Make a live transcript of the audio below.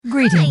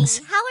Greetings.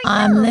 Hi, how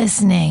are I'm you?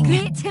 listening.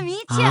 Great to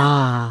meet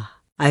you.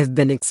 I've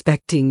been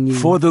expecting you.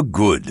 For the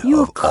good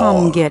You've of come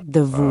all. get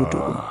the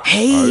voodoo.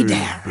 Hey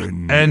there.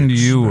 And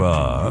you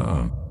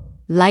are?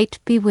 Light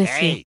be with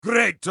you.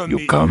 Great to You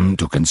meet come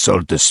to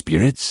consult the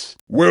spirits?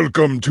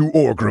 Welcome to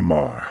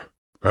Orgrimmar.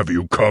 Have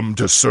you come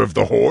to serve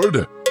the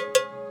Horde?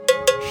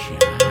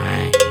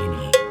 Shiny.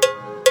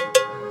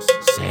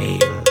 Sail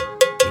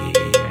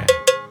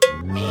here,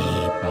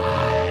 me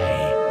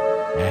buy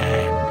and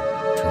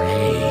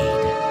trade.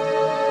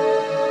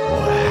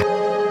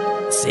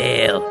 What?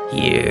 Sail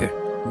here,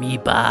 me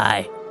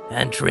buy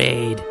and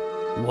trade.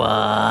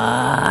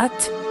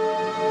 What?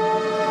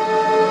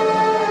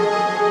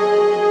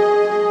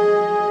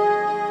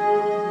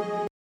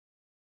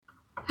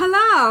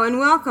 Hello and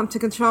welcome to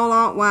Ctrl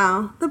Alt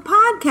WoW, the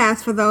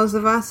podcast for those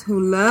of us who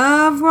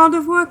love World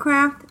of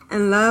Warcraft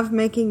and love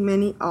making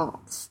many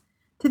alts.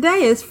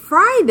 Today is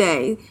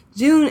Friday,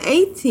 June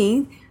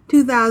 18th,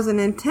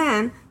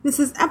 2010. This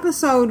is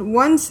episode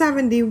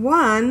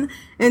 171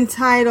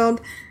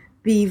 entitled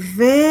Be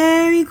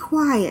Very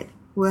Quiet,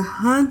 We're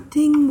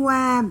Hunting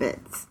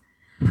Wabbits.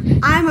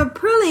 I'm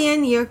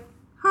Aprillian, your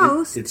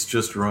host. It's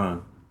just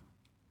wrong.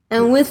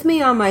 And with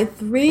me are my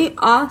three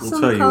awesome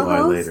We'll tell you why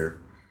co-hosts. later.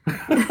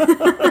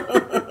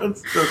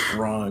 It's just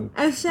wrong.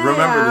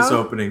 Remember this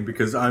opening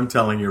because I'm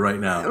telling you right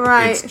now.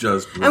 Right. It's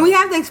just wrong. And we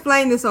have to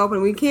explain this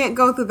opening. We can't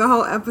go through the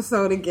whole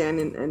episode again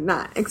and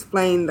not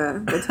explain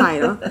the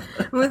title.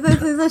 With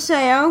us is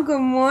Ashayo. Good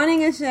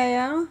morning,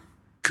 Ashayo.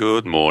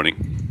 Good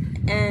morning.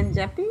 And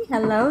Jeppy.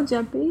 Hello,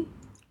 Jeppy.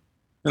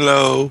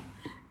 Hello.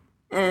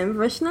 And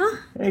Vrishna.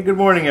 Hey, good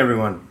morning,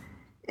 everyone.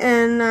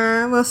 And,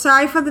 well,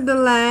 sorry for the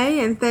delay,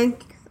 and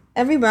thank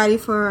everybody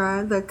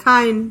for the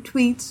kind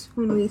tweets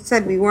when we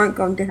said we weren't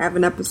going to have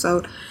an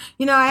episode.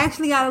 You know, I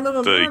actually got a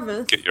little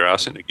nervous. Get your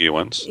ass into gear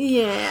once.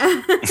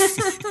 Yeah.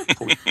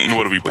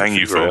 What are we paying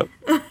you for?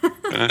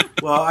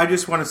 Well, I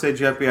just want to say,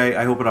 Jeppy,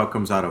 I hope it all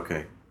comes out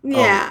okay.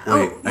 Yeah.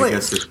 Oh, wait. I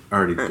guess it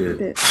already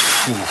did.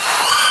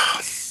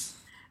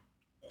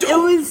 It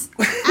was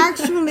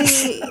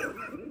actually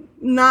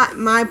not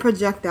my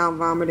projectile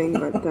vomiting,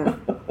 but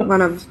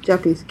one of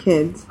Jeppy's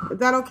kids. Is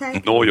that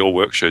okay? Nor your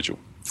work schedule.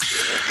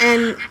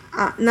 And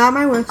not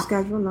my work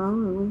schedule, no.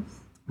 It was.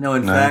 No,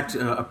 in fact,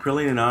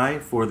 Aprillian and I,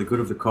 for the good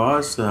of the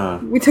cause,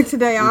 we took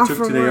today off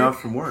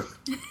from work.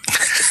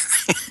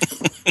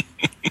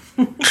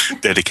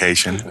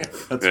 Dedication.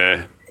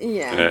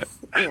 Yeah.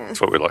 That's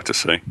what we like to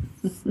see.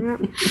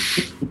 Yep.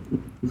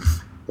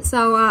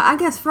 So, I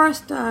guess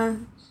first,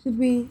 should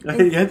we...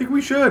 I think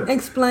we should.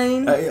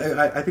 Explain?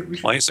 I think we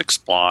should. Please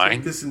explain.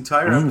 Take this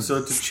entire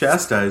episode to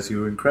chastise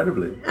you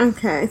incredibly.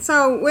 Okay,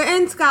 so we're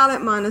in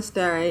Scarlet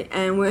Monastery,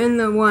 and we're in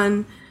the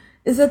one...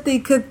 Is it the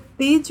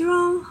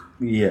cathedral?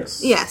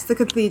 Yes. Yes, the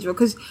cathedral.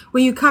 Because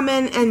when you come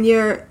in and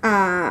you're...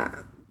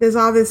 there's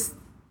all this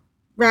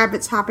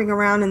rabbits hopping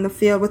around in the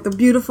field with the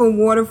beautiful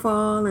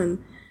waterfall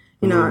and...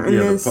 You know, and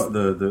there's all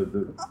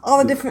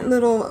the different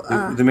little...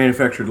 the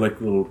manufactured,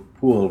 like, little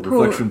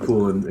reflection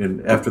pool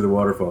in after the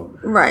waterfall.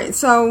 Right.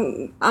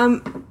 So,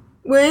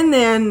 we're in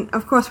there, and,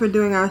 of course, we're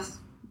doing our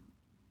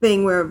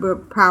thing where we're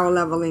power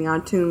leveling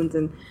our tunes,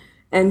 and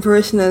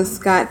Varishna's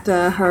got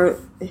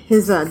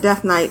his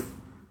Death Knight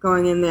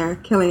going in there,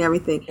 killing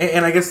everything.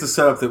 And I guess the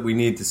setup that we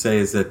need to say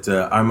is that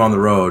I'm on the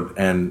road,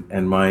 and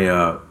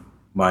my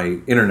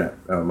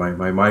internet, my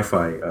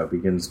MiFi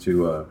begins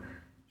to...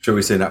 shall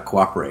we say, not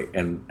cooperate,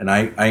 and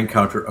I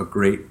encounter a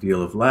great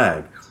deal of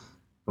lag.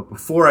 But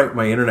before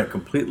my internet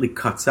completely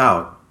cuts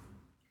out,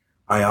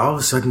 I all of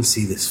a sudden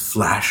see this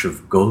flash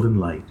of golden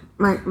light.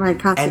 My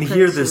and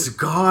hear this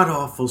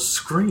god-awful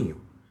scream.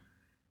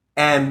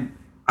 And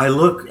I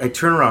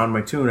turn around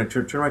my tune,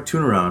 turn my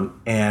tune around,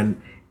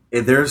 and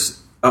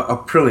there's a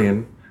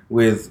Aprillian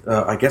with,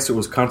 I guess it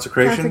was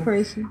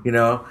consecration. You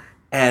know,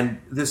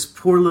 and this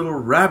poor little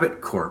rabbit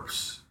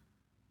corpse.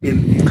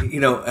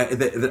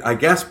 I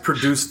guess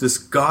produced this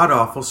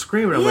god-awful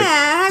scream. And I'm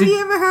have you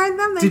ever heard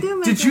them?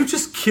 Did you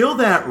just kill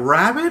that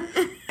rabbit?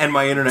 And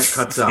my internet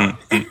cuts out.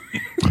 Okay?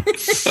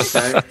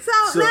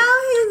 So now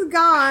he's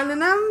gone,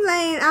 and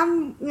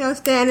I'm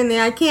standing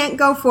there. I can't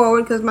go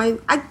forward because my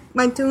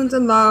tunes are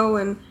low,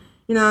 and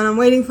and I'm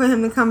waiting for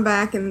him to come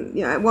back. And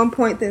at one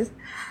point there's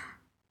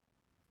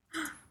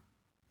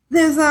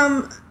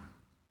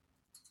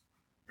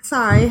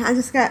sorry, I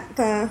just got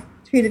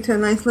treated to a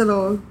nice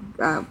little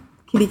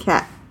kitty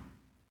cat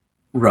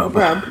rub,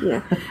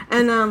 yeah.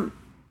 And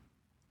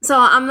so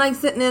I'm like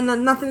sitting there,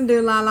 nothing to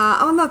do, la la.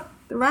 Oh look,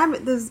 the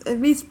rabbit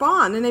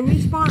respawned, and they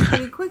respawn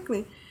pretty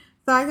quickly.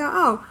 So I go,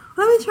 oh,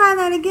 let me try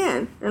that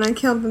again, and I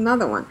killed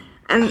another one,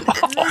 and then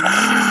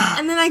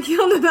I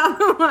killed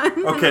another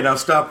one. Okay, now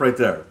stop right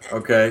there.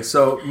 Okay,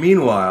 so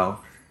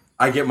meanwhile,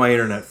 I get my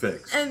internet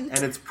fixed, and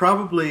it's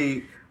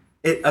probably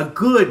a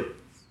good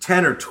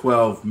 10 or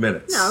 12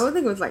 minutes. No, I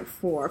think it was like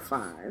 4 or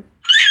 5.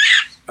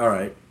 All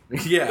right.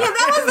 Yeah.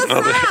 that was the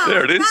sound.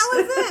 there it is. That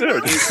was it. There That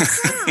it was the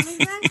sound.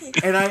 Exactly.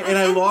 And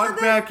I logged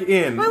back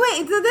in. Wait. So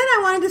then I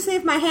wanted to see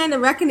if my hand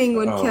of reckoning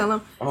would kill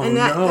him. Oh, and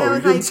that no. was You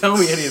didn't like, tell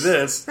me any of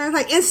this. That was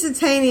like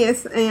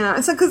instantaneous, you know.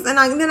 So then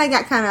I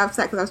got kind of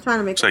upset because I was trying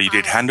to make. So you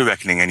did hand of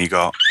reckoning and you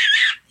got...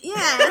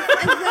 Yeah,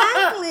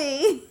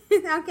 exactly.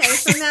 Okay,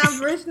 so now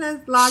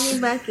Vrishna's logging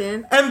back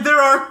in. And there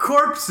are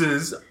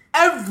corpses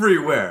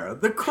everywhere.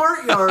 The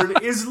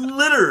courtyard is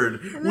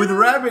littered with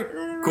rabbit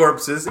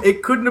corpses.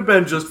 It couldn't have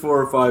been just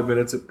 4 or 5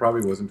 minutes. It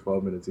probably wasn't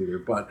 12 minutes either.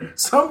 But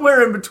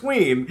somewhere in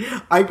between,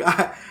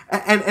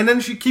 and then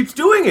she keeps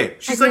doing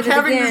it. She's like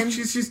having this.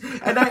 She's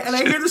and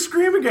I hear the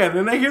scream again,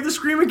 and I hear the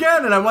scream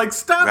again, and I'm like,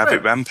 stop Rabbit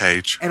it!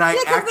 rampage. And I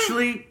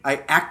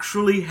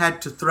actually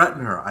had to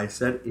threaten her. I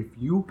said, if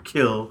you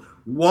kill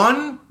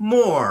one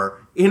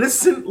more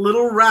innocent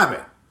little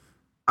rabbit,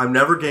 I'm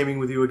never gaming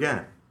with you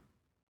again.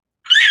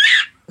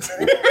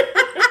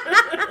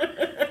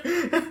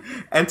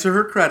 And to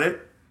her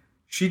credit,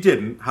 she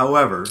didn't.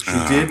 However,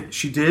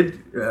 she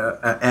did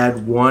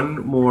add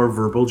one more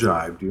verbal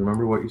jibe. Do you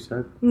remember what you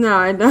said? No,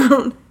 I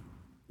don't.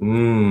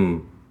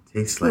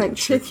 Tastes like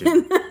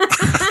chicken.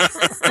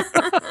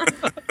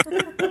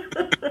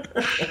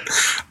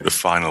 The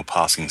final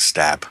passing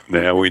stab.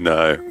 Now we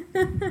know.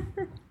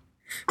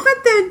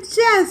 But they're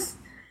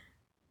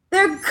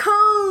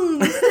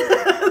cones.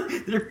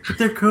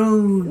 They're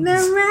cones.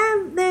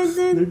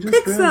 They're just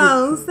pixels.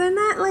 rabbits. They're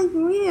not like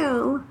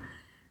real.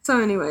 So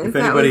anyways, If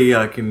anybody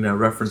can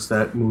reference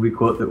that movie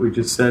quote that we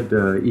just said,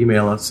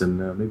 email us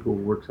and maybe we'll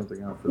work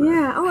something out for that.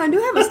 Yeah. Oh, I do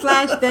have a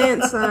Slash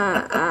Dance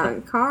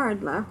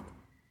card left.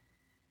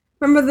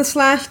 Remember the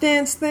Slash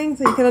Dance thing?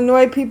 So you can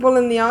annoy people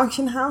in the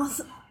auction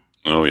house?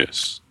 Oh,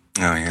 yes.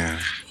 Oh, yeah.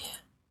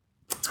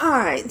 All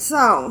right.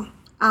 So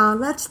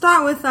let's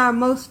start with our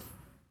most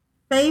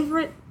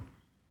favorite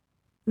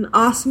and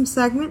awesome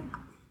segment.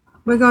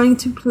 We're going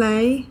to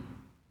play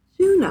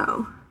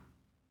Juno.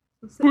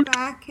 So sit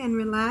back and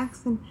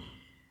relax and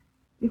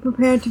be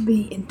prepared to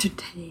be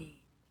entertained.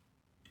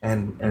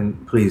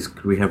 And please,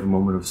 could we have a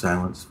moment of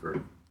silence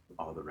for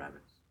all the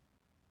rabbits?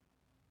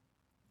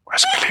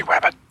 Where's Billy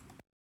Rabbit?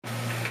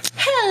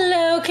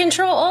 Hello,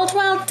 Control Alt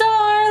Wild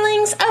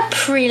darlings,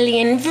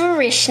 Aprillian,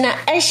 Vrishna,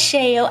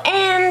 Asheo,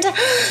 and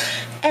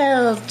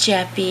El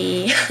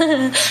Jeppy.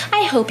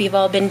 I hope you've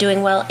all been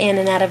doing well in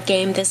and out of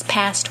game this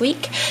past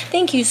week.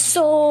 Thank you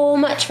so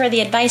much for the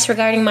advice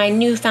regarding my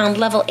newfound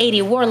level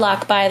 80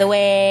 Warlock, by the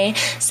way.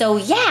 So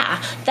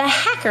yeah, the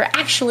hacker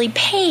actually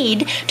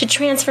paid to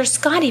transfer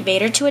Scotty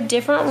Vader to a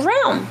different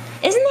realm.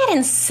 Isn't that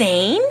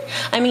insane?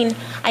 I mean,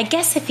 I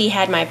guess if he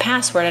had my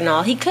password and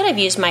all, he could have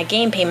used my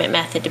game payment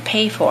method to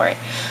pay for it.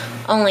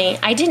 Only,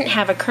 I didn't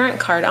have a current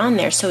card on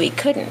there, so he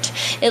couldn't.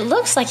 It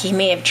looks like he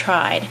may have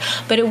tried,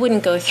 but it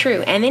wouldn't go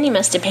through, and then he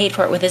must have paid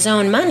for it with his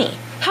own money.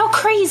 How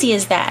crazy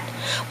is that?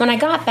 When I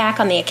got back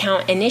on the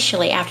account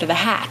initially after the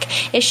hack,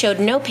 it showed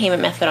no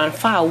payment method on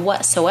file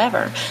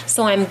whatsoever,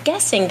 so I'm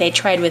guessing they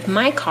tried with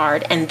my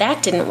card, and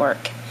that didn't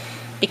work,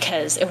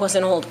 because it was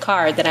an old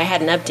card that I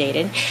hadn't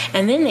updated,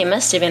 and then they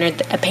must have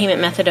entered a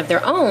payment method of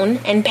their own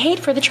and paid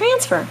for the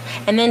transfer,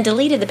 and then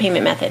deleted the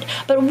payment method.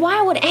 But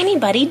why would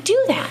anybody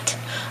do that?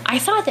 I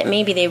thought that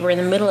maybe they were in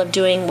the middle of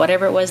doing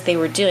whatever it was they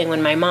were doing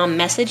when my mom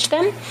messaged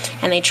them,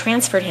 and they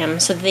transferred him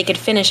so that they could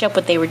finish up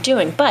what they were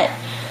doing. But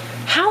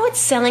how would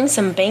selling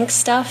some bank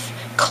stuff,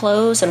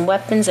 clothes and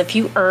weapons, a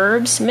few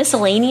herbs,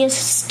 miscellaneous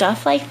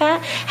stuff like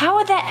that, how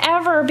would that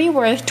ever be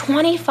worth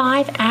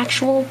 25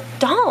 actual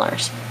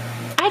dollars?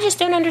 I just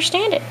don't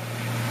understand it.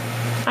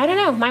 I don't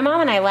know. My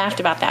mom and I laughed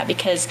about that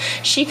because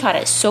she caught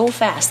it so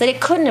fast that it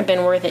couldn't have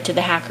been worth it to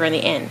the hacker in the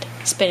end,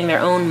 spending their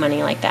own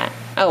money like that.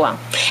 Oh well.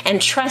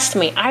 And trust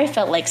me, I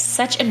felt like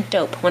such a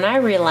dope when I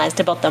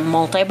realized about the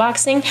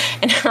multi-boxing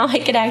and how I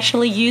could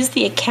actually use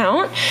the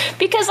account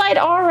because I'd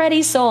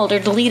already sold or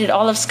deleted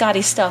all of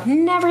Scotty's stuff,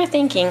 never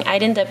thinking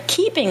I'd end up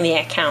keeping the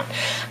account.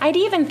 I'd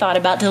even thought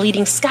about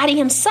deleting Scotty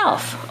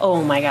himself.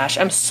 Oh my gosh,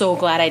 I'm so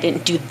glad I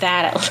didn't do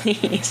that at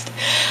least.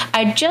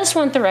 I just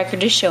want the record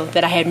to show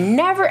that I have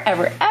never,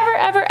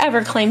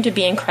 ever claimed to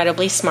be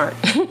incredibly smart.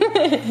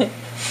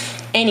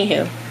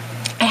 Anywho,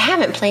 I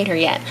haven't played her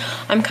yet.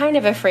 I'm kind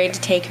of afraid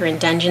to take her in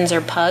dungeons or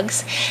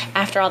pugs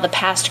after all the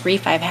past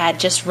grief I've had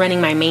just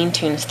running my main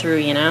tunes through,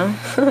 you know?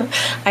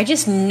 I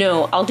just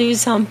know I'll do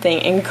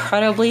something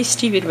incredibly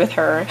stupid with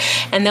her,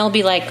 and they'll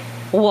be like,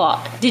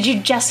 "What? Did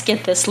you just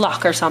get this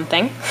lock or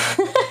something?"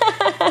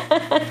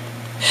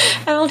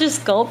 And I'll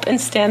just gulp and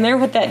stand there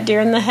with that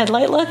deer in the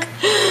headlight look.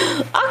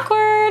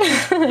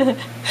 Awkward!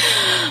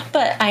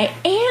 But I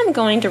am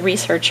going to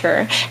research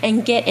her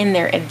and get in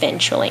there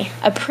eventually.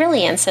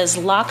 Aprillian says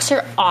locks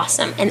are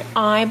awesome, and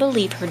I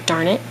believe her,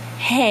 darn it.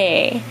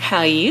 Hey,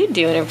 how you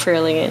doing,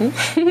 Aprillian?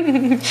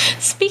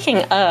 Speaking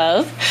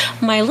of,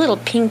 my little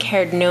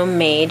pink-haired gnome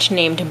mage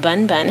named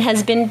Bun Bun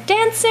has been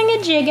dancing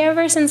a jig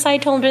ever since I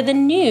told her the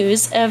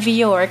news of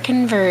your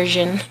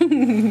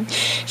conversion.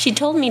 She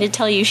told me to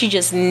tell you she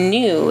just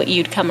knew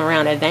you'd come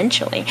around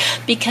eventually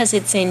because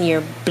it's in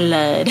your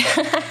blood.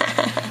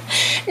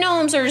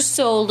 Gnomes are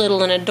so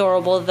little and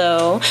adorable,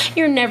 though.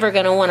 You're never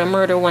going to want to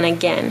murder one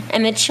again.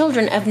 And the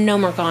children of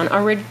Nomergon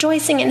are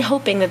rejoicing and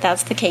hoping that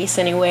that's the case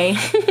anyway.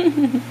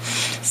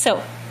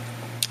 So,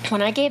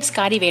 when I gave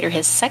Scotty Vader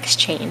his sex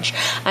change,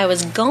 I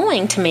was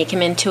going to make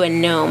him into a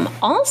gnome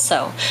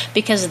also,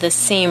 because of the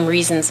same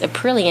reasons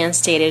Aprillian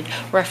stated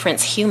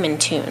reference human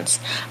tunes.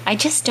 I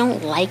just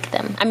don't like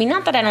them. I mean,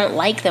 not that I don't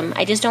like them,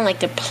 I just don't like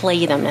to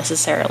play them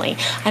necessarily.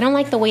 I don't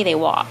like the way they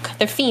walk.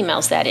 They're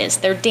females, that is.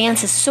 Their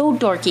dance is so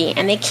dorky,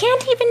 and they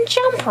can't even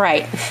jump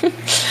right.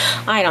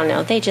 I don't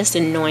know, they just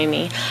annoy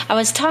me. I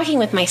was talking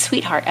with my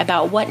sweetheart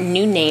about what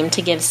new name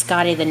to give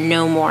Scotty the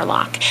Gnome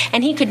Warlock,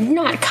 and he could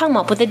not come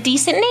up with a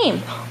decent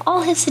name.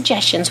 All his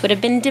suggestions would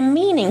have been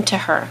demeaning to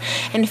her,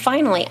 and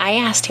finally I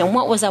asked him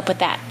what was up with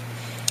that.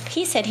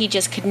 He said he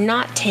just could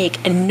not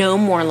take a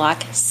Gnome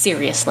Warlock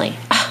seriously.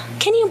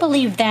 Can you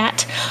believe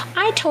that?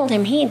 I told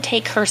him he'd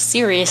take her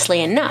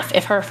seriously enough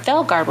if her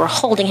Felguard were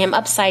holding him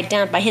upside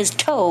down by his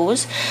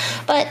toes,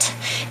 but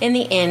in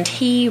the end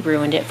he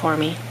ruined it for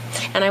me.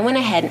 And I went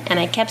ahead and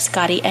I kept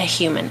Scotty a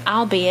human,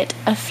 albeit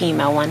a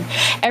female one.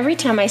 Every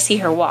time I see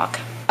her walk,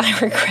 I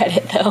regret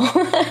it, though.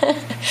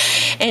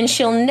 And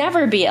she'll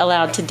never be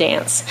allowed to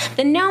dance.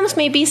 The gnomes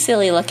may be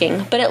silly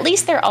looking, but at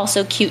least they're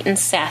also cute and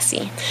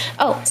sassy.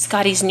 Oh,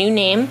 Scotty's new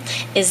name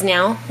is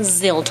now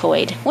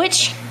Ziltoid,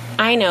 which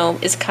I know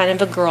is kind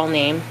of a girl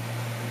name.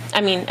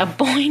 I mean, a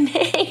boy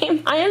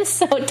name. I am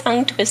so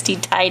tongue-twisty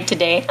tied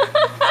today.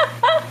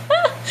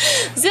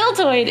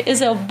 Ziltoid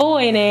is a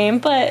boy name,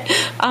 but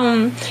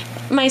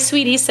my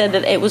sweetie said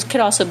that it could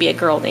also be a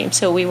girl name,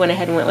 so we went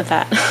ahead and went with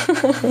that.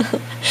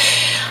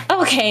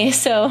 Okay,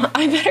 so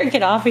I better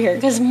get off of here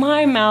because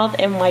my mouth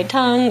and my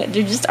tongue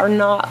they just are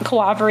not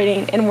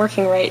cooperating and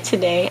working right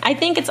today. I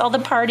think it's all the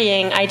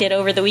partying I did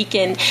over the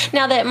weekend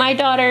now that my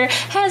daughter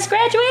has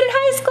graduated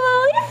high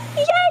school.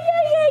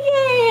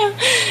 Yay!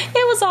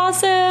 It was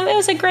awesome. It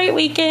was a great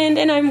weekend,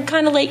 and I'm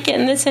kind of late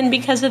getting this in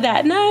because of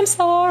that, and I'm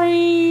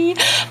sorry.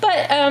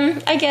 But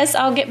I guess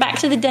I'll get back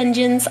to the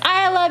dungeons.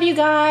 I love you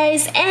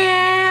guys,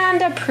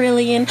 and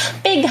Aprillian.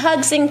 Big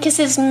hugs and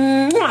kisses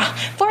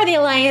for the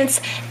Alliance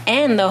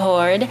and the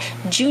Horde.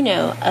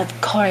 Juno of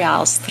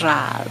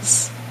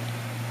Corialstraz.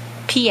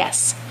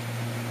 P.S.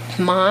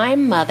 My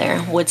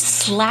mother would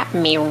slap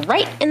me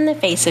right in the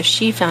face if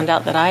she found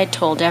out that I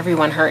told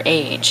everyone her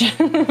age.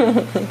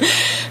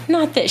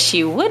 Not that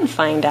she would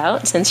find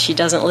out, since she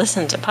doesn't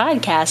listen to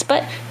podcasts,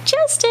 but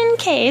just in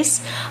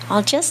case,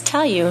 I'll just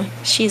tell you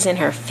she's in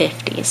her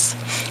 50s.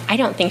 I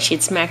don't think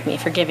she'd smack me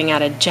for giving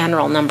out a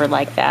general number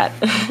like that.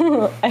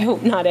 I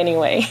hope not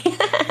anyway.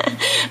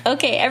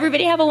 Okay,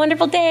 everybody have a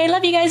wonderful day.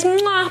 Love you guys.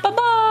 Mwah.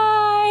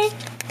 Bye-bye.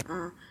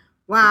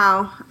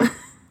 Wow.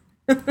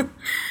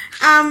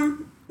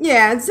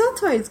 Yeah,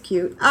 Ziltoid's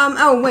cute.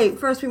 Oh wait,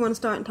 first we want to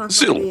start and talk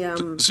about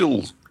the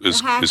Zil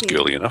is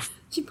girly enough.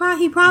 He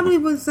probably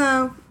was.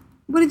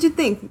 What did you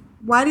think?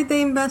 Why did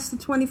they invest the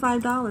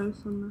 $25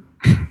 on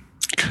the?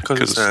 Because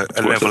it's a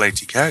level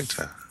 80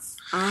 character.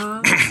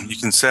 You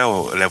can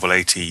sell a level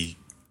 80,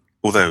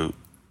 although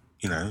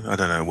I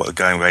don't know what the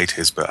going rate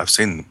is, but I've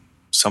seen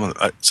some of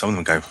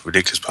them going for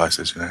ridiculous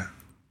prices.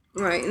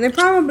 Right, and they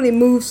probably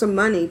move some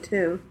money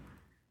too.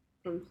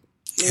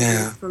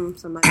 From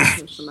somebody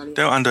to somebody.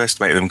 Don't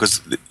underestimate them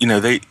because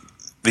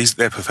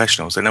they're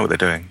professionals. They know what they're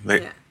doing.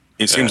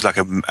 It seems like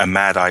a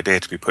mad idea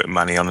to be putting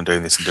money on and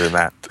doing this and doing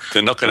that.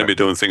 They're not going to be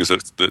doing things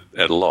that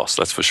at a loss.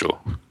 That's for sure.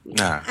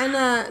 No,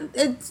 and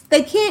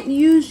they can't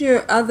use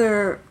your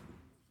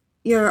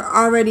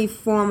already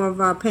form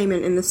of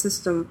payment in the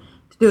system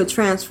to do a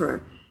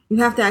transfer. You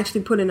have to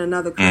actually put in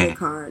another credit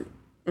card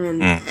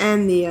and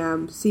the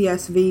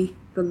CSV,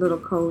 the little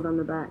code on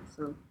the back.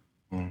 So.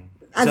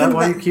 Is that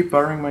why you keep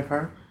borrowing my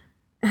car?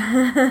 No.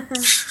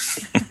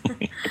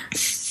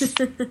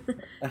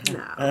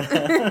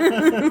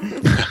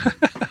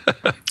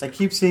 I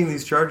keep seeing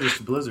these charges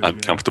to Blizzard.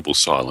 Uncomfortable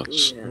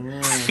silence.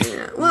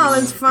 Yeah. Well,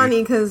 it's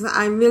funny because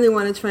I really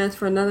want to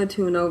transfer another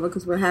tune over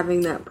because we're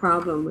having that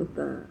problem with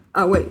the...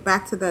 Oh, wait,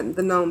 back to the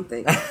gnome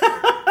thing.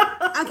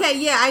 Okay,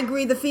 yeah, I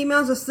agree. The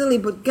females are silly,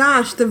 but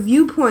gosh, the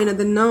viewpoint of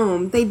the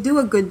gnome, they do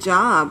a good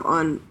job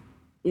on,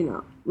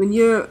 when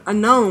you're a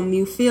gnome,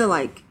 you feel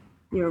like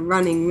you're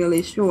running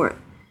really short.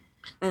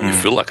 And, you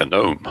feel like a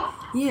gnome.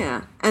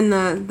 Yeah, and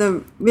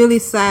the really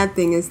sad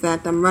thing is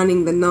that I'm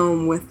running the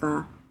gnome with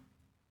a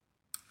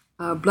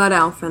blood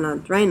elf and a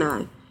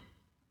Draenei.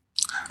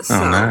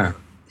 So no.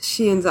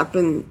 She ends up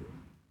in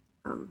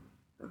the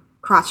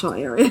crotchal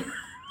area.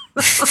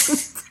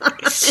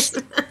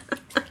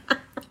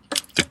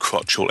 The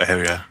crotchal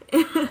area.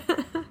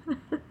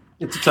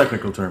 It's a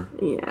technical term.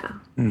 Yeah.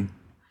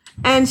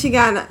 And she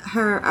got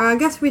her... I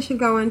guess we should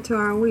go into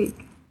our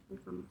week. We've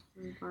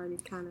already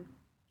kind of...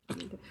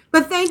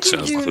 But thank you,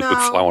 Sounds Juno. like a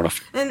good flower.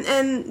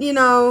 And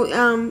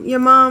your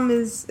mom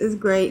is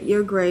great.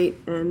 You're great.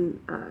 And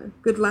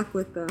good luck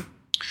with the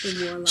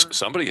warlock.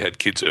 Somebody had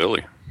kids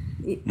early.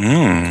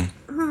 Uh-huh.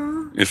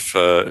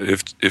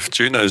 If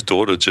Juno's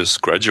daughter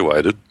just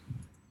graduated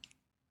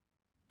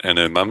and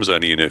her mum's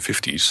only in her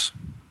 50s,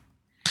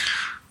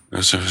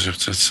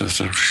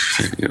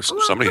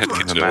 Somebody had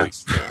kids early.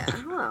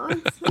 Yeah, well,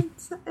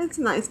 it's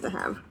nice to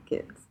have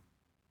kids,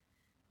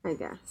 I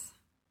guess.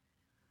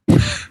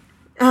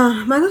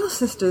 My little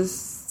sister's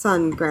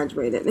son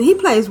graduated, and he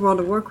plays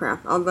World of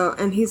Warcraft,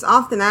 and he's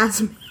often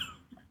asked me,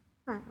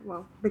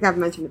 well, I think I've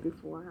mentioned it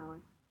before, how I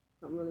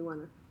don't really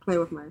want to play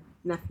with my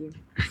nephew.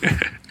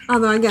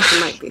 Although I guess it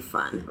might be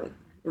fun, but,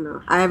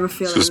 I have a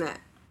feeling that...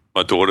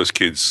 My daughter's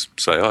kids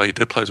say, "Oh, he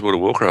did play World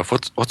of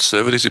Warcraft. What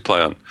server does he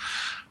play on?"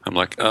 I'm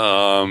like,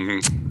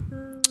 one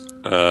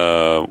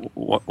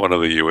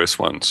of the US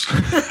ones.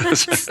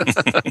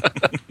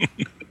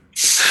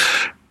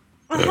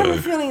 I have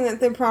a feeling that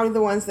they're probably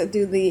the ones that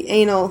do the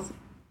anal,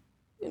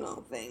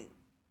 thing.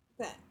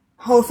 That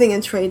whole thing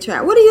in trade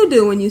chat. What do you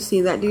do when you see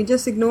that? Do you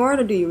just ignore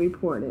it or do you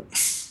report it?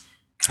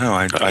 Oh,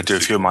 I do a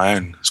few of my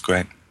own. It's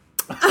great.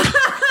 No,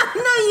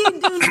 you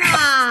do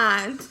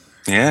not.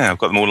 Yeah, I've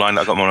got them all lined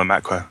up. I've got them on a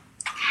macro.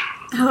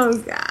 Oh,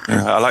 God.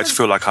 I like to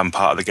feel like I'm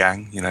part of the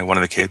gang, one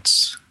of the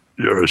kids.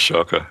 You're a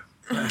shocker.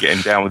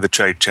 Getting down with the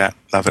trade chat.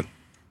 Love it.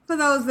 For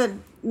those that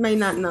may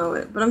not know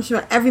it, but I'm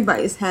sure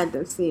everybody's had to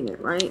have seen it,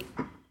 right?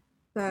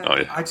 Oh,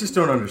 yeah. I just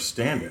don't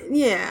understand it.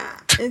 Yeah,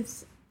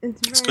 it's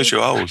because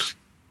you're old.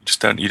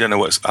 You don't know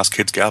what us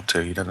kids get up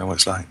to. You don't know what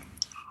it's like.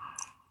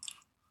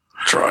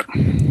 That's right.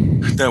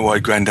 Don't worry,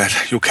 Grandad.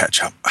 You'll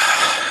catch up.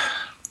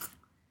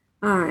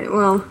 All right,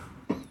 well.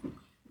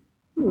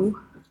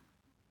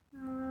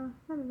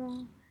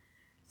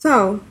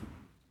 So.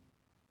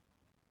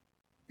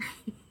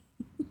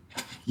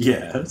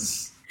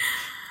 Yes.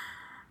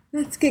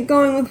 Let's get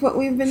going with what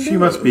we've been doing. She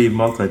must be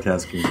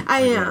multitasking.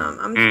 I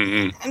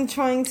am. I'm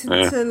trying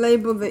to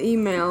label the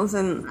emails,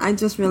 and I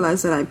just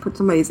realized that I put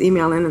somebody's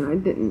email in, and I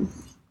didn't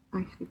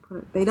actually put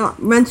it. They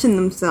don't mention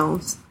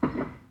themselves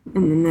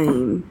in the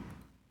name.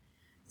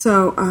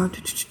 So,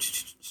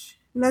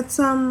 let's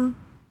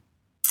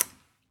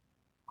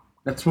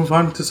move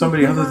on to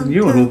somebody other than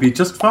you, and we'll be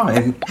just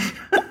fine.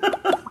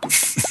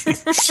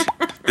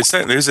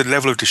 There's a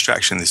level of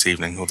distraction this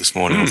evening, or this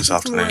morning, or this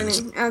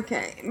afternoon.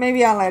 Okay,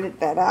 maybe I'll edit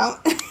that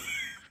out.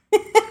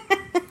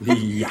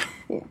 Yeah,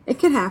 it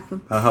could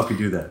happen. I'll help you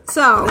do that.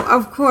 So,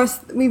 of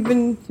course, we've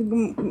been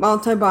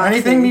multi-boxing.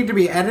 Anything need to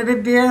be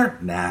edited, dear?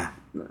 Nah.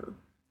 No.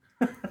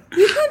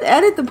 You could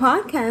edit the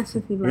podcast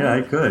if you like. Yeah,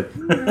 I could.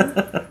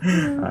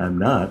 I'm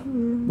not.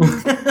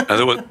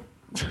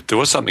 There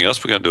was something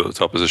else we're going to do at the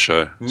top of the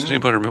show. Does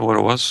anybody remember what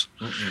it was?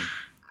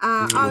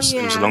 It was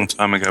a long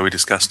time ago. We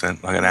discussed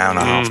it, like an hour and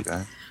a half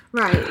ago.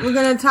 Right. We're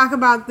going to talk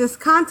about this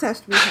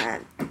contest we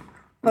had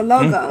for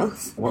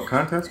logos. What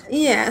contest?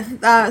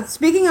 Yeah.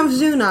 Speaking of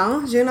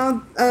Juno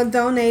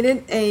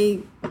donated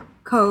a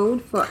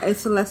code for a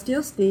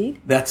celestial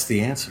steed. That's the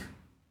answer.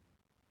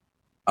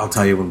 I'll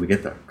tell you when we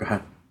get there. Go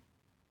ahead.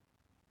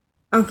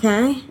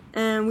 Okay.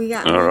 And we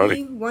got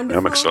really wonderful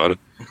I'm excited.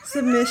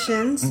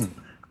 submissions.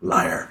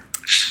 Liar.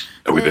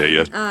 Are we there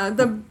yet?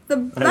 The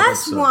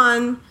best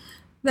one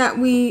that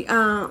we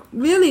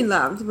really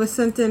loved was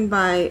sent in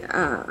by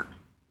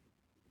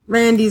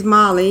Randy's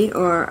Molly,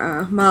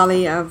 or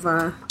Molly of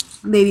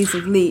Ladies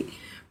of Leet.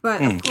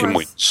 But of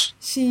course,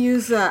 she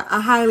used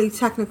a highly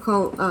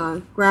technical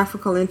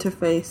graphical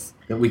interface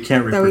that we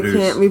can't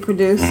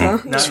reproduce.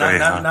 So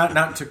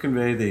not to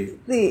convey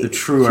the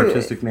true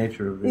artistic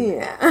nature of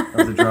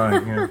the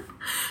drawing. Yeah.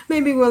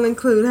 Maybe we'll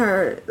include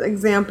her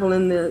example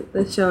in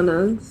the show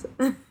notes.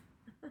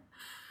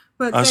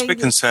 But I was a bit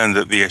concerned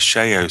that the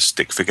Asheo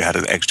stick figure had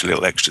an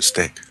extra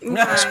stick.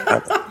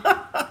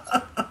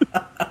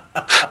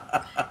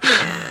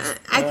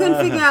 I couldn't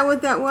figure out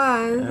what that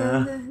was.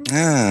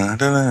 I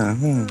don't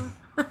know.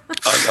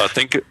 I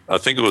think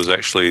it was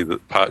actually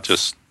part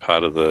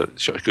of the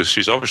show, because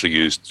she's obviously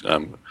used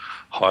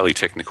highly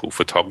technical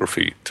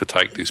photography to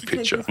take this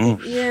picture.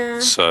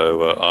 Yeah.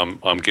 So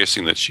I'm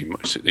guessing that she,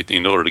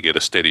 in order to get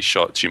a steady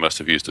shot, she must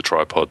have used a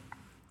tripod.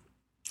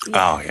 Yeah.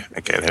 Oh yeah.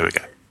 Okay, there we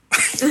go.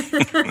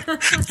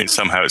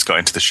 Somehow it's got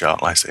into the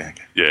shot. I see.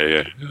 Okay. Yeah.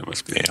 It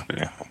must be.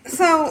 Yeah.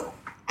 So,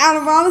 out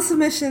of all the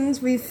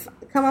submissions, we've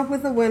come up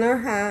with a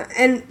winner,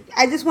 and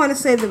I just want to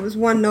say there was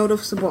one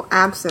noticeable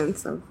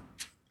absence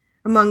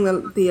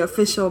among the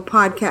official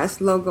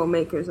podcast logo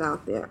makers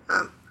out there.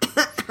 But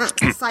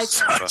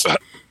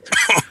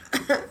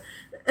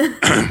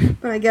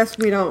I guess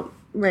we don't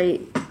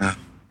rate.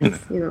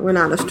 We're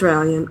not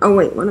Australian. Oh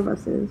wait, one of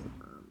us is.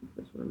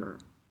 We're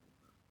not.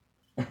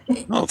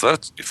 Oh,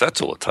 if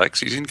that's all it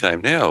takes, he's in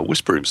game now. I'll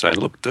whisper him saying,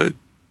 "Look, dude,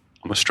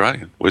 I'm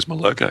Australian. Where's my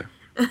logo?"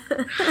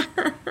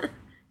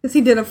 Because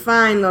he did a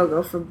fine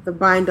logo for the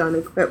Bind on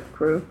Equip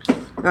crew,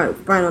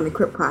 Bind on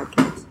Equip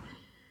podcast,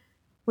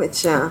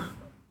 which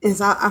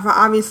is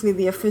obviously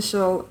the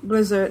official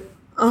Blizzard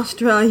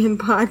Australian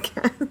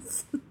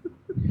podcast.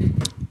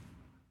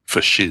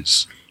 For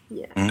shiz,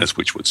 as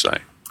Witch would say.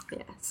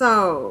 Yeah.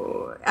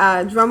 So,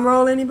 drum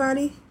roll,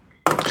 anybody?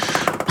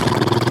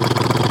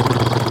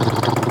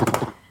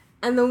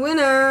 And the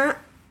winner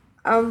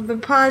of the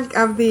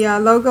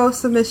logo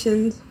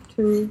submissions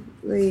to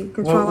the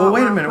Control. Well,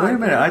 wait a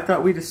minute. I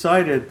thought we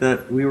decided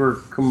that we were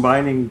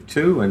combining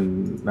two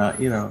and not,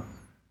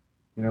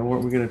 You know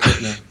what we're going to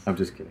take now? I'm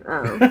just kidding.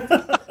 Oh.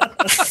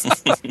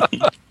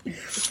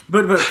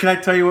 But can I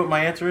tell you what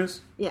my answer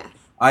is? Yeah.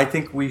 I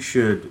think we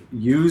should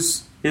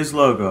use his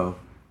logo,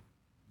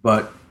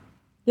 but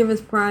give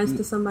his prize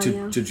to somebody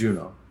else. To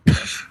Juno.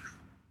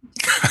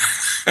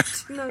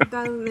 No,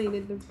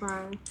 donated the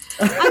prize.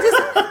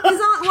 There's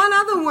one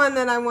other one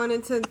that I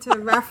wanted to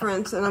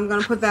reference, and I'm going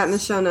to put that in the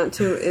show note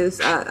too. Is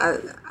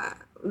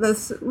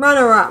this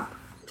runner-up,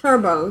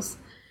 Turbos.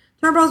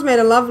 Turbos made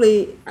a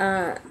lovely.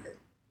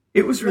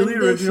 It was really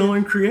rendition. original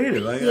and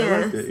creative. I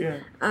liked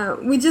it. Yeah.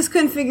 We just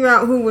couldn't figure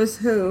out who was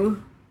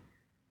who,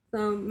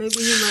 so maybe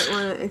you might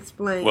want to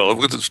explain. Well, it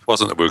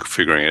wasn't that we were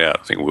figuring it out.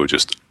 I think we were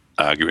just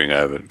arguing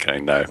over it,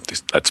 going, "No,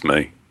 that's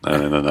me.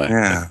 No,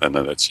 Yeah.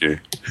 no, that's you."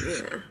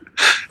 Yeah.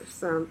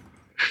 So,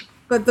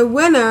 but the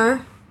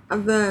winner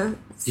of the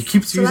He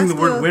keeps using the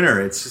word winner.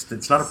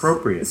 It's not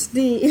appropriate.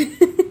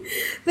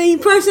 The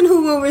person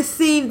who will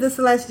receive the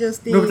celestial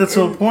steed. No, but that's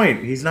the whole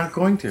point. He's not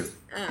going to.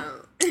 Oh.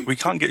 We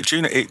can't get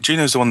Juno.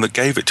 Juno's the one that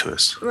gave it to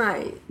us.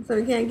 Right. So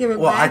we can't give it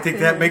Well, back. I think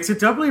that makes it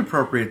doubly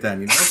appropriate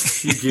then, you know?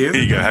 You give.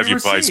 Here you go, have you your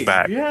prize receive.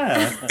 back.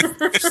 Yeah.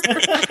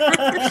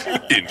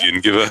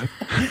 Indian giver.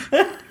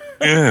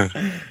 Yeah.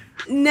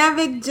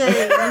 Nevik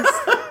James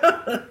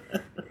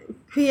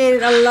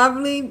created a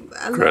lovely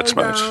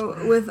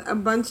logo with a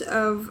bunch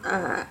of,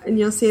 and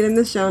you'll see it in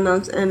the show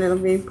notes, and it'll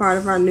be part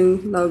of our new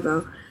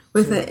logo,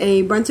 with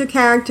a bunch of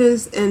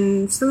characters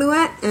in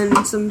silhouette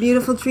and some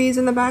beautiful trees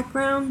in the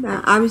background.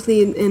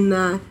 Obviously, in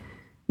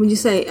would you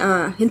say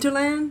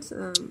hinterlands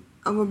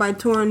over by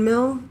Torrin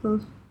Mill?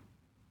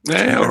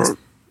 Yeah, or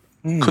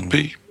could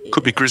be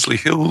Grizzly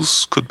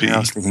Hills. Could be. I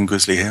was thinking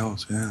Grizzly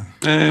Hills. Yeah.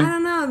 I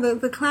don't know.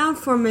 The cloud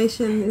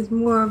formation is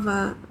more of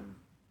a.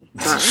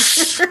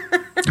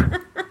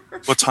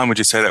 What time would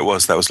you say that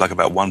was? That was like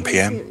about 1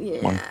 p.m.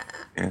 Yeah.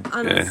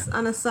 On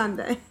a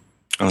Sunday.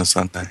 On a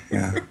Sunday.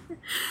 Yeah.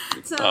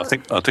 So, I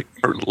think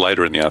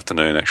later in the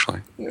afternoon,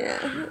 actually.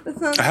 Yeah.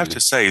 I have to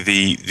say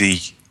the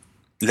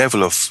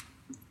level of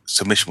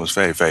submission was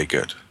very, very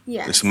good.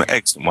 Yes. There's some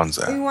excellent ones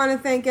there. We want to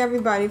thank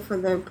everybody for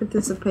their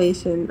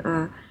participation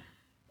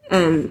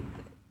and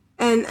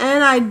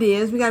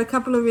ideas. We got a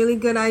couple of really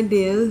good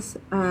ideas,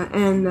 but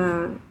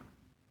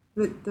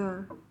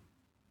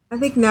I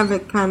think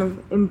Nevik kind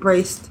of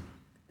embraced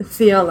the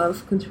feel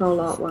of Control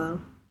Alt WoW.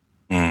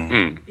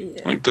 Yeah.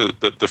 I think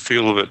the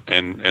feel of it,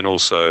 and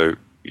also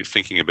you're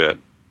thinking about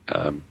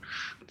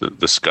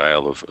the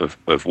scale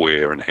of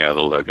where and how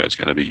the logo is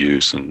going to be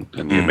used, and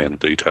the amount of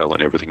detail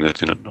and everything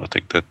that's in it. I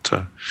think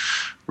that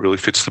really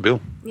fits the bill.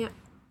 Yeah.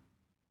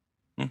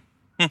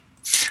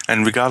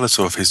 And regardless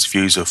of his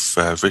views of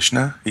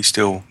Vrishna, he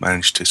still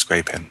managed to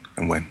scrape in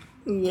and win.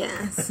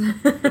 Yes.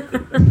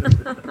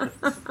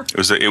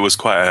 It was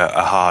quite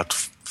a hard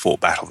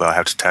fought battle, though, I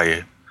have to tell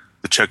you.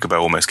 The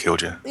chocobo almost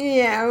killed you.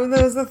 Yeah,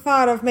 there was a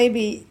thought of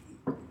maybe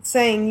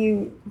saying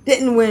you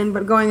didn't win,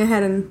 but going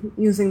ahead and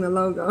using the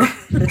logo.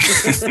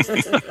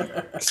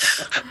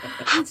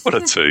 What a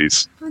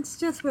tease. It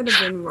just would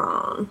have been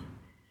wrong.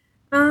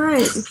 All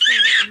right.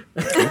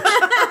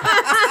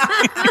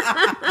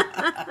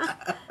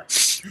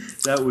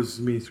 That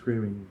was me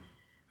screaming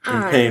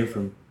in pain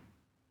from...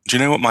 Do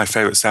you know what my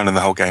favourite sound in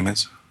the whole game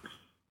is?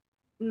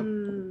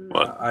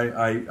 What?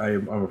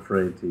 I'm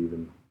afraid to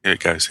even... Here it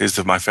goes. Here's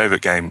my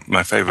favourite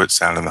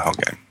sound in the whole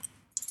game.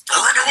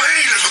 Run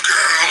away, little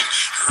girl.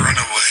 Run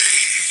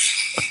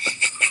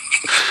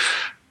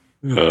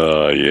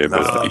away. Yeah,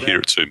 but you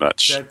hear it too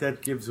much.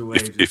 That gives away...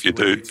 If you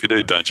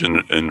do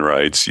dungeon and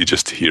raids, you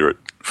just hear it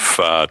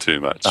far too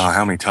much. Oh,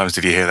 how many times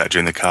did you hear that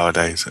during the car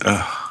days?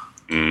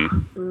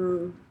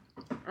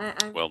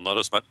 Well, not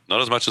as much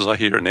as I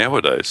hear it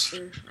nowadays.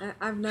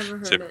 I've never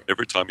heard it.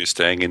 Every time you're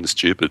staying in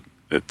stupid,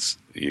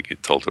 you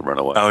get told to run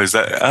away. Oh, is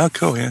that? Oh,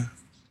 cool. Yeah.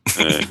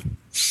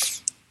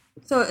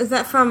 So is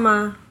that from?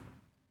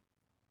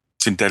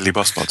 It's in Deadly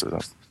Boss Mods, is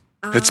it?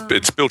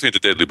 It's built into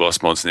Deadly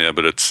Boss Mods now,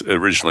 but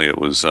originally it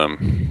was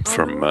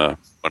from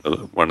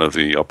one of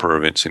the opera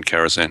events in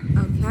Karazhan.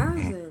 Oh,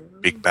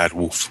 Karazhan. Big Bad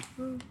Wolf.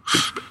 All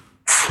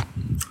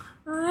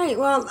right.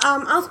 Well,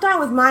 I'll start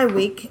with my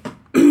week.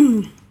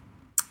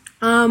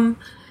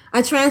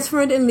 I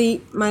transferred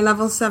Elite, my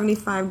level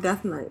 75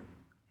 Death Knight.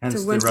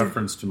 Hence the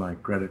reference to my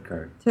credit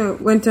card. To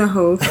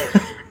Winterhoof.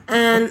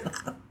 And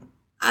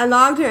I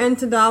logged her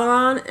into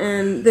Dalaran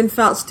and then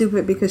felt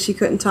stupid because she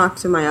couldn't talk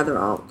to my other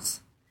alts.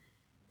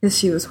 Because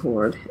she was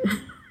Horde.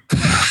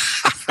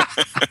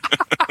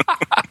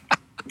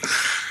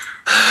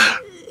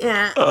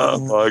 Yeah. Oh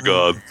my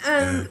God.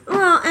 And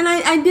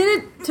I did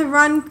it to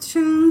run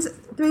tunes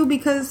through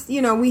because,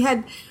 we're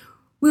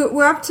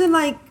up to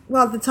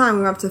at the time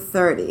we were up to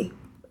 30.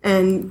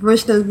 And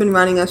Vrishna's been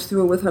running us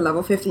through with her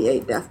level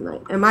 58 Death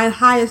Knight. And my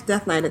highest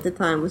Death Knight at the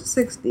time was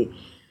 60.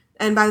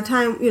 And by the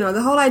time,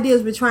 the whole idea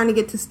is we're trying to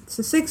get to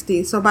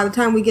 60. So by the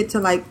time we get to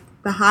the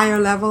higher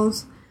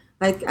levels,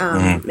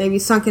 maybe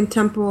Sunken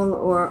Temple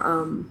or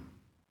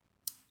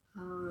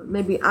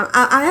maybe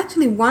I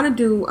actually want to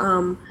do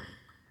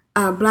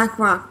Black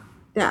Rock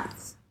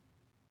Depths,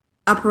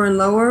 upper and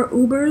lower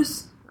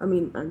Ubers. I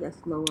guess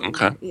lower.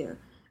 Okay. Yeah.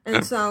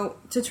 And so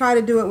to try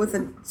to do it with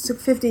a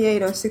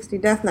 58 or 60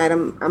 Death Knight,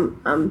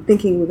 I'm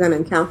thinking we're going to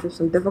encounter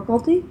some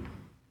difficulty.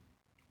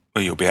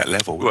 Well, you'll be at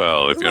level.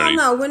 Well, if you're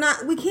no, we're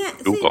not. We can't.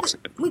 We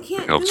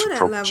can't do it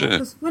at level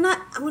because we're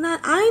not.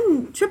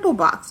 I'm triple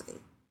boxing,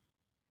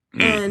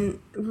 and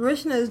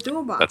Varishna is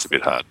dual boxing. That's a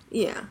bit hard.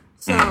 Yeah.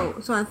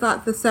 So I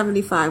thought the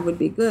 75 would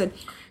be good.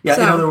 Yeah.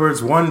 So, in other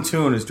words, one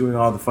toon is doing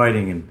all the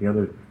fighting, and the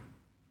other.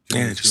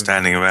 Just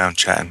standing around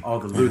chatting. All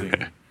the looting.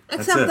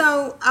 Except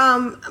though,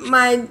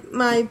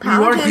 my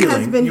paladin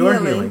has been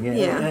healing.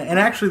 Yeah. And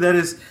actually, that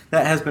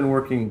has been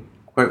working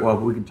quite well.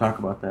 But we can talk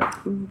about that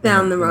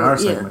down the road. In our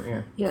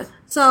segment, yeah.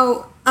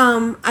 So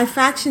I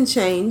faction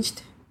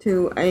changed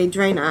to a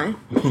Draenei,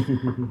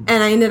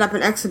 and I ended up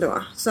in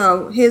Exodore.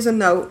 So here's a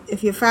note: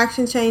 if you're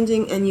faction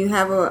changing and you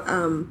have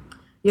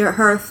your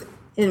hearth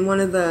in one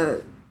of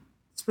the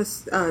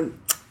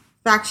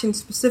faction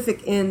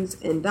specific ends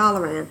in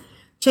Dalaran,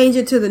 change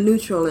it to the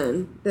neutral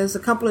end. There's a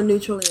couple of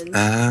neutral ends.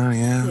 Oh,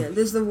 yeah. Yeah,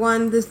 there's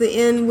the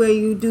end where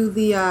you do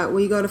the where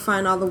you go to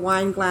find all the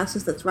wine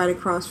glasses. That's right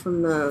across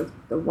from the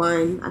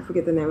wine. I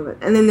forget the name of it.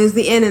 And then there's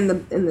the end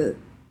in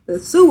the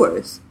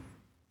sewers.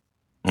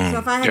 So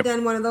if I had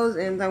done one of those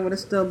ends, I would have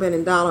still been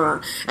in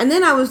Dalaran. And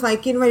then I was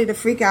like getting ready to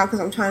freak out because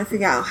I'm trying to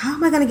figure out how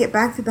am I going to get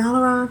back to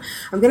Dalaran.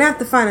 I'm going to have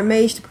to find a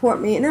mage to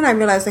port me. And then I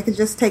realized I could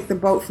just take the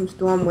boat from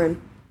Stormwind,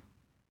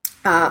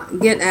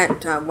 get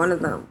at one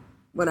of the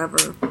whatever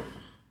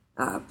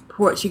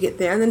ports you get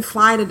there, and then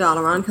fly to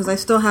Dalaran because I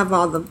still have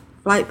all the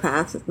flight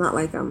paths. It's not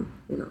like I'm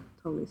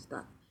totally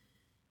stuck.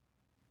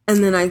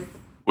 And then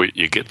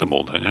you get them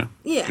all, don't you?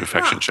 Yeah. Your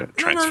faction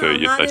transfer. No,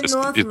 not in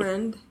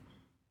Northrend.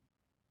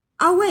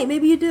 Oh wait,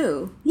 maybe you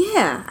do.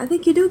 Yeah, I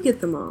think you do get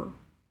them all.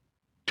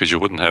 Because you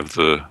wouldn't have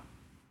the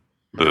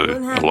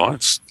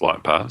Alliance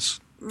flight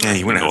pass. Right. Yeah,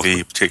 you wouldn't have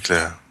the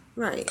particular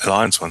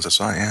Alliance ones. That's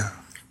right. Yeah.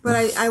 But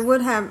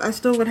I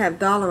still would have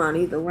Dalaran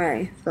either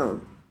way. So,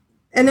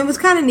 and it was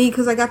kind of neat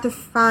because I got to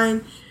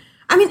find.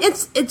 I mean,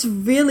 it's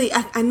really.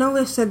 I know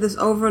we've said this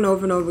over and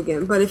over and over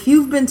again, but if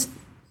you've been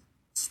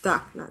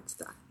not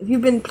stuck, if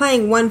you've been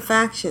playing one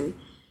faction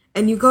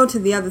and you go to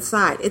the other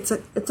side, it's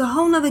a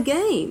whole nother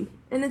game.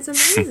 And it's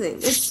amazing.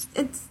 It's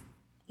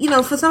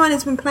for somebody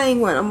that's been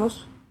playing almost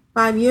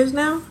 5 years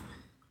now,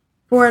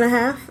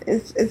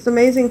 4.5. It's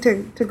amazing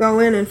to go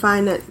in and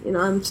find that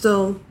I'm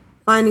still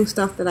finding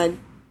stuff that I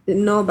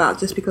didn't know about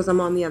just because I'm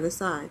on the other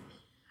side.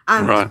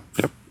 I'm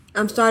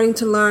starting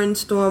to learn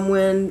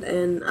Stormwind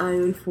and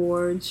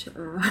Ironforge.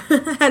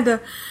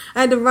 I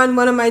had to run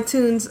one of my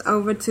tunes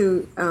over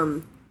to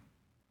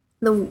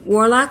the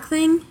Warlock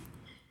thing.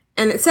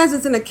 And it says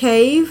it's in a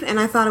cave, and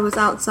I thought it was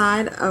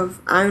outside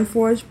of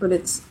Ironforge, but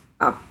it's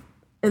up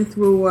and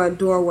through a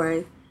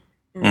doorway,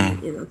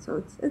 and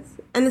so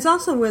it's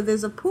also where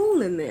there's a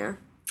pool in there,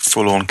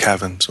 full-on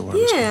caverns or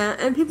whatever. Yeah,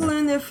 and people are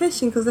in there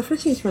fishing because the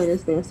fishing train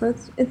is there, so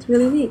it's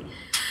really neat.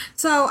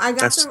 So I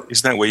got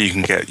isn't that where you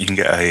can get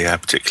a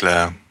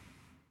particular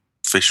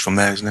fish from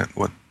there? Isn't it?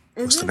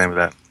 What's the name of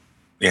that?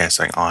 Yeah,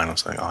 saying iron or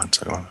something iron.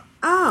 So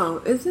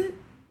oh, is it?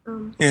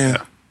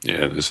 Yeah.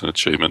 There's an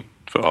achievement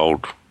for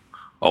old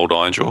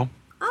iron jaw.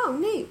 Oh,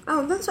 neat.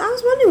 Oh, I was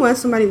wondering why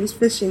somebody was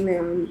fishing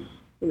there in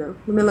the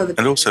middle of the.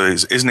 And also,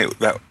 isn't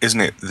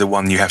it the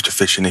one you have to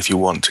fish in if you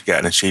want to get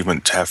an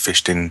achievement to have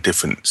fished in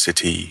different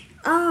city?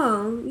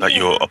 Oh, yeah. Like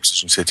your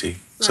opposition city. Right.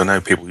 So I know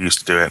people used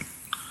to do it.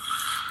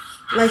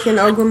 Like in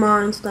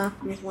Ogrimmar and stuff.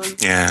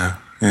 Yeah.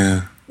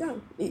 Oh,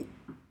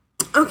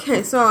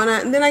 okay, so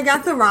and then I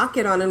got the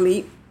rocket on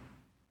Elite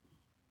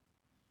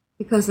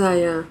because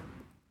I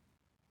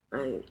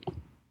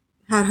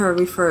had her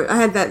refer. I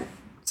had that.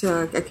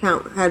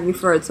 Account had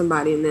referred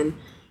somebody, and then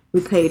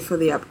we paid for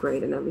the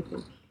upgrade and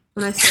everything.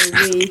 When I say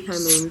we, I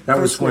mean that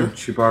was when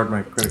she borrowed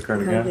my credit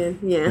card again.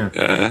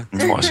 Yeah.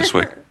 Twice this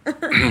week.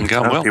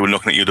 People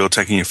knocking at your door,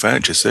 taking your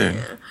furniture soon.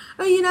 Yeah.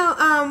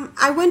 Oh,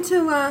 I went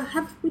to.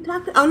 Have we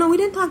talked? Oh no, we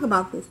didn't talk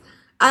about this.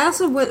 I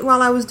also went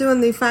while I was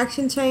doing the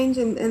faction change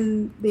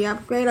and the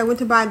upgrade. I went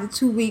to buy the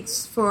 2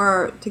 weeks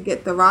to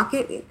get the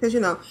rocket because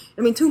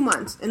 2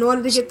 months. In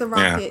order to get the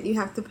rocket, you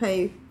have to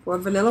pay for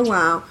vanilla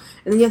WoW,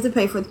 and then you have to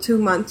pay for 2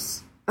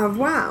 months of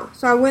WoW.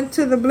 So I went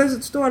to the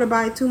Blizzard store to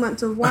buy 2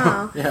 months of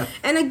WoW,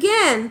 and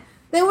again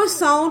they were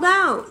sold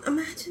out.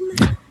 Imagine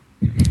that.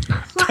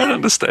 I don't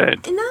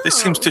understand. No. This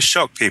seems to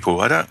shock people.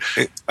 I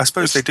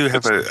suppose they do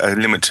have a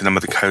limit to the number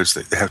of the codes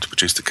that they have to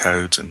produce the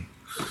codes and.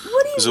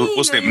 What do you mean?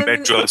 Wasn't it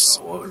Medros?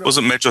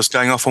 Wasn't Medros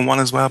going off on one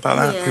as well about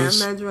that? Yeah,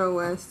 Medros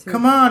was too.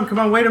 Come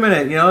on, wait a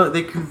minute.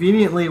 They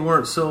conveniently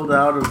weren't sold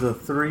out of the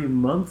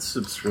 3-month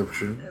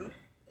subscription.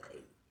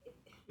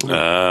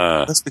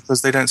 That's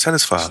because they don't sell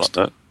as fast.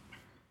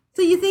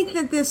 So you think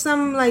that there's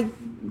some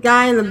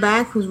guy in the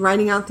back who's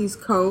writing out these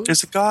codes?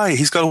 There's a guy.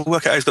 He's got to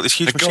work out. He's got this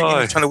huge machine.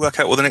 He's trying to work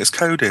out what the next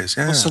code is.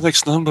 Yeah. What's the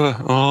next number?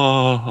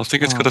 Oh, I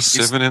think it's got a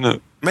 7 in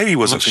it. Maybe he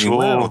wasn't feeling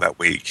well that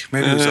week.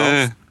 Maybe he was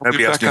off.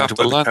 Nobody else knew how to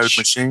work the code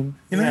machine.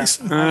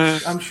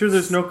 I'm sure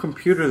there's no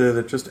computer there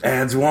that just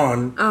adds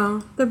one.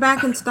 Oh, they're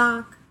back in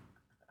stock.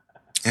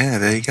 Yeah,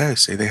 there you go.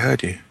 See, they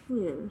heard you.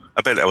 Yeah.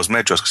 I bet that was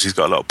Medros because he's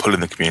got a lot of pull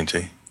in the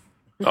community.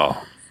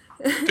 Oh.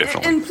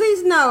 Definitely. And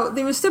please note,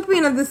 the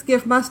recipient of this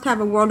gift must have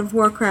a World of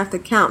Warcraft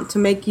account to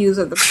make use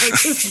of the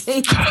purchase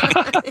game.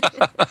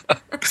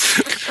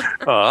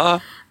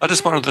 I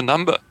just wanted the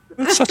number.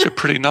 It's such a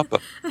pretty number.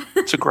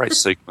 It's a great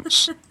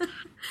sequence.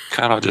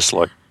 Can't I just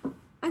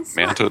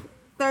mount it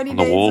 30 on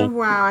the days wall? of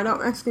WoW. I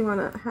don't actually want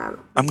to have it.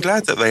 I'm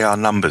glad that they are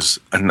numbers.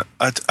 And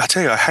I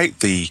tell you, I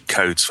hate the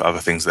codes for other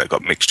things that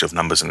got mixture of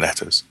numbers and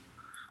letters.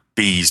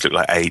 B's look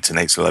like 8s and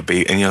 8s look like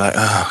B. And you're like,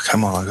 oh,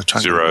 come on. I'm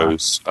trying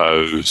Zeros,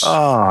 O's.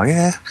 Oh,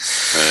 yeah.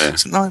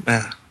 It's a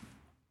nightmare.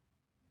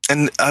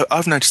 And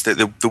I've noticed that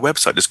the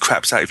website just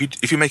craps out.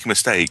 If you make a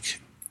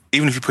mistake,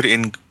 even if you put it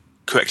in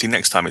correctly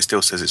next time, it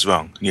still says it's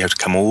wrong. And you have to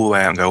come all the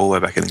way out and go all the way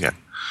back in again.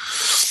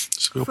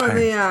 It's a real For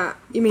pain.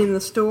 you mean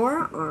the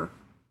store? Or?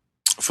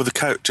 For the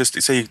code,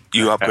 just say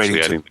you're upgrading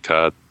to adding the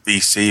card.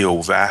 BC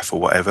or VAF or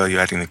whatever,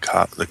 you're adding the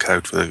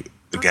code for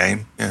the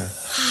game. Yeah.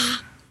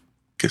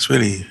 It's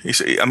really,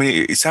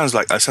 it sounds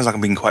like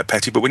I'm being quite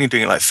petty, but when you're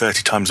doing it like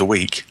 30 times a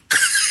week,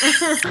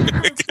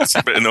 it's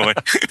a bit annoying.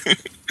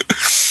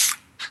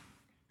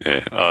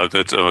 Yeah,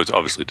 that's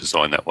obviously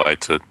designed that way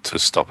to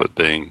stop it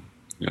being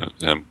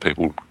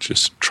people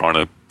just trying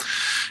to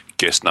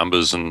guess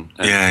numbers and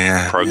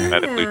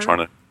programmatically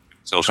trying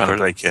to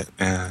break it.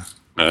 Yeah.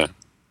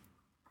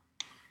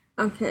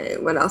 Okay,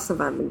 what else have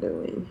I been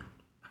doing?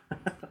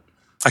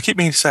 I keep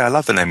meaning to say I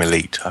love the name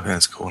Elite. I think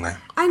that's a cool name.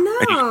 I know.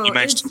 And you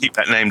managed to keep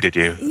that name, did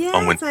you?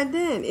 Yes, I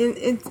did.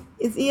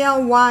 It's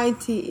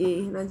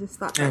Elyte, and I just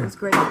thought that was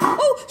great.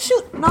 Oh,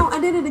 shoot! No,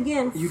 I did it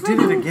again. You did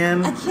it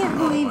again? I can't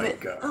believe it.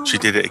 Oh, she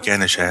did it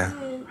again, Asher.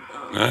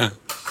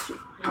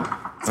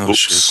 Oh,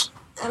 shoot.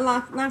 I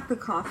knocked the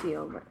coffee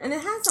over. And it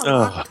has a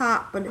lock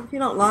top, but if you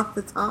don't lock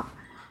the top,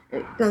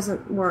 it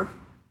doesn't work.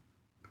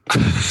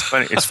 It's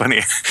funny.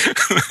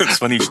 It's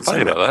funny you should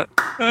say about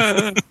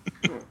that.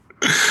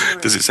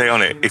 Does it say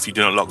on it, if you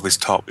do not lock this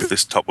top, if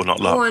this top will not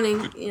lock?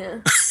 Warning, yeah.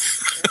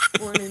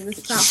 Warning,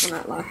 this top will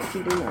not lock if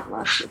you do not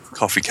lock it.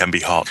 Coffee can be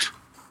hot.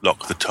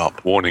 Lock the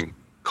top. Warning,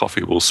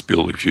 coffee will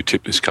spill if you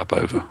tip this cup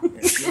over.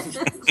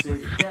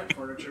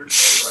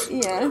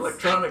 Yes.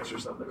 Electronics or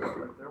something like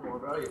that. They're more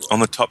valuable.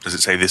 On the top, does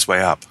it say this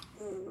way up?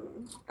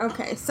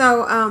 Okay,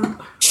 so,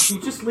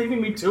 You're just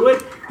leaving me to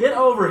it? Get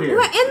over here.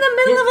 we're in the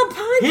middle of a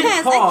podcast.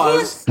 Hit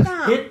pause, I can't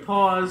stop. Hit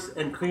pause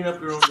and clean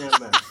up your own damn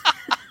mess.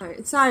 All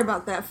right, sorry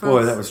about that, folks.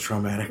 Boy, that was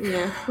traumatic.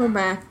 Yeah, we're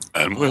back.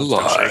 And we're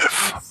live.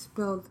 I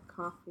spilled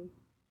coffee.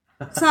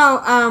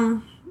 So,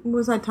 what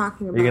was I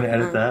talking about? Are you going to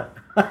edit that?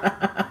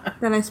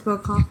 That I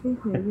spilled coffee?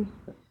 Maybe.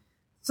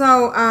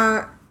 So,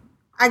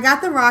 I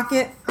got the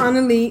rocket on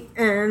Elite,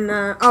 and,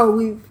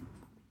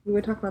 we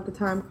were talking about the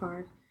time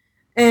card.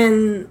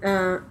 And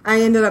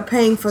I ended up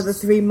paying for the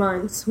 3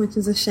 months, which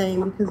is a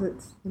shame because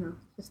it's,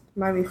 just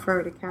my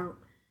referred account.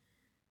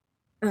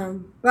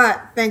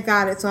 But thank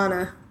God it's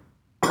on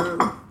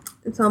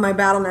it's on my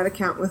Battle.net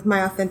account with my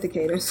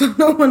authenticator, so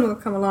no one will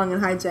come along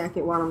and hijack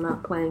it while I'm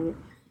not playing it.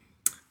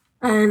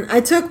 And I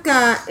took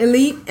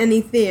Elite and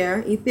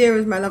Ether. Ether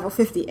is my level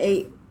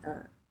 58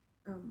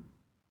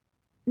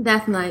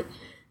 Death Knight,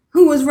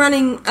 who was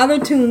running other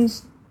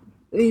tunes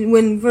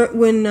when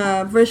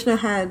Vrishna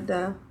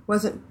had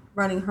wasn't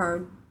running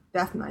her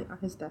Death Knight or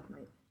his Death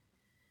Knight.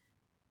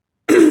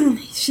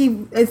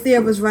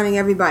 Ether was running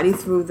everybody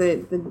through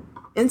the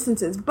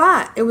instances,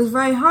 but it was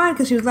very hard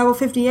because she was level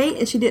 58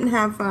 and she didn't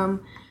have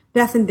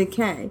Death and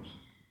Decay.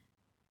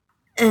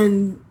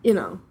 And,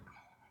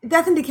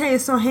 Death and Decay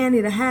is so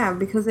handy to have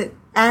because it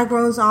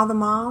aggroes all the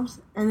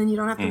mobs, and then you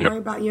don't have to worry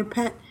about your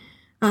pet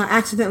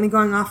accidentally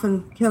going off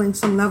and killing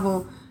some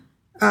level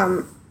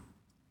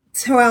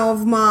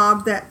 12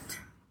 mob that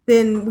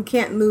then we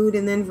can't loot,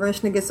 and then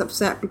Vrishna gets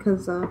upset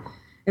because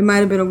it might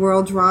have been a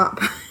world drop.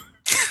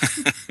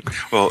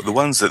 Well, the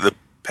ones that the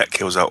pet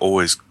kills are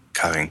always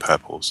carrying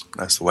purples.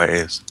 That's the way it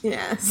is.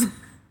 Yes.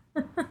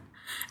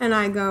 And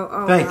I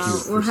go, Thank you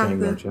for saying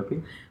that,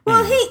 Jeppy.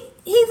 Well,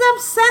 he's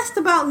obsessed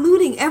about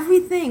looting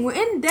everything. We're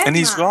in Dead And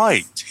he's Knights.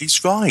 right.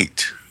 He's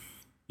right.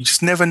 You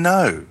just never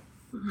know.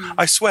 Mm-hmm.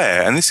 I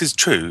swear, and this is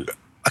true,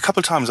 a couple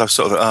of times I've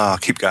sort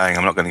of, keep going,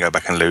 I'm not going to go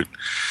back and loot.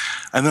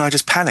 And then I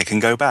just panic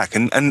and go back.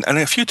 And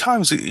a few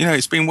times,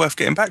 it's been worth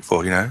getting back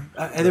for,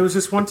 And there was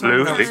this one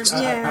time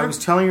I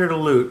was telling her to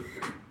loot,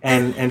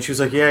 and she was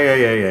like,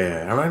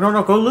 yeah. I'm like,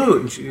 no, go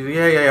loot. And she,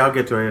 yeah, I'll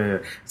get to it. Yeah.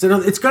 I said,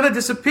 no, it's going to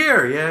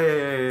disappear.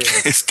 Yeah.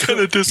 It's going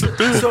to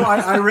disappear. So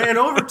I ran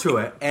over to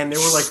it, and there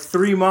were like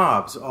 3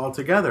 mobs all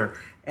together.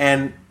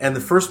 And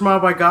the first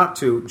mob I got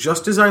to,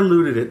 just as I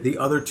looted it, the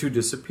other 2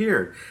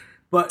 disappeared.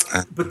 But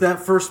that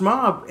first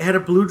mob had a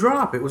blue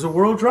drop. It was a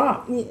world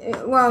drop.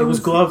 Yeah, well, it was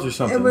gloves or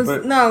something. It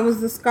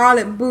was the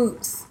scarlet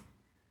boots.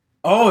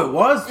 Oh, it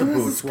was the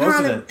boots,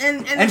 wasn't it?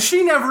 And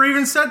she never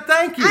even said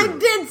thank you. I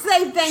did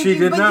say thank you. She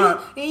did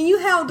not. You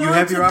held on to them. You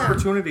have your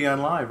opportunity on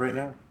live right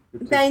now.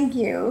 Thank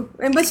you.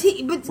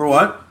 But for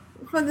what?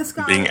 For the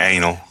scarlet. Being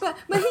anal. But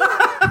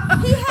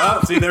he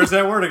held. See, there's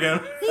that word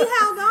again. He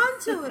held on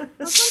to it.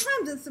 Well,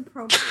 sometimes it's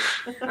appropriate.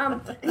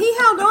 He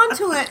held on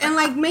to it and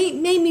made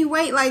me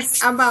wait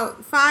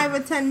about 5 or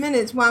 10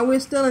 minutes while we're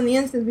still in the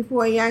instance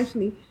before he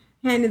actually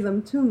handed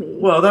them to me.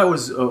 Well, that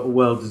was a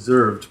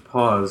well-deserved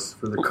pause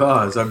for the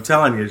cause. I'm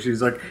telling you.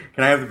 She's like,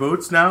 "Can I have the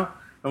boots now?"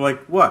 I'm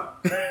like,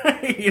 "What?"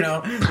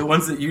 The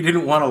ones that you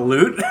didn't want to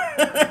loot.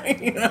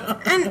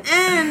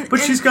 But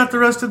she's got the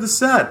rest of the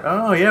set.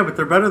 Oh yeah, but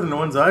they're better than the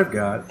ones I've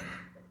got.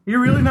 You're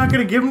really not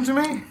going to give them to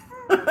me?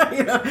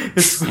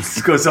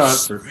 This goes on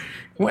for.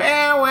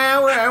 Well,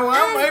 I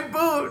want my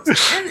boots.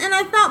 And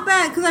I felt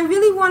bad because I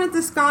really wanted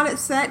the Scarlet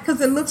set because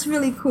it looks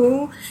really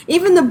cool.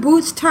 Even the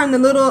boots turn the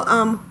little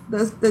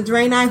the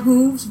Draenei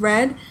hooves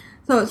red,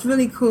 so it's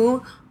really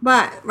cool.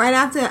 But right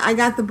after I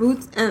got the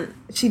boots, and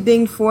she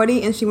dinged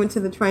 40, and she went to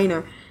the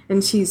trainer,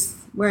 and she's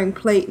wearing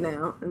plate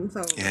now, and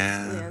so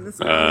this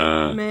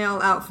male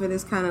outfit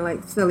is kind of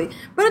like silly.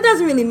 But it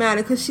doesn't really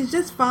matter because she's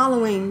just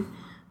following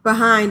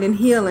behind and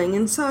healing,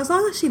 and so as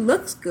long as she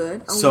looks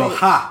good.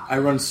 I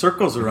run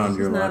circles around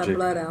your logic.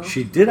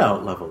 She did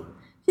out-level it.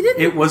 She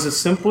didn't. It was a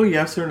simple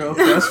yes or no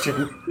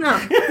question. No.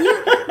 Then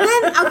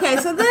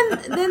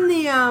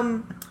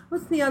the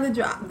what's the other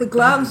drop? The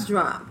gloves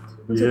dropped.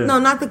 No,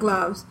 not the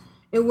gloves.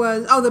 It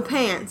was the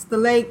pants, the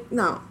leggings.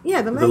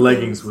 The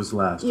leggings was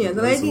last. Yeah,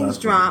 the leggings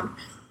dropped,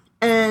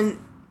 and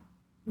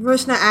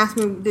Vrishna asked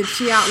me, did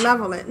she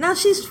out-level it? Now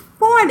she's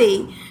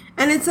 40,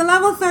 and it's a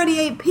level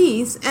 38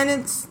 piece, and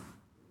it's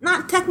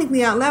not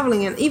technically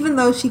out-leveling it, even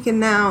though she can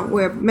now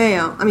wear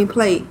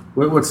plate.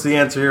 What's the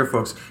answer here,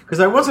 folks? Because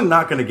I wasn't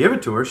not going to give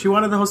it to her. She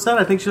wanted the whole set.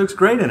 I think she looks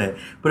great in it.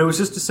 But it was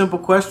just a simple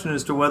question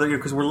as to whether,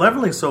 because we're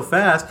leveling so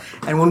fast,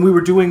 and when we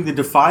were doing the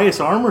Defias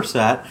armor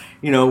set,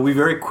 we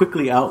very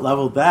quickly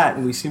out-leveled that,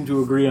 and we seem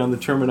to agree on the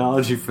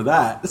terminology for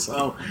that.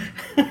 So,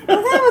 that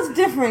was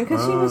different,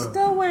 because she was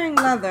still wearing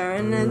leather,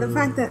 and the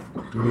fact that...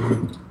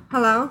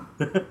 Hello?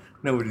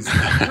 Nobody's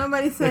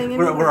saying anything.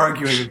 We're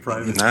arguing in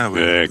private.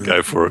 No,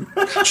 go for it.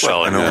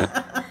 Well,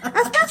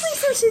 especially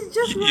since she's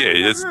just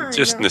it's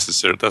just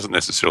necessary. It doesn't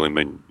necessarily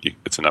mean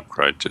it's an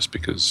upgrade just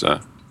because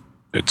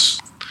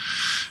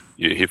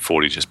you hit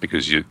 40. Just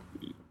because you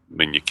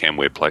can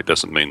wear plate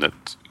doesn't mean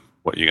that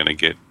what you're going to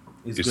get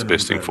is the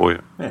best thing for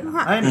you. Yeah,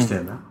 I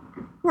understand that.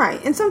 Right,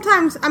 and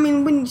sometimes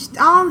when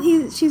all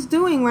she's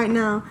doing right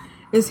now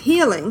is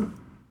healing,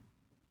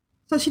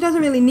 so she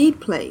doesn't really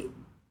need plate.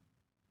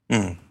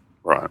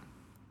 Right.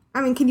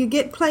 Can you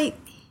get plate?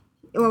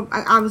 Well,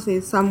 obviously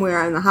it's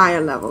somewhere in the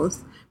higher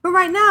levels. But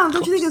right now,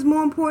 don't you think it's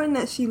more important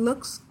that she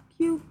looks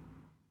cute?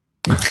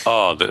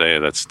 Oh,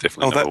 that's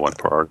definitely number one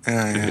priority.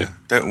 Yeah.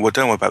 Don't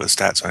worry about the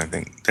stats or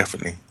anything.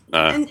 Definitely. No.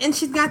 And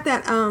she's got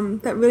that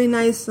really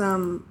nice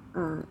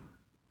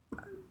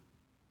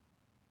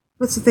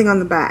what's the thing on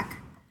the back?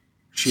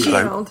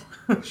 Shield.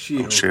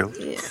 Shield.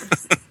 Yeah.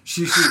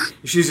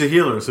 She's a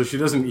healer, so she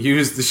doesn't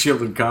use the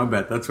shield in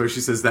combat. That's why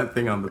she says that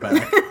thing on the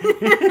back.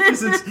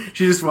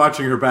 She's just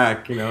watching her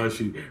back, as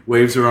she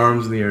waves her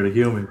arms in the air to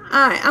heal me.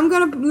 All right, I'm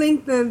gonna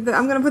link I'm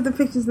gonna put the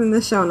pictures in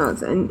the show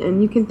notes,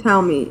 and you can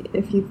tell me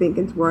if you think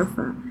it's worth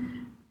it.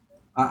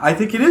 I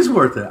think it is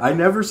worth it. I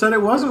never said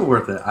it wasn't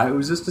worth it. It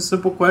was just a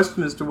simple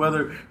question as to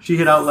whether she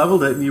had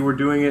out-leveled it and you were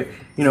doing it,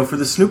 for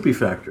the Snoopy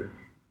factor.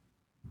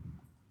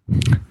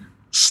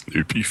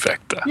 Snoopy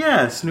factor.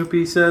 Yeah,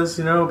 Snoopy says,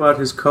 about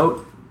his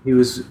coat.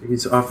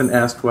 He's often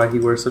asked why he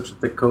wears such a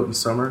thick coat in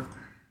summer,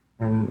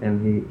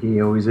 and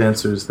he always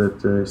answers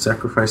that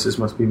sacrifices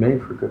must be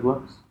made for good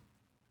looks.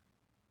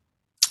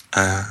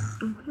 Okay,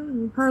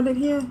 you've heard it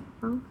here,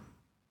 folks.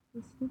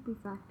 The Snoopy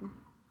factor.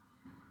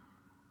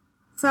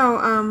 So,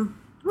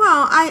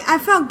 I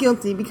felt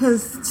guilty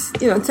because,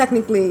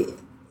 technically,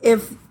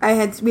 if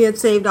we had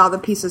saved all the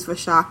pieces for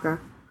Shaka,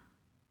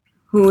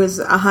 who is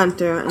a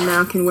hunter and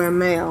now can wear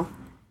mail,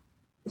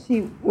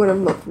 she would have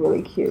looked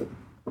really cute.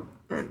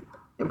 And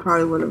it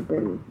probably would have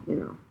been,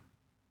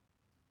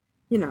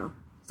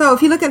 So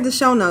if you look at the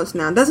show notes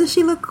now, doesn't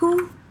she look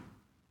cool?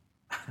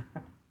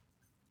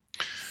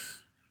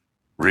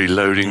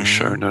 Reloading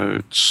show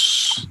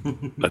notes.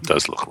 That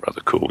does look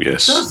rather cool,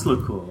 yes. It does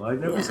look cool. I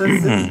never said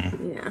it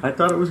didn't. Yeah. I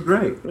thought it was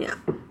great. Yeah.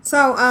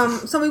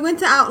 So we went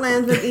to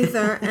Outlands with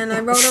Ether, and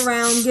I rode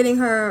around getting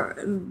her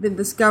the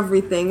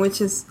discovery thing, which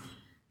is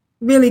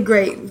really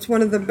great. It's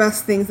one of the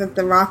best things that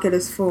the rocket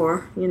is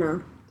for,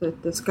 to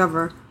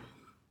discover.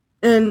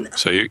 And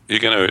so you're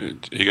going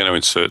to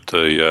insert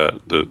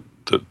the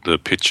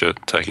picture,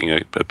 taking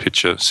a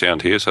picture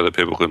sound here, so that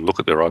people can look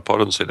at their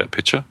iPod and see that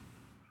picture.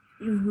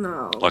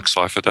 No. Like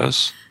Cypher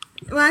does?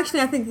 Well, actually,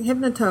 I think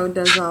Hypnotoad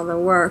does all the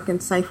work,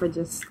 and Cypher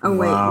just... Oh,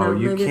 wait, wow, no.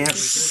 You can't... you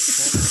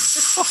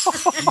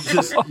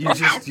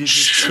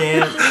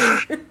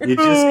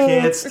just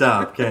can't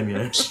stop, can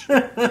you?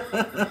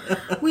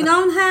 We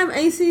don't have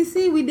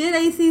ACC. We did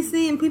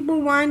ACC, and people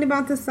whined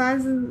about the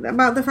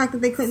about the fact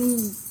that they couldn't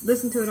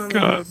listen to it on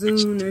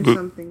Zune or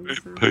something.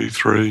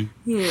 MP3.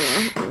 Yeah,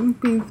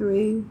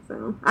 MP3.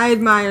 So I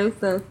admire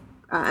the...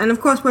 and, of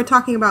course, we're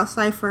talking about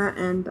Cypher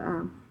and...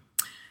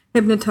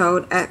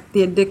 Hypnotoad at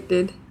The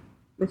Addicted,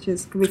 which can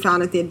be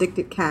found at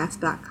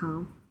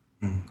theaddictedcast.com.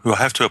 Well, I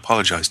have to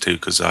apologise too,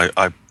 because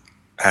I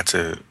had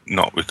to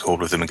not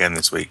record with them again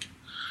this week.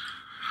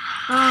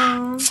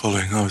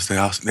 following. Obviously,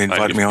 they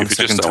invited me on if the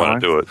you second just don't time.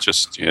 want to do it,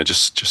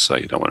 just say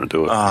you don't want to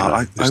do it.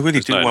 I really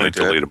do no want need to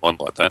do lead it. them on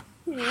like that.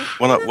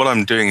 What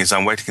I'm doing is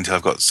I'm waiting until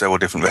I've got several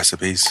different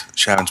recipes.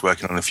 Sharon's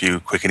working on a few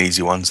quick and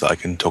easy ones that I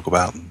can talk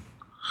about.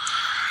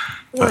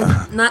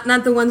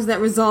 Not the ones that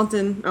result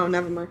in... Oh,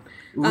 never mind.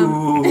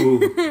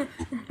 Ooh.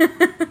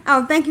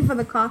 Oh, thank you for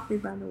the coffee,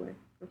 by the way.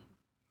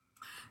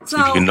 So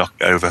you can knock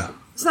it over.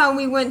 So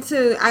we went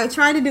to... I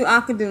tried to do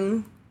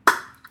Akadun.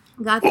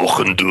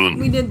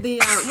 We did the...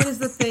 what is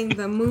the thing?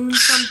 The moon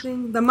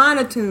something? The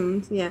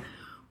monotunes, yeah.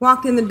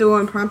 Walked in the door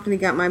and promptly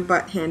got my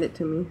butt handed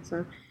to me.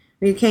 So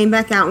we came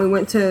back out and we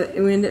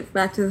ended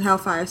back to the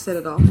Hellfire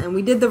Citadel. And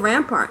we did the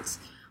ramparts.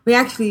 We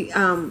actually...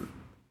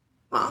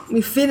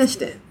 we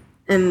finished it.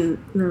 And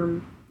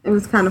it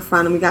was kind of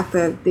fun. And we got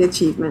the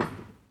achievement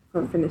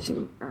for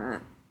finishing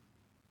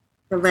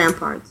the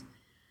ramparts.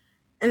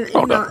 And,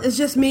 it's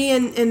just me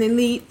and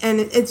Elite. And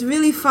it's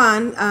really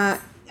fun.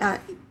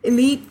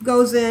 Elite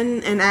goes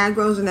in and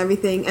aggroes and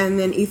everything, and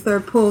then Ether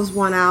pulls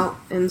one out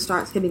and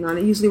starts hitting on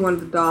it, usually one of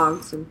the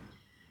dogs, and,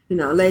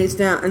 lays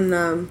down.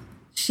 And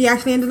she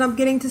actually ended up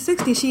getting to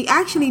 60. She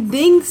actually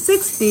dinged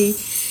 60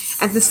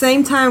 at the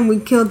same time we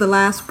killed the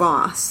last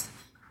boss.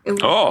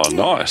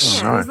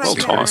 Nice. Yeah, well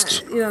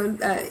timed.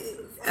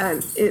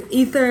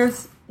 Ether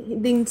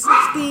dinged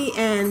 60,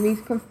 and we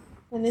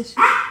finished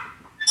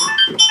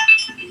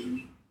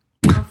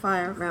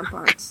Fire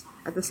Ramparts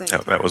at the same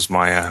time. That was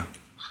my...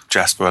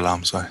 Jasper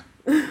alarm, sorry.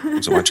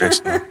 Was it my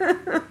Jason?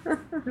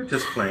 They're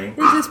just playing.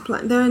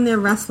 They're in there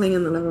wrestling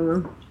in the living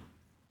room.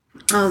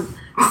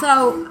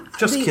 So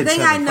just the kids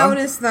thing I fun.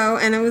 noticed though,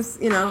 and it was,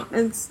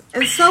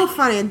 it's so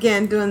funny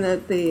again doing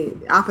the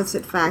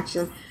opposite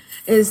faction,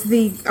 is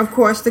of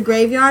course the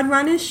graveyard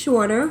run is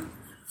shorter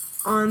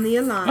on the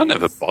Alliance. I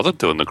never bothered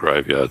doing the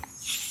graveyard.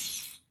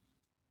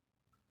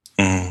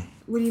 Mm.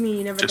 What do you mean?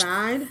 You never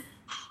died?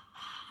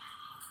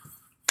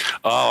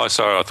 Oh,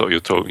 sorry. I thought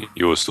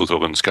you were still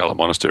talking Scarlet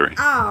Monastery.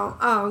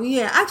 Oh,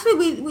 yeah.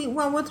 Actually,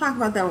 we'll talk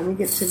about that when we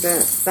get to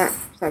that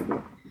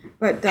segment.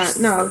 But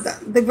no,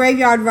 the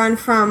graveyard run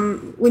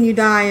from when you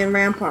die in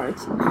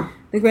Ramparts,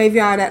 the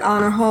graveyard at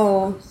Honor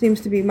Hole seems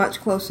to be much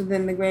closer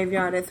than the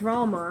graveyard at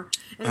Thrallmar.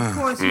 And of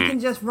course, you can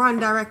just run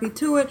directly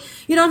to it.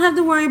 You don't have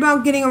to worry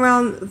about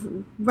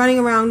running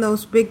around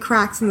those big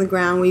cracks in the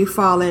ground where you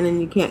fall in and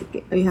you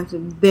have to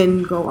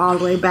then go all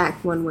the way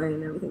back one way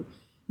and everything.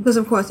 Because,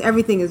 of course,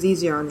 everything is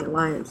easier on the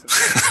Alliance.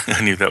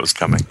 I knew that was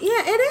coming.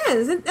 Yeah, it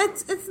is.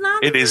 It's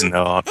not. It is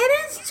not. It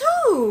is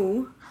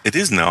too. It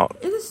is not.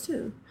 It is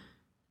too.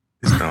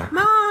 It's not.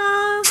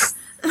 Mom!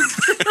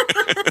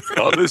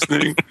 Not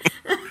listening.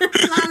 la.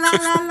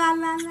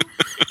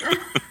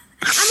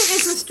 I mean,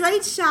 it's a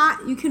straight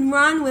shot. You can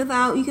run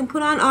you can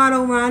put on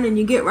auto run and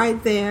you get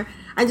right there.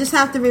 I just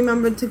have to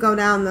remember to go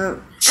down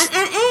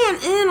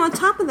and on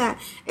top of that,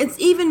 it's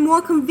even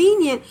more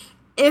convenient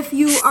if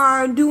you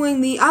are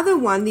doing the other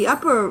one, the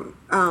upper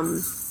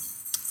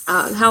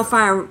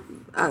Hellfire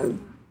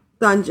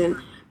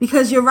dungeon,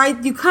 because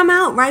you come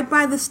out right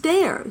by the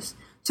stairs.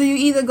 So you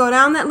either go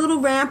down that little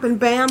ramp and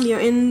bam, you're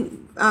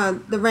in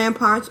the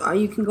ramparts, or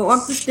you can go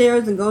up the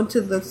stairs and go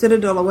to the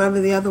Citadel or whatever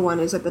the other one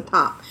is at the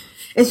top.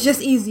 It's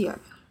just easier.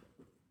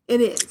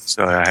 It is.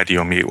 So I had you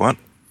on mute, what?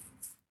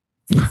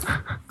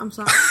 I'm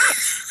sorry.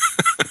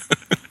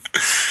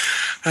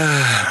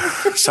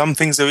 Some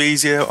things are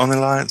easier on the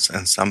Alliance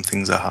and some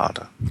things are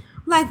harder.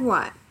 Like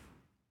what?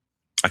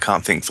 I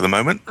can't think for the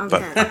moment, okay.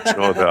 But I'm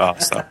sure there are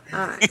some.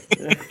 All right.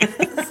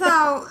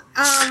 So,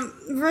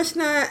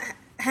 Vrishna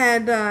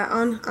had,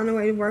 on the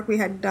way to work, we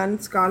had done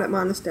Scarlet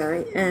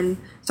Monastery, and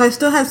so I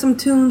still had some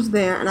tunes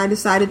there, and I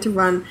decided to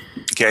run.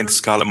 Getting to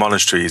Scarlet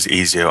Monastery is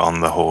easier on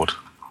the Horde.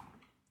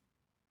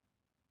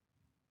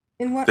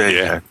 In what?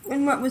 Yeah.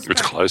 In what respect?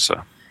 It's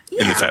closer.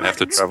 Yeah, You don't have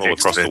to travel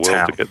across the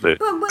world to get there.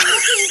 But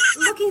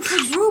looking for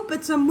group,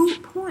 it's a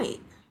moot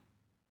point.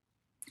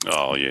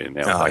 Oh, yeah.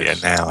 Now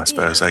I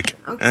suppose. Yeah.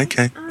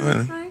 Okay.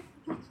 Right.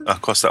 I'll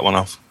cross that one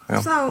off.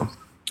 Yeah.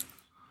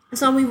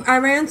 So I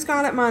ran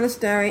Scarlet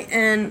Monastery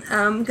and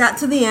got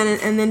to the end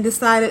and then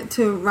decided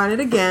to run it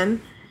again.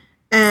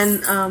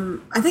 And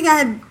I think I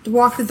had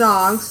walked the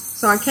dogs,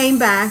 so I came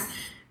back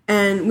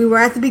and we were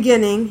at the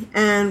beginning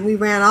and we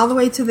ran all the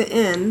way to the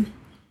end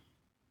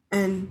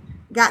and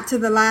got to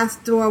the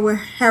last door where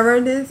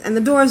Herod is, and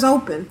the door is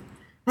open.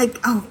 Like,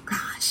 oh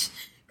gosh.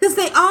 Because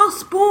they all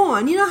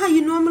spawn. You know how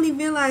you normally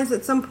realize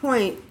at some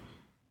point,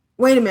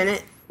 wait a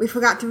minute, we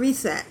forgot to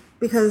reset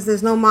because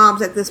there's no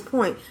mobs at this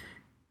point.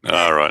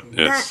 All right,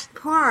 yes. That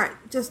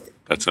part just...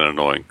 That's an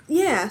annoying.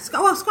 Yeah.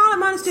 Well, Scarlet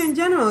Monastery in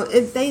general,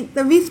 the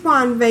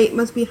respawn rate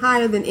must be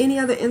higher than any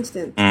other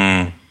instance.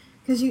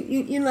 Because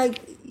you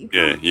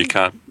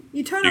can't...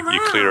 You turn around.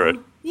 You clear it.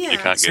 Yeah. You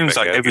can't It seems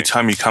like every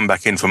time you come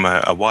back in from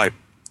a wipe,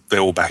 they're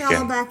all back They're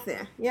all in. back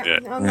there. Yep. Yeah.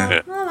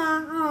 Okay.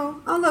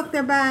 Hello. Oh, look,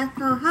 they're back.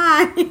 Oh,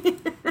 hi.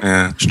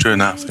 Yeah, it's true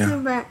enough. They're Yeah.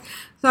 back.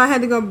 So I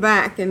had to go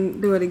back and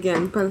do it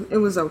again, but it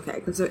was okay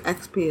because the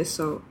XP is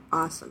so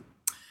awesome.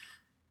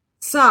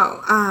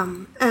 So,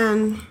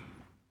 and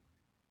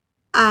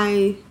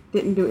I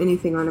didn't do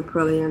anything on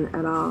Aprillian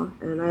at all,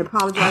 and I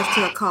apologize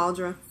to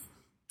Caldra.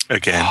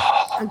 Again.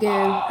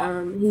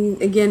 He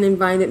again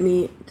invited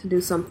me to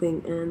do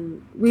something,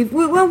 and we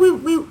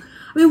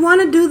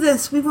want to do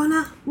this.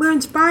 We're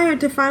inspired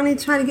to finally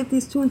try to get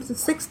these tunes to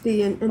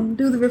 60 and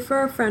do the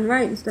refer friend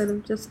right instead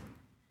of just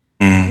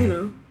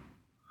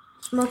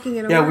smoking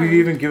it away. Yeah, we've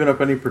even given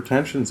up any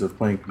pretensions of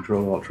playing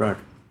Control Alt Track.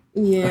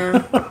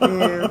 Yeah.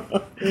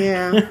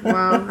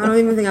 Wow, I don't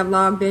even think I've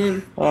logged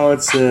in. Oh,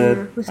 it's sad.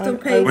 Yeah, we're still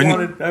paying.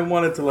 I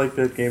wanted to like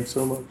that game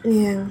so much.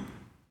 Yeah.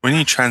 When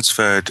you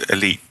transferred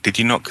Elite, did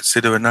you not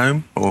consider a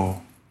gnome,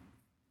 or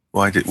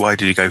why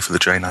did you go for the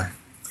Draenei?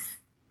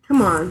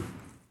 Come on.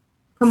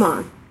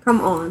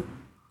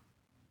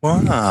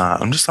 What?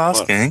 I'm just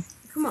asking.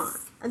 Come on.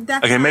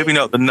 Okay, maybe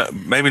not the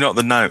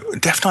gnome.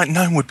 Death Knight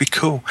gnome would be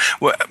cool.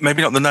 Well,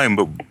 maybe not the gnome,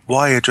 but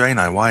why a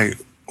Draenei? Why?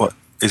 What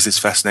is this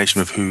fascination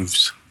with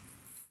hooves?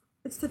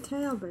 It's the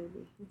tail,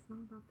 baby. It's all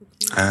about the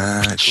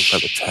tail. It's all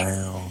about the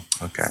tail.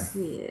 Okay.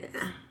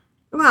 Yeah.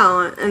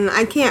 Well, and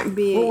I can't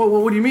be. Well,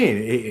 what do you mean?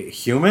 A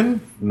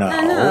human? No.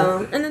 I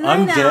know. And the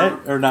night undead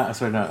elf. or not?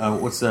 Sorry,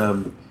 not. What's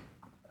the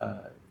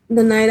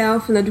night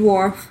elf and the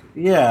dwarf.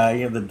 Yeah,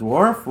 the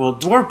dwarf. Well,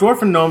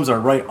 dwarf and gnomes are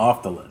right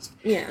off the list.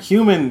 Yeah.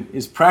 Human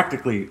is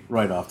practically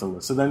right off the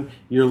list. So then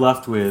you're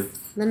left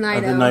with the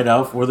night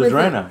elf or the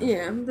Draenei.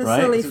 The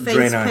right? silly face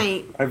Draenei.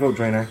 paint. I vote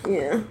Draenei.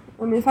 Yeah.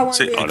 I mean, if I want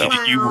to be a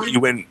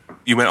clown.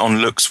 You went on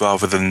looks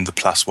rather than the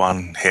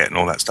 +1 hit and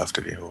all that stuff,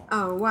 did you? Or,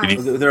 oh, wow.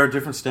 There are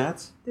different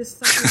stats?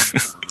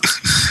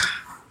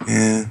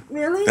 Yeah.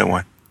 Really? Don't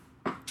worry.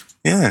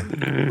 Yeah.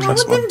 Well, what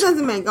difference does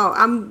it make? Oh,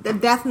 I'm the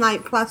Death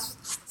Knight plus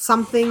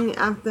something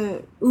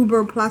after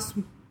Uber plus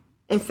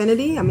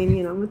Infinity. I mean,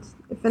 it's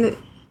Infinity.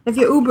 If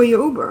you're Uber,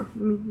 you're Uber. I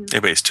mean, Yeah,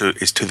 but it's to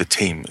the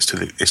team. It's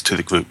to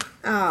the group.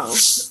 Oh,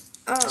 is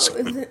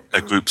it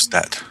a group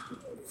stat?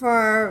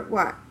 For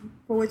what?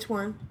 For which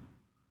one?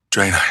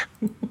 Draenei.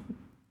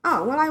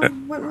 Oh, well, I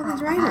went with the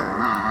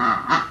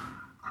Draenei.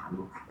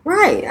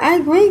 Right, I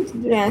agree,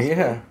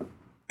 Jasper.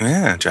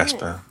 Yeah,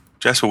 Jasper.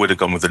 Jasper would have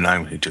gone with the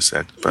gnome he just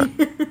said, but.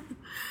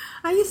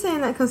 Are you saying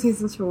that because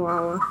he's a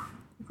chihuahua?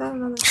 Is that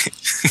another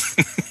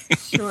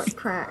short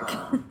crack?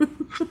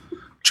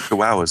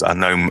 Chihuahuas are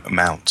gnome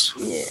mounts.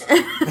 Yeah.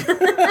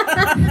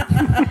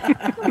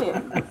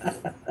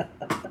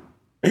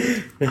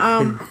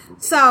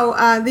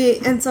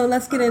 So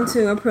let's get into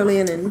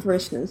Aprillian and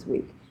Varishna's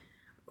week.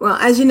 Well,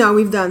 as you know,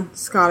 we've done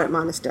Scarlet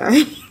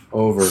Monastery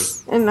over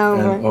and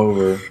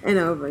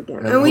over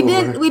again. And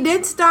we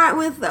did start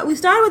with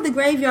the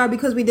graveyard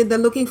because we did the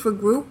looking for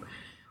group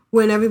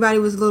when everybody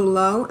was a little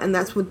low, and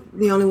that's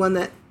the only one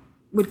that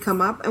would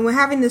come up. And we're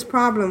having this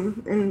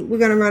problem, and we're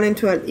going to run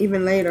into it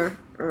even later.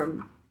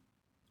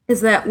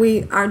 Is that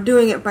we are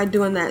doing it by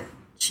doing that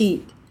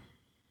cheat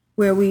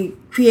where we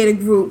create a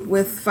group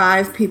with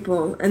 5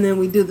 people, and then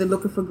we do the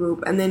looking for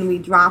group, and then we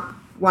drop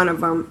one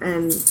of them.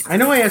 And I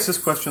know I asked this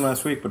question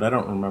last week, but I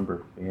don't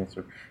remember the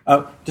answer.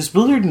 Does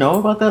Blizzard know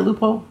about that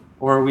loophole,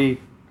 or are we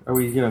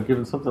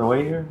giving something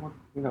away here?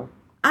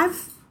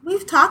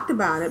 We've talked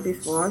about it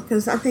before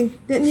because I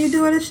think didn't you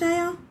do it,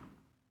 Asheo?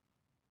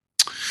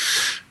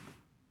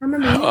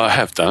 I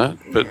have done it,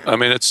 but I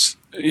mean it's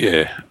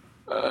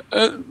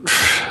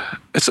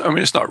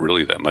it's not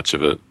really that much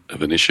of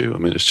an issue. I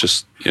mean it's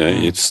just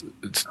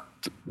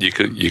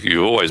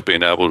you've always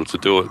been able to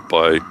do it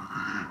by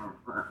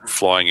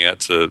flying out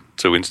to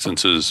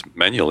instances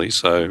manually.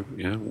 So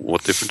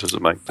what difference does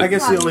it make? I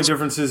guess the only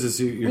difference is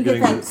you're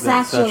getting that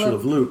satchel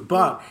of loot,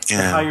 but the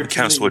higher it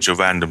counts towards your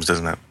randoms,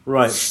 doesn't it?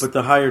 Right, but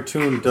the higher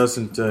tune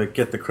doesn't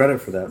get the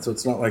credit for that. So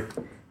it's not like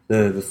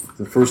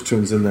the first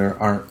tunes in there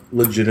aren't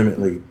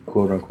legitimately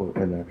quote unquote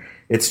in there.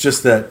 It's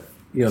just that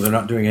they're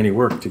not doing any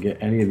work to get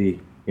any of the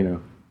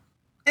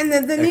And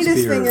the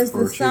neatest thing is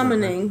the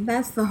summoning.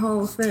 That's the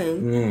whole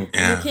thing.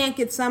 Yeah. You can't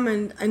get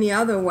summoned any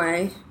other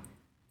way.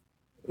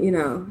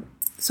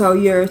 So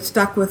you're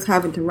stuck with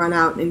having to run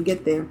out and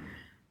get there.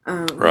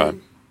 Right.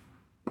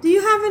 Do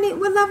you have any?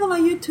 What level are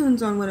your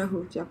tunes on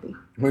Winterhoof, Jeppy?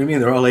 What do you mean?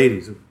 They're all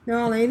 80s. They're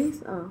all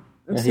 80s. Oh,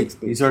 or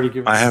 60s. He's already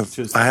given. I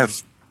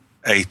have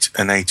 8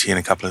 and 80 and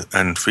a couple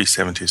and 3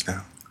 70s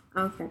now.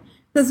 Okay,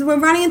 because we're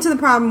running into the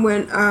problem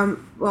when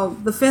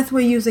the 5th we're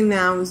using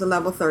now is a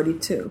level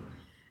 32,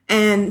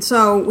 and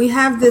so we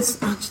have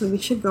this. Actually, we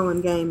should go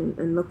in game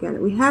and look at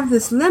it. We have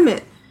this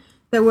limit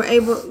that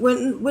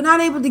we're not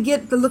able to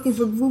get the looking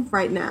for group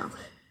right now.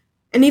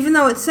 And even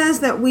though it says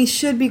that we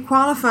should be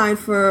qualified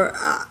for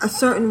a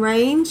certain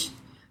range,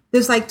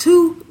 there's like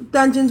 2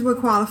 dungeons we're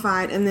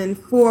qualified and then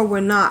 4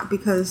 we're not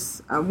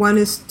because 1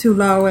 is too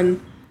low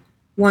and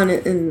 1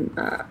 and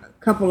a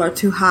couple are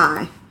too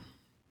high.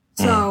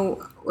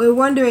 So we're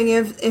wondering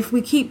if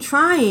we keep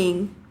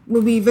trying,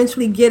 will we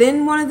eventually get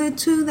in one of the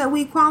 2 that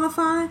we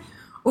qualify?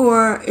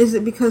 Or is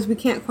it because we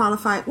can't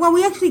qualify? Well,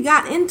 we actually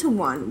got into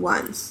one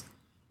once,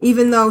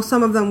 even though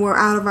some of them were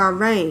out of our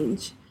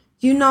range.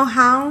 Do you know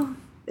how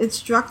it's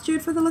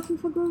structured for the looking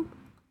for group?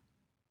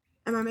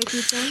 Am I making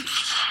sense?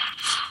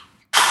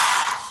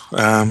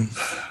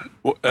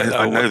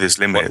 I know there's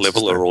limits. What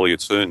level are all your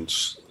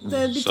tunes?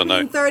 They're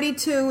between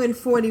 32 and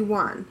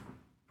 41.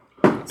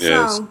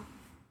 Yes.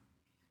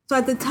 So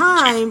at the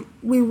time,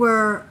 we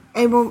were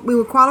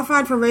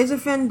qualified for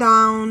Razorfin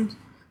Downs,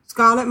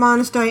 Scarlet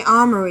Monastery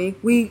Armory.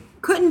 We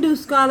couldn't do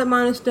Scarlet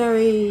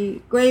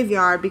Monastery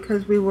Graveyard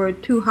because we were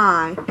too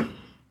high. And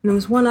there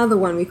was one other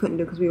one we couldn't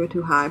do because we were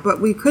too high. But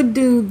we could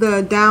do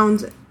the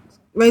Downs,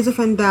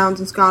 Razorfin Downs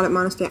and Scarlet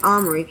Monastery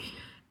Armory.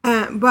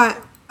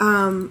 But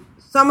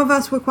some of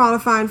us were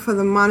qualified for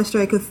the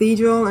Monastery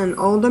Cathedral and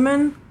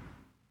Alderman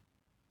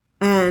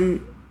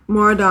and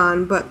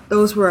Mordon, but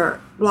those were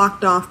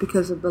blocked off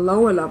because of the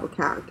lower level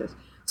characters.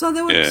 So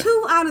there were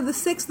 2 out of the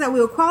 6 that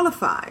we were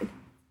qualified.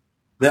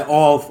 That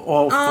all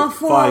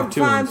five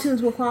tunes. 5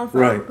 tunes were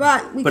qualified.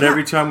 Right. But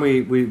every time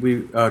we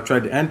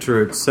tried to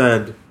enter, it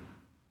said,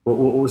 what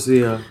was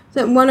the...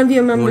 that one of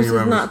your members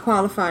is not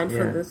qualified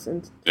for this.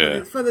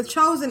 For the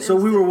chosen... So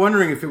we were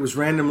wondering if it was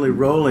randomly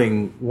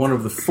rolling one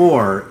of the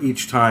 4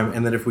 each time,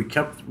 and that if we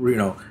kept,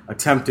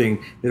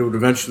 attempting, it would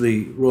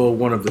eventually roll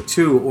one of the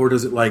 2, or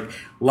does it,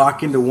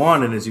 lock into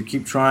one, and as you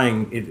keep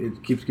trying,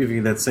 it keeps giving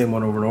you that same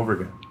one over and over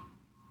again?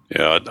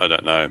 Yeah, I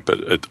don't know,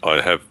 but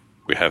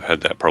we have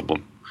had that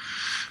problem.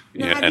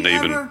 Yeah, and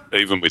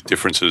even with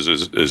differences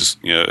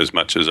as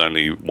much as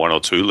only 1 or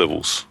 2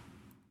 levels,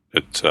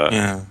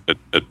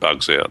 it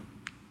bugs out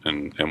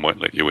and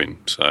won't let you in.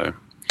 So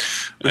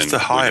with the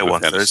higher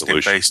one, isn't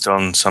it based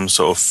on some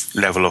sort of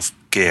level of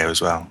gear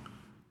as well?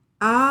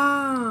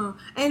 Oh,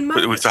 and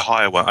but with the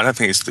higher one, I don't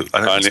think it's.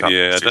 I don't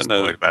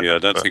know. I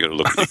don't think it'll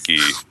look at the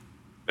gear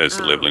as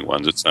the leveling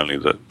ones. It's only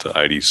the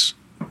 80s.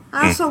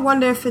 I also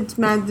wonder if it's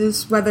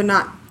whether or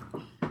not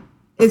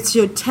it's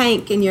your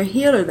tank and your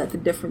healer that the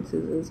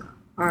differences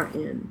are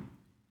in.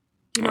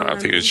 I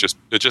think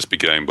it'd just be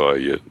gained by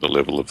the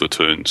level of the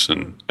tunes,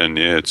 and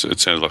it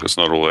sounds like it's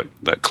not all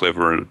that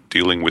clever at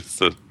dealing with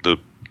the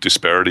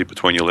disparity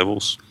between your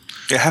levels.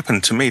 It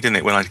happened to me, didn't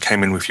it, when I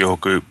came in with your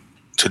group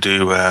to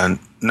do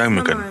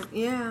Nomagon?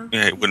 Yeah,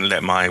 it wouldn't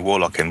let my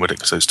warlock in, would it,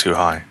 because it was too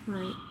high?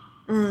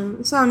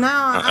 Right. So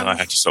now, I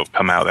had to sort of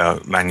come out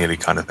there manually,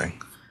 kind of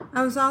thing.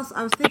 I was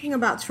thinking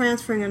about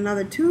transferring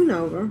another tune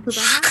over because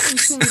I have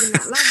some tunes in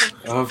that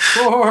level. Of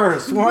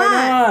course, why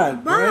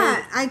not? But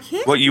right? I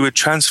can't. What, you would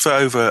transfer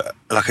over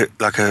like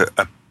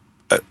a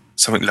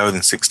something lower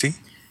than 60?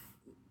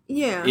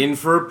 Yeah. In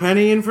for a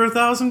penny, in for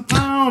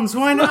 £1,000.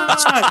 Why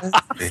not?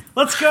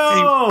 Let's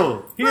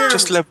go. Here.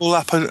 Just level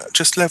up and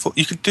just level.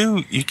 You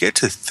get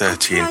to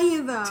 30. I'll tell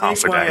you though.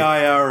 Half a day.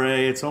 IRA,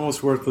 it's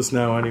almost worthless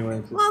now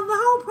anyway. Well, the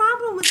whole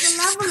problem with the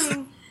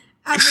leveling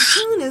of the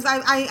tune is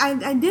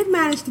I did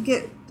manage to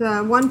get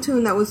one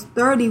tune that was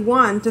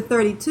 31 to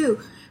 32,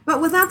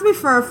 but without the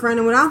refer a friend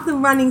and without the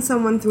running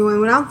someone through and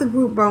without the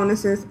group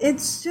bonuses,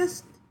 it's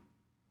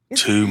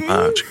too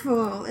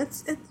painful. much.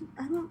 It's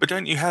I don't.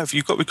 But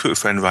you've got Recruit a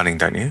Friend running,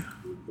 don't you?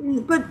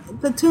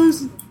 But the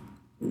tunes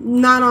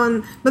not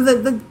on. But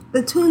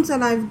the tunes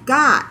that I've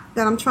got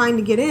that I'm trying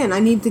to get in, I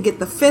need to get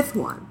the 5th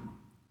one,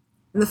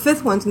 and the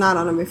 5th one's not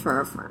on a refer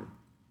a friend.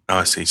 Oh,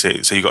 I see. So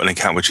you've got an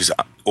account which is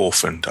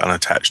orphaned,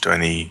 unattached to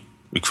any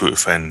Recruit a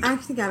Friend. I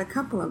actually got a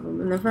couple of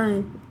them, and they're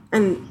very,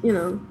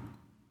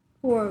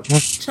 poor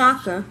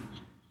Chaka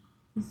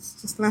is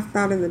just left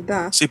out in the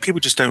dust. See, people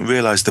just don't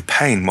realise the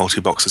pain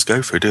multi-boxers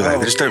go through, do they?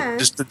 They just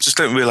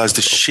don't realise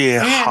the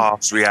sheer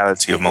harsh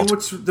reality of multi.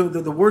 What's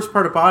the worst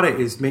part about it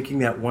is making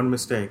that one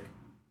mistake,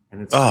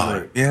 and it's too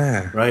late.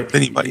 Yeah, right.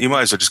 Then you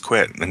might as well just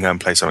quit and go and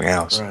play something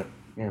else. Right.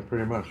 Yeah,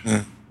 pretty much.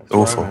 Yeah.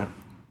 Awful.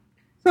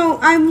 So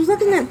I was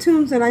looking at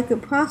tunes that I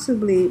could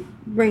possibly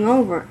bring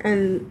over,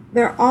 and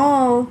they're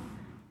all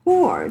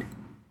Horde.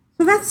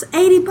 So that's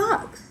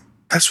 $80.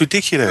 That's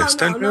ridiculous.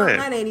 Don't do it.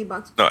 Not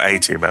 $80. Not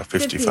 80, about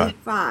 55.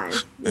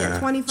 55. Yeah,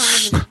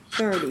 25 and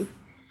 30.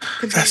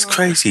 That's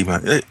crazy,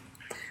 man.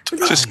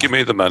 Just give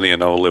me the money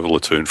and I'll level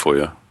a tune for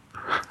you.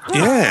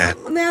 Yeah.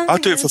 I'll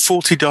do it for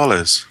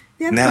 $40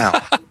 now.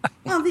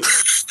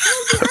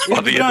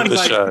 It'll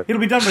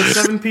be done by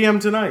 7 p.m.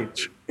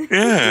 tonight.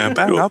 Yeah,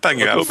 I'll bang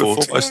you out for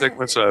before my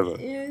segment's over.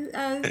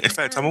 In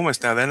fact, I'm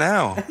almost down there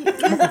now.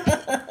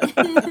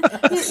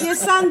 Your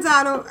son's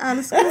out of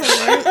school,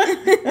 right?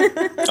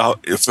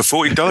 For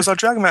 $40, I'll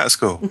drag him out of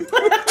school. They're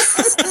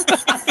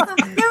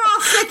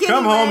all sick.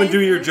 Come home and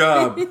do your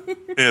job.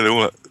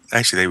 Yeah,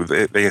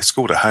 they are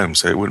schooled at home,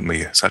 so it wouldn't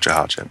be such a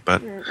hardship.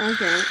 But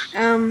okay.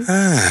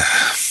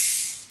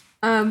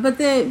 But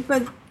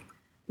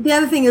the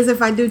other thing is,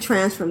 if I do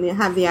transfer them, they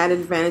have the added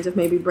advantage of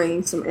maybe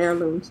bringing some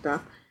heirloom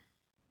stuff.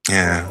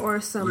 Yeah.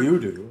 Or some. You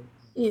do.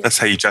 Yeah. That's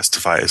how you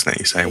justify it, isn't it?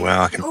 You say,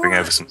 well, I can bring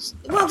over some.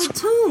 Well, the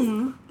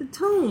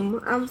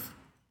tomb of.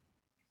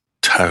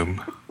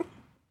 Tome.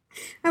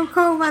 I'm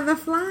Cold Weather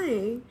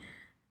Flying.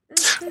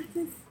 That's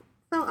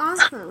so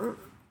awesome.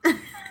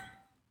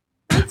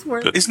 That's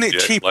worth it. Isn't it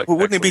cheap? Well,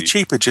 wouldn't it be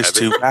cheaper just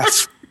to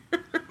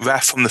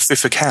RAF from the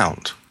 5th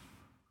account?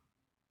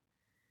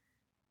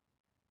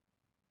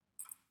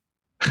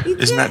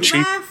 Isn't that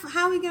cheap?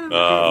 How are we going to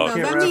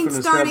that means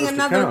starting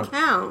another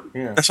account.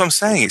 Yeah. That's what I'm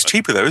saying. It's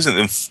cheaper, though, isn't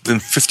it, than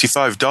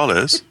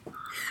 $55?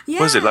 Yeah.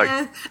 Was it like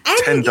And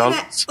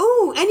 $10?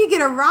 Ooh, and you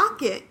get a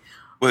rocket.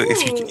 Well, Ooh.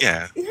 if you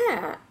yeah.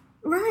 Yeah,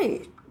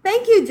 right.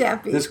 Thank you,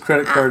 Jeffy. This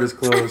credit card is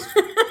closed.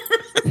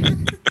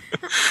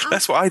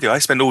 That's what I do. I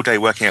spend all day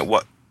working out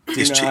what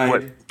is cheap, Denied.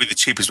 what would be the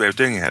cheapest way of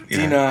doing it. You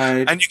know?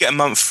 Denied. And you get a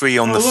month free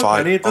on the look,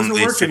 five. honey, it doesn't on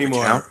the work FIP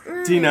anymore. account.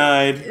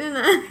 Denied.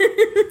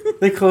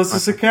 They closed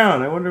this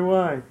account. I wonder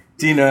why.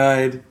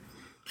 Denied.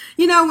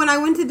 You know, when I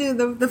went to do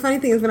the funny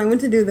thing is when I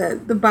went to do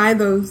the buy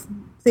those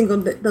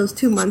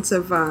 2 months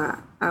of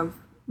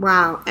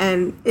WoW,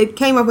 and it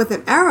came up with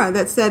an error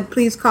that said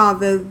please call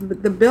the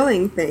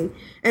billing thing,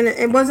 and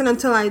it wasn't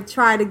until I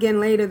tried again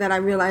later that I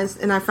realized,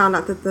 and I found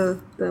out that the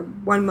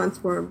 1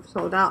 months were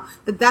sold out,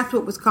 that's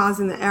what was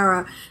causing the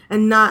error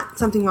and not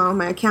something wrong with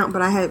my account.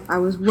 But I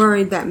was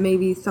worried that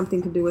maybe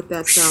something to do with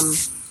that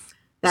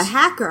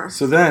hacker.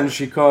 So then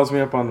she calls me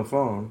up on the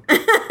phone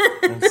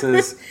and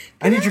says,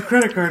 "I need your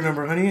credit card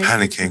number, honey."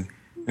 Panicking.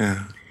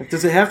 Yeah.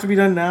 Does it have to be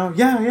done now?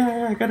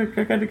 Yeah. I gotta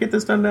get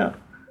this done now.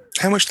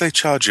 How much do they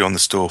charge you on the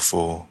store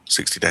for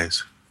 60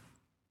 days?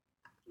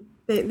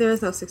 There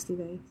is no 60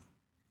 days.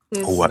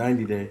 There's Or what?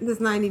 90 days.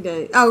 There's 90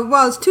 days. Oh,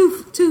 well, it's two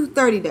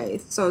 30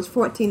 days, so it's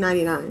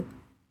 $14.99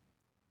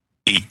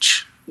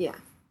 Each. Yeah,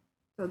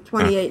 so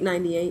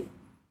 $28.98.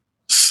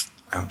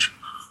 Ouch.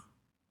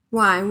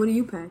 Why? What do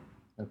you pay?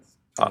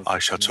 I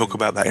shall talk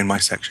about that in my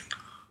section.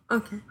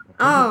 Okay.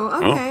 Oh,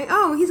 okay.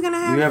 Oh, he's gonna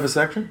have. You have a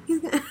section? He's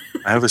gonna.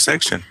 I have a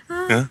section.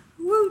 Yeah.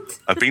 Woot.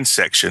 I've been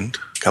sectioned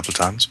a couple of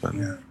times, but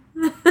yeah.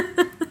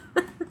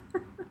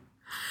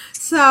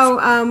 So,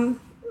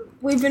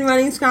 we've been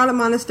running Scarlet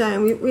Monastery,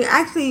 and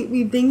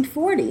we dinged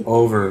 40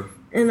 Over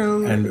and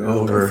and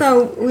over.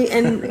 So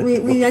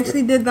we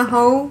actually did the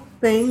whole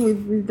thing.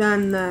 We've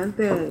done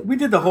the. We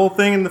did the whole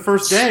thing in the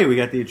first day. We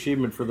got the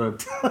achievement for the.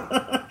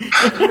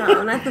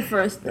 No, not the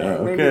first day.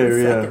 Maybe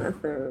the second or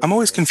third. I'm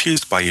always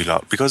confused by you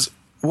lot because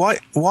why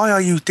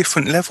are you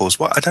different levels?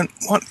 What I don't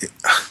want.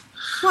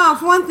 Well,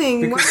 for one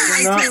thing, Because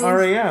they're not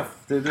RAF.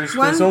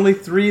 There's only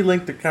 3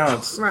 linked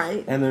accounts,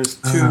 right? And there's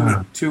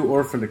two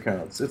orphaned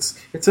accounts.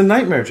 It's a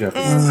nightmare, Jeff.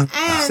 And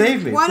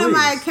Save me, one of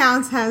my please.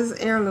 accounts has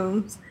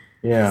heirlooms.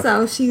 Yeah.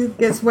 So she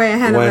gets way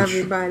ahead of Wench.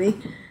 everybody.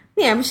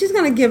 Yeah, but she's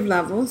gonna give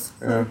levels.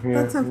 So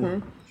that's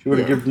okay. She would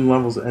have given them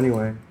levels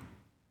anyway.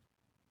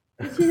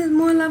 She has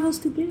more levels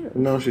to give.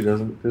 No, she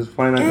doesn't. There's a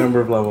finite number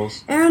of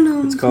levels.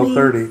 Heirlooms. It's called please.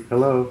 30.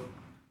 Hello.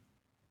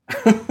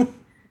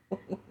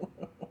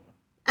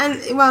 And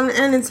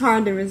it's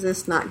hard to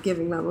resist not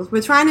giving levels.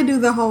 We're trying to do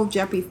the whole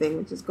Jeppy thing,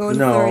 which is go to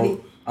 30.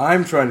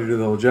 I'm trying to do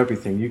the whole Jeppy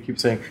thing. You keep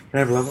saying, "Can I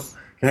have a level?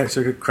 Can I have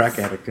a crack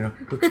addict? You know,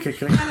 can I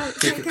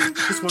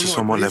just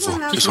one more level.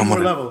 Just one more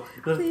level.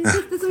 Please,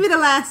 this will be the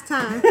last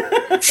time.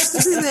 This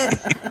is it.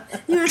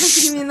 You don't have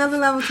to give me another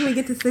level till we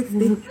get to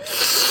 60.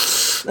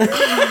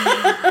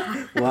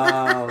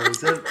 Wow.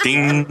 Is that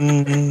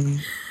Ding.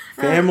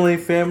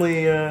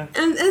 family? And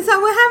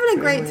so we're having a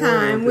great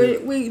time.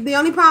 We the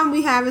only problem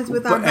we have is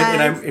with our bags.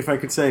 And if I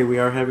could say, we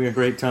are having a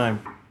great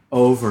time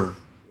over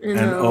and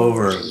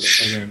over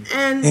again.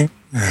 And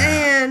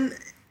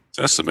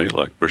Sounds to me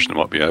like Vrishna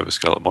might be over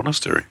Scarlet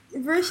Monastery.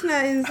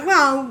 Vrishna is,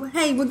 well,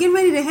 hey, we're getting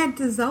ready to head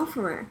to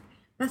Zul'Farrak.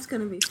 That's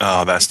going to be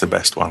fun. Oh, that's the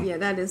best one. Yeah,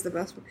 that is the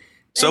best one.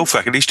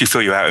 Zul'Farrak, at least you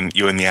feel you're out and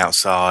you're in the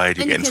outside,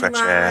 you're getting fresh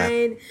air.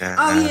 Yeah.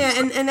 Oh,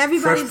 yeah, and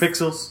everybody's... Fresh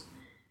pixels.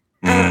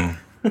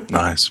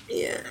 Nice.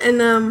 Yeah,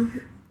 and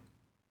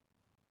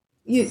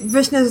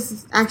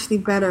Vrishna's actually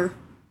better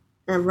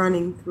at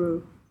running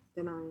through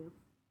than I am.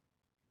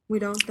 We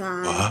don't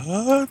die.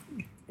 What?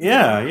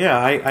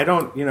 Yeah, I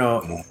don't,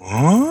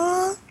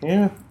 What?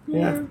 Yeah.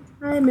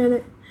 I admit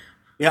it.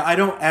 Yeah, I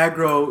don't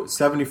aggro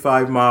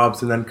 75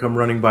 mobs and then come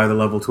running by the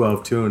level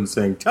 12 tune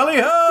saying,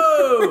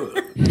 "Tally-ho!"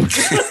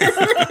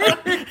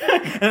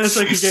 And it's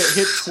like you get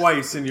hit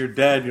twice and you're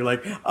dead. And you're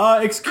like,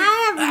 excuse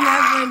I have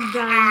never done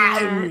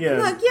that.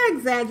 Yeah. Look, you're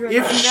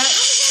exaggerating.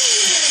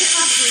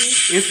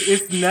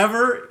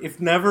 If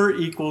never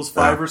equals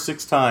 5 or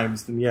 6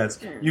 times, then yes,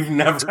 you've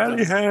never done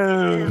it.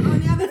 Yeah. Oh,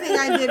 the other thing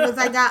I did was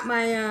I got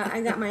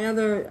my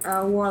other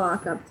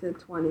warlock up to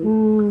 20,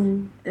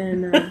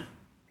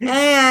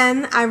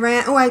 and I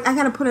ran. Oh, I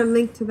gotta put a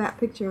link to that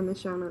picture in the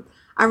show notes.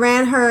 I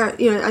ran her.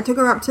 I took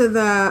her up to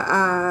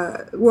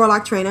the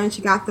warlock trainer, and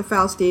she got the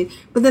fell steed.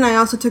 But then I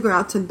also took her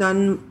out to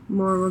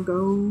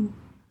Dunmorog.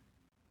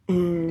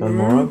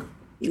 Dunmorog?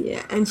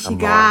 Yeah, and she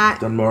got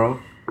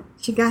Dunmorog.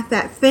 She got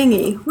that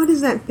thingy. What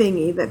is that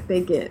thingy that they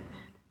get?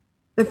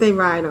 That they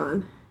ride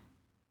on?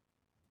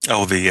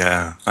 Oh,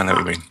 I know what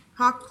you mean.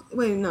 Hawk.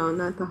 Wait, no,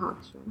 not the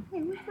hawk string.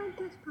 Hey, where's my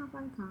desktop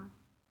icon?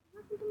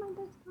 What happened to my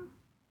desktop?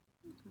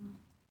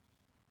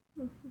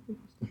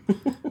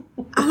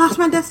 I lost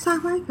my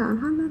desktop icon.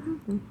 How did that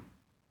happen?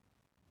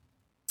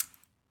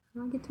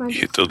 How do I get to my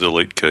Hit the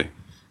delete key.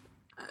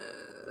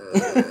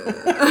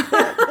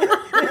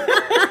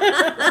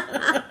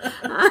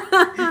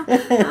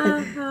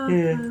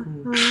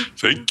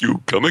 Thank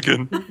you. Come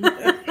again.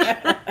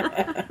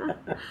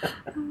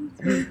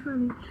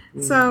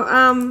 So,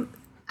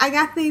 I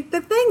got the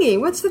thingy.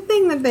 What's the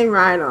thing that they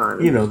ride on?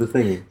 The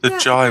thingy. The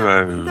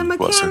gyro. The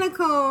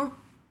mechanical.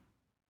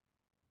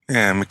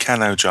 Yeah,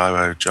 Mechano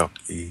Gyro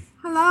Jockey.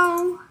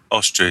 Hello.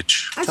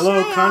 Ostrich.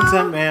 Hello,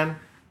 content man.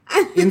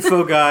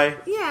 Info guy.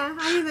 Yeah,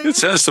 how you doing? It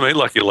sounds to me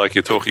like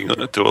you're talking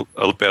about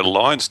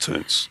Alliance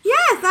tunes.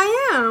 Yes,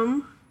 I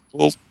am.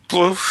 Well,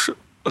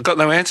 I've got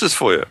no answers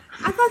for you.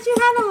 I thought you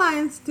had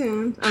Alliance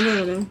tunes. Oh, there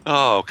it is.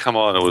 Oh, come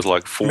on. It was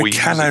like 4 years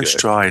ago. Mechano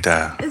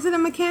Strider. Is it a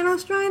Mechano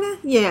Strider?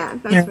 Yeah,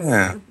 that's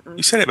Yeah. what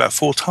You said it about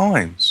 4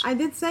 times. I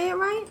did say it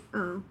right?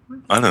 Oh.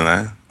 I don't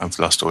know. I've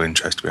lost all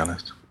interest, to be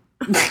honest.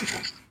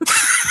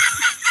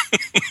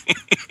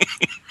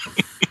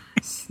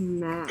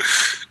 Snap.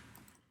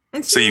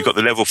 And So you've got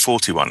the level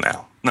 41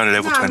 now? No, the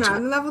level 20. No,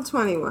 level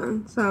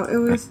 21. So it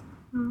was...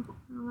 Oh,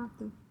 I'll have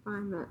to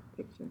find that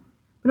picture.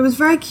 But it was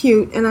very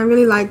cute, and I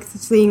really liked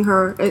seeing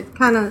her. It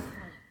kind of...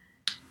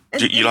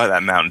 You like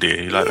that mount, do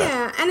you? You like that?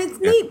 Yeah, and it's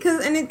neat,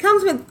 and it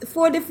comes with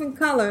 4 different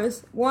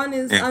colors. One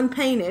is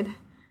unpainted,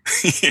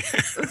 which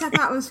I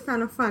thought was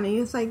kind of funny.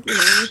 It's like,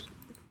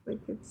 like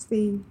it's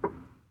the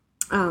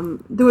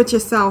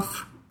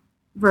do-it-yourself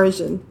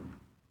version.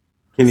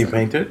 Can you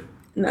paint it?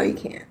 No, you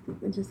can't.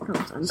 It just comes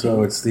unpainted.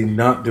 So it's the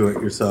not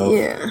do-it-yourself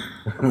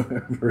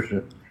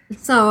version.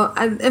 So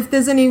if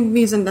there's any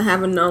reason to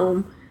have a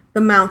gnome,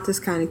 the mount is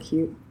kind of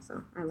cute.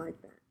 So I like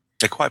that.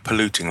 They're quite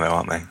polluting, though,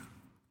 aren't they?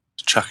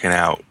 Chucking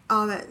out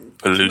all that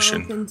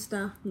pollution and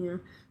stuff. Yeah.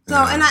 So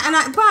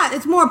but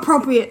it's more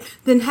appropriate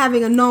than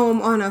having a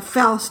gnome on a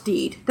fell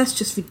steed. That's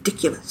just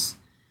ridiculous.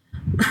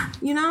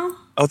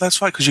 Oh,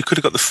 that's right, because you could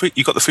have got the free.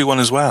 You got the free one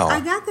as well. I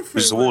got the free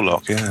Which is the one.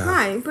 Warlock, yeah.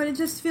 Right, but it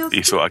just feels.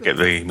 You thought I'd get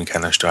the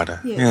Mechano Strider.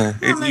 Yeah.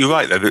 You're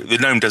right though. The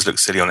gnome does look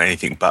silly on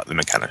anything but the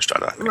Mechano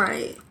Strider, I think.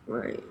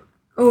 Right.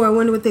 Oh, I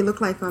wonder what they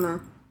look like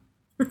on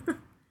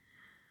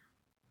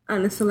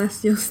a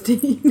celestial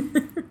steed.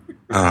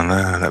 Oh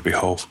no, that'd be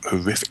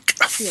horrific.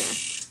 Yeah.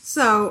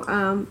 So,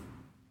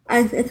 I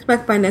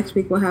expect by next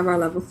week we'll have our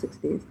level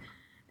 60s.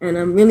 And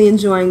I'm really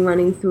enjoying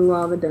running through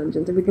all the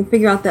dungeons. If we can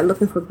figure out that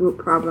looking for group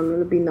problem,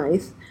 it'll be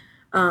nice.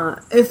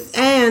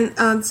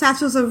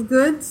 Satchels of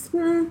goods,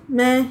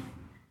 meh.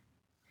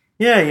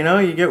 Yeah,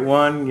 you get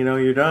one,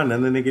 you're done.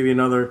 And then they give you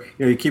another,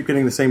 you keep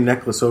getting the same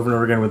necklace over and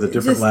over again with a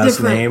different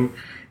name.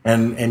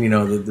 And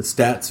the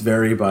stats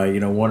vary by,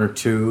 1 or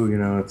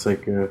 2, it's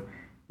like,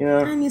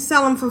 And you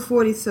sell them for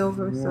 40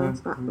 silver, so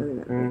it's not really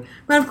that big.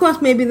 But of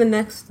course, maybe the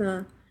next...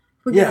 so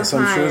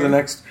I'm sure the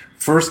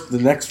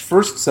next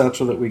first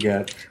satchel that we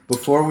get,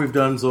 before we've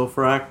done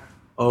Zul'Farrak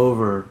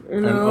over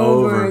and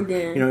over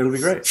again. It'll be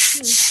great.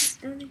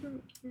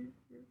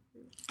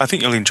 I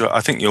think you'll enjoy.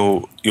 I think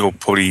you'll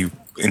probably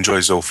enjoy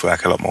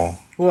Zul'Farrak a lot more.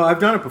 Well, I've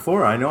done it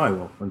before. I know I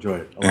will enjoy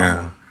it a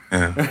lot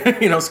more.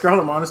 Yeah.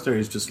 Scarlet Monastery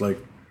is just like,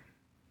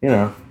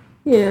 Yeah,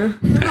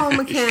 the whole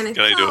mechanic. You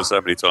can only do it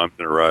so many times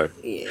in a row.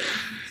 Yeah.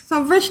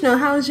 So, Vrishna,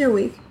 how was your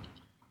week?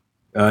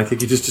 I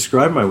think you just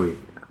described my week.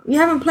 You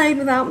haven't played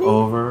without me?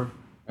 Over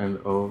and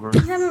over.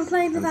 You haven't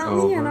played without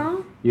me at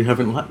all? You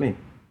haven't let me.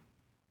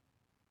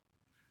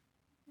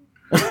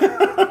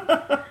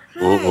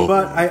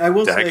 But I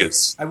will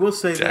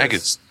say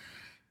Daggers.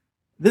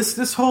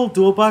 This whole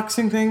dual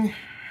boxing thing,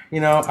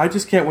 I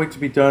just can't wait to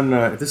be done.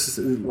 This is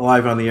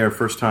live on the air,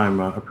 first time.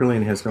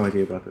 Aprillian has no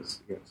idea about this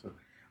yet. So,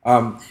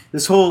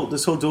 this whole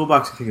dual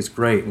boxing thing is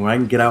great. When I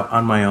can get out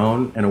on my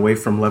own and away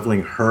from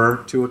leveling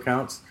her 2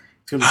 accounts,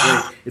 it's gonna be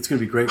great. It's gonna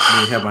be great for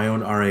me to have my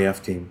own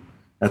RAF team.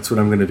 That's what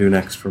I'm gonna do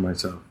next for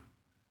myself.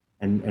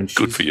 And she's,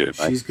 good for you,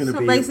 mate. She's gonna be.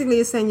 So basically,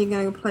 you're saying you're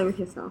gonna play with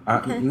yourself.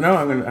 Okay. No,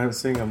 I'm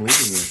saying I'm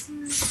leaving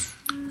you.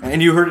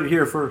 And you heard it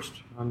here first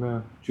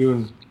on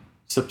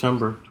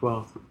September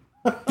 12th.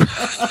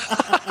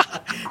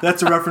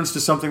 That's a reference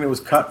to something that was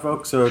cut,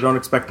 folks, so don't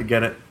expect to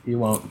get it. You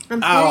won't.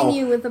 I'm hitting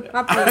you with a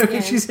puppy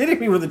again. She's hitting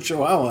me with a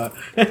chihuahua.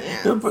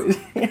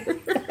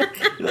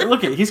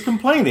 Look, he's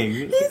complaining.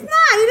 He's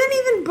not. He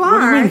didn't even bark. What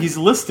do you mean? He's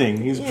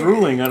listing. He's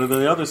drooling out of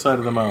the other side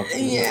of the mouth.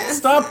 Yeah.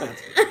 Stop it.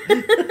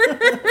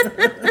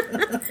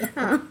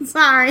 Oh,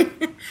 sorry.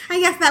 I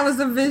guess that was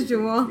a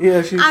visual.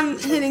 Yeah, I'm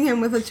hitting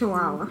him with a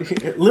chihuahua.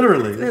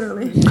 Literally.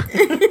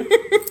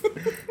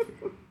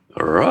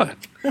 All right.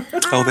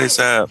 Oh, there's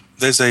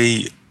a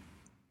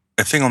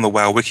thing on the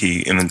WoW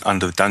wiki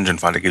under the dungeon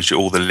finder that gives you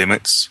all the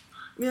limits.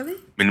 Really?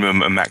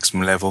 Minimum and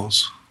maximum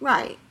levels.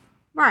 Right.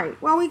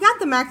 Well, we got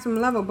the maximum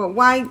level, but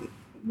why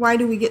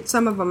do we get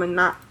some of them and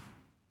not?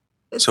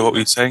 So what were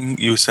you saying?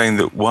 You were saying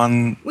that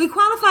one... We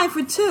qualify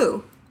for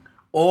 2.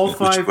 All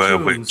 5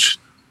 tunes.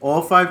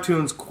 All 5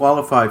 tunes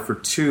qualify for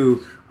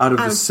 2 out of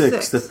the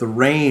 6. That the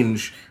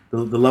range, the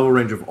level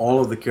range of all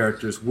of the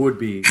characters would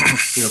be,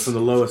 from the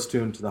lowest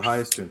tune to the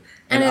highest tune.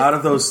 And out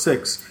of those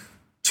 6,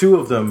 2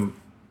 of them,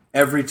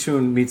 every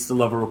tune meets the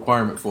level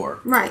requirement for.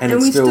 Right, and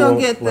we still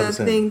get the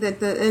thing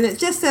and it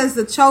just says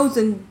the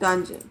chosen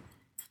dungeon.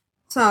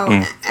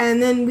 So,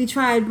 and then we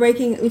tried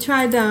making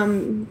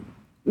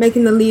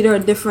the leader a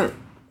different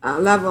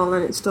level,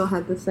 and it still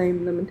had the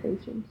same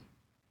limitations.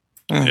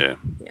 Yeah.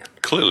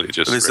 Clearly,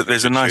 just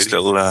there's a nice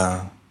little.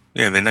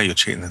 They know you're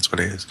cheating. That's what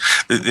it is.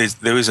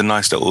 There is a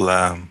nice little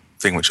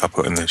thing which I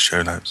put in the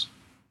show notes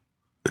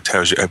that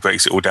tells you, it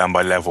breaks it all down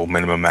by level,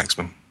 minimum,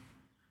 maximum.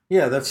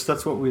 Yeah, that's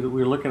what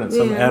we're looking at.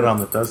 Some add-on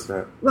that does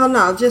that. Well,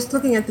 no, just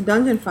looking at the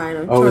dungeon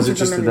finder. Oh, is it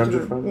just the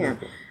dungeon finder? Yeah.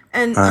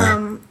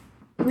 And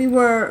we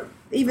were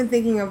even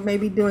thinking of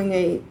maybe doing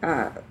a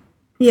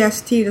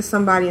PST to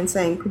somebody and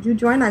saying, could you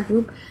join our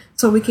group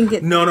so we can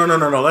get... No.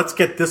 Let's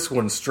get this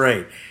one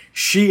straight.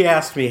 She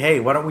asked me, hey,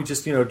 why don't we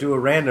just, do a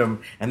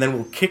random and then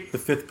we'll kick the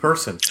fifth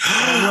person. And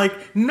I'm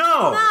like,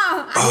 no,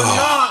 we're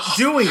not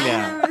doing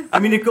that. I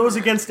mean, it goes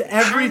against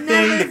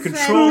everything that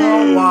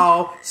Control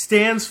WoW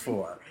stands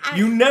for.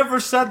 You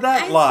never said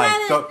that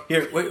live. Go,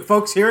 here, wait,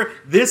 folks, here,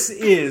 this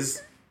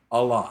is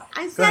a lie.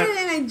 I said it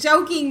in a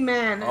joking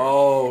manner.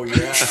 Oh,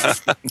 yeah.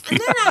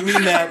 You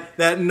mean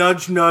that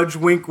nudge, nudge,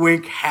 wink,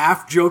 wink,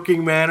 half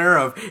joking manner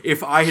of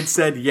if I had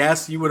said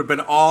yes, you would have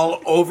been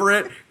all over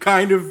it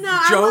kind of joke? No,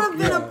 I would have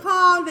been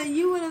appalled that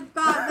you would have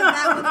thought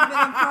that would have been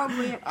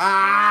appropriate.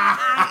 I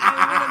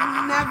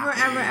would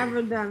have never,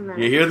 ever done that.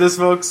 You hear this,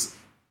 folks?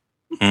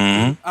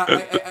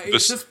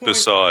 Mm-hmm.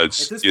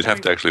 Besides, you'd have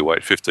to actually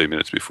wait 15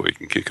 minutes before you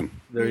can kick him.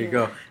 There you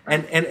go.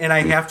 And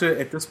I have to,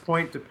 at this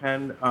point,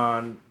 depend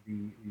on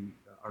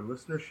our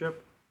listenership.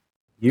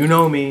 You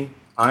know me.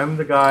 I'm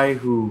the guy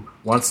who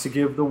wants to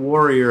give the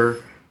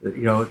warrior,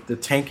 the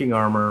tanking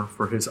armor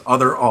for his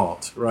other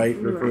alt, right?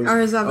 Or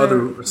his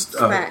other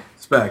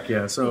spec,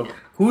 yeah. So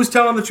who's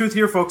telling the truth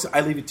here, folks? I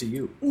leave it to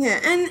you.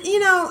 Yeah, and,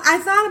 I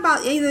thought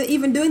about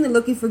even doing the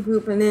looking for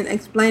group and then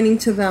explaining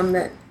to them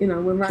that, we're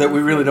running. That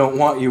we really don't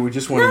want you, we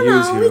just want to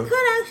use you. No, we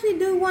could actually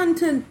do one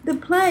to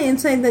play and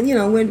say that,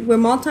 we're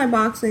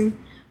multi-boxing,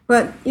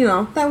 but,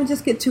 that would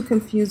just get too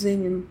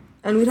confusing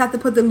and we'd have to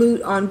put the loot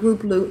on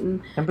group loot,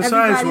 and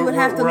besides, everybody would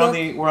have to look.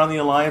 We're on the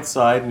Alliance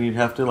side, and you'd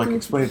have to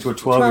explain it to a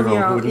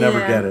 12-year-old who would never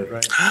get it,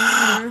 right?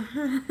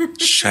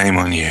 Shame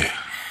on you.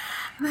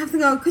 I have to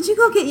go. Could you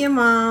go get your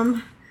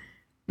mom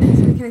so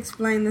we can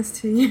explain this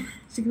to you?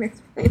 She can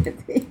explain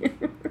it to you.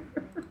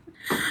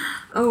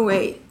 Oh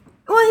wait.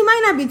 Well, he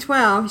might not be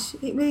 12,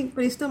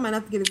 but he still might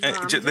have to get his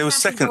mom.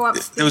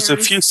 There was a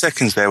few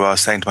seconds there where I was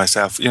saying to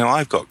myself,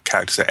 I've got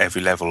characters at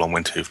every level on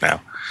Windhoof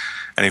now.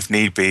 And if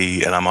need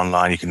be, and I'm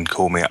online, you can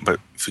call me up, but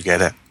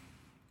forget it.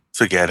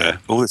 Forget it.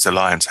 All this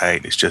Alliance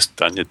hate, it's just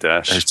done your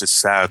dash. It's just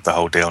soured the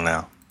whole deal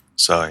now.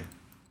 Sorry.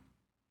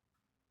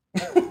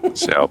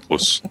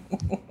 Sourpuss.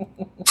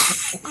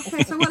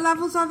 Okay, so what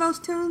levels are those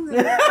two?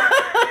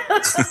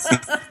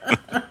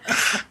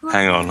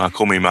 Hang on, I'll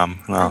call me mum.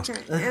 No.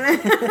 Okay.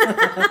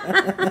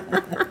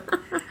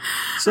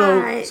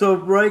 So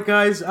right,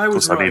 guys, I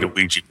was right. I need a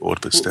Ouija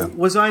board, but still.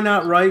 Was I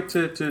not right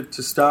to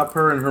stop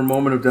her in her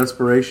moment of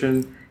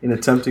desperation in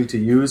attempting to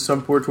use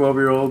some poor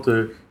 12-year-old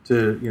to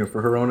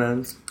for her own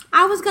ends?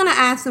 I was going to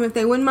ask them if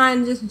they wouldn't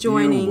mind just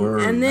joining. You were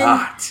and then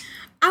not.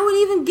 I would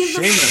even give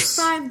them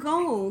 5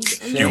 gold.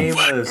 And then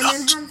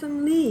have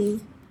them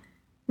leave.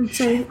 And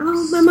say,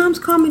 my mom's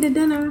called me to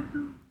dinner.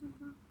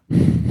 So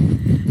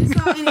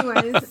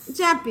anyways,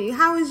 Jeppy,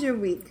 how was your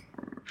week?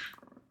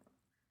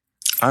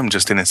 I'm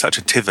just in such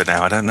a tither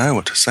now. I don't know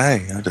what to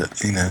say.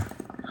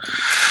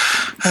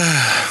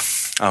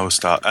 I will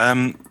start.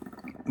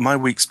 My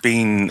week's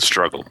been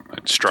struggle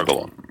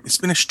on. It's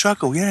been a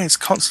struggle. Yeah, it's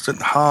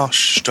constant,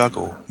 harsh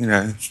struggle.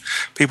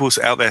 People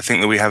out there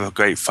think that we have a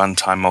great fun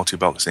time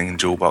multi-boxing and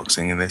dual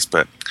boxing and this,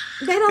 but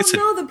they don't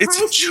know the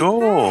price. It's a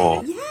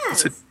chore.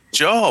 Yes. It's a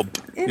job.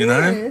 It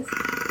is.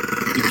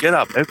 You get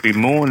up every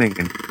morning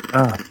and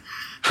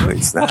what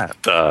is that?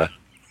 What the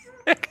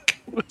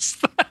heck was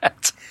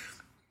that?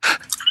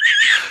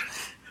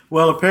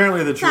 Well,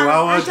 apparently the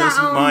Chihuahua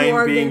doesn't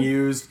mind being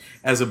used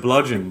as a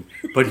bludgeon,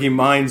 but he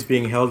minds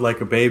being held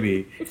like a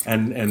baby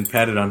and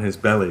patted on his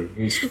belly.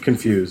 He's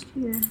confused.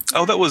 Yeah.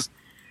 Oh,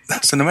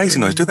 that's an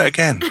amazing noise. Do that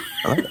again.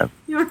 I like that.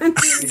 You want to do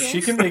it again?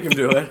 She can make him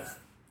do it.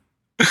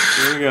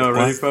 Here we go.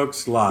 Ready,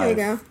 folks? Live.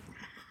 Here you go.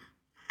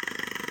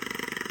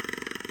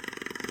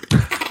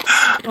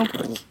 Oh,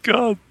 my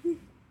God.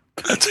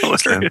 That's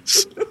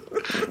hilarious.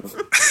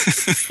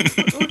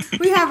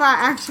 We have our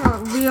actual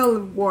real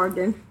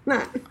warden.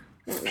 Not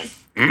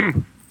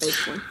fake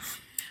one.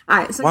 All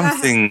right, so one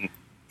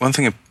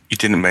thing you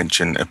didn't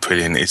mention,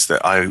 Aprillian, is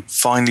that I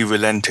finally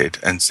relented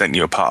and sent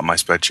you a part of my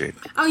spreadsheet.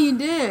 Oh, you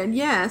did,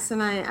 yes,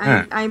 and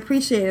I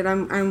appreciate it.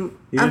 I'm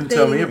You didn't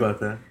tell me about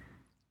that.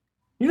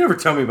 You never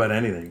tell me about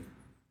anything.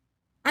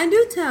 I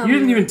do tell you. You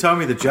didn't even tell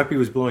me that Jeppy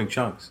was blowing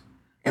chunks.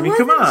 It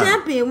wasn't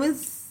Jeppy, it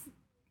was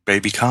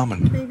Baby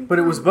Carmen. But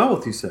it was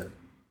both, you said.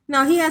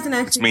 No, he hasn't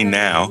actually. It's me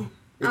now.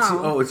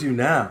 It's you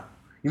now.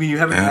 You mean you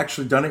haven't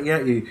actually done it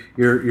yet?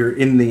 You're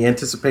in the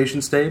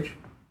anticipation stage?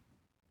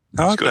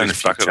 No, I've done a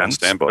few chunks,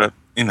 but,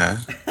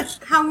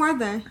 How were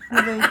they?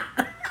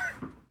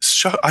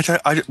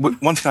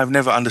 One thing I've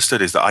never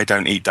understood is that I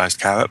don't eat diced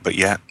carrot, but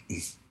yet.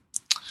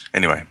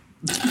 Anyway.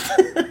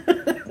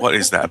 What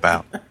is that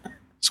about?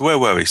 So where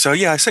were we? So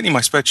yeah, I sent you my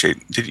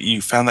spreadsheet. Did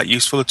you found that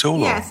useful at all?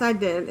 Yes, I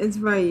did. It's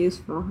very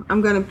useful. I'm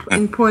going to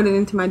import it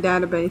into my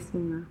database.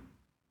 And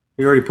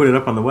you already put it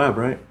up on the web,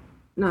 right?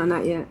 No,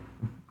 not yet.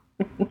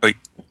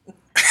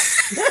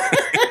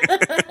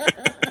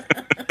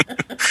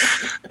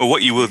 Well,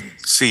 what you will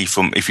see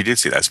from, if you did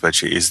see that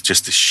spreadsheet, is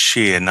just the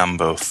sheer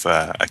number of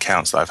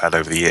accounts that I've had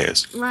over the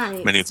years.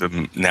 Right. Many of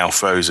them now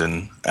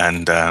frozen,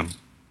 and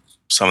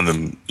some of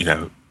them,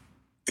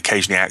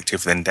 occasionally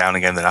active, then down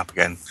again, then up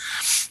again.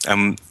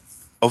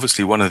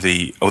 Obviously,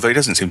 although he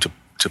doesn't seem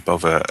to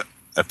bother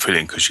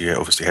Aprillian, because she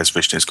obviously has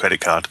Vishnu's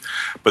credit card,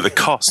 but the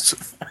cost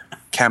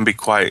can be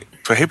quite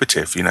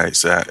prohibitive.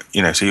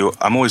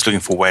 I'm always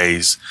looking for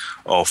ways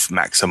of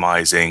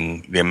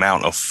maximizing the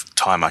amount of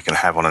time I can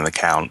have on an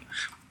account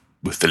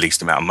with the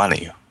least amount of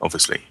money,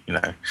 obviously,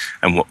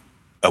 and what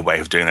a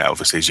way of doing that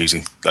obviously is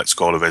using like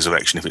Scroll of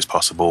Resurrection if it's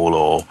possible,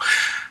 or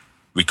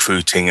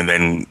recruiting and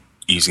then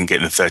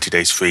getting the 30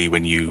 days free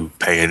when you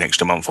pay an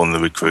extra month on the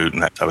recruit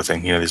and that type of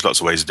thing. There's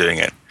lots of ways of doing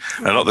it.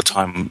 And a lot of the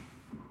time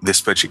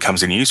this spreadsheet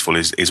comes in useful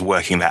is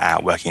working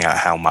out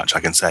how much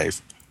I can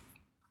save.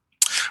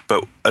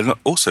 But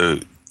also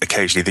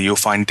occasionally that you'll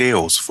find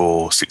deals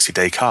for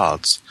 60-day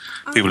cards.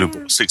 People who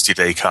bought a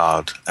 60-day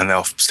card and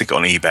they'll stick it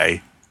on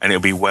eBay, and it'll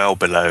be well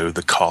below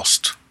the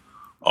cost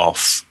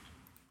of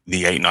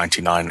the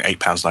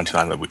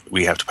 £8.99 that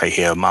we have to pay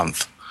here a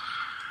month.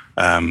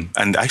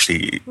 And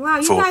actually, wow,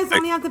 you guys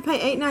only have to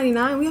pay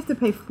 $8.99. We have to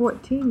pay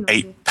 $14.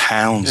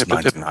 £8.99.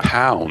 But they're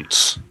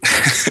pounds.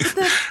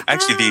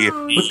 Actually,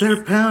 but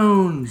they're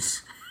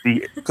pounds.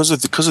 Because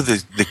of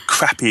the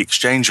crappy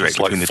exchange rate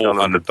between the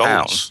dollar and the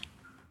pound.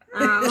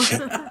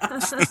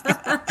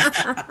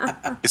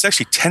 It's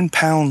actually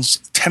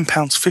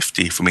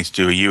 £10.50 for me to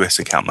do a US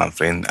account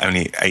monthly, and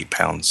only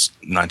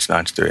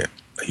 £8.99 to do it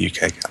a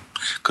UK account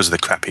because of the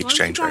crappy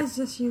exchange rate.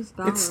 Just use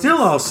dollars? It's still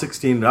all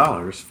 $16,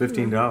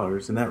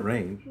 $15 in that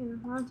range.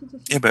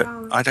 Yeah, but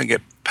I don't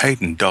get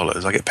paid in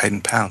dollars. I get paid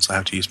in pounds. So I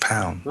have to use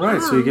pounds.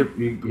 Right, so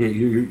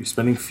you're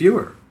spending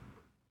fewer.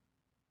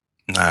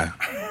 No.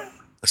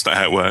 That's not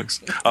how it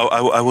works.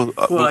 I will.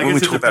 Well, I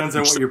guess it depends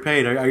on what you're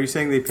paid. Are you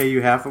saying they pay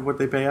you half of what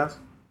they pay us?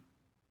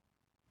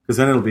 Because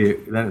then it'll be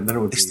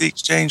It's the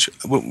exchange.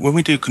 When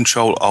we do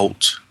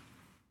Ctrl-Alt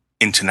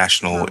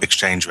international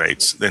exchange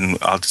rates, then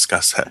I'll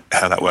discuss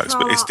how that works.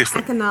 But it's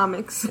different.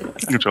 Economics.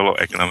 Ctrl-Alt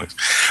economics.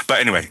 But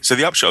anyway, so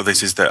the upshot of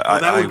this is that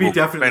that would be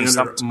definitely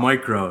under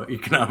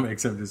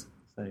microeconomics. I'm just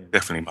saying.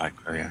 Definitely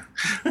micro, yeah.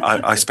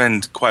 I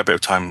spend quite a bit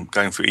of time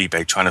going through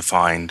eBay trying to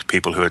find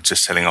people who are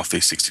just selling off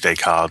these 60-day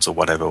cards or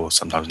whatever, or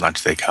sometimes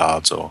 90-day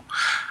cards.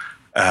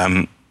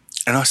 And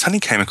I suddenly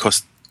came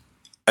across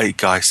a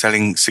guy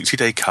selling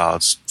 60-day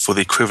cards for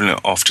the equivalent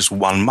of just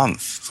 1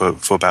 month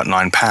for about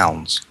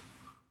 £9,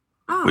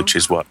 which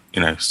is what,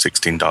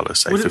 $16,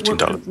 say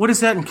 $15. What is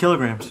that in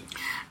kilograms?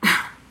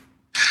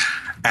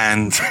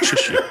 And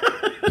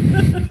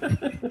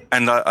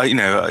and I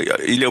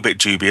a little bit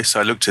dubious. So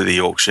I looked at the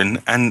auction,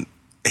 and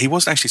he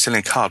wasn't actually selling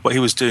a card. What he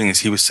was doing is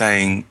he was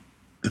saying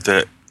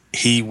that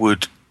you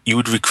would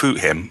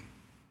recruit him,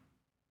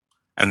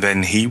 and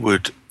then he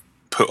would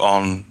put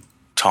on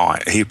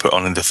time. He'd put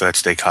on the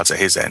 30-day cards at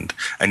his end,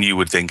 and you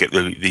would then get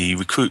the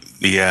recruit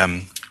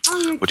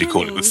what do you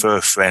call it? Refer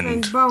a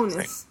friend bonus.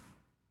 Thing.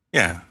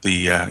 Yeah,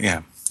 you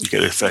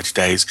get the 30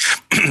 days,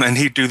 and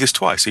he'd do this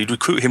twice. So you'd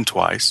recruit him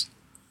twice.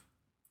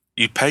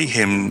 You'd pay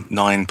him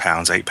 £9,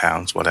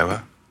 £8,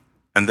 whatever,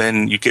 and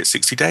then you get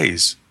 60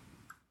 days.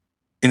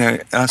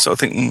 And I sort of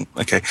think,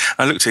 okay.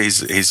 I looked at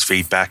his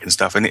feedback and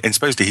stuff, and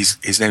supposedly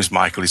his name's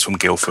Michael. He's from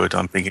Guildford.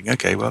 I'm thinking,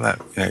 okay, well that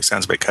it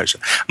sounds a bit kosher.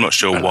 I'm not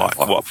sure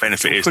what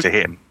benefit is to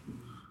him.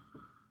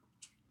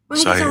 Well,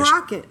 he gets a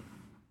rocket.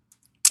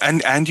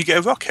 And you get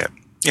a rocket.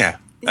 Yeah.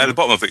 At the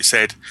bottom of it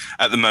said,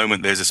 at the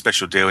moment there's a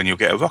special deal and you'll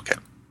get a rocket,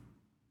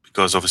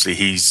 because obviously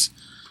he's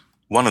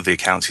one of the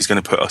accounts he's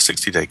going to put a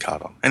 60-day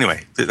card on.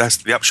 Anyway, that's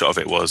the upshot of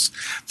it, was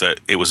that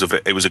it was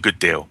a good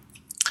deal.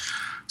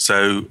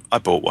 So I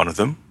bought one of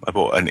them. I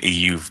bought an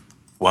EU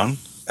one,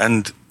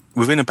 and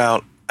within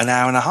about an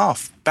hour and a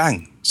half,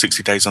 bang,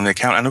 60 days on the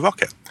account and a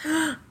rocket.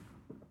 And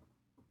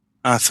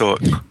I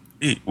thought,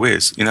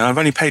 whiz, I've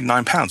only paid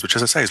 £9, which,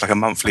 as I say, is like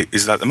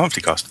the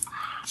monthly cost.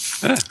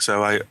 Yeah.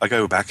 So I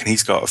go back, and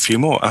he's got a few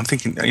more. I'm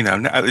thinking,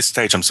 at this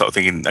stage, I'm sort of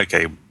thinking,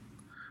 okay,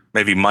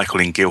 maybe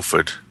Michael in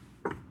Guildford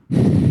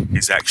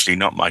is actually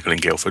not Michael in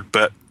Guildford,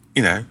 but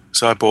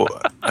so I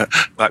bought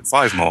like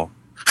 5 more.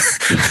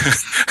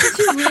 Did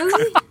you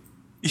really?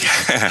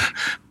 Yeah,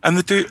 and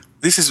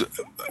this is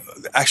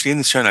actually in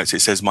the show notes.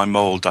 It says my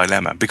moral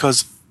dilemma,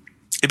 because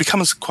it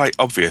becomes quite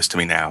obvious to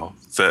me now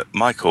that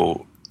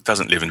Michael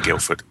doesn't live in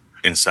Guildford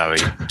in Surrey,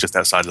 just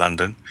outside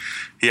London.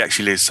 He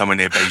actually lives somewhere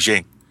near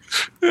Beijing.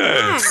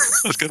 Yeah,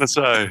 I was going to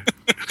say.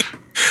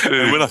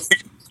 And when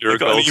You're a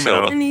gold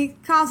seller. And he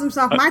calls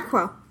himself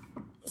Michael.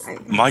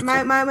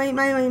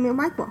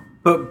 Michael.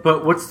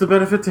 But what's the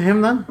benefit to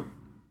him then?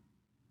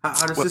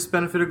 How does this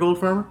benefit a gold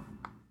farmer?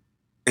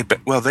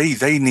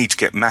 They need to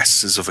get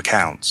masses of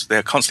accounts.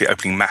 They're constantly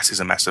opening masses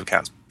and masses of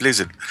accounts.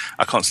 Blizzard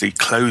are constantly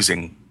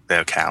closing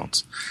their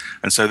accounts,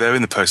 and so they're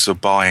in the process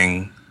of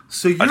buying.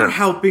 So you're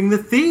helping the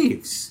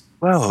thieves.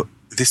 Well,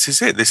 this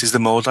is it. This is the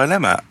moral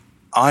dilemma.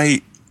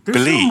 There's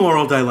no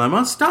moral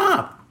dilemma.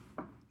 Stop.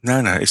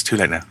 No, it's too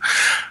late now.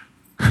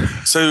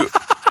 So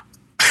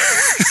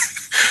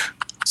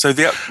So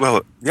the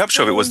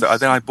upshot of it was that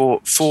then I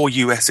bought 4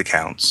 US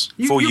accounts.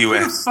 You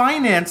could have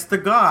financed the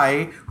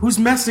guy who's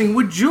messing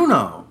with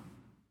Juno.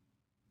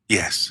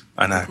 Yes,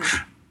 I know. Okay.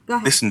 Go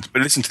ahead.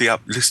 Listen to the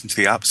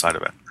upside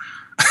of it.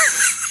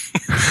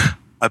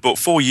 I bought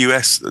 4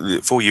 US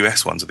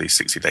ones of these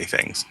 60-day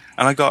things,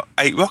 and I got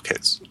 8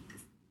 rockets.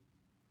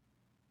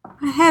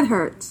 My head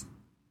hurts.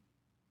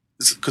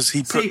 Because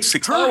he put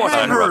 6. Her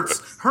head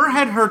hurts. Her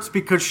head hurts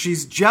because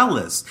she's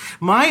jealous.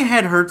 My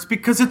head hurts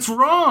because it's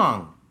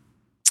wrong.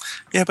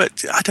 Yeah,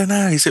 but I don't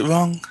know. Is it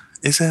wrong?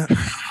 Is it?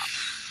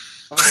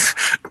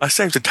 I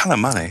saved a ton of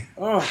money.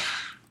 Oh.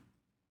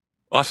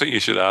 I think you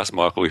should ask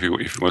Michael if he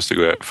wants to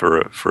go out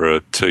for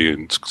a tea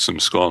and some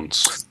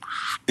scones.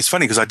 It's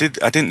funny because I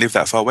didn't live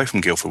that far away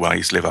from Guildford when I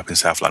used to live up in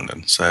South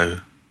London. So,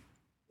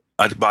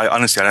 but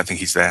honestly, I don't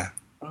think he's there.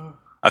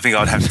 I think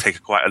I'd have to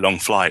take quite a long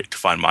flight to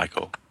find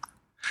Michael.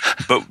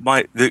 But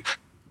I don't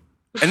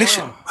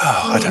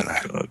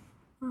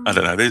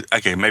know.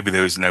 Okay, maybe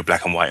there is no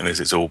black and white in this.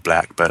 It's all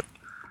black, but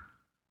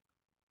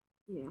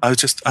I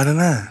don't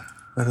know.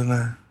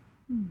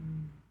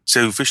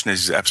 So Vishnu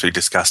is absolutely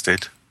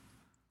disgusted.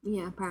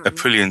 Yeah, apparently.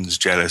 Aprilian's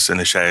jealous, and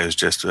Ashaya's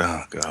just,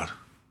 oh God.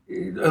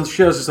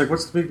 Ashaya's just like,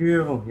 what's the big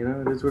deal? You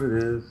know, it is what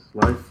it is.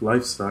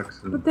 Life sucks.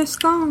 But they're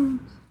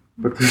scones.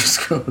 But they're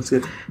scones. Yeah.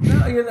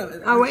 No, you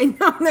know. Oh, wait,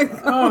 no, they're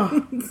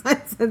scones.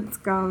 I said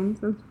scones.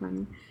 That's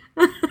funny.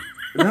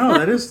 No,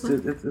 that is...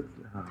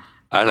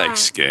 I like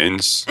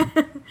scones.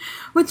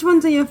 Which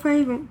ones are your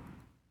favorite?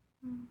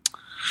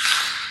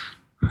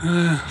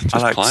 I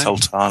like plain.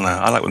 sultana.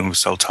 I like when with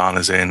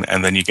sultanas in,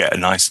 and then you get a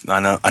nice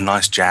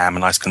jam, a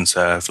nice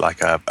conserve,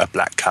 like a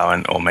black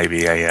currant or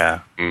maybe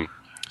a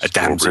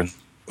damson.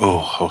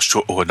 Oh,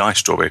 a nice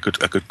strawberry, a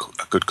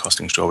good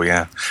costing strawberry,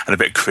 yeah, and a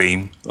bit of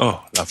cream.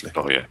 Oh, lovely.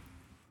 Oh yeah.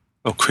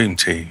 Oh, cream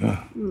tea. Oh.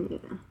 Yeah.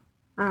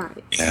 All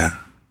right. Yeah.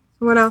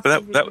 What else?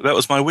 But that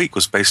was my week.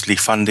 Was basically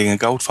funding a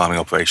gold farming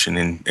operation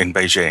in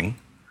Beijing,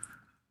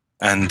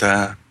 and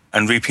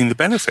reaping the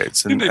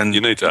benefits. And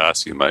You need to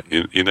ask him, mate.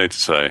 You need to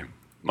say,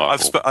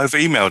 Michael. I've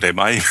emailed him.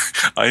 I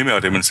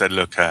emailed him and said,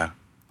 look,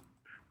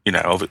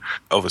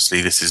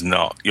 obviously this is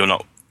not. You're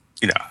not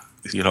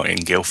in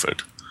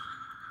Guildford.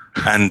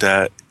 And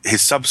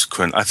his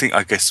subsequent, I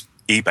guess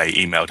eBay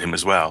emailed him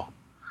as well,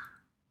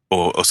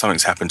 or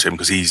something's happened to him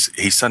because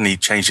he's suddenly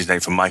changed his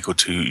name from Michael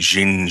to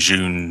Jin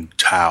Jun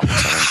Tao or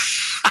something.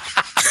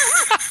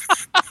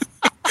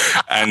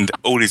 And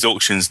all his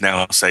auctions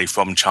now say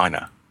from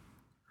China.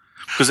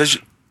 Because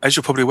as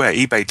you're probably aware,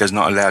 eBay does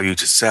not allow you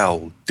to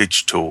sell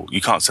digital. You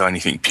can't sell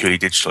anything purely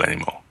digital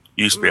anymore.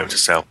 You used to be able to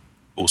sell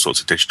all sorts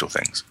of digital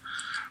things,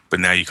 but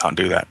now you can't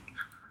do that.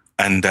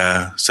 And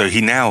so he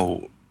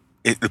now,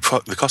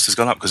 the cost has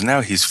gone up because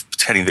now he's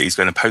pretending that he's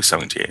going to post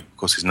something to you. Of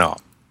course, he's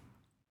not.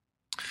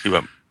 He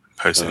won't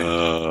post anything.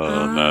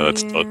 No,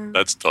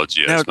 that's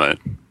dodgy, mate.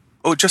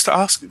 Or just to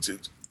ask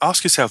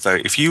yourself though,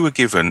 if you were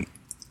given,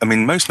 I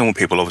mean, most normal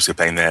people obviously are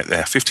paying their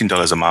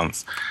 $15 a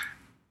month.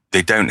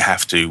 They don't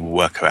have to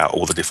work out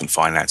all the different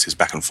finances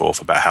back and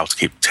forth about how to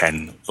keep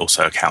 10 or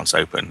so accounts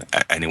open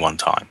at any one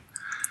time.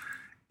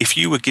 If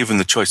you were given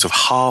the choice of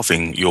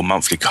halving your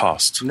monthly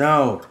cost,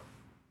 No.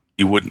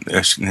 you wouldn't.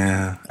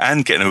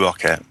 And getting a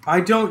rocket. I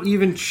don't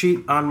even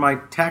cheat on my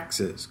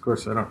taxes. Of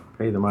course, I don't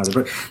pay them either.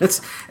 But that's...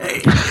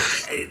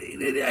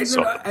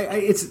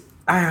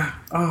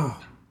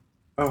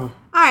 All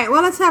right,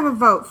 well, let's have a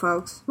vote,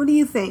 folks. What do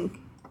you think?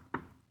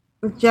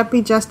 Was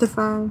Jeppy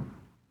justified?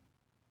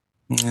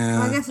 Yeah,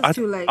 Well, I guess it's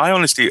too late. I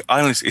honestly,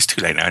 it's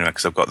too late now anyway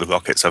because I've got the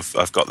rockets.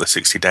 I've got the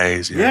 60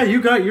 days. Yeah, you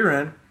got your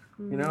end.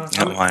 You know,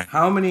 Not mine.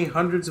 how many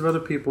hundreds of other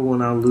people will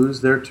now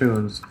lose their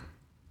tunes?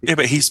 Yeah,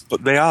 but he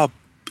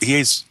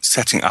is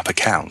setting up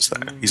accounts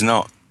though. He's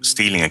not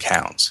stealing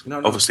accounts.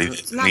 No, Obviously,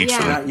 Not need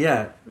yet. for Not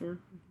yet.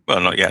 well,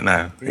 not yet.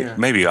 No, Yeah.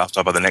 maybe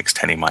after I buy the next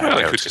 10, he might. Well, be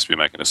they able could to. just be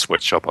making a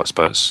sweatshop, I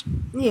suppose.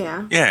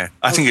 Yeah. Yeah,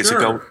 I think it's a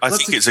gold. I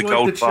think it's a exploit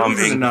gold the children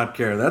farming. and not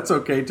care. That's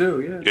okay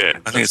too. Yeah. Yeah,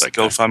 I think it's a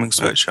gold farming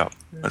sweatshop.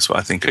 That's what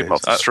I think Keep it them off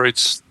is. the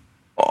streets.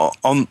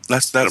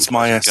 That's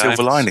my silver games.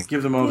 lining.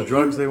 Give them all the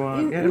drugs they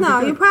want. Yeah,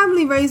 No, you're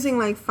probably raising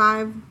like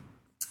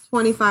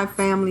 25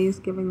 families,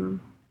 giving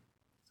them.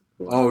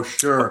 Oh,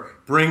 sure.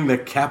 Bring the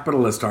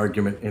capitalist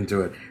argument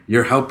into it.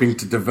 You're helping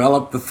to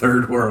develop the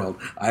third world.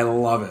 I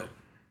love it.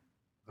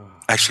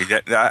 Actually,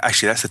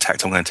 that's the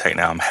tact I'm going to take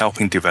now. I'm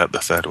helping develop the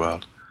third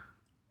world.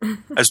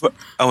 As well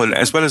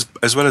as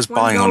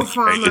buying on One gold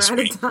farmer eBay this at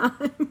week. a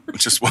time.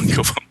 Just one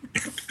gold farmer.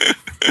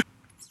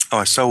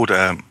 I sold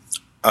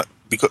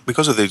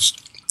because of these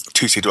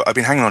two-seater. I've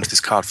been hanging on to this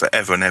card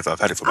forever and ever.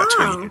 I've had it for about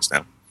 2 years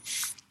now.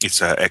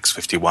 It's a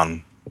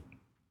X51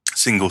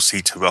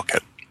 single-seater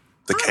rocket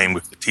that came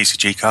with the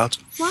TCG card.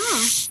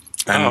 Wow.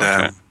 And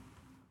okay. and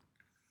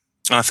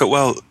I thought,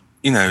 well,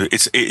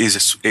 it is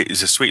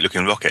a sweet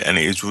looking rocket, and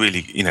it is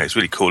really, it's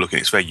really cool looking.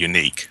 It's very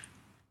unique.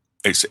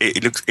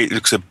 It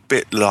looks a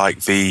bit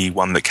like the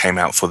one that came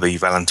out for the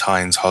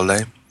Valentine's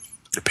holiday,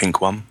 the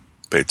pink one,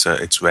 but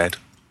it's red.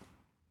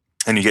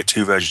 And you get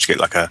 2 versions. You get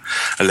like a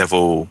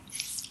level,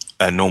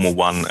 a normal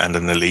one, and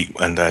an elite,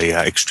 and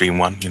a extreme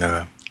one.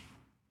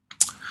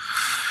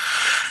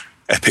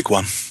 epic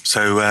one.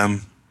 So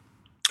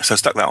so I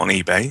stuck that on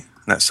eBay,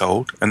 and that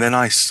sold. And then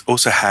I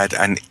also had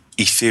an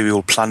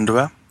ethereal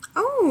plunderer.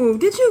 Oh,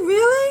 did you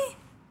really?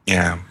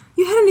 Yeah.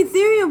 You had an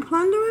ethereal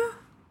plunderer?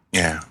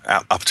 Yeah,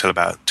 up till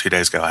about 2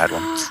 days ago I had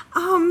one.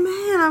 Oh,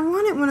 man, I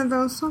wanted one of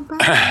those so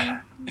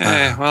bad.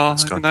 Yeah, well,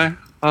 you know,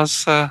 I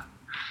was,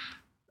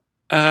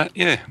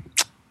 yeah,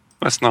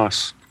 that's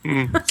nice. How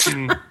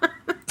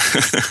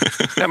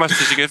much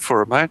did you get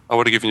for it, mate? I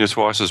would have given you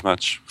twice as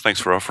much. Thanks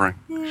for offering.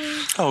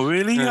 Oh,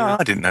 really? No,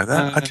 I didn't know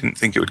that. I didn't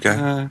think it would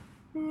go.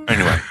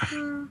 Anyway,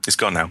 it's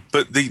gone now.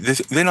 But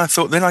then I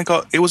thought,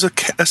 it was a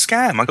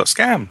scam. I got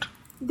scammed.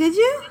 Did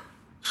you?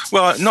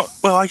 Well,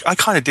 I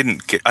kind of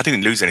I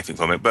didn't lose anything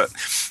from it, but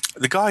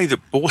the guy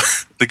that bought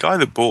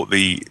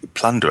the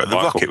plunderer, the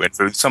rocket went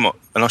through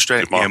an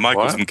Australian. Yeah,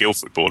 Michael from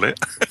Guildford bought it.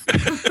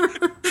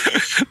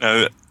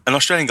 An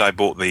Australian guy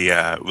bought the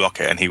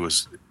rocket, and he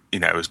was,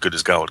 as good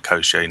as gold,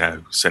 kosher.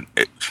 Sent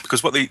it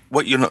because what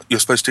you're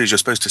supposed to do is you're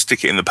supposed to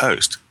stick it in the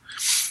post.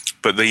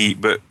 But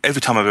every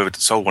time I've ever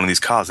sold one of these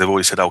cars, they've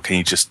always said, "Oh, can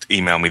you just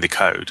email me the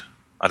code?"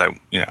 I don't,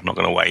 I'm not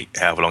going to wait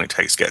however long it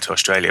takes to get to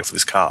Australia for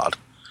this card.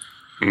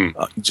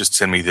 Just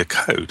send me the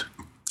code.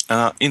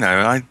 I'm kind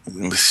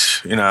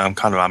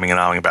of umming and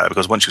ahhing about it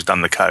because once you've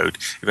done the code,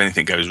 if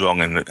anything goes wrong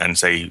and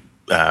say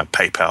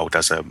PayPal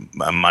does a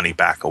money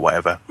back or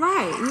whatever,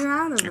 right, you're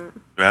out of it.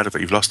 You're out of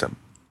it. You've lost them.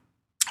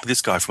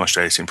 This guy from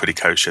Australia seemed pretty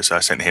kosher, so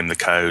I sent him the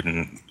code,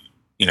 and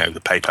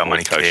the PayPal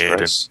money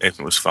cleared, and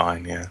everything was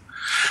fine. Yeah,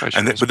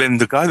 but then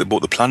the guy that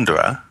bought the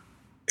plunderer,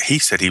 he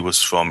said he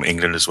was from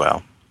England as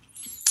well.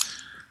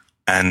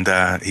 And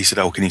he said,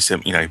 "Oh, can you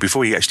send?"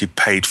 Before he actually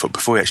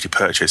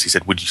purchased, he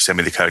said, "Would you send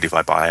me the code if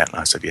I buy it?" And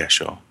I said, "Yeah,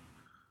 sure."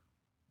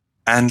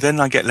 And then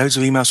I get loads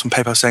of emails from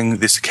PayPal saying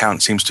this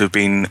account seems to have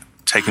been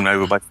taken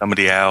over by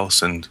somebody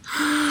else, and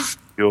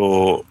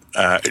do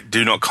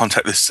not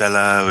contact this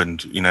seller,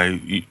 and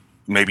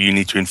maybe you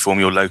need to inform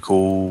your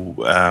local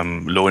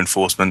law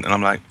enforcement. And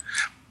I'm like,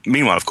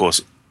 meanwhile, of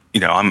course,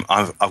 I've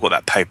got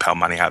that PayPal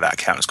money out of that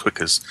account as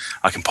quick as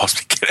I can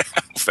possibly get it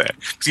out of there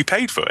because he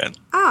paid for it.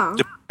 Oh.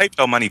 The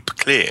PayPal money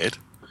cleared,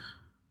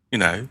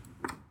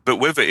 but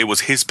whether it was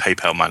his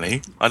PayPal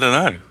money, I don't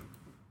know.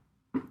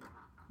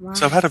 Wow.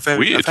 So I've had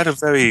a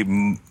very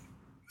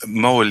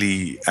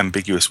morally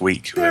ambiguous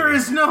week. There really.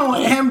 is no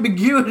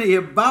ambiguity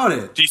about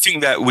it. Do you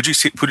think that would you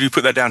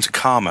put that down to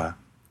karma?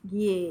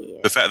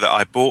 Yeah. The fact that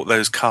I bought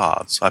those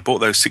cards, I bought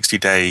those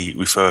 60-day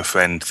refer a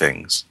friend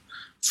things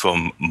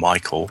from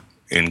Michael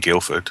in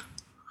Guildford,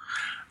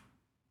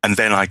 and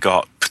then I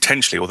got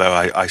potentially, although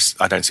I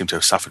don't seem to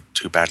have suffered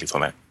too badly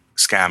from it,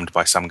 scammed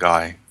by some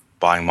guy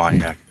buying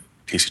my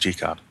TCG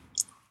card.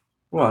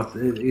 Well,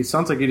 it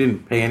sounds like you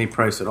didn't pay any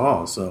price at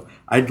all. So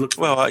I'd look.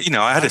 I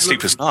had a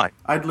sleepless night.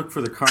 I'd look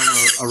for the karma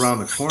around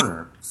the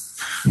corner.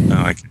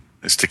 No,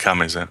 it's to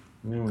come, is it?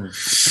 And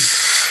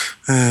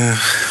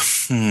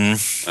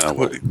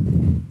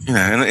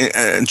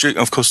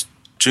of course,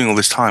 during all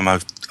this time,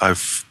 I've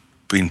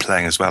been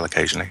playing as well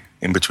occasionally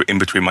in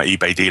between my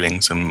eBay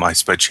dealings and my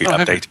spreadsheet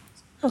update.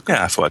 Okay.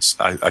 Yeah, I thought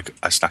I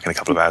snuck in a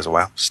couple of hours a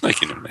while.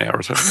 Sneaking in an hour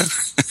or so.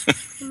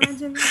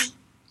 Imagine that.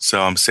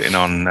 So I'm sitting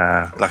on,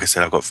 like I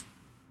said, I've got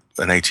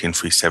an 80 and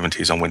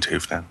 370s on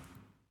Winterhoof now.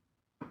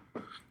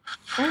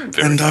 Oh.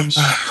 Nice.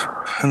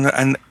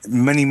 And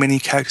many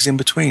characters in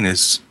between,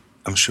 as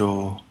I'm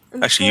sure. In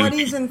the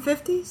 40s and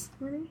 50s,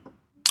 really?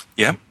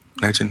 Yeah,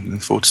 in the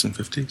 40s and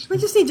 50s. We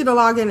just need you to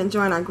log in and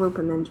join our group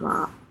and then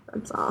drop.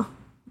 That's all.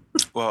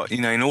 Well,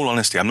 in all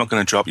honesty, I'm not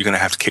going to drop. You're going to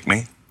have to kick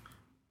me.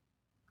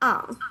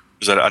 Oh.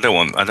 Because I don't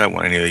want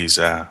any of these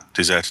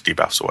deserter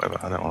debuffs or whatever.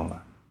 I don't want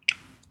that.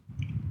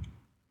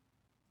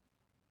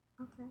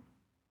 Okay.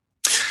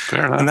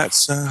 Fair enough. And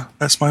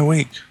that's my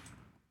week.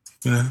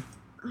 We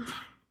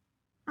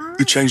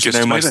changed the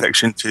name of my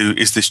section to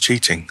 "Is this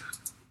cheating?"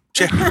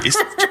 Jeff, is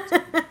this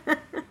cheating?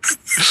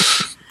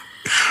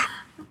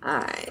 All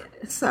right.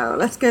 So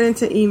let's get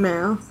into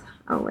emails.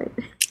 Oh wait.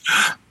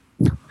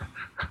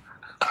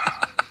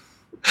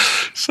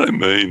 So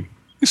mean.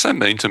 You're so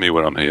mean to me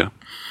when I'm here.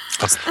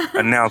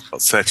 And now I've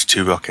got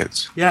 32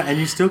 rockets. Yeah, and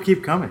you still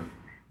keep coming.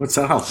 What's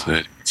that all?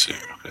 32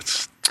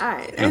 rockets. All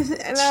right. And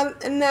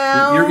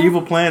now Your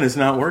evil plan is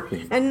not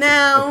working. And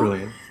now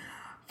brilliant.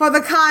 For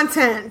the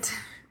content.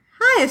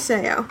 Hi,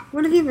 Ashayo.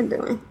 What have you been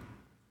doing?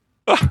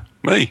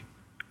 Me.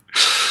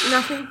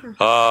 Nothing.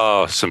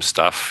 Oh, some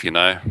stuff,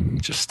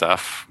 just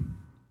stuff.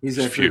 He's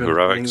Just a actually few been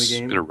playing heroics, the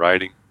game. bit of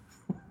raiding,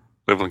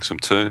 leveling some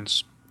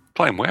turns,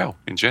 playing WoW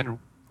in general.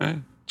 Yeah,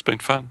 it's been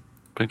fun.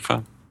 Good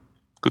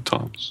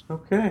times.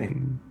 Okay.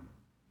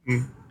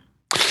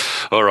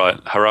 All right,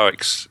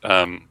 heroics.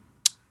 I've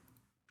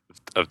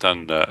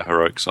done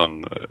heroics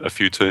on a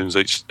few turns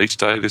each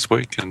day this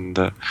week, and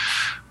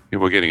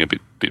we're getting a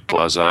bit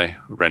blasé.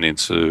 Ran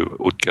into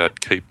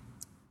Utgard Keep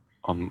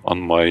on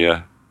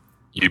my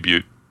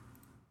U-Butte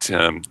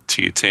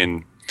tier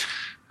 10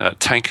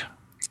 tank,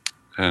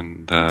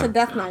 and It's a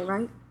death knight,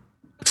 right?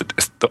 it's a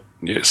death.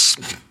 Yes,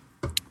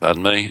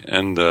 pardon me.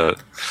 And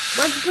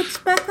What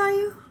spec are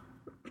you?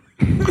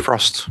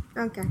 Frost.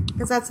 Okay,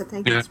 because that's a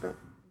tank Yeah. spec.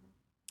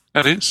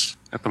 That is,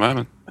 at the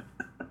moment.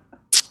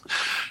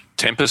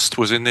 Tempest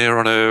was in there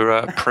on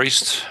her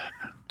priest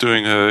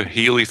doing her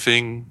Healy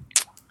thing.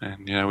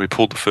 And, we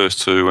pulled the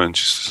first two and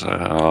she says,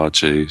 oh,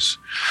 geez,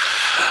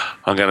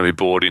 I'm going to be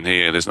bored in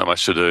here. There's not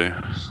much to do.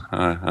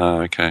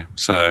 Okay.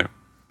 So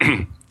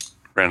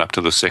ran up to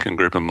the second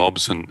group of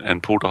mobs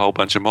and pulled a whole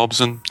bunch of mobs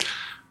and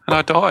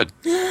I died.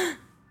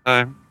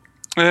 So,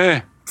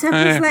 yeah.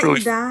 Tempest let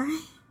you die?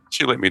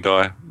 She let me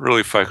die.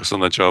 Really focused on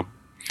the job.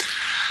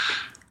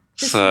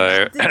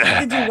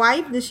 Did you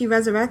wipe? Did she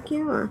resurrect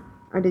you or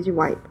did you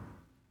wipe?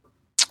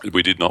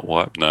 We did not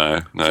wipe.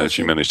 No. So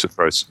she managed to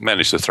throw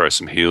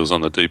some heals on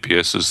the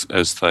DPS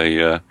as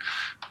they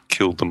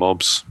killed the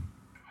mobs,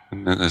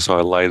 and as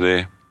I lay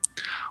there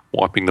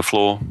wiping the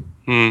floor.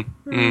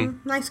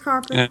 Nice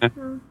carpet. Yeah.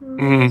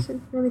 It's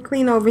really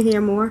clean over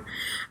here more.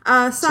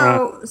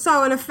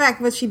 So in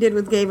effect, what she did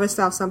was gave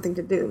herself something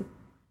to do.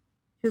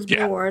 She was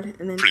bored,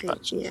 and then pretty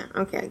much. Yeah.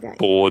 Okay, got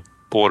you.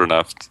 Bored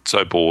enough.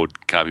 So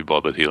bored, can't be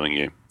bothered healing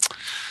you.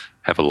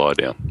 Have a lie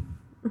down.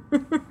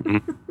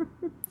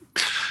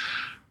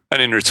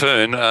 And in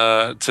return,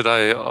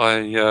 today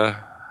I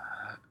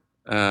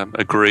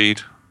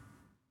agreed,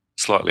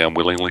 slightly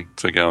unwillingly,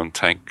 to go and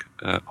tank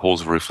Halls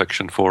of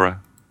Reflection for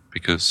her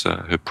because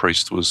her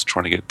priest was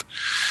trying to get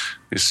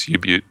this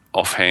U-Butte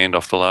off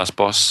the last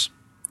boss.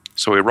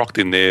 So we rocked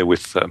in there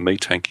with me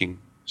tanking.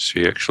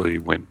 She actually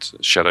went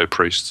Shadow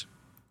Priest,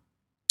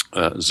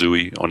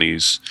 Zui on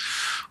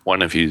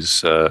one of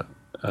his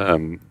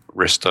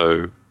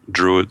Resto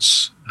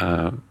Druids,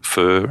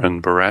 Fur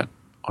and Barat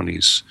on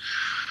his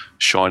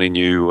shiny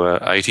new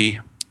 80,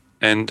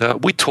 and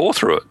we tore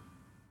through it.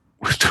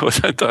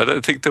 I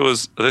don't think there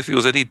was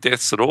any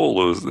deaths at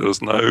all. There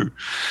was no.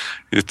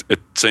 It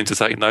seemed to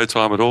take no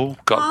time at all.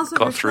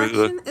 Got through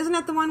the. Isn't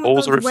that the one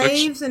with those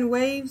waves and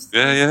waves?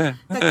 Yeah.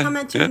 That come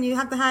at you and you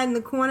have to hide in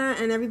the corner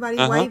and everybody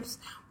wipes.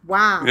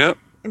 Wow. Yep.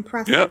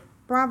 Impressive. Yep.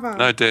 Bravo.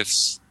 No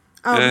deaths.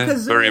 Oh,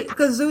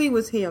 because Zui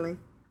was healing.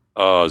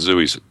 Oh,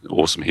 Zui's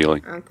awesome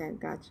healing. Okay,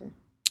 gotcha.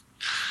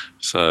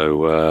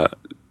 So.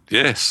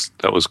 Yes,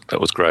 that was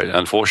great.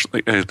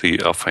 Unfortunately,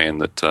 the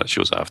offhand that she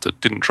was after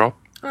didn't drop.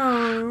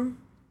 Oh.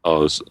 I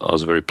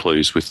was very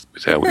pleased with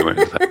how we went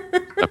with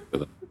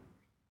that.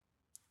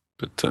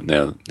 But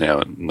now,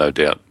 no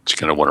doubt, she's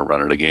going to want to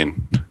run it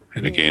again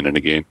and again and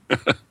again.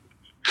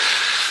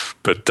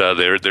 But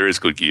there is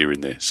good gear in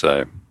there,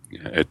 so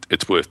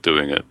it's worth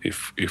doing it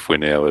if we're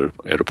now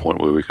at a point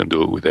where we can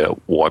do it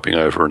without wiping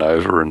over and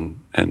over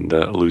and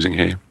losing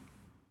hair.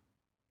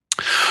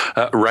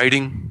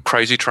 Raiding,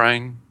 Crazy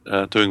Train,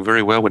 doing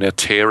very well. We're now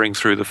tearing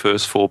through the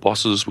first 4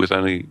 bosses with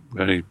only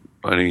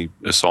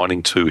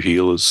assigning 2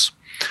 healers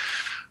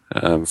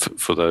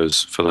for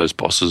those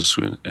bosses,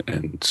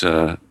 and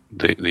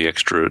the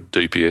extra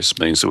DPS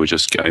means that we're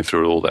just going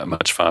through it all that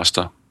much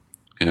faster.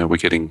 We're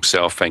getting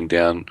Saurfang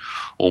down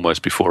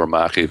almost before a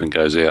mark even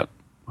goes out.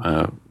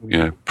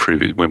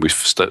 When we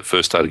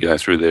first started going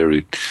through there,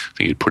 I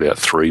think he'd put out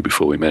 3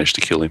 before we managed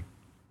to kill him.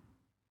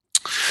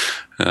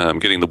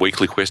 Getting the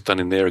weekly quest done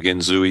in there again.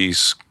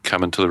 Zui's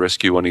coming to the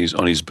rescue on his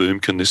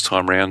boomkin this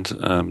time round.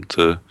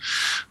 The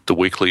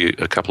weekly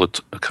a couple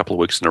of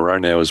weeks in a row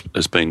now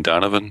has been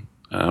Donovan,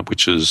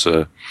 which is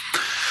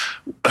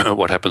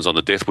what happens on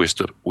the Death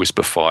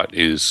Whisper fight.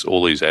 Is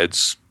all these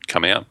ads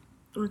come out,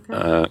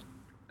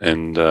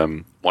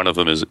 and one of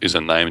them is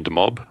a named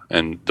mob,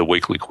 and the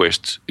weekly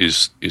quest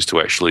is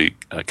to actually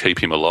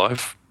keep him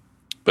alive.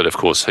 But of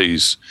course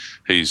he's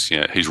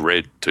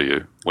red to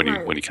you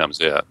when he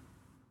comes out.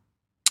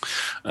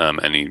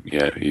 And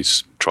he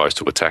tries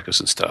to attack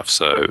us and stuff.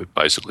 So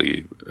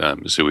basically,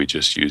 Zui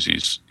just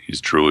uses his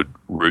druid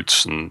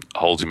roots and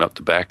holds him up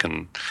the back,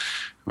 and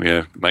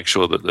make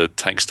sure that the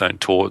tanks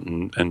don't taunt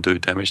and do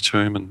damage to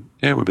him.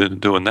 And we've been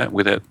doing that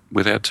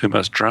without too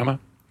much drama.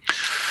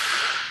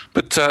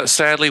 But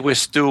sadly, we're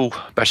still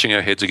bashing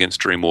our heads against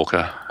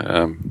Dreamwalker.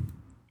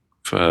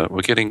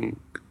 We're getting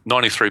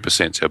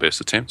 93% is our best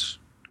attempt.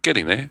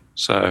 Getting there.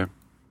 So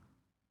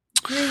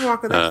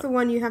Dreamwalker, that's the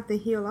one you have to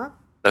heal up.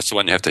 That's the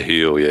one you have to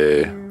heal,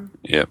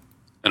 yeah.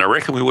 And I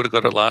reckon we would have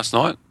got it last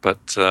night,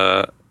 but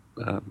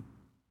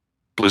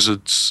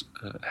Blizzard's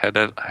had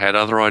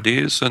other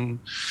ideas, and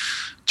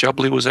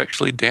Jubbly was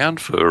actually down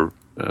for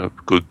a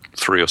good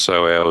 3 or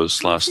so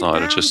hours last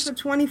night. It just for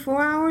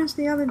 24 hours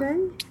the other day.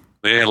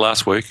 Yeah,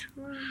 last week.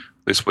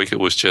 This week it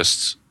was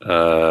just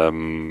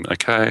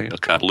okay. I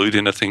can't loot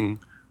anything.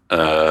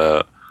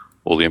 All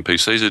the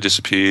NPCs have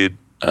disappeared.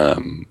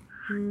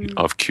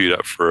 I've queued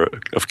up for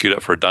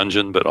a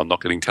dungeon, but I'm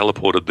not getting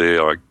teleported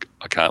there. I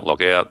can't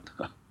log out.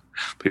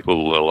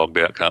 People are logged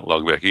out, can't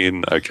log back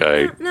in.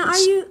 Okay. Now, are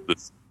you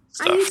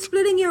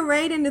splitting your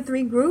raid into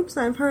 3 groups?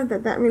 I've heard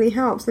that really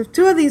helps. If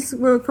 2 of these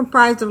were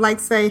comprised of,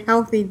 say,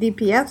 healthy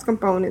DPS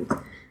components,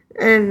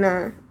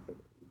 and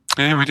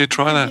we did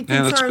try that.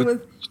 Yeah, that's good.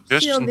 With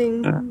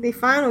shielding the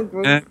final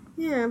group.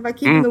 Yeah, by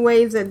keeping the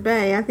waves at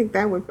bay, I think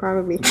that would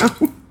probably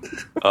help.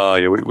 Oh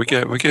yeah, we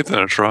gave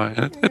that a try.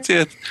 That's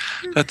it.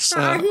 That's.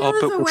 Are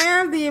healers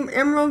aware of the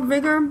Emerald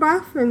Vigor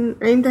buff and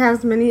aim to have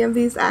as many of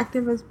these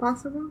active as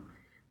possible?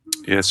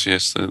 Yes,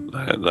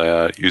 they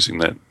are using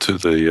that to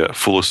the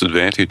fullest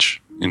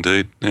advantage.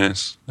 Indeed,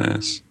 yes.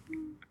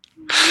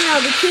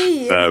 The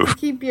key is to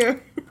keep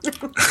your...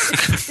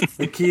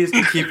 The key is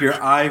to keep your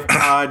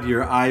iPod,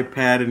 your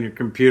iPad, and your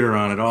computer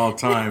on at all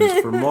times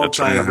for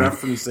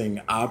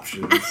multi-referencing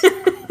options.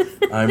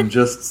 I'm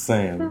just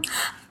saying.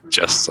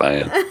 Just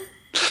saying.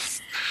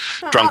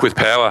 Drunk with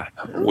Power.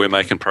 We're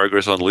making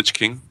progress on Lich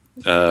King.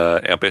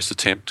 Our best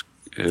attempt,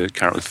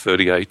 currently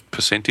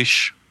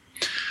 38%-ish.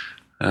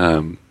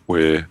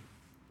 We're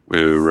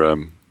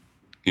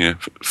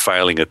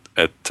failing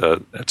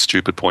at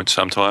stupid points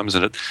sometimes,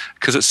 and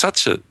because it's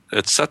such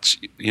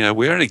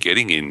we're only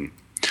getting in,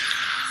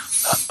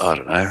 I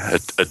don't know,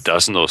 a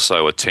dozen or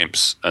so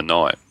attempts a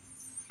night,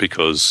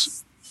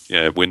 because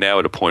we're now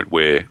at a point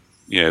where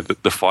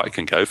the fight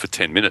can go for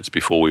 10 minutes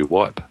before we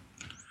wipe.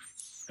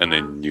 And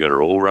then you got to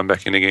all run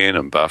back in again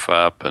and buff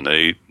up and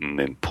eat, and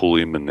then pull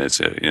him. And there's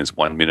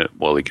 1 minute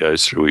while he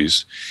goes through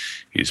his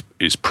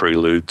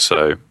prelude.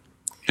 So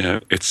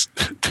it's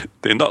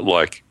they're not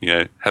like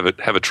have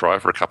a try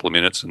for a couple of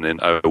minutes and then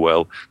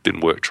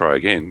didn't work, try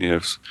again.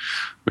 You're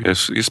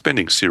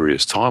spending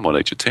serious time on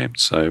each attempt,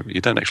 so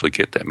you don't actually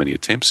get that many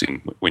attempts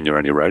in when you're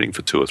only raiding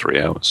for 2 or 3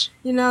 hours.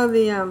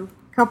 The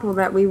couple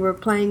that we were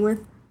playing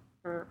with,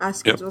 our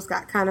schedules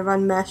got kind of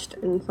unmeshed,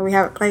 and so we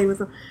haven't played with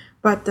them.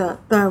 But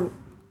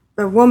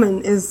the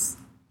woman is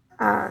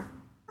a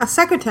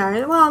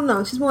secretary. Well,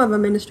 no, she's more of an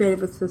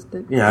administrative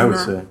assistant. Yeah, I would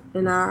say.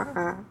 In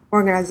our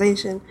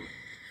organization.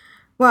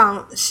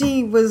 Well,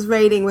 she was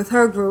raiding with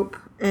her group,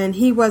 and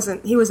he was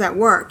at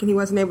work, and he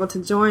wasn't able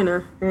to join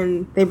her,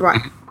 and they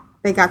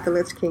got the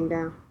Lich King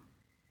down.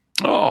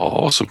 Oh,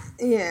 awesome.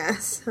 Yeah,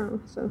 so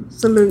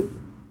salute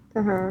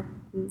to her.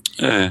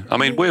 Yeah, I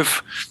mean,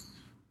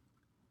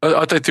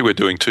 I don't think we're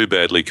doing too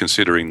badly,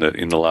 considering that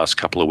in the last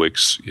couple of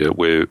weeks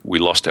we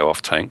lost our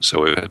off-tank,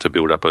 so we had to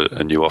build up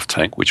a new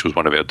off-tank, which was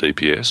one of our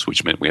DPS,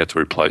 which meant we had to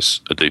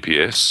replace a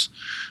DPS,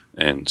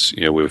 and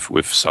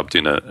we've subbed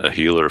in a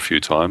healer a few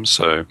times.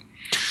 So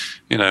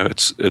it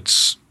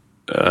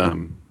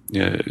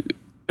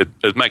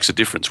makes a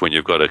difference when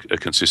you've got a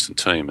consistent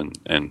team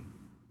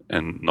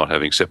and not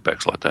having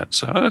setbacks like that.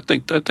 So I don't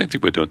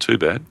think we're doing too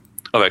bad.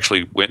 I've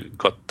actually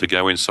got to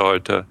go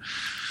inside.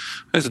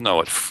 I don't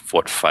know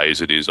what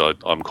phase it is.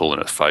 I'm calling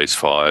it phase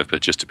 5, but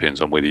it just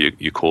depends on whether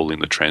you're calling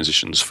the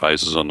transitions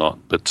phases or not.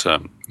 But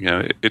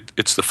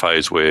it's the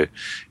phase where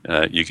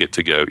you get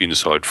to go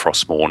inside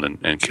Frostmourne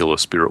and kill a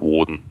spirit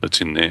warden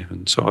that's in there.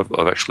 And so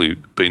I've actually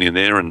been in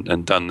there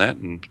and done that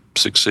and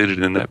succeeded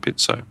in that bit.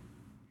 So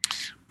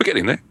we're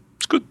getting there.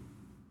 It's good.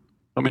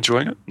 I'm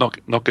enjoying it.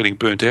 Not getting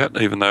burnt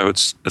out, even though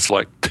it's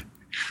like.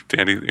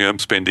 I'm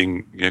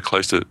spending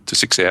close to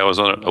 6 hours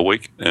on it a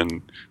week,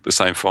 and the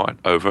same fight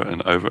over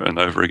and over and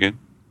over again.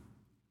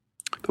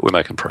 But we're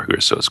making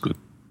progress, so it's good.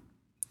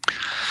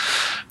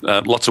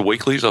 Lots of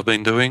weeklies I've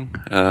been doing.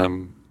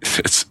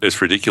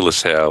 It's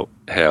ridiculous how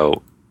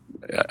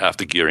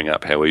after gearing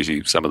up, how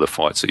easy some of the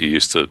fights that you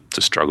used to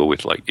struggle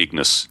with, like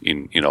Ignis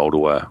in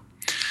Ulduar.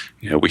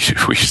 We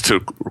used to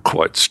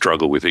quite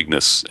struggle with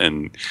Ignis,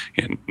 and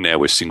now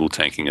we're single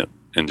tanking it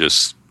and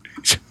just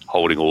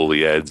holding all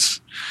the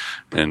ads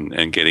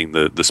and getting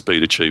the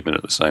speed achievement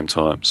at the same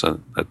time. So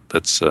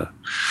that's a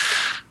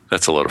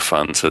lot of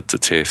fun to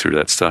tear through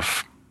that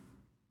stuff.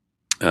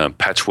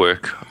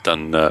 Patchwork. I've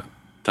done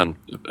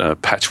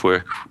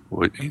patchwork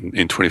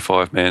in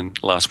 25-man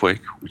last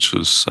week, which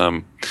was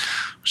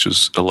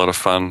a lot of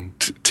fun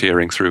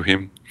tearing through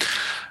him.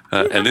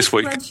 And this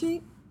week,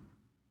 spreadsheet?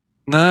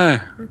 No.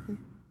 Okay.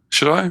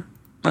 Should I?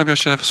 Maybe I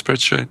should have a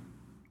spreadsheet.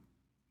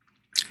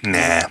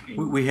 Nah.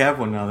 We have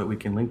one now that we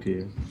can link to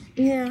you.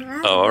 Yeah, I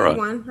have all right.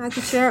 one. I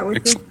can share it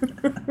with you.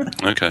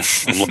 Okay,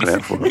 I'm looking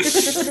out for it.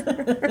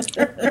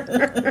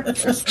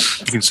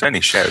 You can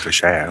certainly share it for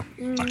Shao.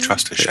 I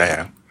trust a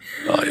Shao.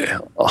 Oh, yeah.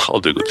 I'll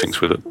do good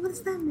things with it. What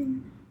does that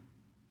mean?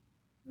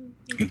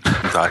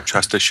 I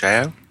trust a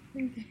Shao?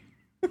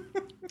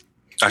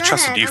 I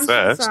trusted you I'm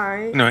first. So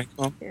sorry. Anyway,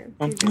 go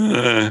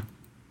on.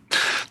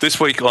 This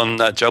week on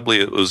Jubbly,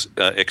 it was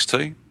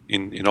XT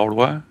in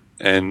Ulduar.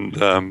 And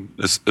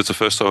it's the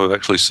first time I've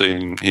actually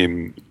seen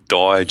him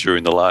die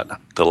during the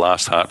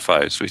last heart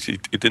phase. He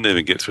didn't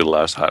even get through the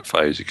last heart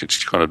phase. He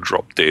just kind of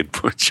dropped dead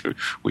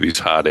with his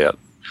heart out.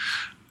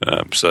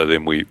 So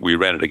then we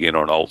ran it again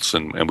on ults,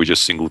 and we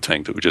just single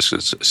tanked it. We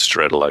just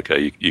straddle.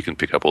 Okay, you can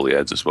pick up all the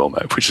ads as well,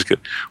 mate. We're just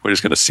going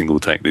to single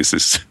tank this.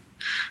 This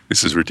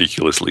is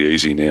ridiculously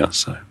easy now.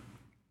 So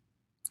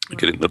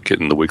getting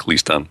the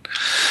weeklies done.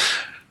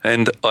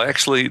 And I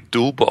actually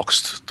dual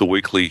boxed the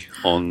weekly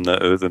on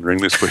Earthen Ring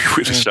this week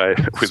with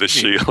a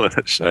shield and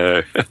a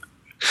Shao.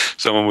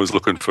 Someone was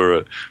looking for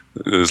it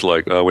was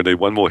like, oh, we need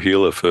one more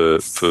healer for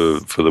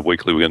the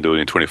weekly. We're going to do it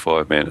in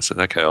 25 man. I said,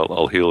 okay,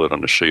 I'll heal it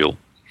on a shield.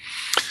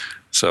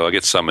 So I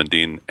get summoned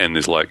in, and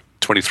there's like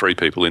 23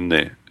 people in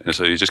there. And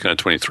so you're just going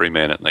to 23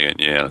 man it, and they go,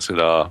 yeah. And I said,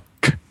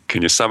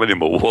 can you summon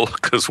him a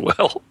warlock as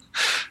well?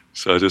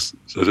 So I just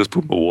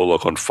put my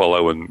warlock on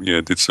follow, and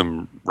did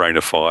some rain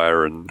of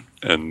fire and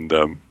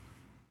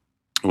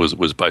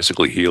was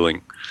basically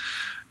healing.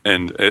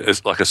 And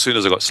it's like as soon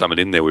as I got summoned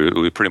in there,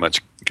 we pretty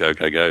much go,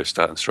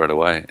 starting straight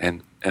away.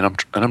 And I'm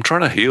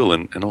trying to heal,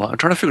 and I'm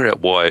trying to figure out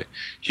why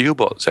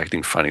Healbot's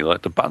acting funny.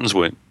 Like the buttons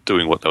weren't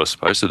doing what they were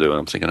supposed to do. And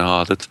I'm thinking,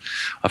 I've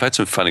had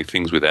some funny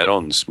things with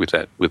add-ons with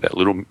that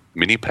little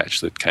mini patch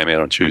that came out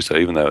on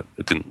Tuesday, even though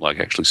it didn't like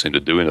actually seem to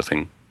do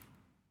anything.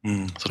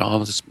 I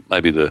thought,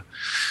 maybe that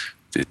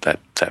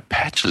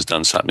patch has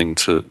done something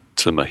to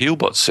my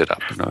Healbot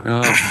setup.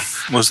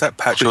 Was that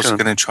patch also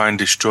going to try and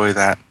destroy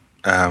that?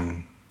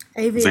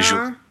 AVR?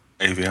 Visual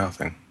AVR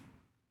thing.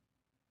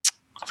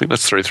 I think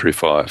that's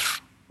 335.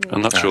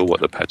 I'm not sure what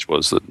the patch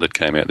was that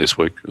came out this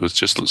week. It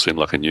seemed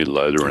like a new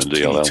loader and a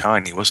DLL.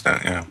 Tiny,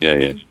 wasn't it?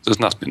 Yeah.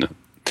 There's nothing in it.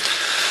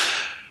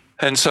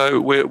 And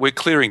so we're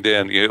clearing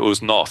down. It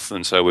was Noth,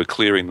 and so we're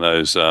clearing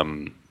those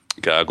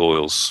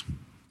gargoyles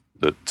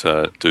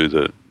that do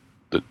the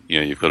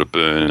you've got to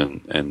burn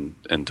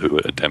and do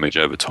a damage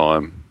over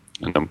time.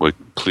 And then we're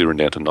clearing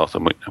down to Noth,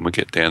 and we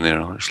get down there,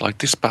 and I'm just like,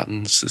 this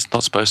button's it's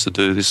not supposed to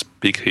do this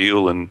big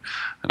heal, and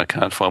I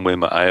can't find where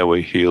my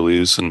AoE heal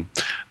is, and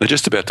they're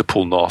just about to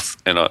pull Noth,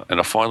 and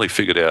I finally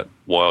figured out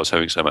why I was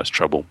having so much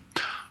trouble.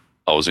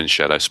 I was in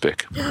Shadow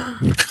Spec. Oh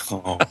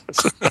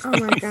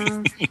my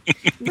god!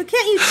 But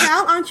can't you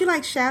tell? Aren't you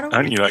like Shadow?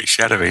 Aren't you like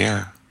Shadow?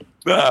 Yeah.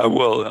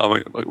 Well, I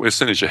mean, as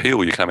soon as you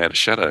heal, you come out of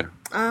Shadow.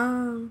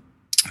 Oh.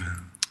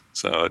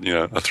 So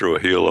I threw a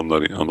heal. I'm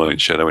not in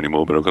Shadow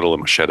anymore, but I've got all of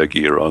my Shadow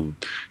gear on.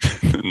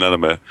 None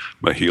of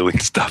my healing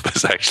stuff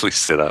is actually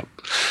set up.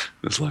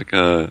 It's like,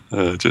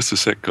 just a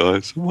sec,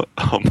 guys.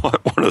 I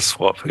might want to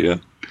swap here.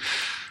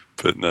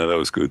 But no, that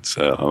was good.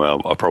 So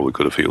I probably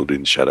could have healed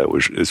in Shadow.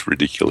 It's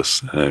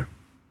ridiculous. That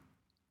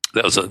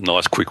was a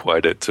nice, quick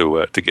way to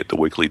get the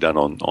weekly done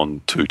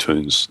on 2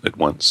 tunes at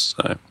once.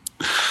 So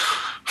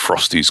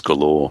Frosties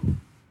galore.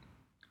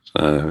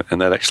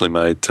 And that actually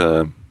made.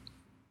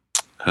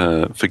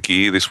 For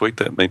gear this week,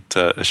 that meant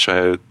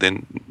Asheo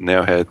then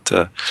now had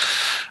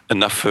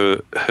enough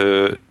for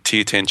her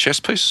tier 10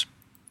 chest piece,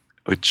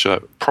 which I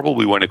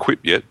probably won't equip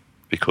yet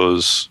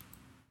because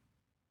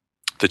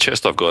the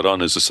chest I've got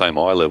on is the same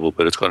eye level,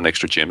 but it's got an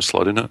extra gem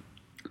slot in it.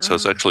 So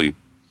it's actually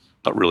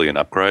not really an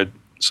upgrade.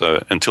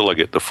 So until I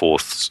get the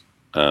 4th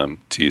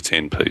tier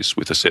 10 piece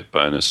with a set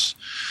bonus,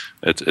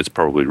 it's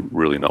probably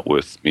really not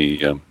worth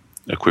me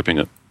equipping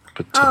it.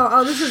 But,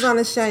 this is on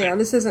Asheo.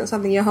 This isn't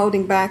something you're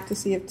holding back to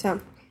see if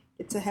Temp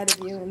gets ahead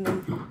of you and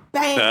then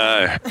bang.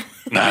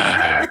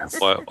 No.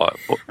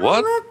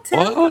 What? Look,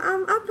 Temp,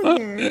 I'm up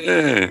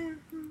again.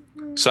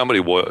 Somebody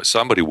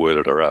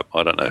worded her up.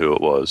 I don't know who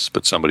it was,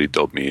 but somebody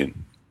dobbed me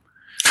in.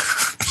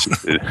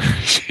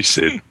 She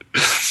said,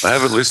 I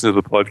haven't listened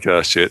to the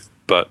podcast yet,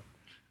 but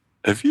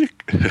have you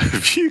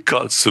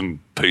got some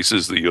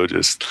pieces that you're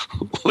just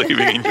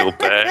leaving in your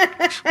bag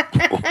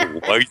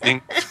or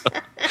waiting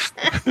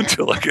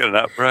until I get an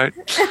upgrade?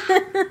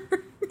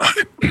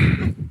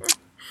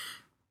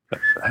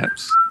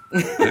 Perhaps.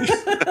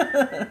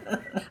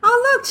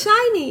 Oh, look,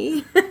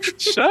 shiny.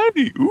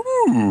 Shiny.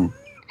 Ooh.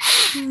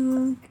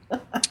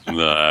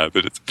 No,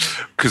 but it's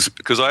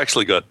because I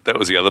actually got that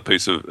was the other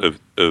piece of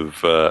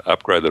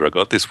upgrade that I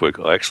got this week.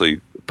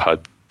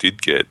 Pud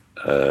did get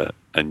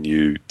a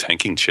new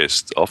tanking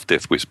chest off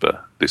Death Whisper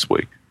this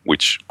week,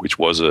 which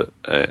was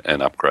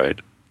an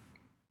upgrade.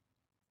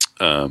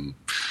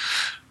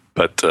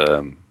 But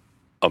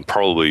I'm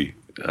probably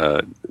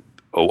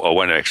I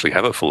won't actually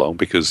have it for long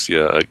because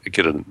I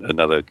get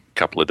another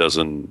couple of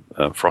dozen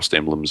frost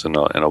emblems and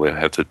I'll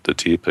have the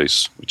tier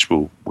piece, which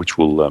will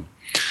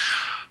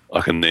I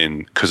can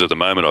then, because at the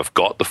moment I've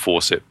got the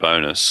 4-set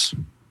bonus,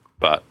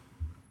 but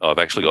I've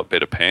actually got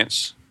better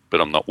pants, but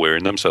I'm not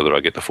wearing them so that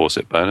I get the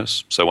 4-set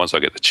bonus. So once I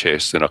get the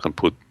chest, then I can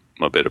put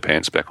my better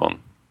pants back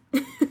on.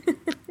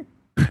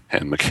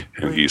 and my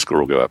gear score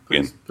will go up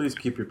again. Please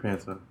keep your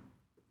pants on.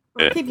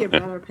 Well, keep your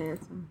better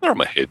pants on. They're on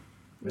my head.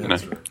 Yeah, you know?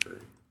 that's right.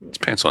 It's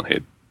pants on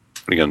head.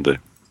 What are you going to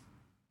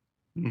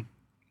do?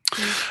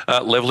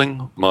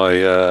 Leveling, my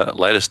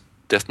latest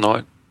Death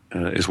Knight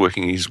is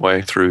working his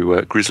way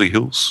through Grizzly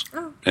Hills.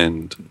 Oh.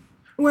 And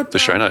the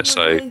show notes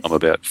say I'm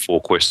about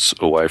 4 quests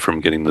away from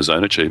getting the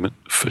zone achievement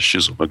for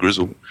Shizzle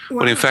McGrizzle. Wow.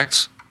 But in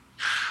fact,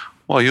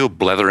 while you were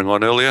blathering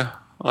on earlier,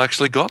 I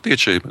actually got the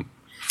achievement.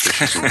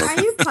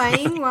 Are you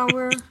playing while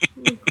we're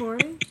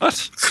recording?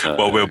 What?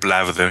 While we're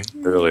blathering.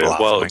 Earlier,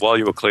 while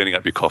you were cleaning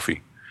up your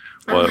coffee.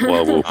 While we're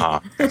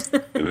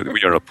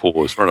on a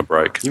pause, we're on a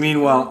break. You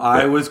mean while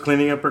I was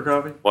cleaning up her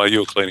coffee? While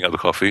you were cleaning up the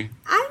coffee?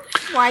 I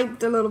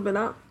wiped a little bit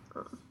up.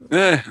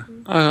 Yeah,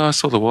 I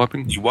saw the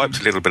wiping. You wiped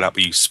a little bit up,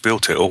 but you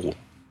spilt it all.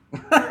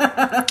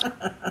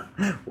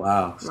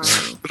 Wow.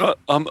 But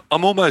I'm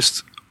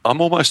almost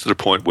at a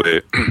point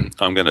where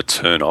I'm going to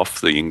turn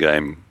off the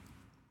in-game,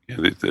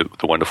 the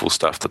wonderful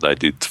stuff that they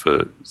did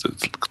for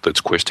that's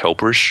quest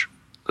helperish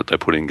that they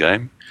put in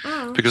game,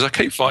 because I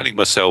keep finding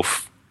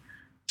myself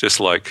just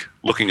like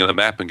looking at the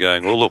map and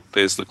going, well, look,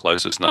 there's the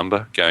closest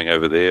number, going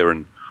over there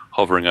and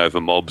hovering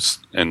over mobs,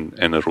 and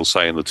it'll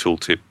say in the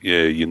tooltip,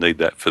 yeah, you need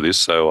that for this,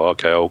 so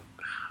okay,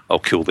 I'll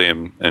kill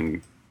them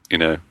and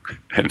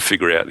and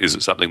figure out, is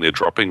it something they're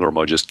dropping or am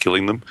I just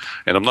killing them?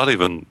 And I'm not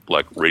even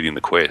like reading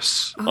the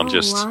quests. I'm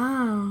just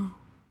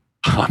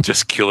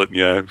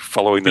killing,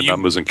 following the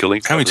numbers and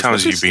killing. How many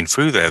times have you been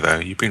through there, though?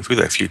 You've been through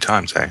there a few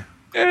times, eh?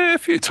 Yeah, a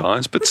few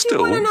times, but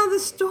still. You want to know the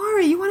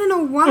story. You want to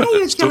know why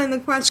you're killing the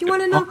quest. You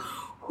want to know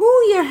who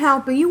you're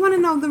helping. You want to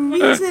know the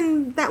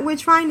reason that we're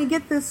trying to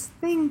get this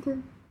thing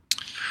to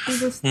do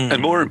this thing.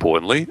 And more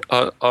importantly,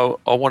 I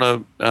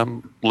want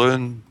to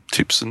learn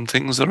tips and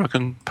things that I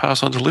can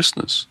pass on to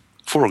listeners.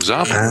 For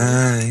example,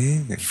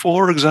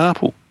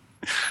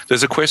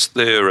 there's a quest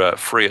there,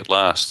 Free at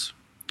Last.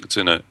 It's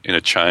in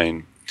a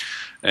chain,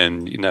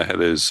 and you know how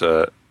there's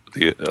the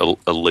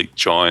elite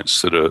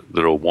giants that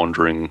are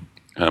wandering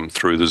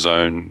through the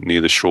zone near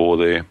the shore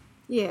there.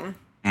 Yeah.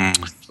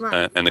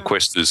 Right. And the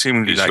quest is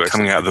seemingly like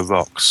coming out of the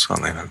rocks,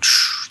 aren't they?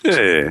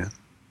 Yeah,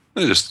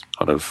 they just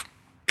kind of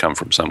come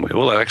from somewhere.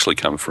 Well, they actually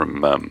come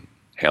from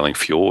Howling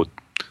Fjord.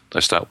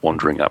 They start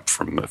wandering up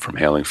from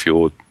Howling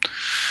Fjord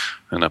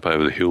and up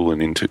over the hill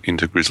and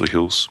into Grizzly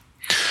Hills.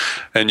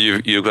 And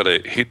you've got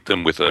to hit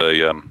them with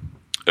a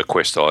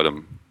quest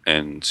item,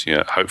 and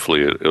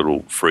hopefully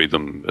it'll free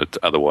them.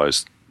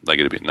 Otherwise, they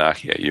get a bit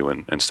narky at you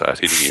and start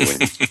hitting you,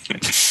 and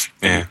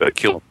you've got to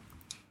kill them.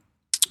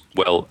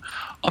 Well,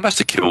 I must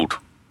have killed,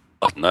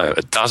 I don't know,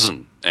 a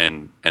dozen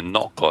and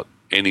not got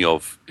any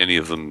of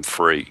them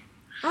free.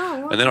 Oh,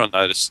 wow. And then I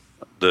noticed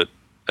that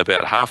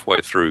about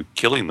halfway through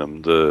killing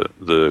them,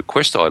 the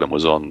quest item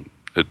was on.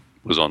 It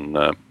wasn't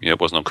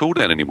on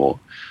cooldown anymore.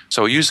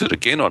 So I used it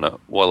again on it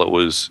while it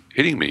was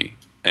hitting me,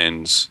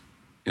 and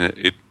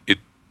it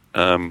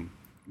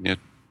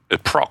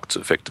procced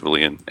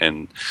effectively,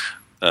 and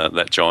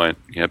that giant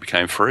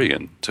became free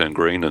and turned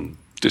green and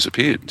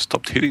disappeared and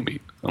stopped hitting me.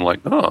 I'm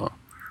like, oh,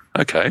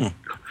 okay.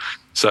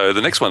 So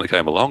the next one that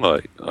came along,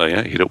 I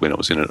hit it when it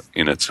was in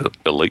its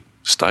elite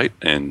state,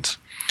 and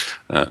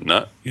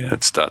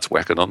it starts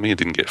whacking on me. It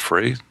didn't get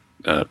free.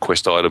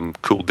 Quest item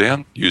cooled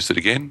down. Used it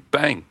again.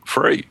 Bang,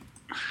 free.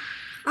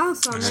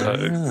 Awesome. So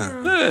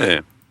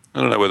I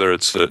don't know whether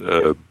it's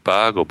a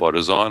bug or by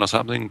design or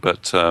something,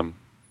 but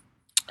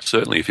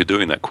certainly if you're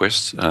doing that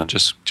quest,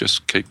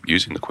 just keep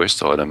using the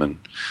quest item, and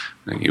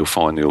you'll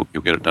find you'll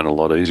get it done a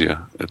lot easier.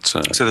 It's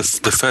so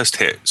the first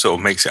hit sort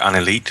of makes it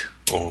unelite,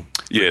 or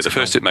the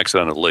first hit makes it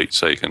unelite,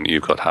 so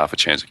you've got half a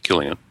chance of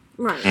killing it.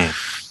 Right.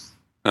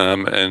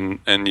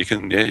 And you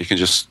can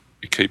just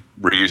keep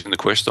reusing the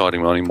quest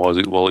item on him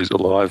while he's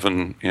alive,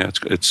 and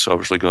it's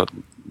obviously got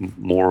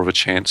more of a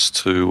chance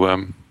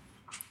to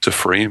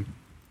free him.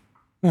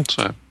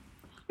 So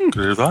good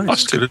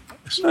advice. Good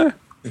advice.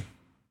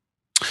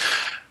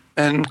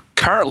 And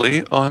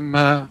currently, I'm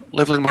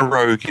leveling my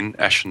rogue in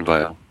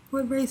Ashenvale.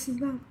 What race is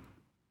that?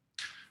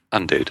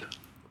 Undead.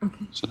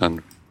 Okay. So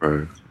undead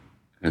rogue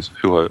is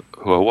who I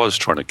was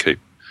trying to keep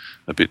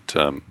a bit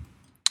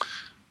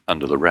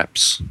under the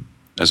wraps,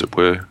 as it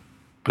were.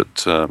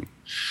 But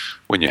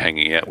when you're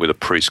hanging out with a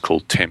priest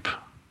called Temp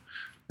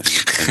and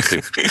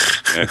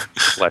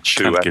flat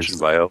shoe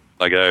Ashenvale,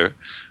 I go,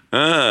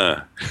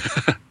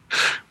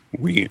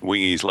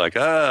 Wingy's like,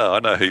 I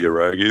know who your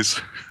rogue is.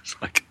 It's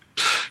like,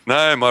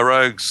 no, my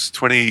rogue's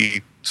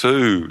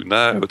 22.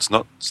 No, it's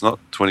not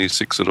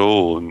 26 at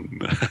all.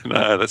 And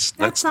no, that's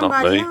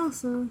not me.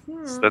 Else,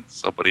 yeah. That's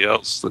somebody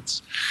else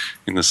that's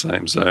in the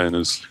same zone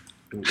as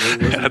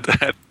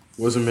that.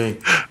 Wasn't me.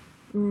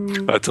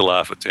 I had to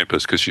laugh at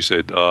Tempest because she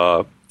said,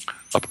 I'm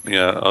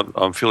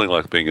feeling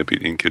like being a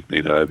bit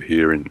incognito over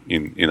here in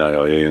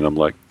AIE, and I'm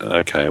like,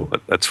 okay, well,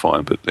 that's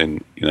fine, but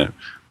then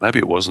maybe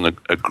it wasn't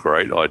a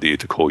great idea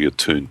to call your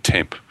toon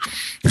Temp.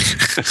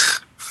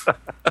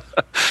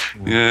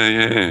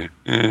 Yeah,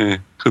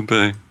 could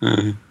be.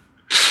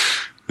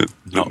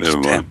 Not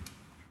never Temp.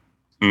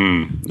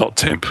 mind. Not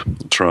Temp.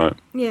 That's right.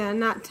 Yeah,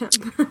 not Temp.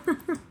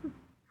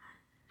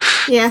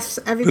 Yes,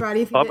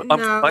 everybody, if you didn't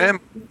know, I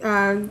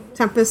am.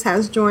 Tempest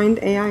has joined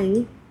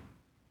AIE.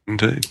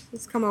 Indeed.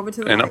 Let's come over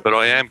to the But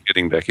I am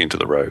getting back into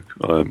the rogue.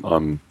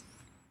 I'm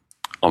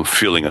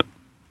feeling it.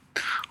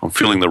 I'm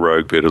feeling the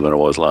rogue better than I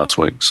was last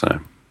week. So.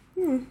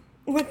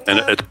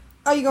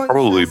 Are you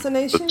going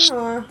assassination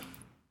or?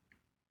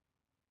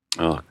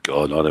 Oh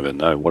God, I don't even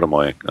know. What am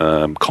I?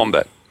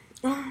 Combat.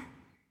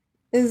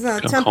 Is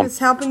Tempest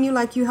helping you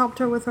like you helped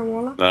her with her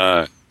warlock?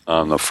 No,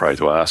 I'm afraid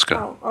to ask her.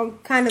 Oh,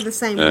 kind of the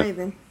same way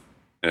then.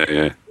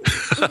 Yeah.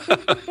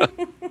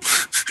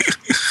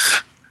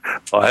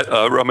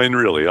 I mean,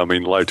 really,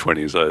 low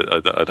 20s.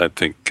 I don't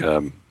think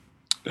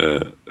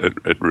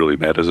it really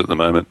matters at the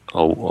moment.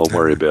 I'll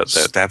worry about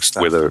that. Stab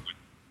stuff. Whether,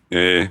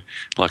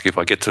 like if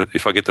I get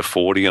to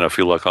 40 and I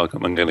feel like I'm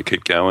going to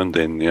keep going,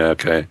 then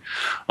okay,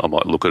 I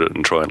might look at it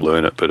and try and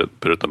learn it. But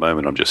at the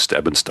moment, I'm just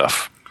stabbing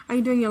stuff. Are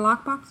you doing your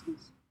lockboxes?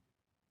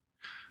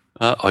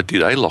 I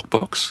did a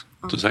lockbox.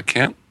 Oh. Does that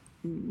count?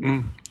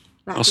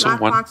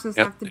 Lockboxes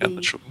have to be.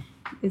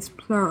 It's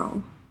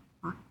plural.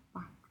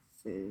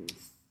 Lockboxes.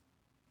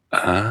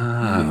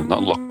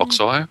 Not lockbox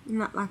eye.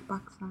 Not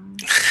lockbox eye.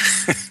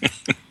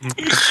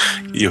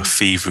 Your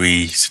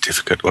thievery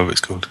certificate, whatever it's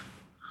called.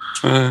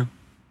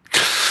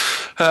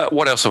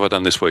 What else have I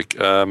done this week?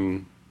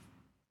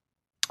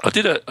 I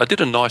did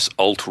a nice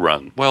alt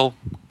run. Well,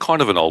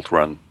 kind of an alt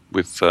run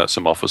with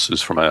some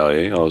officers from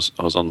AIE. I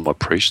was on my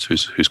priest,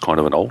 who's kind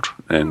of an alt,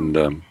 and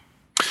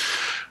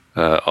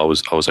I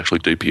was actually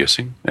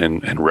DPSing,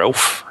 and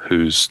Ralph,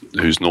 who's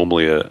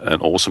normally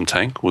an awesome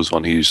tank, was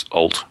on his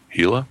alt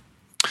healer,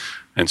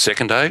 and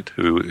Second Aid,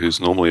 who's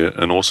normally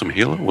an awesome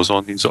healer, was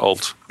on his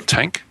alt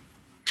tank,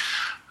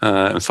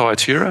 and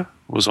Thyatira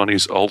was on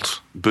his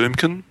alt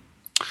boomkin,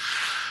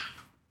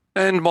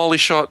 and Molly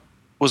Shot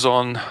was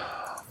on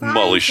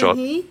Molly Shot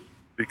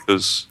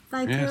because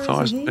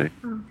Thigh's he? he.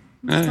 Oh,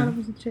 I thought it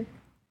was a chick.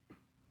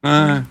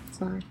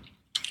 Sorry.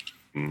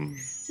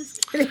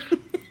 Just kidding.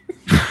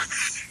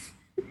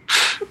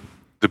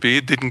 The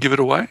beard didn't give it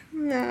away?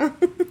 No.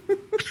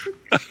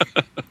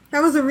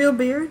 That was a real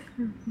beard?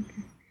 Oh, okay.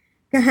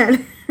 Go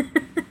ahead.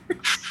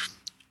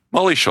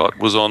 Molly Shot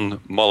was on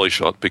Molly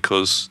Shot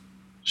because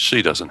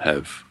she doesn't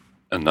have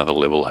another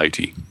level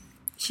 80.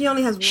 She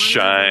only has one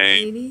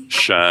Shame. level 80?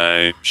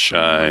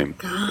 Shame.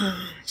 Oh,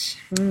 gosh.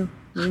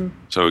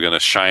 So we're going to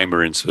shame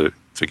her into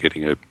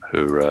getting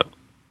her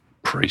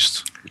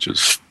priest, which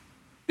is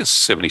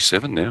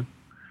 77 now.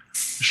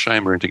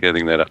 Shame her into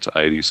getting that up to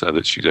 80 so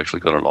that she's actually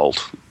got an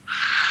alt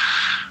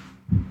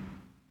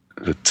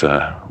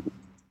that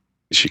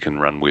she can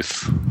run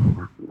with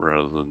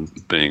rather than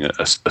being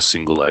a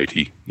single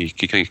 80. You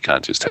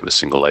can't just have a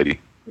single 80.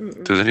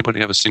 Mm-mm. Does anybody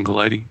have a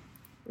single 80?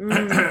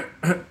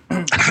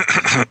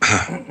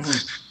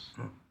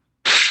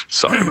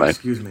 Sorry, mate.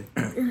 Excuse me.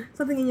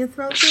 Something in your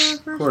throat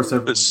there? Of course.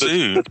 But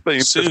soon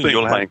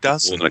you'll have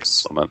dozens. In the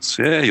next couple of months.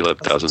 Yeah, you'll have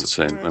dozens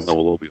soon, and they'll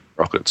all be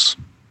rockets.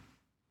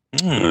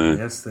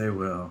 Yes, they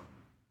will.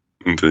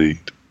 Indeed.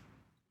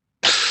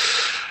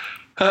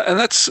 And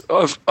that's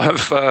I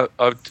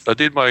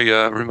did my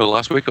remember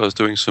last week I was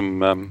doing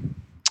some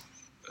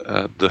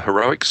the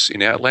heroics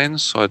in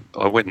Outlands. I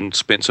went and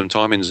spent some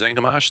time in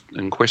Zangarmarsh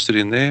and quested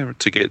in there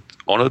to get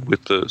honoured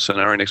with the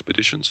Cenarian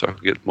expedition, so I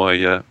could get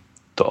my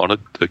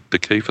the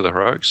key for the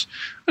heroics.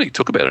 I think it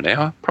took about an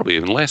hour, probably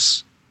even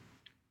less.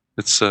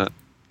 It's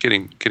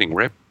getting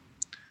rep.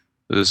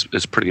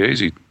 It's pretty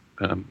easy.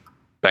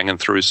 Banging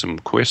through some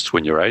quests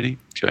when you're 80,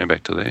 going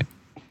back to there.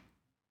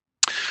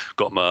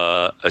 Got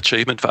my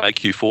achievement for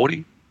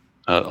AQ40.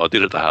 I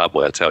did it the hard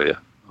way, I tell you.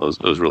 It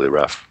was really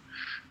rough.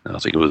 And I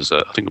think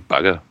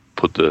Bugger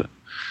put the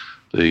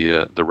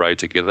raid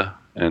together,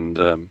 and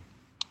did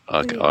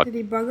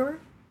he bugger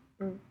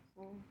her?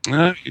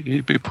 No,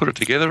 he put it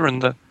together,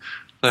 and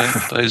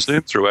they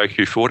zoomed through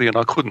AQ40, and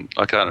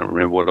I can't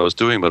remember what I was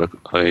doing, but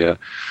I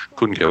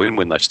couldn't go in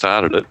when they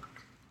started it.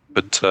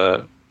 But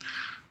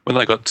when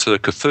they got to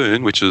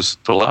Cthulhu, which is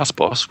the last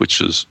boss,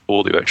 which is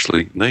all you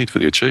actually need for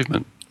the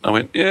achievement, I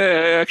went,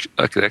 I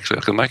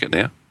can make it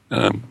now.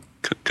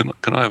 Can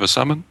I have a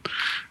summon?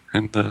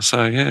 And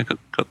so,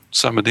 got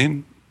summoned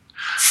in,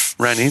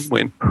 ran in,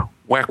 went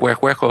whack,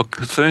 whack, whack on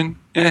Cthulhu.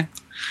 Yeah,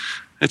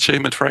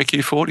 achievement for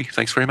AQ40.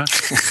 Thanks very much.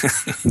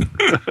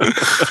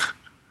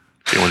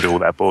 You want to do all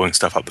that boring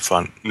stuff up the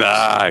front?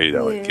 No, you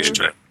don't want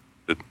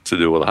to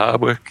do all the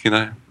hard work, you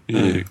know.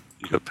 You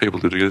got people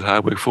to do the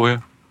hard work for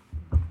you.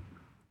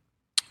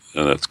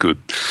 So that's good.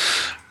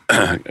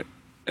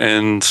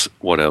 And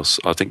what else?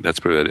 I think that's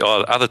pretty good.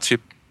 Oh, other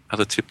tip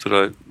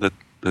that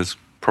there's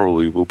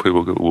probably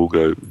people will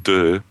go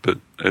duh, but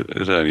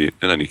it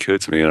only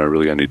occurred to me, and I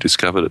really only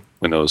discovered it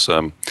when I was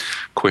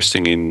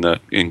questing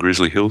in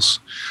Grizzly Hills.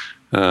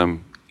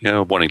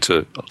 Wanting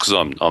to, because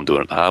I'm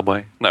doing it the hard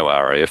way. No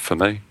RAF for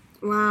me.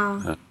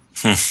 Wow.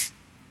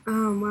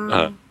 Oh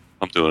wow.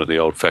 I'm doing it the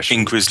old-fashioned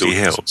in Grizzly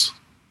Hills.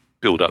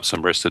 Build up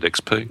some rested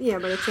XP. Yeah,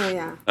 but it's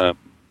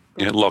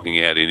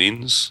logging out in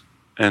inns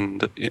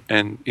and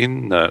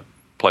in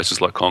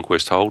places like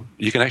Conquest Hold,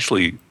 you can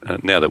actually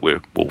now that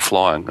we're all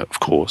flying, of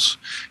course,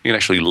 you can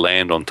actually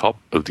land on top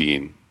of the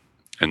inn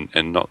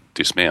and not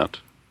dismount.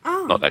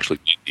 Oh. Not actually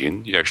in the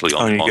inn. You're actually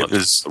on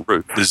the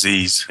roof. The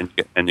Z's.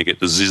 And you get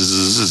the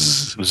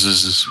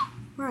zzz.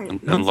 Right.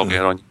 And log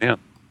out on your mount.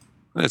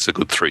 That's a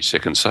good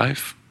 3-second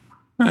save.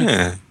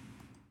 Yeah.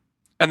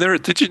 And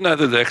did you know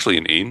there's actually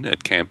an inn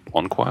at Camp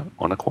Onqua?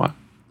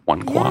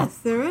 Yes,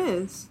 there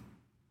is.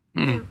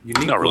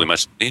 Not really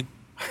much an inn.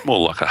 More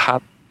like a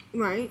hut.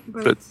 Right,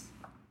 but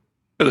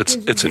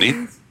it's an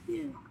inn.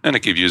 Yeah. And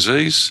it gives you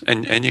Z's,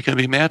 and you can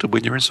be mounted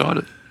when you're inside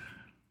it.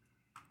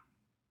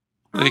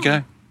 There you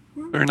go.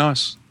 Very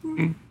nice.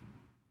 And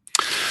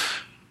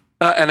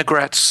a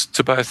grats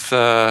to both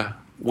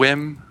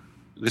Wem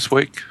this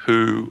week,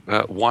 who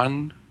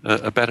won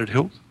a battered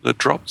hill that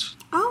dropped.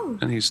 Oh.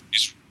 And he's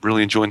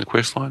really enjoying the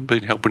quest line,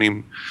 been helping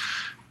him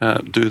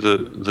do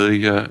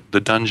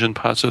the dungeon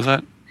parts of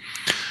that.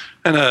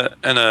 And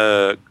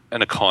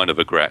a kind of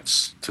a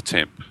grats to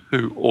Temp,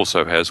 who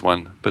also has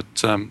one, but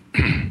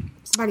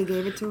somebody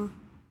gave it to him.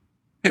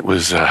 It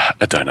was a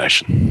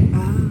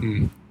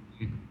donation.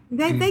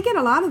 They get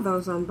a lot of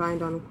those on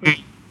Bind on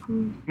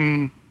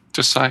Equip.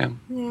 Just saying.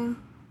 Yeah.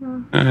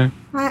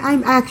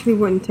 I actually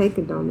wouldn't take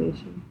a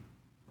donation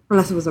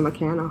unless it was a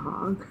Mechano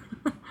hog.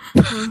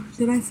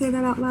 Did I say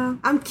that out loud?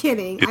 I'm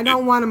kidding. I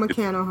don't want a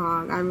mechano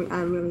hog. I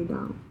really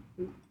don't.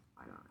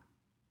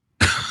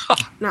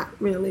 Not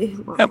really.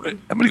 How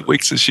many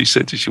weeks has she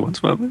said that she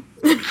wants one?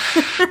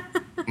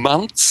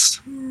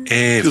 Months?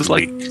 Feels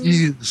like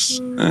years.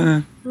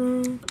 And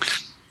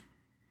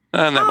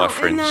that, my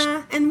friends.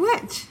 And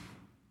which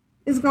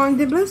is going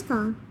to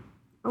BlizzCon?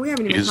 Oh, we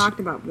haven't even talked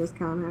about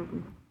BlizzCon, have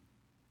we?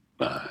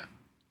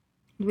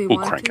 No.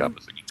 We'll crank up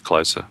as it gets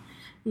closer.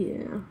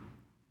 Yeah.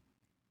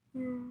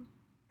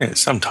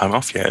 It's some time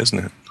off yet, isn't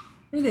it?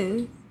 It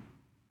is.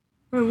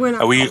 We're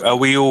not Are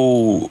we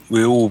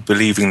all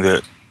believing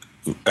that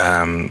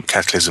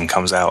Cataclysm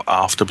comes out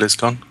after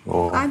BlizzCon?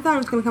 Or I thought it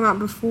was going to come out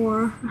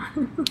before.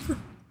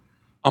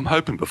 I'm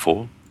hoping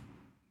before.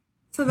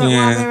 So that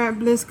while they're at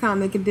BlizzCon,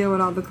 they can deal with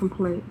all the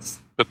complaints.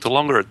 But the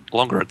longer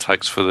it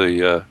takes for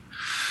the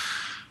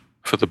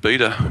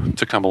beta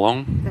to come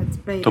along, That's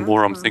beta. the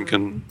more I'm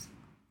thinking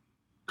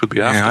could be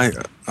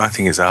after. I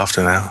think it's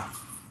after now.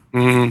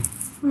 I'm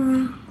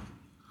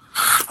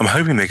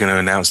hoping they're going to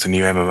announce the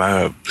new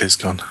MMO at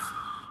BlizzCon.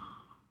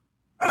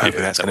 I'm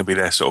hoping that's going to be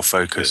their sort of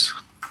focus.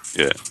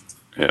 Yeah.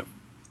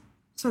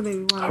 So they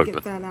want to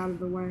get that out of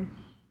the way.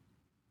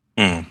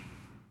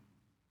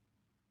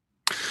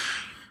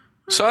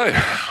 So,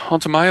 on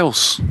to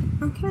mails.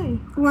 Okay.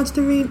 Who wants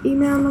to read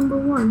email number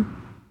 1?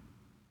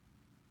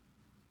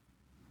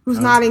 Who's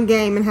not in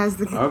game and has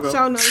the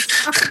show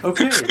notes.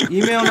 Okay,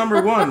 email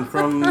number 1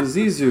 from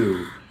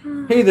Zizu.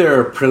 Hey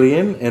there,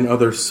 Prillian and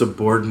other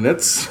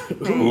subordinates.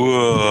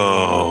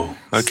 Whoa.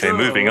 Okay,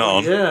 moving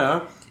on.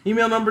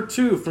 Yeah.Email number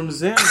 2 from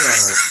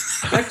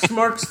Xandar. X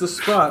marks the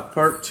spot,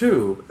 part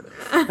 2.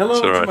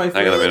 Hello to my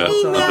favorite.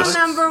 Email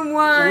number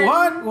 1.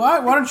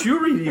 What? Why don't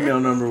you read email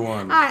number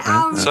 1?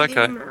 It's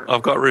okay.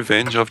 I've got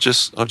revenge. I've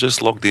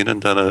just logged in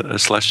and done a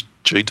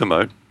 /G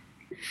demote.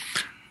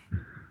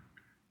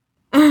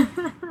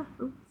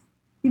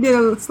 You did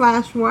a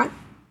 / what?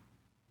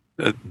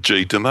 A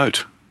G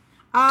demote.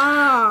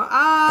 Oh.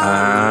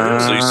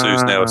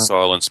 Zisu's now a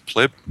silenced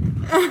pleb.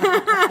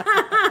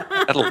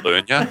 That'll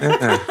learn ya.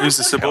 Who's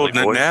the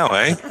subordinate now,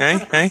 eh?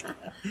 Hey?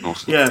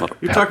 Yeah,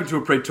 you're talking to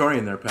a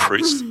Praetorian there, Pat.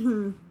 Priest.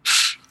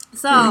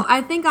 So,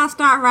 I think I'll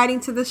start writing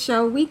to the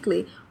show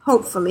weekly,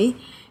 hopefully.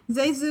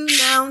 Zezu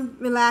now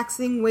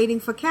relaxing, waiting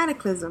for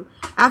Cataclysm.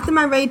 After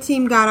my raid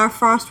team got our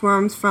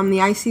Frostworms from the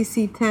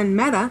ICC 10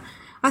 meta,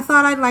 I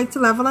thought I'd like to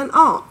level an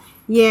alt.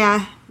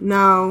 Yeah,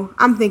 no,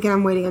 I'm thinking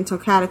I'm waiting until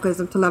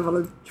Cataclysm to level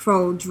a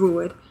troll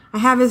druid. I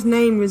have his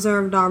name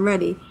reserved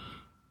already.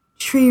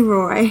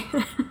 Treeroy.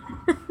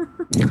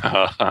 And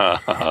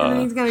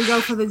then he's going to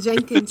go for the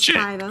Jenkins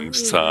title.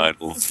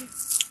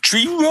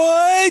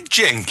 Treeroy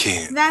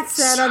Jenkins. That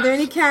said, are there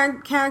any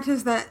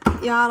characters that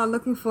y'all are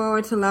looking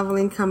forward to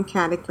leveling come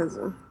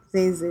Cataclysm?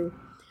 Zezu.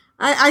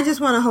 I just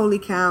want a holy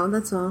cow,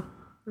 that's all.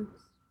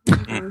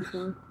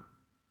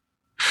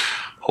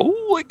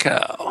 Holy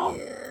cow.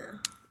 Yeah.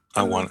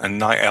 I want a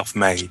Night Elf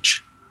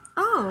Mage.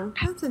 Oh,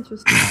 that's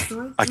interesting.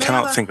 I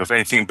cannot think of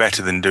anything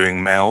better than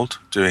doing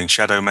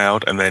Shadow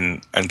Meld,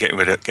 and get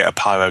a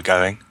pyro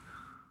going.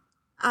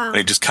 And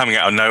it just coming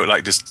out of nowhere,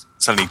 like just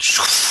suddenly. It's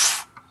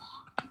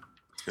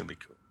going to be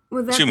cool.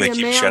 Would that be a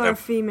male or a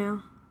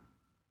female?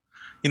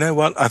 You know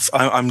what?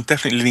 I'm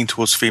definitely leaning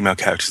towards female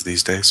characters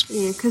these days.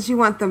 Yeah, because you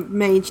want the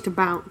mage to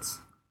bounce.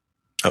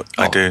 Oh,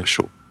 I do.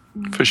 Sure.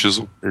 For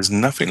shizzle. There's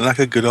nothing like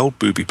a good old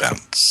booby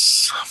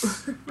bounce.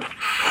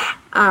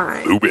 All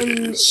right.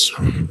 Boobies.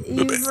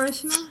 You,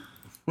 Varishna?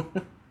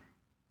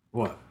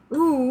 What?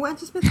 Ooh, I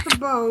just missed the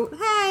boat.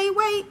 Hey,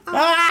 wait.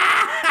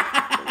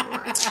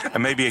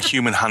 And maybe a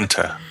human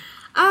hunter.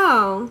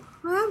 Oh,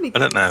 well, that'd be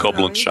cool. I don't know.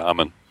 Goblin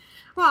shaman.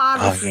 Well,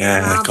 obviously,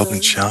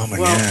 Goblin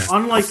shaman. Well, Yeah.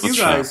 unlike you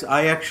guys,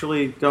 I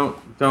actually don't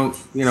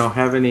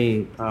have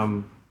any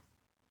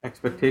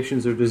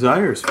expectations or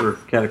desires for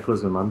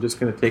Cataclysm. I'm just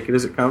going to take it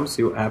as it comes,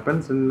 see what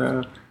happens, and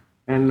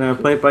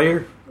play it by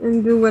ear.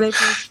 And do what I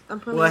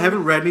Well, I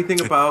haven't read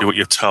anything about. Do what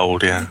you're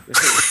told, yeah.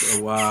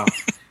 Oh, wow.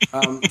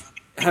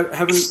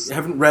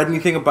 Haven't read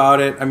anything about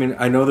it. I mean,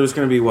 I know there's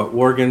going to be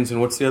Worgans and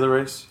what's the other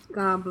race?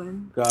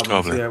 Goblin.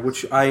 Goblin. Yeah,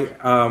 which I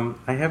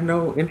have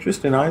no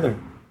interest in either.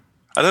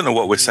 I don't know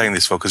what we're saying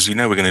this for, because we're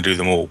going to do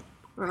them all.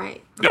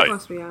 Right. Of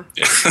course we are.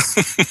 Yeah.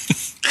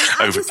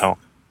 Over time.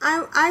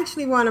 I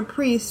actually want a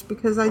priest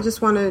because I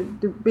just want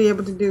to be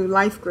able to do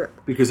life grip.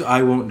 Because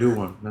I won't do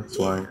one. That's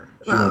why.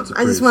 Well,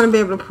 I just want to be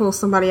able to pull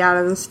somebody out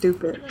of the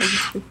stupid. I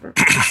just think that.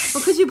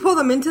 Well, could you pull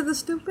them into the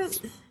stupid?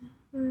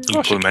 You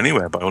can pull them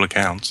anywhere, by all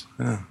accounts.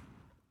 Yeah.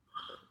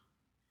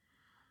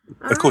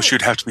 Of course,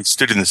 you'd have to be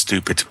stood in the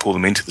stupid to pull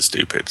them into the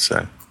stupid,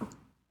 so...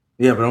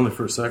 Yeah, but only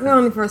for a second.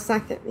 Only for a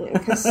second, yeah.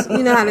 Because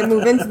you know how to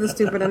move into the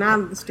stupid and out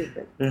of the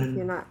stupid.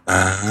 You're not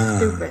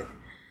stupid.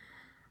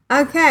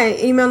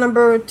 Okay, email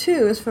number 2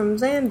 is from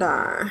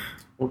Xandar.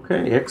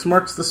 Okay, X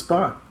marks the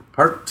spot.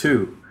 Part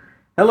 2.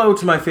 Hello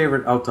to my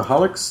favorite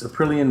alcoholics,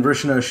 Aprillian,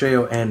 Vrishna,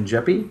 Asheo, and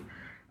Jeppy.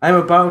 I'm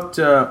about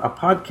a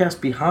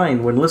podcast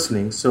behind when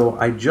listening, so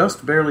I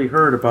just barely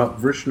heard about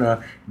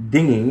Vrishna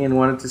dinging and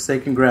wanted to say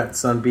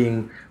congrats on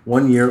being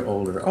 1 year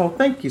older. Oh,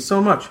 thank you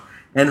so much.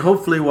 And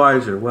hopefully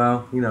wiser.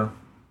 Well,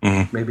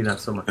 maybe not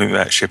so much. I think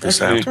that ship is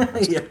sailed.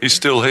 He's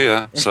still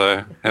here,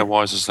 so how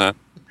wise is that?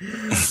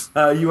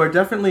 You are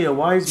definitely a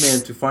wise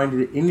man to find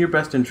it in your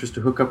best interest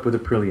to hook up with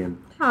Aprillian.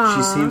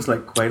 She seems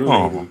like quite a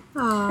lady.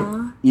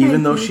 Aww.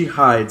 Even though she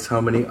hides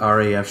how many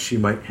RAFs she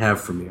might have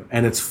from you.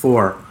 And it's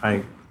 4.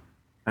 I've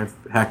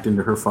hacked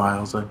into her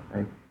files.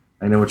 I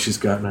know what she's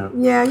got now.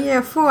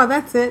 Yeah, 4.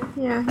 That's it.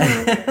 Yeah.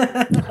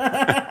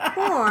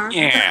 4.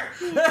 Yeah.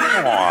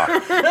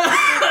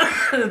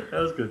 That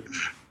was good.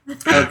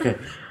 Okay.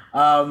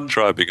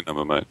 Try a bigger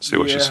number, mate. See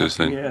what she says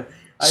then. Yeah.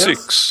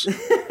 6.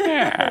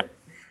 Yeah.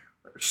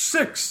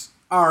 6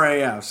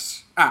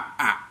 RAFs.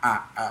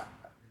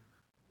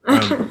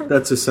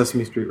 That's a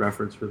Sesame Street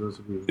reference for those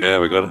of you. Yeah,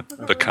 we got it.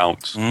 The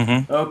count.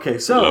 Mm-hmm. Okay,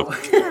 so...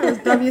 Yeah,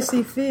 it's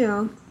W.C.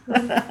 Field.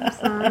 I'm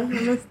sorry, I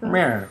missed that.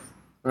 Yeah.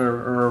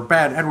 Or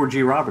bad Edward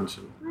G.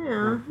 Robinson.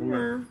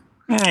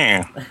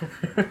 Yeah.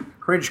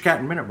 Courageous Cat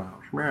and Minute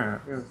Mouse. Yeah.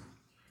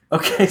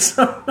 Okay,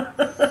 so...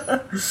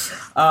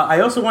 I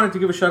also wanted to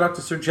give a shout out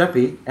to Sir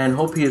Jeppy and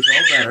hope he is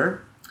all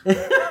better.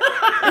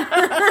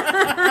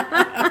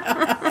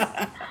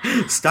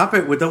 Stop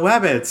it with the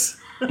wabbits.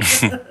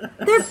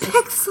 They're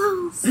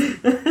pixels.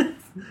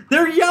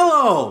 They're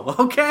yellow,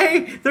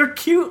 okay? They're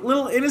cute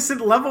little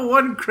innocent level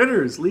 1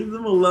 critters. Leave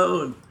them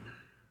alone.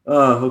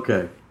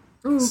 Okay.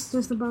 Ooh,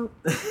 just about.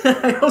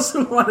 I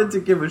also wanted to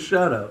give a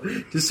shout out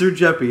to Sir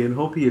Jeppy and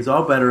hope he is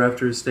all better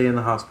after his stay in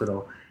the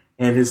hospital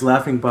and his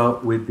laughing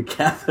bout with the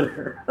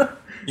catheter.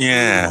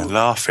 Yeah,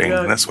 laughing.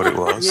 Yeah. That's what it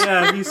was.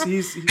 Yeah, he's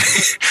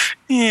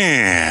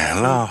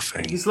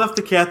laughing. He's left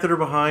the catheter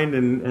behind,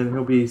 and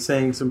he'll be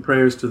saying some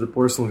prayers to the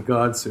porcelain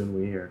god soon,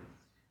 we hear.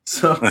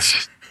 So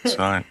That's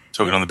right.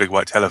 Talking on the big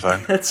white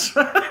telephone. That's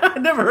right. I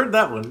never heard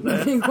that one.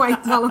 Big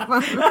white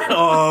telephone.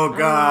 Oh,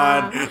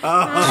 God.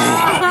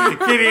 Oh,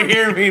 can you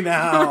hear me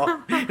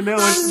now? No,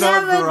 it's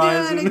not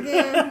Verizon. Do it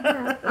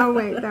again. Oh,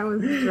 wait, that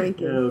was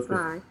drinking. Yeah, okay.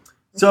 Sorry.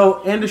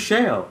 So, and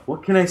Shale,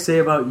 what can I say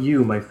about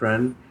you, my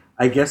friend?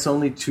 I guess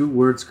only 2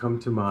 words come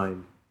to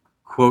mind.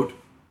 Quote,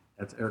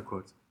 that's air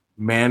quotes,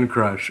 man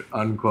crush,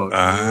 unquote.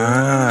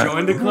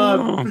 Join the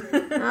club.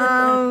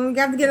 You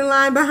have to get in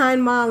line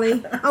behind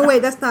Molly. Oh,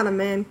 wait, that's not a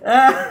man.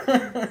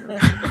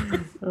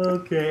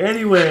 Okay,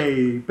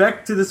 anyway,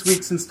 back to this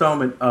week's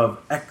installment of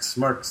X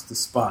Marks the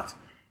Spot,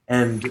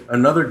 and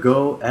another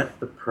go at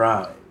the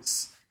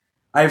prize.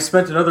 I have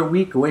spent another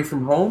week away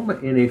from home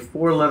in a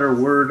 4-letter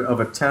word of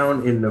a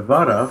town in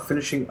Nevada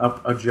finishing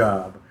up a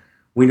job.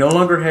 We no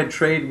longer had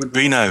trade with...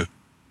 Reno,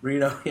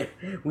 yeah.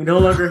 We no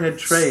longer had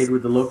trade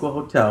with the local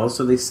hotel,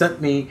 so they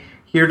sent me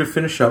here to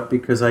finish up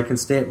because I can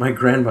stay at my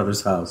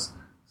grandmother's house.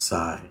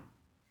 Sigh.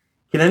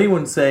 Can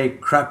anyone say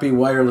crappy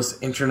wireless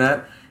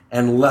internet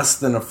and less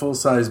than a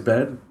full-size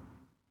bed?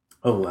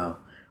 Oh, well.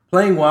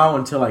 Playing WoW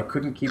until I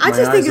couldn't keep my eyes open.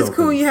 I just think it's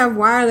cool you have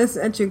wireless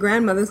at your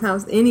grandmother's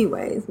house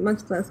anyways, much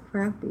less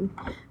crappy.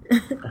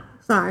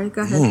 Sorry,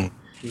 go ahead.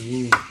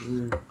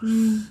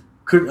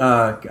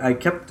 I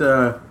kept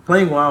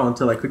playing WoW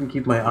until I couldn't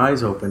keep my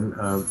eyes open.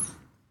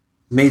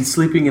 Made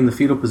sleeping in the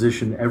fetal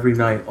position every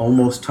night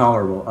almost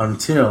tolerable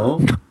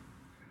until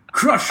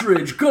Crush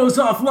Ridge goes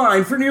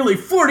offline for nearly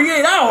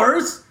 48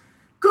 hours.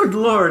 Good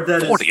Lord,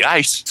 that 48?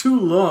 is too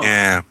long.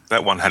 Yeah,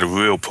 that one had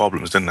real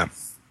problems, didn't it?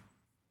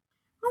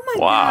 Oh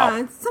my Wow.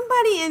 God!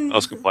 Somebody in. I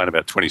was complaining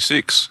about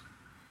 26.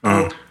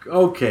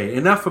 Okay,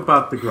 enough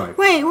about the gripe.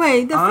 Wait,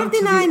 the On to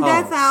 59 the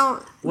deaths alts.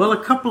 out. Well,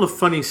 a couple of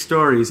funny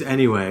stories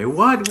anyway.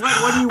 What do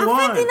you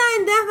want?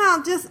 59 death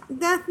out, just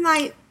death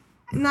night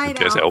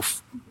Death out.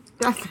 elf.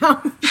 Death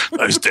out.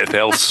 Those death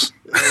elves.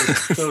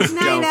 Those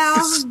Night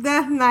elves. out,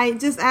 death night.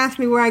 Just ask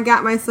me where I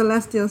got my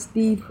celestial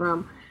steed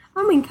from.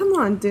 I mean, come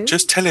on, dude.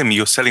 Just tell him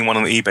you're selling one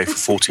on eBay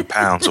for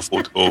 £40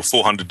 or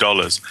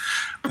 $400.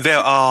 There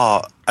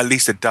are at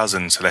least a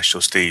dozen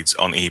Celestial Steeds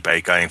on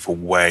eBay going for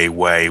way,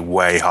 way,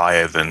 way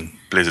higher than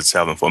Blizzard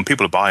sell them for, and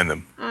people are buying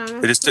them.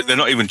 They're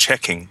not even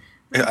checking.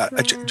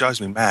 It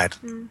drives me mad.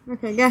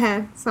 Okay, go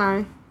ahead.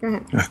 Sorry. Go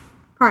ahead.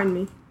 Pardon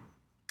me.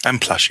 And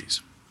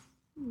plushies.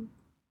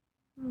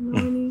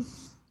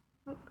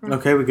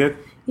 Okay, we good?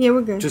 Yeah,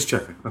 we're good. Just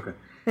checking. Okay.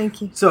 Thank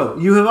you. So,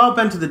 you have all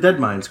been to the Dead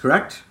Mines,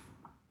 correct?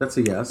 That's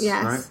a yes.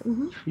 Yes. Right?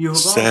 Mm-hmm. You have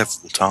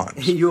Several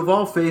times. You have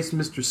all faced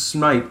Mr.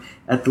 Snipe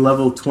at the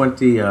level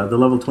 20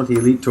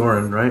 Elite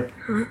Tauren, right?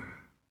 Mm-hmm.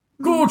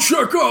 Go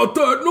check out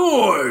that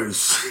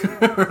noise!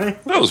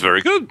 Right? That was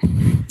very good.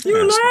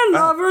 You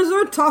landlubbers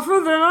are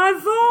tougher than I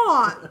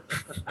thought.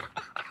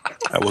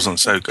 That wasn't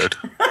so good.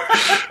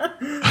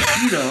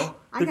 You know,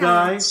 the got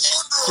guy...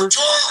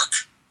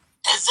 Attack!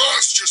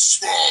 Avast your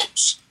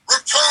swabs!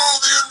 Repel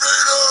the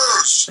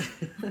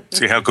invaders!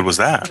 See, how good was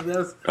that?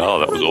 Oh,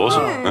 that was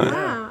awesome.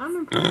 Wow, I'm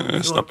impressed.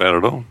 It's not bad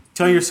at all.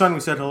 Tell your son we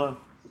said hello.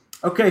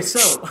 Okay,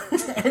 so,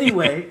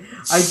 anyway,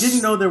 I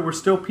didn't know there were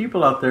still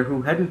people out there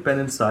who hadn't been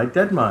inside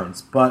Dead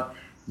Mines, but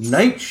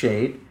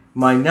Nightshade,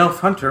 my Nelf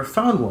hunter,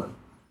 found one.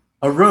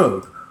 A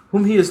rogue,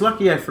 whom he is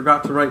lucky I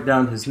forgot to write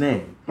down his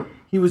name.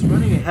 He was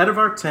running ahead of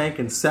our tank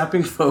and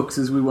sapping folks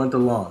as we went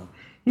along.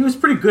 He was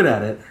pretty good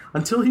at it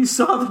until he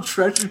saw the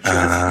treasure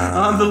chest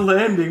on the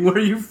landing where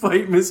you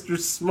fight Mr.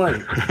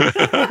 Smite.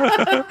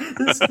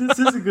 This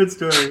is a good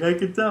story, I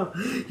can tell.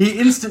 He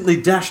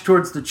instantly dashed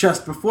towards the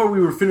chest before we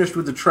were finished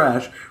with the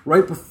trash,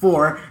 right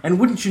before, and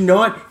wouldn't you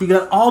know it, he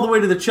got all the way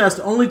to the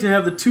chest only to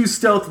have the 2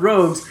 stealth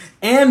rogues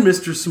and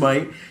Mr.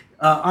 Smite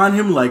on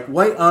him like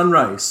white on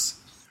rice.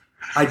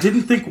 I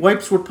didn't think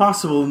wipes were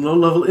possible in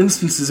low-level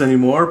instances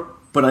anymore,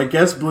 but I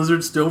guess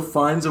Blizzard still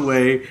finds a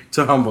way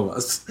to humble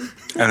us.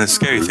 And the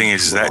scary thing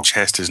is that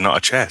chest is not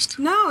a chest.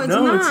 No, it's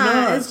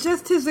not. It's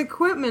just his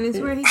equipment. It's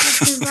where he gets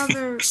his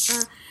other...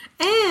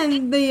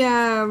 and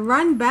the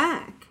run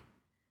back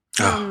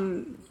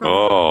from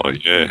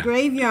the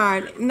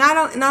graveyard.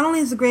 Not only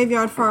is the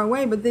graveyard far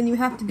away, but then you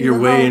have to do your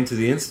way into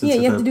the instance.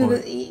 Yeah, you have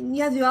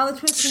to do all the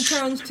twists and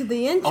turns to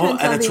the entrance. Oh, and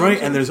that's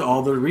right. And there's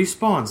all the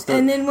respawns.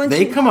 And then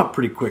they come up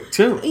pretty quick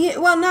too. Yeah,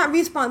 well, not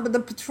respawn, but the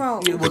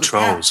patrol. Yeah,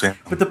 patrols.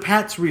 But the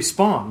Pats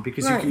respawn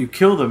because you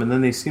kill them, and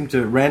then they seem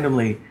to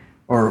randomly,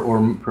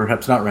 or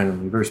perhaps not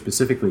randomly, very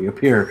specifically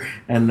appear,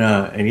 and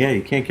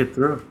you can't get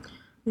through.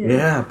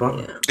 Yeah,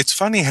 bummer. It's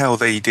funny how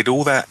they did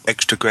all that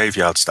extra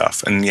graveyard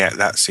stuff, and yet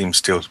that seems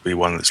still to be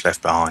one that's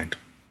left behind.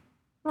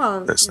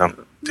 Well, that's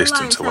some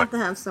distance away. Have to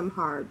have some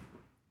hard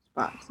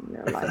spots in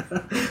their life.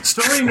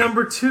 Story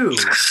number 2.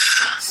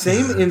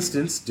 Same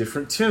instance,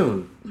 different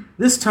tune.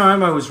 This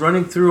time I was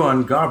running through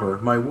on Gobber,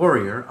 my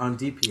warrior, on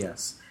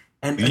DPS.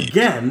 And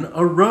again,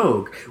 a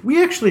rogue. We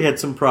actually had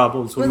some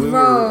problems when we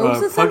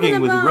were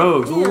plugging with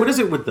rogues. Yeah. What is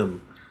it with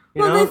them?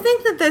 They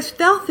think that they're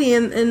stealthy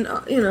and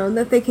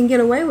that they can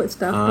get away with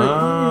stuff.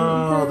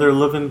 Oh, they're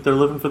living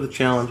for the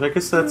challenge. I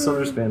guess that's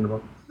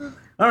understandable.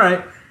 All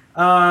right.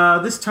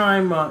 This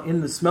time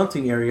in the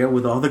smelting area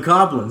with all the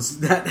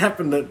goblins. That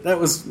happened. That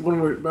was when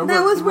we remember.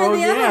 That was where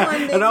the other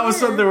one. And all of a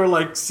sudden there were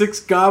like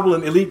 6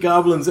 elite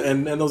goblins,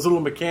 and those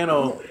little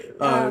mechano.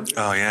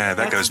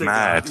 That goes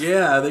mad.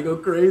 Yeah, they go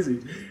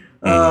crazy.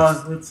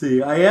 Let's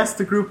see. I asked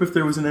the group if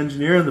there was an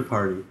engineer in the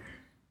party.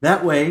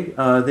 That way,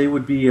 they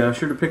would be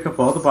sure to pick up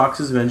all the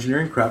boxes of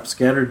engineering crap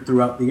scattered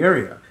throughout the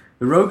area.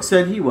 The rogue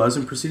said he was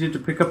and proceeded to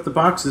pick up the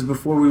boxes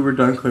before we were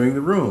done clearing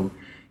the room.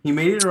 He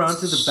made it around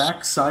to the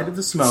back side of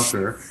the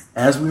smelter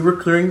as we were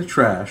clearing the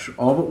trash,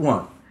 all but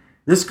one.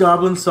 This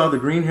goblin saw the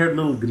green-haired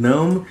little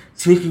gnome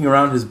sneaking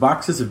around his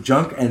boxes of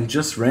junk and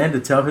just ran to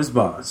tell his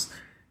boss.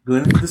 Go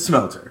into the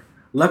smelter.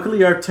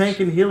 Luckily, our tank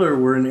and healer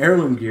were in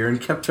heirloom gear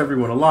and kept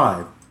everyone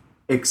alive.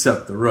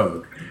 Except the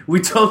rogue.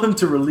 We told him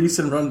to release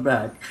and run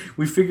back.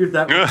 We figured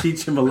that would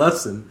teach him a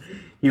lesson.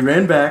 He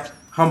ran back,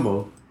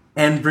 humble,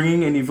 and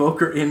bringing an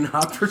evoker in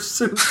hot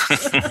pursuit.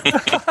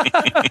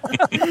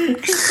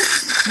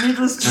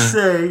 Needless to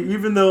say,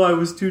 even though I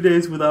was 2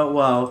 days without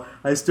WoW,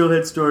 I still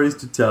had stories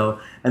to tell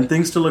and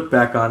things to look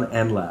back on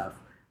and laugh.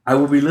 I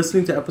will be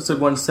listening to episode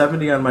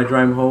 170 on my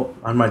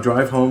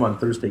drive home on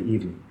Thursday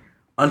evening.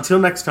 Until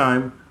next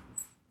time,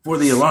 for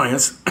the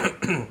Alliance.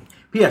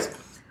 P.S.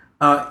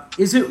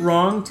 Is it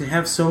wrong to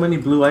have so many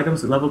blue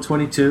items at level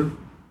 22?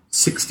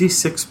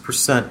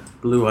 66%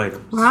 blue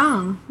items.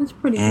 Wow, that's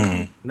pretty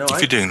good. No,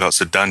 if you're doing lots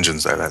of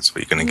dungeons, though, that's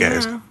what you're going to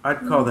get.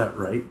 I'd call that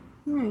right.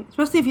 Right,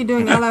 especially if you're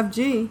doing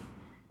LFG.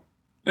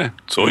 Yeah,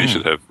 that's all you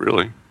should have,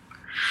 really.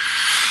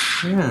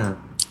 Yeah.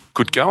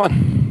 Good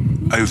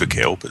going.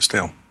 Overkill, but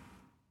still.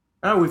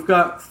 Oh, we've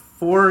got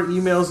 4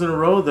 emails in a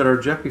row that are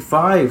Jeppy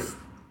 5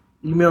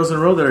 emails in a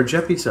row that are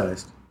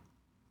Jeppy-sized.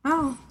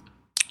 Oh.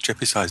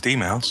 Jeppy-sized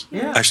emails?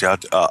 Yeah. Actually,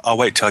 I'll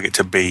wait till I get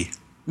to B.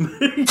 Yeah,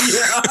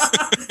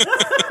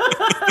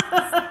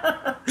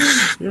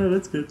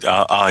 that's good.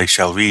 I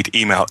shall read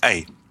email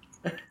A.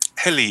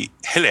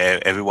 Hello,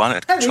 everyone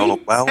at Control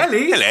Well.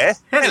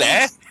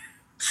 Hello.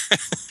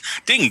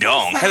 Ding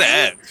dong.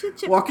 Hello.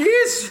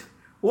 Walkies.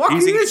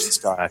 This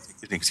guy, I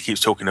think he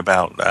keeps talking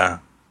about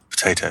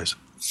potatoes.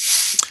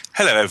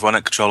 Hello, everyone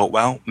at Control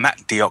Well.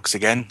 Matt Deox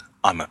again.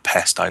 I'm a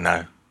pest, I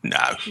know. No,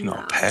 you're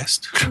not a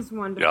pest.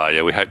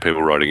 Yeah, we hate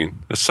people writing in.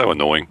 It's so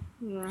annoying.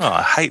 Yeah. Oh,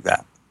 I hate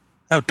that.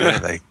 How dare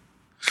they?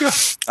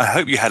 I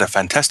hope you had a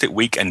fantastic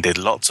week and did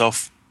lots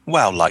of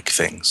WoW-like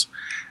things.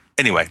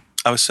 Anyway,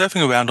 I was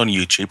surfing around on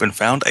YouTube and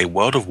found a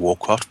World of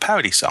Warcraft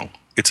parody song.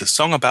 It's a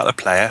song about a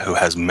player who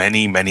has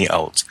many, many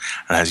ults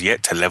and has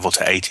yet to level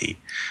to 80,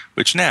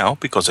 which now,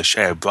 because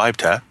Asheo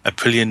bribed her,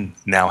 Aprillian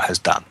now has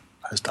done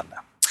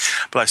now.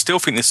 But I still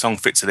think this song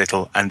fits a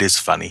little and is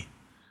funny.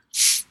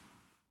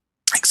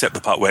 Except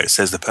the part where it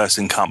says the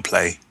person can't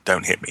play,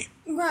 don't hit me.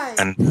 Right.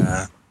 And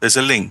there's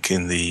a link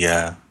in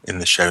the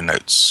show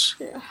notes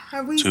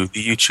to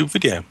the YouTube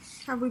video.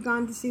 Have we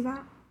gone to see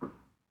that?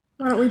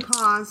 Why don't we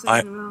pause?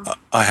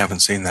 I haven't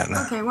seen that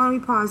now. Okay, why don't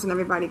we pause and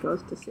everybody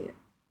goes to see it?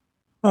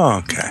 Oh,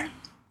 okay.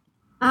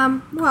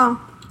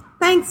 Well,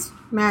 thanks,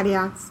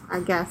 Madiox, I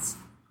guess.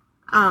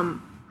 I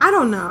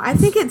don't know. I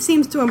think it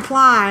seems to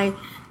imply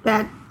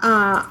that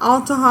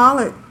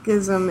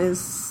alcoholicism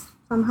is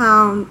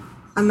somehow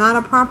not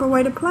a proper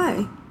way to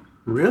play.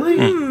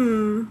 Really?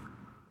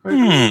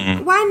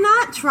 Why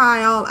not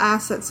try all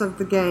assets of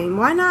the game?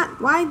 Why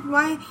not?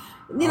 Why?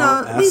 you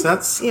know,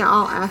 assets.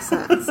 All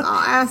assets, all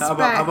aspects.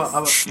 How about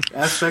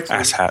aspects?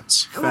 Ass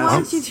hats. Well, why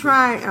don't you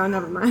try? Oh,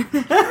 never mind.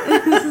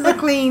 This is a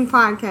clean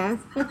podcast.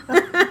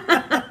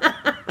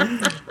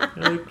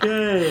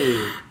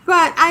 Okay.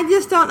 But I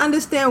just don't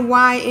understand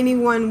why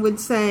anyone would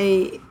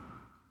say.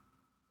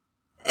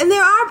 And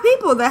there are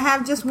people that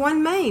have just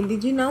one main.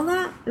 Did you know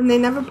that? And they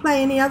never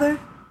play any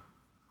other.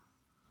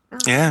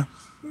 Yeah,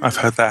 I've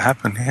heard that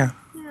happen. Yeah.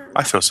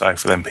 I feel sorry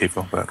for them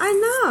people, but I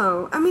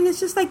know. I mean, it's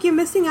just like you're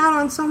missing out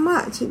on so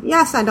much.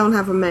 Yes, I don't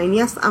have a main.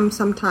 Yes, I'm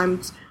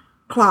sometimes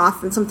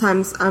cloth, and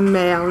sometimes I'm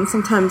male, and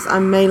sometimes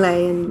I'm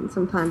melee, and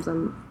sometimes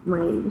I'm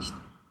ranged.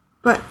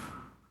 But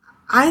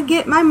I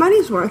get my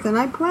money's worth, and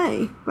I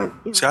play. But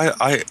you know. See,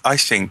 I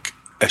think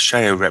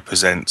Asheo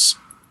represents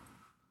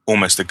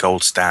almost the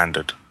gold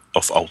standard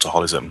of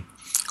alcoholism,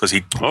 because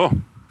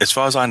as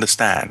far as I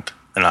understand,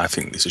 and I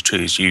think this is true,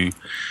 is you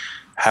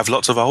have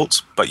lots of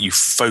alts, but you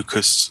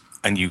focus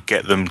and you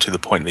get them to the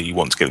point that you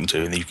want to get them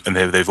to,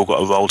 and they've all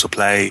got a role to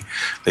play.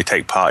 They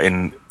take part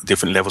in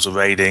different levels of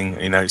raiding.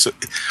 You know,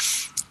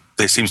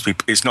 there seems to be.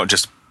 It's not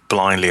just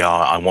blindly,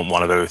 I want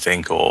one of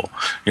everything, or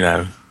you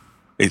know,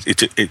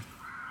 it's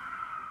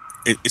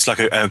like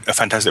a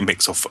fantastic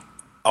mix of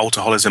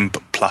alcoholism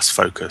plus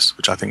focus,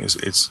 which I think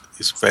is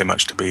very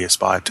much to be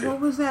aspired to. What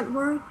was that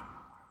word?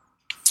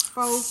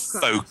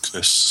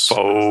 Focus.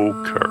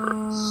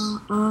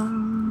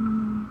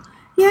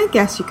 Yeah, I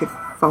guess you could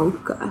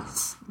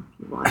focus.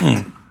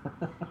 Yeah.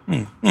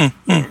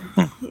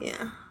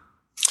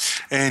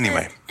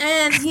 Anyway.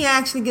 And he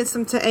actually gets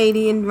them to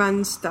 80 and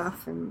runs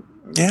stuff and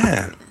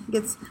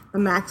gets the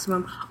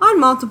maximum on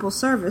multiple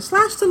servers.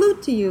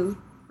 /salute to you.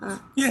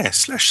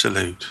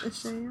 /salute.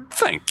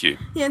 Thank you.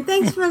 Yeah,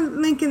 thanks for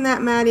linking that,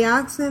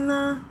 Maddiox. And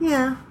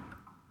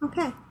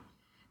okay.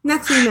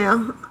 Next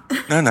email.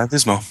 No,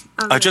 there's more.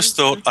 I just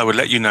thought I would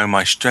let you know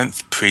my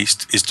strength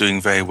priest is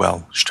doing very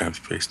well,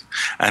 strength priest,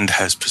 and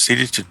has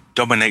proceeded to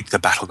dominate the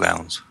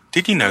battlegrounds.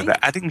 Did you know that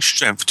adding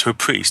strength to a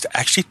priest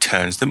actually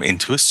turns them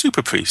into a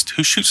super priest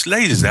who shoots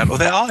lasers out of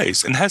their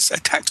eyes and has a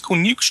tactical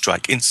nuke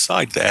strike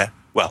inside there?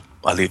 Well,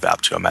 I leave that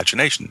up to your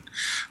imagination.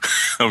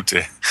 Oh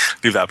dear.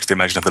 Leave that up to the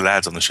imagination of the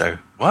lads on the show.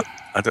 What?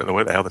 I don't know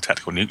where the hell the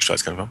tactical nuke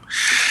strike's coming from.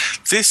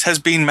 This has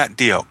been Matt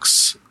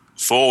Diox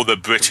for the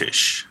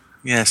British.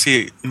 Yeah,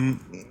 see, you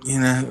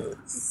know,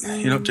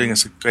 you're not doing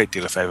us a great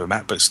deal of favour,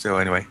 Matt, but still,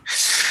 anyway.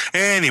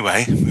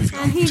 Anyway.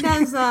 And he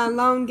does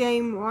lone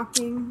game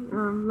walking,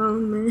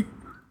 lone man.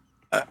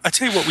 I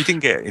tell you what, we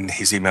didn't get in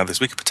his email this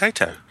week, a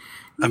potato.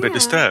 I'm a bit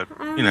disturbed,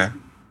 you know.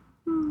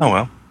 Oh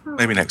well,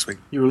 maybe next week.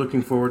 You were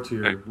looking forward to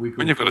your weekly.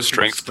 When you've got a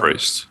strength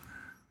priest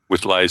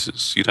with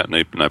lasers, you don't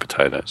need no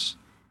potatoes.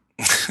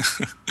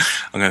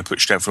 I'm going to put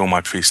strength for all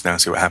my priests now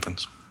and see what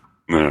happens.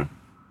 No.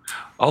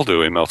 I'll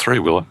do email 3,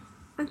 will I?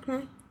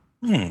 Okay.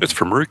 It's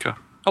from Ruka.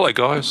 Hello,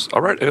 guys. I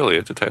wrote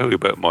earlier to tell you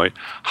about my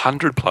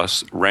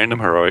 100-plus random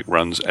heroic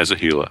runs as a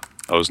healer.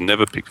 I was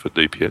never picked for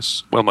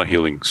DPS. Well, my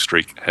healing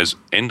streak has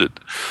ended.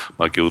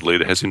 My guild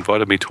leader has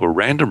invited me to a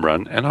random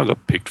run, and I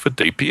got picked for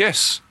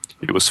DPS.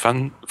 It was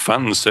fun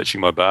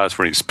searching my bars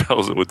for any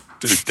spells that would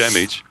do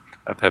damage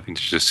after having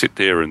to just sit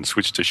there and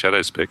switch to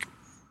Shadow Spec.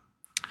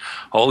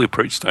 Holy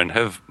priests don't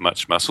have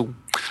much muscle.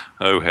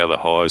 Oh, how the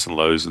highs and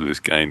lows of this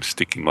game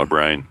stick in my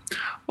brain.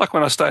 Like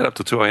when I stayed up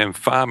to 2 a.m.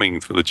 farming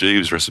for the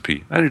Jeeves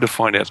recipe, only to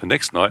find out the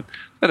next night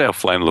that our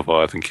Flame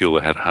Leviathan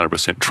killer had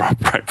 100%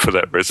 drop rate for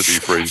that recipe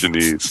for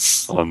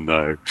engineers. Oh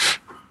no.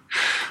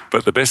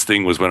 But the best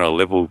thing was when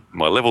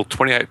my level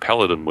 28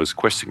 paladin was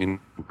questing in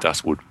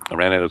Dustwood. I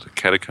ran out of the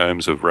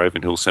catacombs of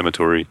Ravenhill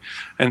Cemetery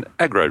and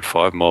aggroed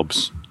 5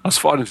 mobs. I was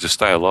fighting to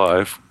stay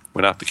alive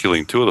when after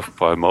killing 2 of the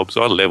 5 mobs,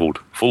 I leveled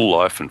full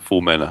life and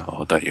full mana.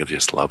 Oh, don't you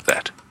just love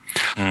that?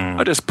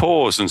 I just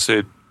paused and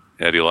said,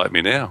 how do you like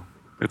me now?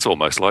 It's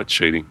almost like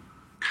cheating.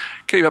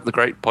 Keep up the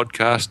great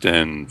podcast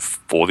and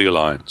for the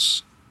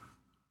Alliance.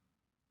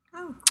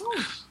 Oh,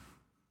 cool.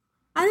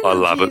 I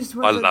love it.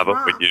 I love it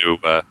when you...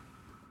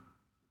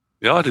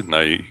 yeah, I didn't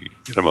know you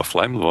get them a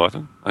Flame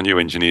Leviathan. I knew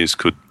engineers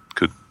could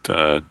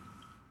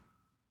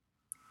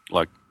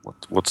like,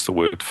 what's the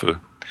word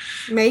for...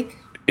 Make?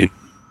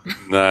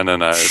 No,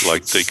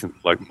 like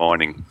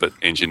mining, but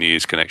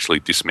engineers can actually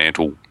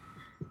dismantle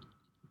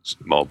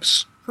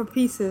mobs for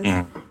pieces.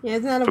 Yeah,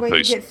 isn't that a way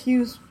to get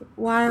fuse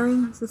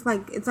wiring? It's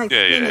like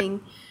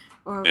spinning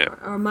or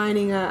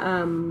mining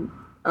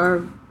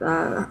or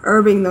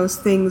herbing those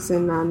things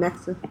in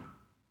Nexus.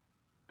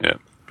 Yeah,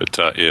 but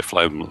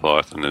Flame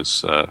Leviathan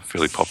is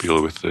fairly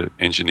popular with the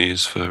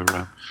engineers for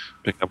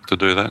being able to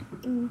do that.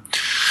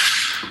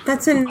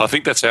 I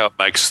think that's how it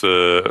makes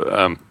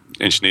the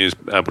engineers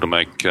able to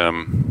make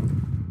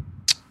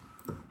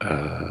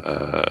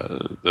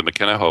the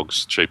Mechano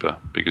Hogs cheaper,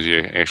 because you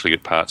actually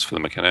get parts for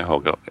the Mechano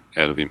Hog out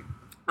of him.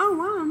 Oh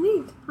wow,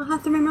 neat! I'll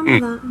have to remember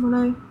that when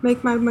I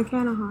make my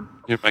Mechano Hog.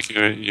 You make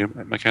your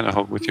Mechano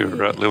Hog with your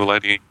level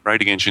 80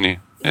 rating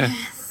engineer. Yeah,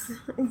 yes,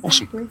 exactly.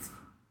 Awesome.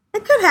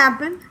 It could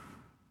happen.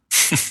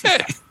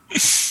 Yeah,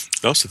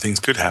 lots of things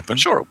could happen.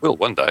 Sure, it will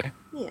one day.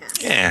 Yeah.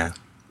 Yeah.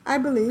 I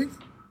believe.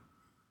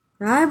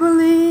 I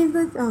believe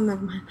that. Oh,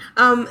 never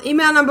mind.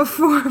 Email number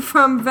 4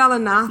 from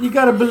Velanoth. You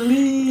gotta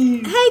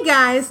believe. Hey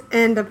guys,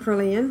 and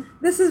Aprillian.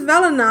 This is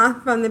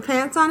Velanoth from the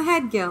Pants on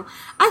Head Guild.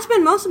 I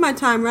spend most of my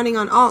time running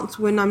on alts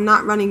when I'm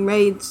not running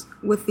raids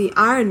with the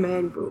Iron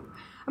Man group.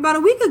 About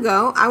a week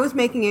ago, I was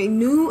making a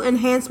new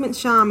enhancement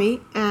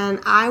Shami, and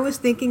I was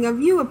thinking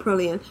of you,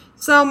 Aprillian.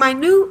 So my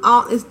new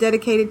alt is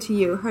dedicated to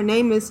you. Her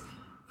name is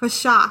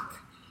Fashak,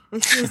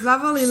 and she is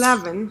level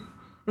 11.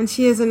 And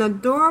she is an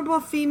adorable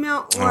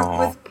female orc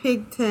with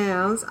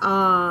pigtails.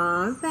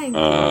 Aw, thank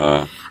you.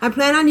 I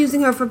plan on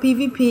using her for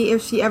PvP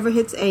if she ever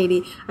hits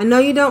 80. I know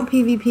you don't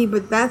PvP,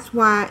 but that's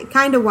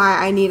kind of why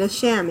I need a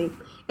chamois.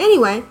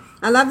 Anyway,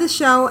 I love the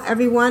show,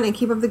 everyone, and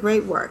keep up the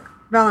great work.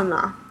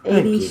 Velanoth,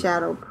 80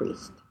 Shadow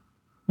Priest.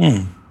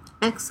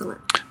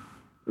 Excellent.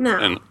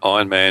 Now, And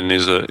Iron Man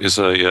is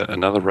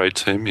another raid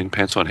team in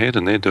Pants on Head,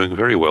 and they're doing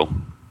very well.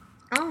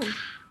 oh,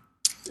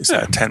 Is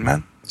that a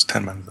 10-man? It's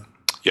 10-man.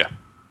 Yeah.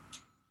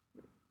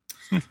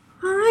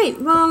 all right.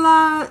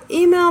 Well,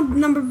 email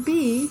number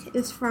B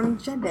is from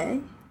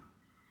Jede,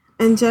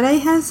 and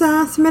Jede has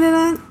submitted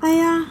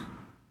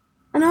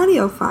an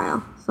audio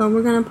file. So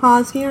we're gonna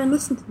pause here and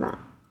listen to that.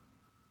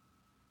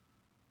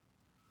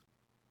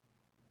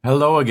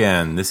 Hello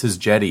again, this is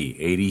Jetty,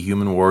 80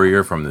 human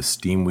warrior from the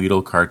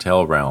Steamweedle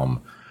Cartel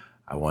realm.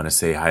 I want to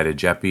say hi to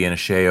Jeppy and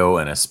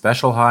Asheo, and a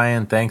special hi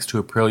and thanks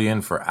to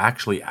Aprillian for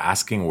actually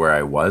asking where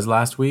I was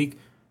last week.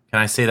 Can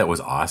I say that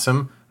was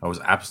awesome? I was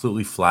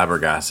absolutely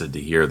flabbergasted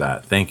to hear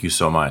that. Thank you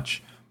so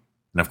much.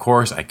 And of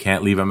course, I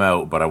can't leave him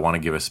out, but I want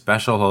to give a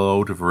special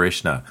hello to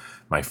Varishna,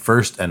 my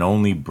first and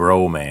only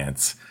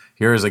bromance.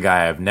 Here is a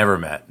guy I've never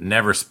met,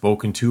 never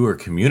spoken to or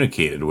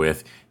communicated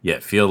with,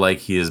 yet feel like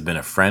he has been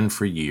a friend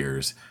for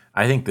years.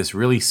 I think this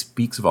really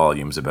speaks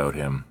volumes about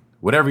him.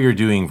 Whatever you're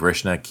doing,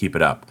 Varishna, keep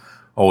it up.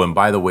 Oh, and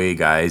by the way,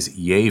 guys,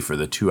 yay for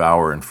the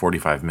 2-hour and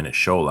 45-minute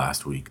show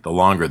last week. The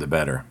longer, the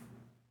better.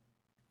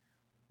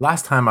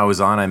 Last time I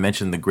was on, I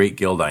mentioned the great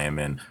guild I am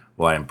in.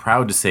 Well, I am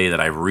proud to say that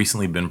I've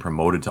recently been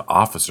promoted to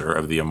officer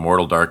of the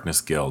Immortal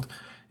Darkness Guild.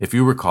 If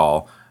you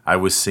recall, I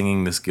was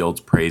singing this guild's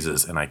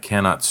praises, and I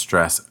cannot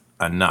stress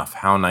enough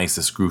how nice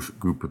this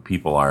group of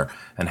people are,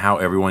 and how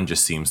everyone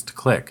just seems to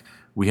click.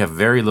 We have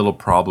very little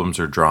problems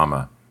or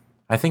drama.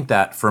 I think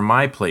that, for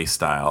my play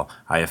style,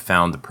 I have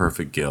found the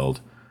perfect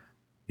guild.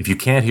 If you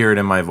can't hear it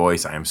in my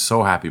voice, I am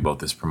so happy about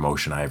this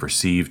promotion I have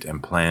received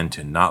and plan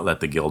to not let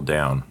the guild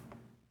down.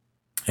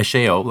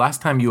 Asheo,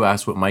 last time you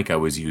asked what mic I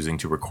was using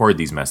to record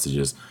these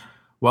messages.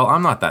 Well,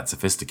 I'm not that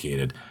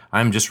sophisticated.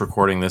 I'm just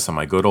recording this on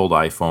my good old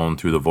iPhone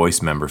through the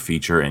voice member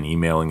feature and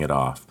emailing it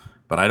off.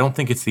 But I don't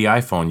think it's the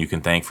iPhone you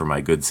can thank for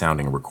my good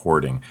sounding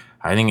recording.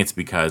 I think it's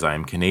because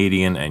I'm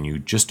Canadian and you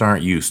just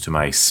aren't used to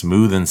my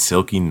smooth and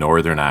silky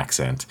northern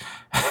accent.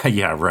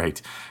 Yeah,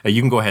 right.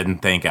 You can go ahead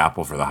and thank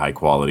Apple for the high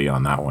quality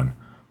on that one.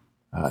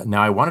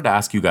 Now, I wanted to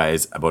ask you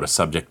guys about a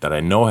subject that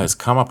I know has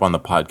come up on the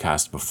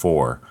podcast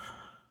before.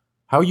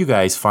 How you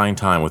guys find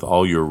time with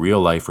all your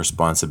real-life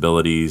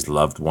responsibilities,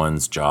 loved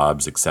ones,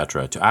 jobs,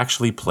 etc. to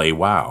actually play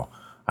WoW.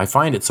 I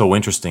find it so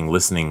interesting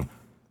listening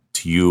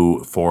to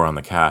you four on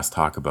the cast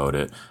talk about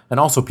it, and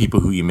also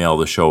people who email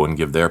the show and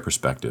give their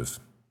perspective.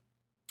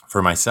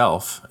 For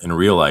myself, in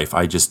real life,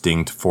 I just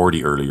dinged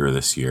 40 earlier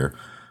this year,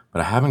 but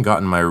I haven't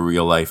gotten my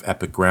real-life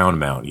epic ground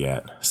mount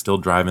yet, still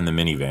driving the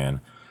minivan.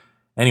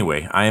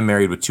 Anyway, I am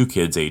married with 2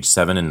 kids aged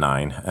 7 and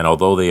 9, and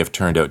although they have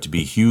turned out to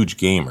be huge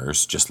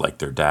gamers, just like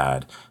their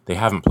dad, they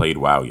haven't played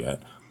WoW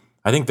yet.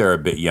 I think they're a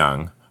bit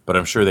young, but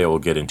I'm sure they will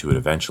get into it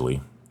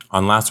eventually.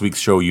 On last week's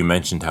show, you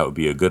mentioned how it would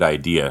be a good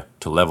idea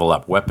to level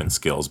up weapon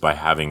skills by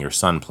having your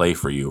son play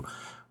for you.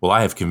 Well,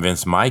 I have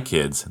convinced my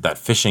kids that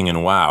fishing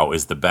in WoW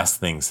is the best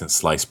thing since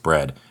sliced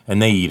bread,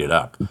 and they eat it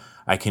up.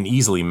 I can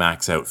easily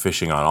max out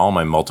fishing on all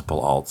my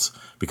multiple alts,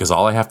 because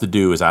all I have to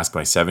do is ask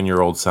my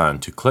 7-year-old son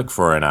to click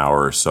for an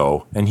hour or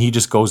so, and he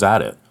just goes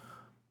at it.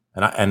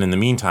 And in the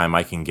meantime,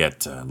 I can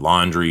get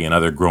laundry and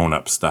other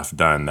grown-up stuff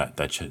done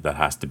that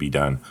has to be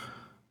done.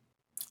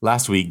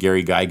 Last week,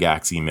 Gary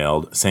Gygax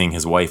emailed saying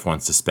his wife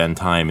wants to spend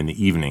time in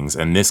the evenings,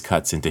 and this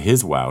cuts into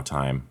his WoW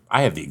time.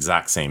 I have the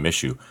exact same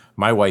issue.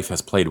 My wife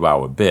has played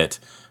WoW a bit,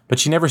 but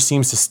she never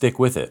seems to stick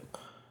with it.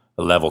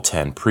 A level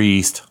 10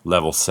 priest,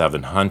 level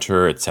 7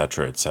 hunter,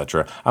 etc.,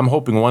 etc. I'm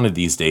hoping one of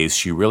these days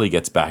she really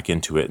gets back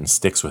into it and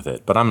sticks with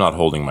it, but I'm not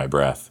holding my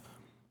breath.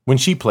 When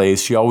she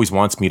plays, she always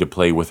wants me to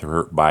play with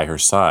her by her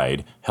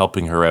side,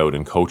 helping her out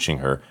and coaching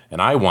her,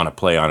 and I want to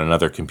play on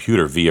another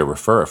computer via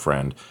refer a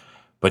friend,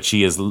 but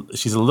she's a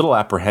little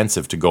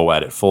apprehensive to go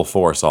at it full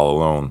force all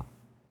alone.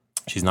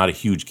 She's not a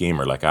huge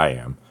gamer like I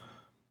am.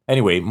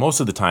 Anyway, most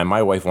of the time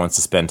my wife wants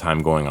to spend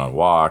time going on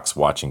walks,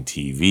 watching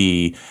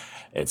TV,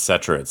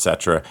 etc.,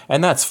 etc.,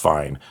 and that's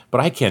fine,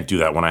 but I can't do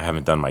that when I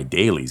haven't done my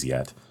dailies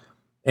yet.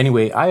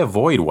 Anyway, I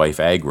avoid wife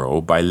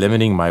aggro by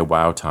limiting my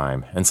WoW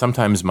time, and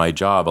sometimes my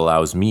job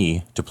allows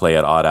me to play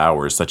at odd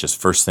hours, such as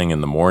first thing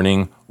in the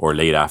morning or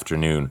late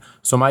afternoon,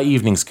 so my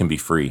evenings can be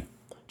free.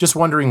 Just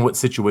wondering what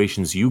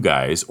situations you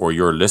guys or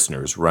your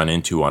listeners run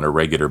into on a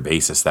regular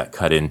basis that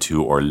cut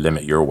into or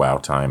limit your WoW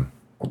time.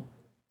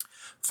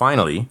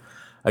 Finally,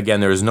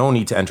 Again, there is no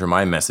need to enter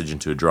my message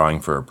into a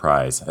drawing for a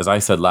prize. As I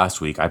said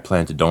last week, I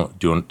plan to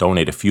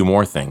donate a few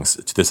more things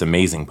to this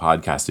amazing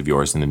podcast of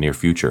yours in the near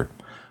future.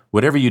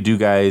 Whatever you do,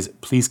 guys,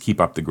 please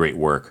keep up the great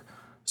work.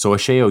 So,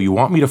 Asheo, you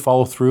want me to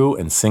follow through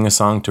and sing a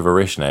song to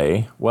Varishna,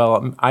 eh?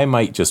 Well, I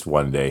might just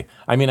one day.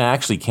 I mean, I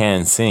actually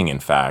can sing, in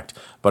fact,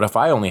 but if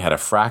I only had a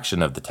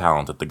fraction of the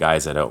talent that the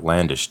guys at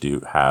Outlandish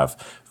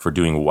have for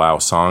doing WoW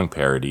song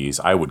parodies,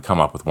 I would come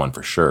up with one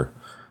for sure.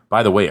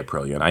 By the way,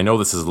 Aprillian, I know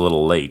this is a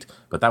little late,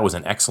 but that was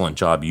an excellent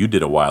job you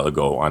did a while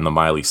ago on the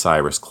Miley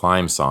Cyrus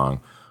Climb song.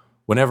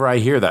 Whenever I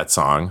hear that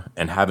song,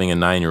 and having a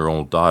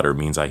 9-year-old daughter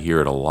means I hear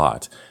it a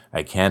lot,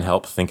 I can't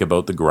help think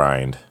about the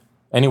grind.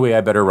 Anyway,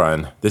 I better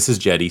run. This is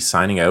Jetty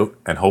signing out,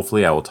 and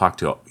hopefully I will talk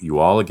to you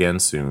all again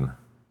soon.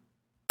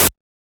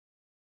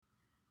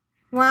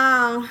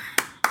 Wow.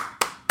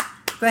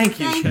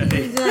 Thank you,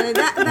 Jetty.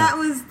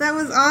 That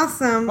was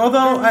awesome.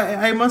 Although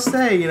I must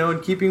say, in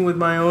keeping with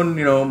my own,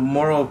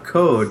 moral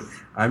code,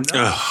 I'm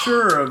not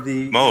sure of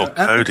the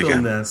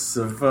ethicalness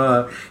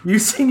of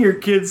using your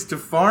kids to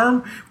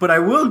farm, but I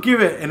will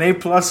give it an A+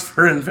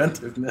 for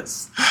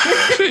inventiveness.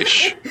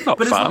 Fish,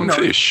 not farm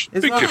fish.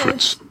 Big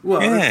difference.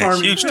 Well, they're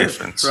farming huge fish,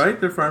 difference, right?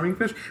 They're farming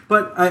fish.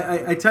 But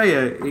I tell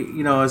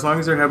you, as long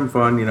as they're having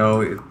fun,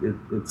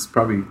 it's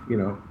probably,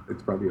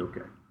 it's probably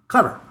okay.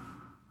 Clever.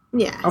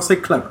 Yeah. I'll say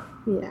clever.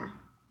 Yeah.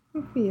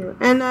 Good for you.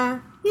 And I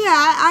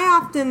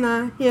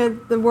often hear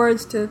the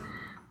words to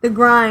the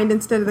grind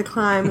instead of the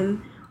climb,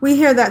 and we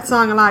hear that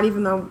song a lot,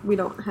 even though we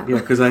don't have. Yeah,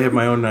 because I have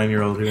my own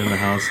 9-year-old here in the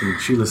house, and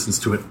she listens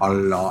to it a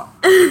lot.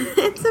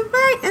 It's a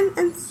very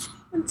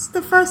it's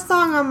the first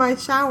song on my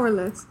shower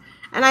list,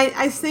 and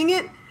I sing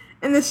it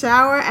in the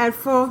shower at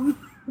full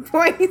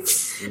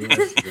voice.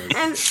 Yes.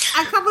 And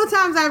a couple of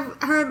times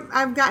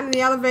I've gotten in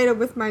the elevator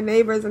with my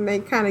neighbors, and they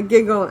kind of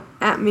giggle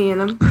at me,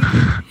 and I'm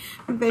thinking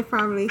they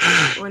probably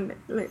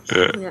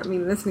at me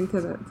listening to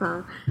that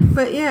song.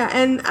 But yeah,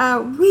 and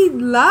we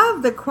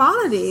love the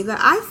quality. The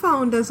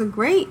iPhone does a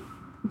great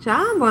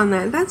job on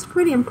that. That's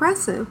pretty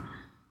impressive.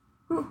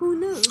 Who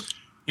knew?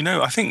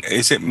 I think,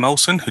 is it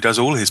Molson who does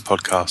all his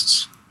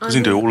podcasts? Does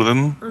he do all of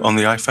them on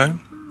the iPhone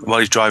while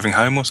he's driving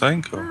home or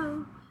something?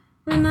 Or?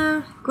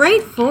 And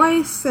great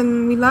voice,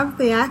 and we love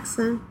the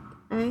accent.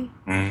 Eh?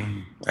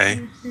 Eh?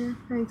 Yeah,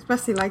 I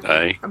especially like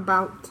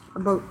about a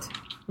boat.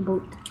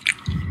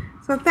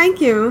 So thank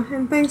you,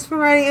 and thanks for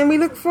writing. And we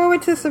look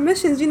forward to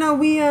submissions.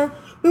 We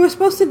were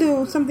supposed to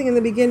do something in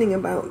the beginning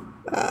about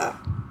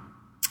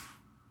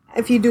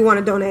if you do want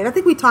to donate. I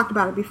think we talked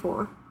about it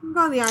before.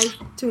 Go to the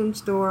iTunes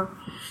store.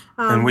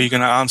 And were you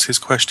going to answer his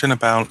question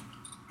about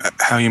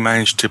how you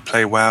managed to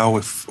play WoW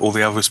with all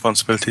the other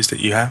responsibilities that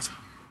you have?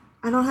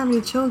 I don't have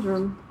any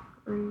children.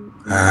 I don't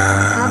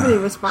have any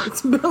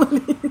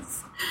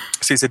responsibilities.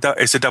 See,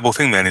 it's a double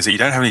thing then, is that you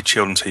don't have any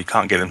children, so you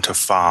can't get them to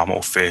farm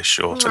or fish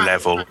or to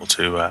level or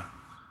to...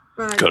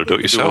 Got to do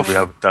it yourself. We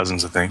have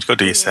dozens of things. Got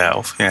to do it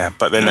yourself, yeah.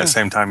 But then at the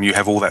same time, you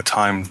have all that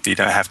time that you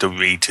don't have to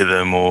read to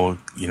them or,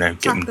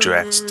 get them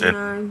dressed.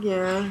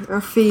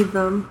 Or feed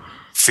them.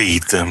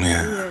 Feed them,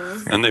 yeah.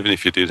 And even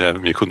if you did have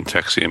them, you couldn't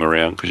taxi him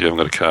around because you haven't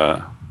got a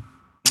car.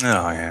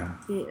 Oh, yeah.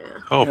 Yeah.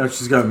 Oh,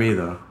 she's got me,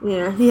 though.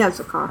 Yeah, he has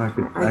a car.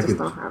 I just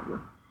don't have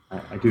one.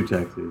 I do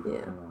taxi.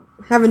 Yeah.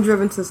 Haven't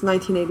driven since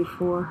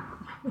 1984.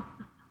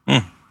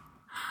 Yeah.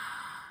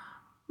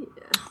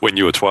 When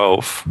you were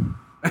 12.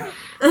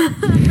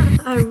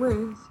 I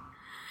wish.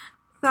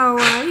 So,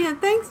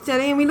 thanks,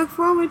 Jenny, and we look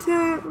forward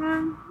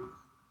to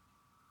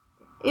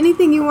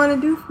anything you want to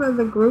do for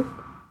the group.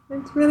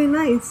 It's really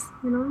nice,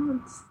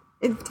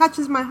 it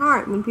touches my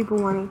heart when people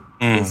want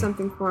to do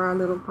something for our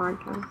little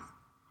podcast.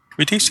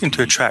 We do seem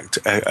to attract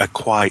a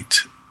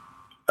quite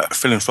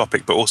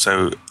philanthropic, but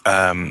also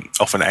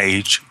often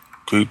age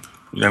group.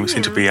 We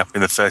seem to be up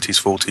in the 30s,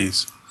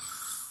 40s.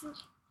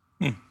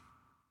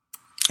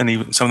 And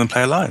even some of them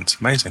play Alliance.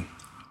 Amazing.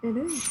 It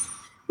is.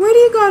 Where do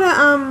you go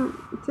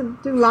to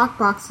do lock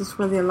boxes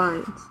for the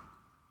Alliance?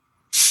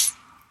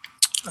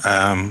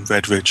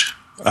 Redridge,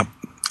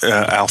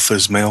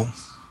 Alpha's Mill.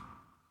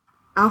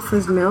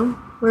 Alpha's Mill?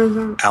 Where is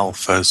that?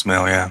 Alpha's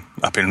Mill, yeah.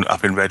 Up in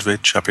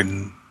Redridge, up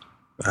in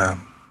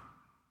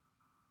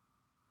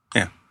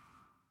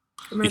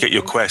You get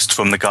your quest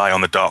from the guy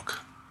on the dock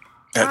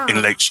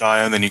in Lakeshire,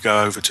 and then you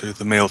go over to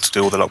the mill to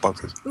do all the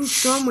lockboxes. Ooh,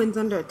 Stormwind's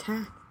under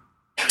attack.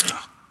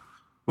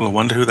 Well, I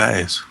wonder who that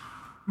is.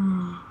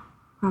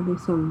 Probably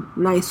some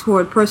nice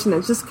horde person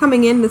that's just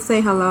coming in to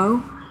say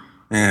hello.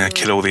 Yeah,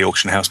 kill all the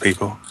auction house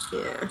people.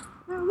 Yeah.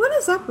 What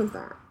is up with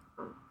that?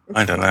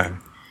 I don't know.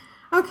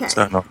 Okay.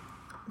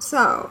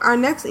 So, our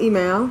next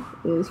email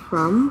is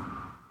from...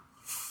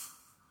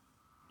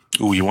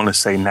 Ooh, you want to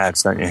say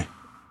Nads, don't you?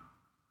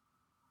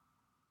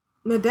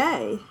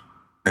 Naday.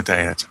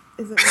 Naday.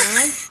 Is it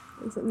Nad?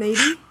 Is it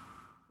Nady?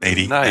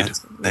 Nade.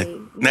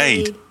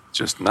 Nade.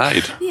 Just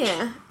Nade.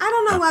 Yeah. I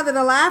don't know whether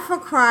to laugh or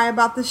cry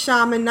about the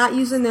shaman not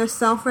using their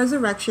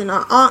self-resurrection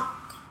or Ankh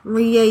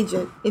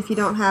reagent if you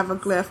don't have a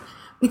glyph,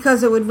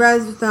 because it would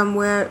res them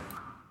where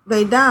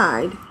they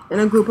died in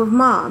a group of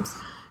mobs.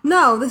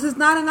 No, this is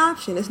not an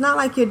option. It's not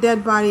like your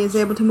dead body is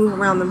able to move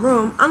around the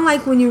room.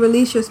 Unlike when you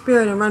release your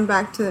spirit and run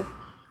back to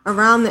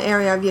around the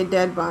area of your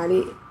dead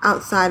body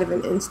outside of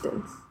an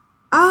instance.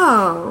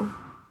 Oh,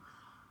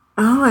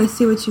 I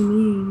see what you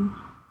mean.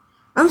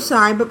 I'm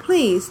sorry, but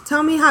please,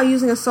 tell me how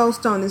using a soul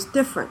stone is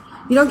different.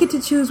 You don't get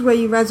to choose where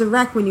you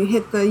resurrect when you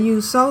hit the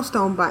use soul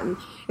stone button.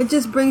 It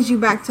just brings you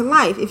back to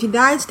life. If you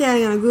died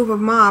standing on a group of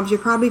mobs, you're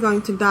probably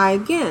going to die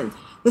again.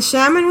 The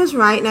shaman was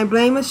right, and I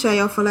blame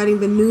Asheo for letting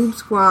the noob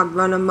squad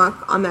run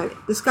amok on that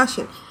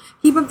discussion.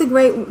 Keep up the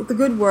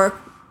good work.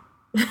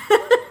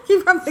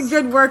 Keep up the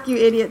good work, you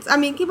idiots. I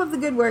mean, keep up the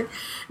good work,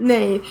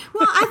 Nate.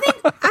 Well, I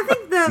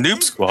think the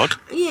Noob Squad.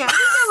 Yeah, I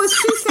think there was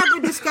two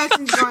separate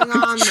discussions going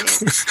on there.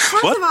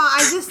 First of all,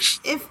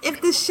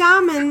 if the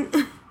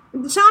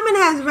shaman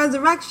has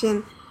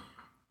resurrection,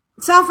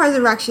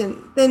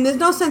 self-resurrection, then there's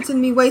no sense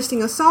in me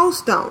wasting a soul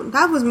stone.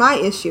 That was my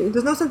issue.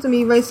 There's no sense in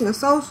me wasting a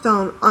soul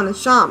stone on a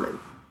shaman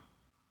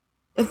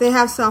if they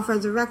have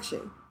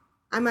self-resurrection.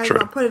 I might as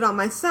well put it on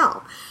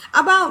myself.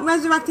 About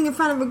resurrecting in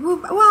front of a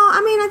group, well,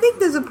 I mean, I think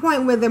there's a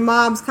point where the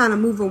mobs kind of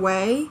move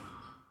away,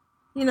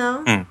 you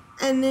know?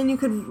 And then you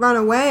could run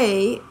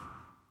away,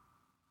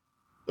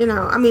 you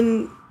know? I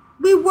mean,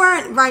 we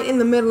weren't right in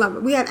the middle of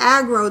it. We had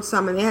aggroed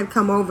some and they had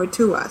come over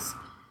to us.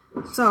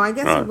 So I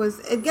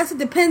guess it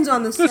depends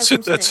on the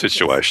circumstances. That's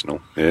situational.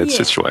 Yeah, it's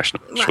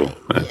situational. Right. Sure.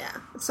 Yeah.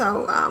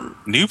 So,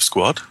 Noob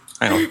Squad?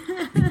 Hang on.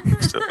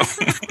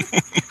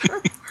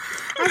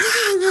 I think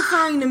he was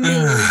referring to me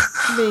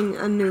being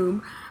a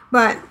noob,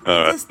 but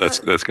all right, that's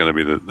going to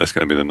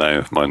be the name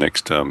of my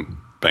next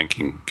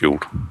banking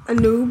guild. A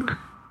noob.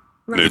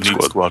 Right.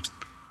 Noob Squad.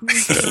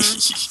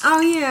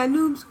 Oh yeah,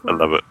 Noob Squad. I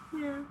love it.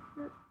 Yeah.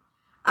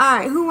 All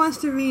right, who wants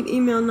to read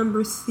email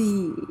number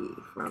C?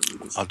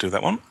 I'll do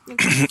that one.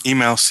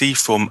 Email C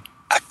from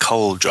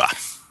Akoldra.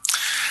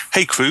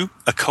 Hey crew,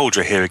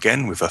 Akoldra here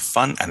again with a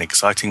fun and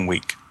exciting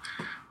week.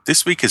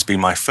 This week has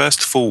been my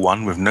first full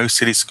one with no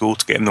city school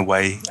to get in the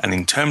way, and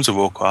in terms of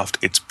Warcraft,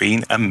 it's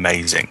been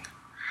amazing.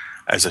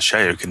 As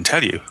Asheo can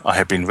tell you, I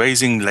have been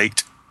raising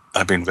late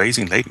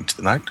into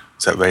the night.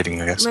 Is that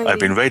raiding, I guess? I've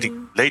been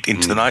raiding late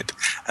into the night,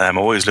 and I'm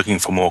always looking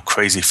for more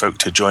crazy folk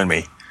to join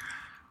me.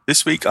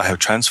 This week, I have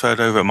transferred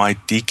over my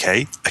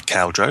DK,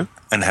 Akoldra,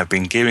 and have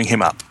been gearing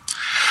him up.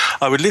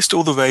 I would list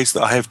all the raids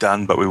that I have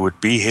done, but we would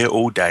be here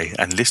all day,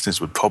 and listeners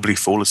would probably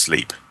fall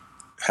asleep.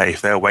 Hey,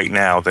 if they're awake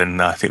now, then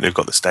I think they've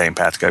got the staying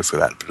power to go through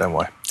that, but don't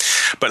worry.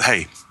 But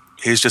hey,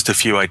 here's just a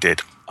few I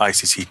did.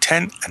 ICC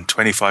 10 and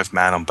 25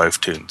 man on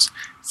both tunes.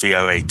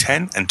 VOA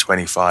 10 and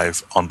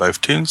 25 on both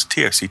tunes.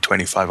 TOC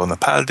 25 on the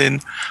Paladin.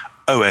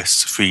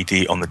 OS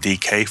 3D on the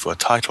DK for a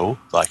title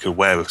that I could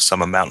wear with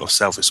some amount of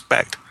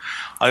self-respect.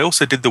 I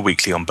also did the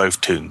weekly on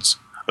both tunes,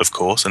 of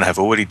course, and have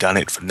already done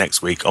it for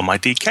next week on my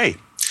DK.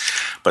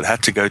 But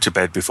had to go to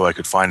bed before I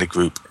could find a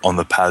group on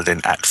the Paladin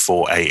at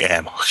 4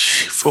 a.m.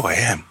 4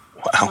 a.m.?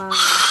 Wow.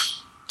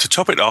 To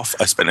top it off,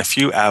 I spent a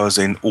few hours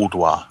in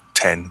Ulduar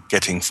 10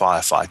 getting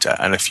Firefighter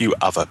and a few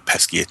other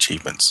pesky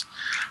achievements.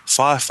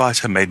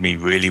 Firefighter made me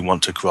really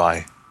want to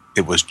cry.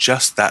 It was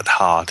just that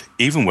hard,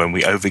 even when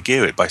we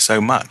overgear it by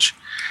so much.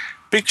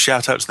 Big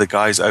shout out to the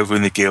guys over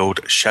in the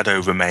guild Shadow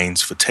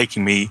Remains for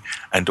taking me,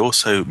 and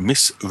also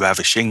Miss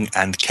Ravishing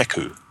and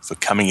Keku for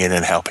coming in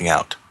and helping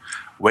out.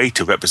 Way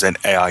to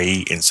represent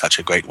AIE in such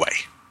a great way.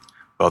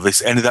 Well,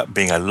 this ended up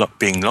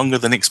being longer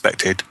than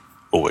expected.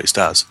 Always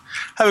does.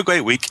 Have a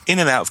great week, in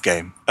and out of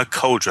game.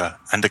 Akoldra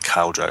and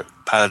Akoldro,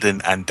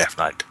 Paladin and Death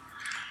Knight.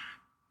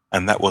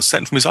 And that was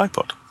sent from his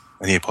iPod.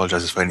 And he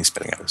apologises for any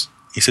spelling errors.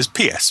 He says,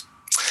 P.S.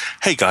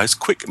 Hey guys,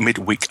 quick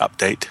midweek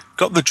update.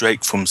 Got the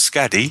Drake from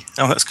Scaddy.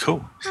 Oh, that's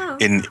cool.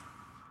 In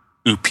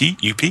UP,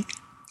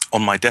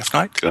 on my Death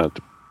Knight.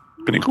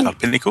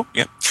 Pinnacle,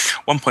 yep.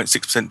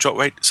 1.6% drop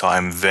rate, so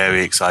I'm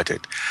very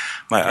excited.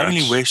 My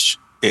only wish...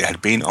 it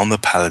had been on the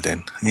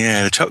Paladin.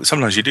 Yeah,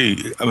 sometimes you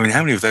do. I mean,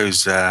 how many of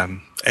those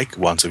egg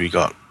ones have you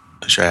got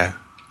to share?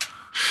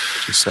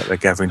 Just sat there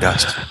gathering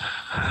dust.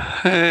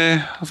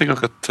 I think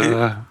I've got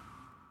a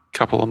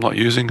couple I'm not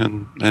using,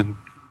 and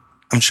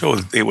I'm sure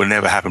it will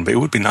never happen, but it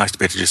would be nice to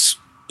be able to just,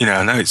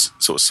 I know it's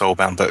sort of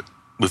soulbound, but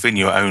within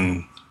your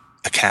own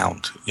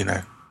account,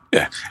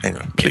 Yeah.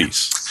 Anyway,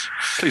 please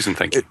and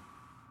thank you.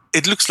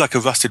 It looks like a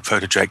rusted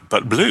proto Drake,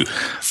 but blue.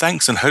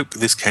 Thanks, and hope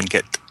this can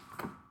get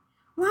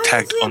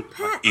tagged on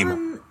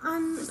email.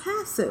 On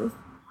passive.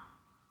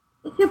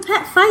 If your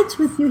pet fights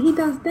with you, he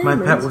does damage. My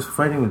pet was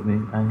fighting with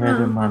me. I had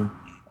him on.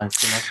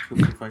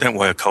 Don't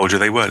worry, Akoldra.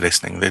 They were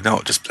listening. They're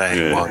not just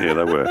playing. Yeah,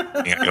 they were.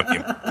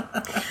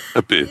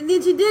 A bit.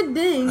 You did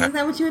ding. Is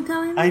that what you were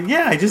telling me?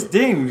 I just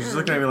dinged. She's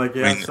looking at me like,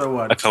 so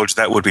what? Akoldra,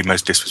 that would be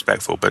most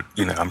disrespectful, but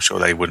I'm sure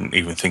they wouldn't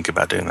even think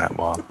about doing that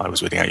while I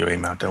was reading out your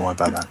email. Don't worry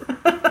about that.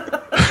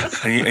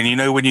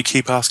 and when you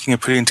keep asking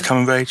Aprillian to come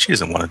and raid, she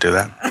doesn't want to do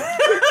that.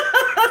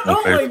 Oh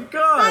my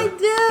god! I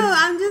do.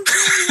 I'm just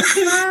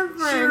saying.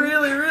 She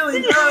really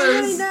We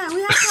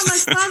had so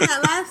much fun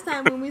that last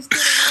time when we stood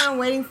around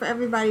waiting for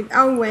everybody.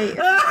 Oh wait.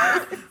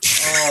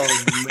 Oh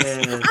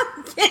man.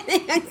 I'm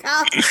kidding. I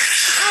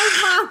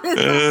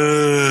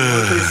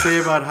What they say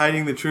about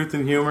hiding the truth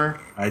in humor,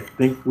 I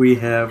think we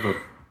have a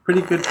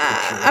pretty good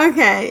picture.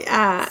 Okay,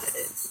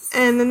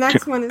 and the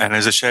next one is... And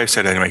as Ashay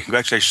said anyway,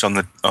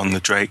 congratulations on the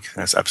Drake.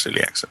 That's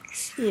absolutely excellent.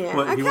 Yeah,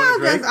 What, you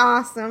want a Akalja's Drake?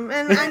 awesome.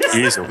 And I know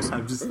He is awesome.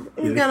 I'm just he's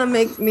kidding. going to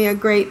make me a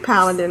great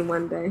paladin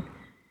one day.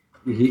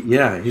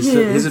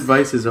 His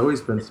advice has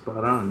always been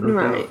spot on. No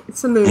Right. doubt.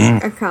 Salute,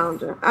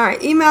 Akalja. All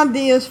right, email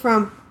D is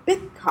from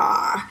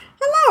Bitcar.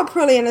 Hello,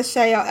 Aprillian,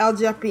 Ashayo,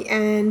 Eljepi,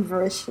 and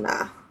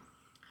Varishna.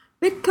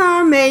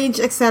 Bitcar, Mage,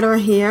 etc.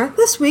 here.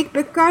 This week,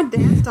 Bitcar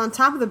danced on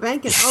top of the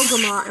bank in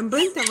Ogrimmar and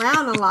blinked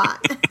around a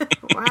lot.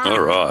 Wow.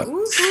 All right.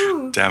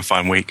 Woo-hoo. Damn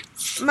fine week.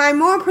 My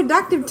more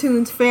productive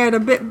tunes fared a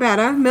bit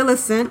better.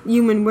 Millicent,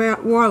 Human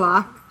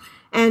Warlock,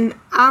 and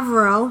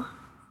Avril,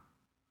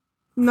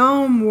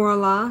 Gnome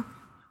Warlock.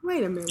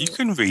 Wait a minute. You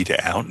can read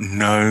it out.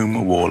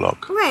 Gnome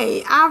Warlock.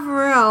 Wait,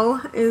 Avril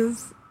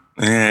is...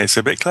 Yeah, it's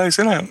a bit close,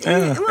 isn't it?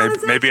 Yeah. Well,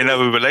 Maybe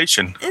another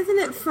relation. Isn't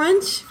it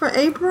French for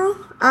April?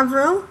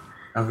 Avril?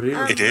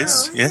 Avril. It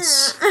is, yeah.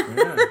 yes.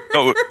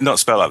 Not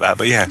spelled like that,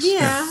 but yes.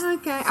 Yeah,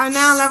 okay. Are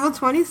now level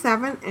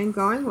 27 and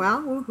going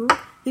well. Woohoo.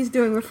 He's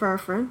doing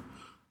referring.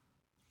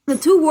 The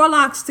two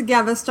warlocks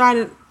together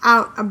started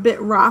out a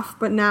bit rough,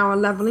 but now are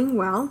leveling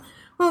well.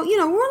 Well,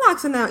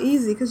 warlocks are now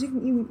easy because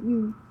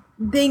you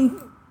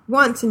ding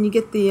once and you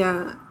get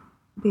the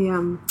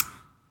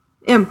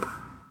imp,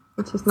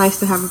 which is nice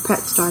to have a pet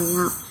starting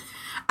out.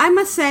 I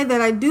must say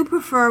that I do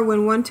prefer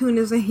when one toon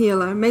is a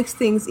healer, makes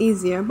things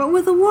easier, but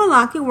with a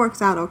warlock it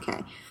works out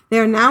okay. They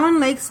are now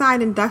in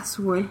Lakeside and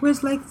Duskwood.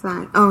 Where's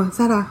Lakeside? Oh, is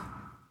that a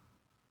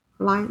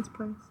Alliance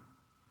place?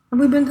 Have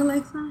we been to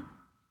Lakeside?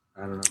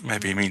 I don't know.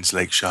 Maybe it means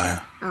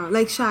Lakeshire. Oh,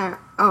 Lakeshire.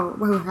 Oh,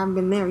 well, we haven't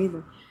been there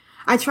either.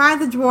 I tried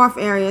the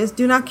dwarf areas,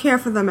 do not care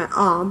for them at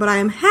all, but I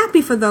am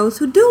happy for those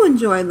who do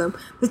enjoy them.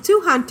 The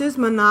two hunters,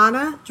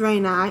 Monada,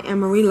 Draenei, and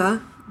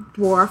Marilla,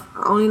 dwarf,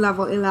 are only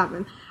level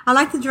 11. I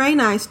like the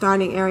Draenei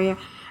starting area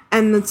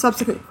and the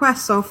subsequent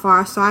quests so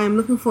far, so I am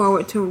looking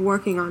forward to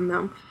working on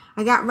them.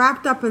 I got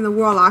wrapped up in the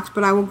warlocks,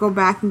 but I will go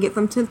back and get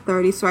them to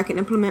 30 so I can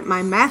implement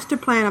my master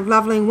plan of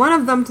leveling one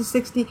of them to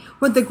 60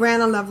 with the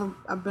Grana level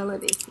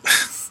ability.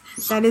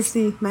 That is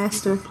the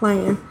master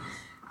plan.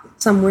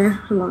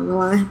 Somewhere along the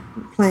line,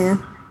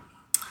 plan.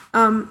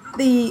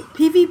 The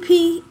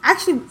PvP,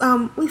 actually,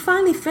 we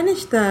finally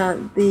finished the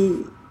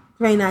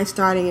Draenei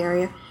starting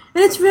area.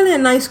 And it's really a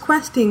nice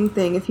questing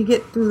thing. If you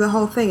get through the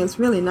whole thing, it's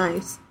really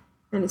nice.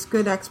 And it's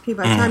good XP.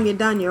 By the time you're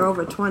done, you're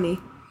over 20.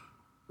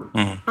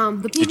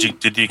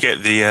 Did you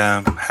get the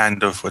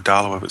Hand of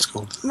Wadala, whatever it's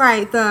called?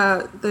 Right,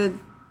 the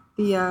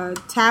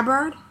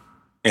tabard?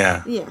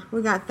 Yeah. Yeah,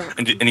 we got that.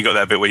 And you got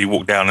that bit where you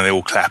walk down and they're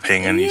all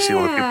clapping and you see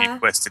all the people you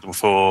quested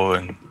before,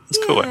 and it's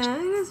cool, actually. Yeah,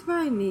 it is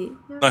very neat.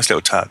 Nice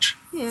little touch.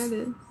 Yeah, it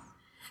is.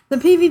 The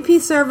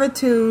PvP server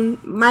tune,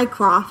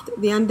 Mycroft,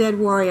 the Undead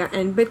Warrior,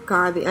 and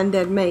Bitgar, the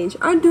Undead Mage,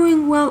 are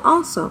doing well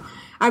also.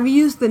 I've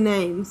used the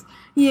names.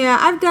 Yeah,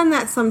 I've done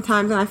that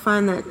sometimes, and I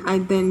find that I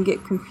then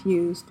get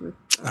confused with...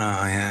 Oh,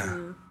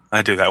 yeah.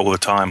 I do that all the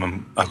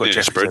time. I've got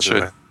Jeff's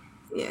spreadsheet.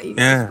 Yeah, you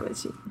got a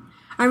spreadsheet.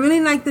 I really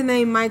like the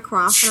name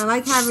Mycroft, and I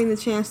like having the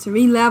chance to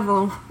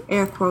re-level,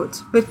 air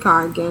quotes,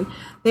 Bitcar again.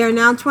 They are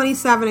now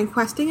 27 and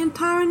questing in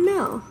Tyron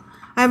Mill.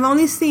 I have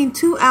only seen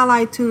 2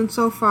 ally tunes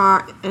so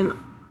far in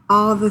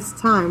all this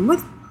time.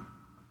 What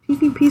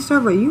PvP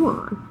server are you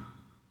on?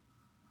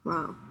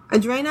 Wow. A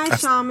Draenei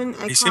Shaman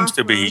at He seems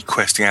to be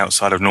questing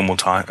outside of normal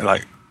time.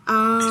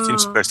 He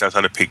seems to quest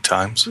outside of peak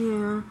times.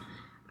 Yeah.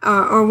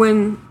 Or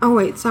when... Oh,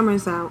 wait.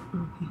 Summer's out.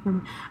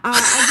 A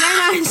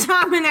Draenei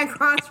Shaman at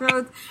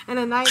Crossroads and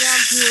a Night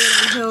Elf Druid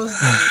on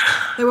Hillside.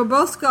 They were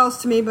both skulls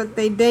to me, but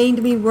they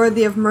deigned me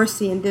worthy of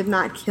mercy and did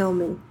not kill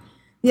me.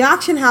 The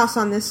auction house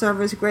on this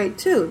server is great,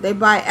 too. They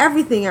buy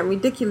everything at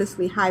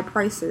ridiculously high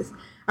prices.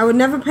 I would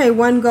never pay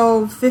 1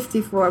 gold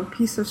 50 for a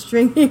piece of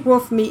stringy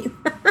wolf meat.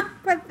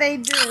 But they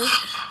do.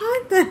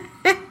 What the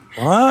heck?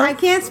 What? I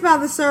can't spell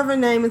the server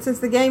name, and since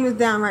the game is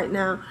down right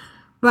now.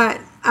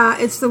 But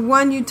it's the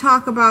one you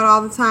talk about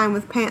all the time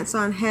with pants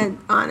on head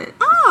on it.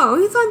 Oh,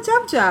 he's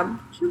on Jub.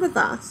 She's with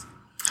us.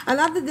 I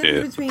love the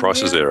difference between... the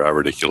prices there are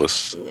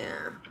ridiculous.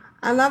 Yeah.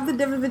 I love the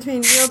difference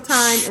between real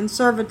time and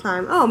server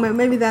time. Oh,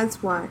 maybe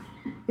that's why.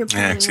 Yeah,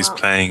 because he's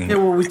playing. Yeah,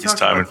 well, he his talked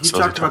time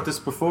about this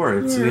before.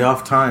 It's the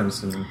off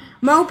times. And...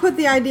 Mo put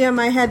the idea in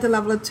my head to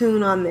level a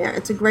tune on there.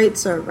 It's a great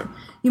server.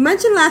 You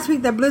mentioned last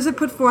week that Blizzard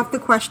put forth the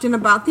question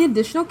about the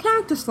additional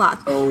character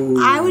slots.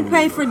 Oh. I would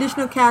pay for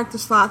additional character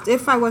slots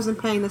if I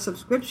wasn't paying the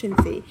subscription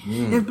fee.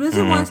 If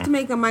Blizzard wants to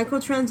make a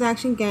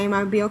microtransaction game,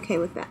 I would be okay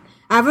with that.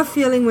 I have a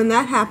feeling when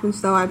that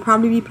happens, though, I'd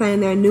probably be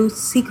playing their new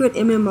secret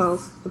MMO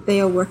that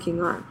they are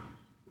working on.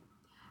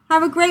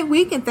 Have a great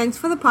week, and thanks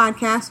for the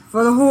podcast,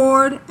 for the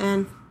Horde,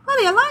 and for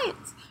the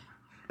Alliance.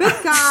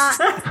 Bitgar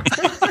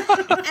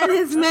and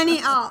his many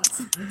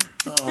alts.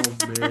 Oh,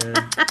 man.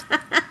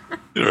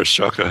 You're a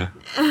shocker.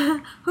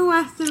 Who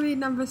has to read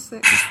number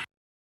 6?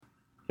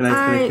 Can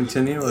I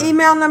continue? Or?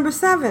 Email number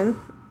 7.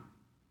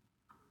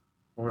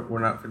 We're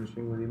not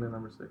finishing with email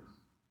number 6.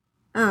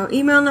 Oh,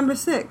 email number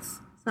 6.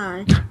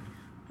 Sorry.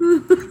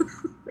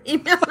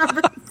 Email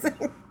number 6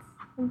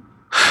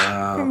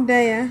 from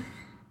Daya.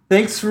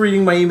 Thanks for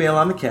reading my email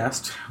on the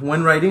cast.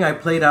 When writing, I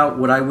played out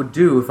what I would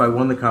do if I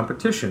won the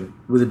competition.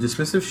 With a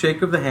dismissive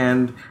shake of the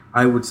hand,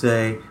 I would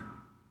say,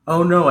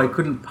 "Oh no, I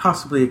couldn't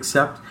possibly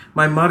accept.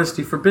 My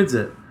modesty forbids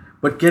it."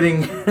 But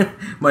getting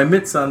my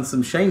mitts on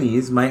some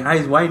shinies, my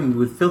eyes widened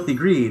with filthy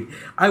greed.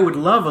 I would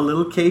love a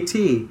little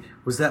KT.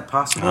 Was that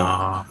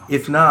possible?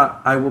 If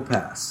not, I will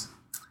pass.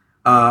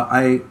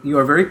 You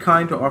are very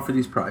kind to offer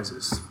these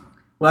prizes.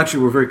 Well,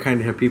 actually, we're very kind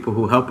to have people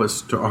who help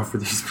us to offer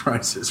these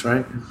prizes,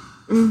 right?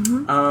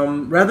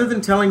 Mm-hmm. Rather than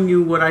telling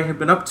you what I have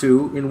been up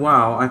to in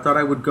WoW, I thought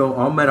I would go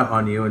all meta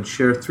on you and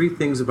share 3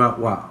 things about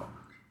WoW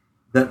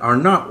that are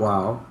not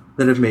WoW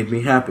that have made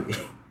me happy.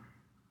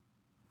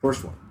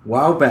 First one,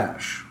 WoW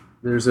Bash.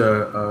 There's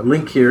a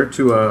link here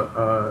to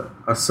a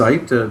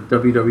site,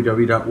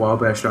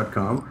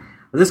 www.wowbash.com.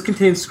 This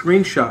contains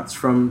screenshots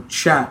from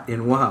chat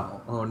in WoW.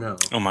 Oh no.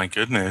 Oh my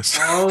goodness.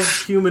 All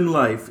human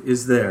life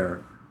is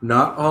there.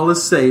 Not all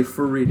is safe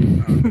for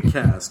reading on the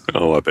cast.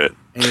 Oh, I bet.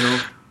 Anal.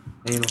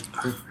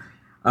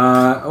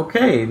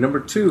 Okay, number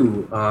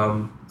 2.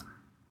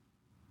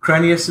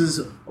 Cranius's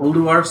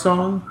Ulduar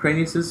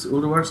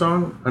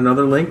song.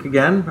 Another link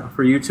again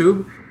for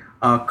YouTube.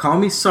 Call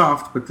me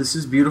soft, but this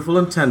is beautiful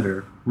and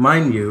tender.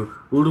 Mind you,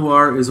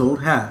 Ulduar is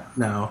old hat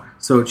now,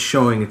 so it's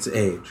showing its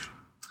age.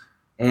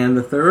 And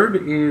the third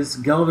is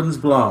Gelvin's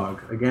blog.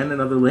 Again,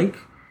 another link.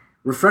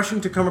 Refreshing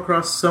to come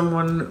across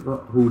someone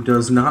who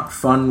does not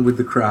fun with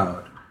the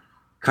crowd.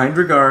 Kind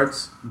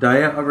regards,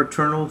 Daya of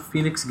Eternal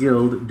Phoenix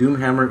Guild,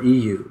 Doomhammer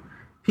EU.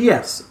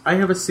 P.S. I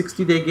have a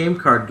 60-day game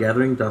card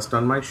gathering dust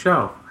on my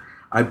shelf.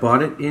 I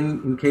bought it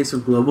in case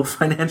of global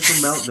financial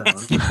meltdown,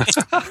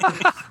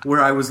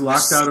 where I was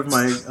locked out of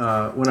my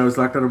when I was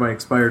locked out of my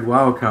expired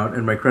WoW account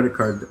and my credit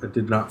card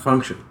did not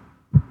function.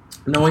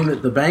 Knowing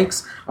that the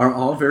banks are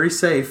all very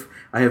safe,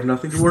 I have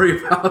nothing to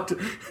worry about.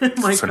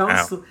 My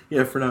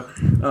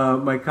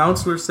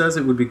counselor says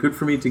it would be good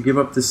for me to give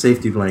up the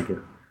safety blanket.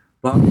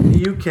 But in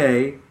the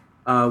UK,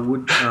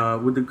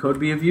 would the code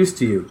be of use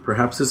to you?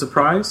 Perhaps as a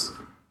prize?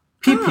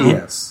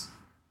 PPS.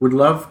 Would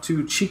love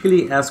to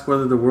cheekily ask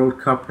whether the World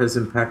Cup has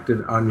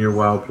impacted on your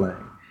WoW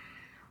playing.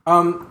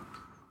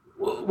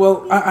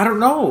 Well, I don't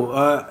know.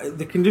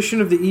 The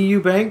condition of the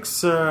EU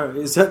banks,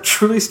 is that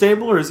truly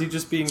stable, or is he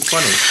just being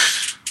funny?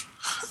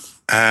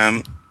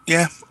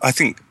 Yeah, I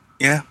think,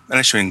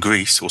 unless you're in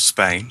Greece or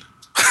Spain,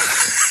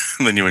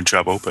 then you're in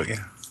trouble, but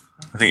yeah.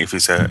 I think if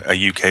it's a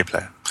UK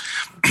player.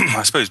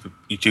 I suppose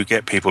you do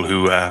get people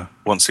who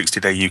want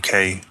 60-day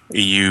UK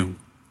EU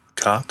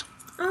card.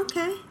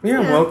 Okay.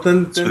 Yeah, well,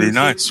 then it's really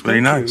nice.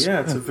 Really nice.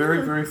 Yeah, it's a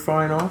very, very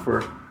fine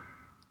offer.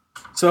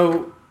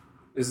 So,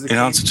 is the in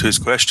answer to his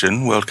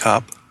question, World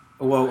Cup.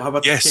 Well, how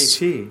about the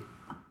KT?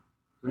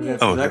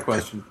 That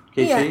question.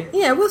 KT?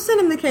 Yeah, we'll send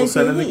him the KT. We'll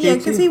send him the KT? Yeah,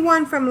 because he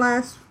won from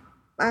last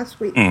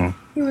week.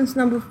 He was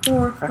number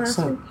 4 last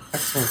week.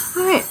 Excellent.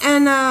 All right,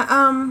 and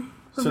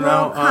so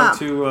now on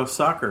to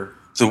soccer.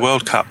 The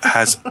World Cup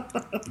has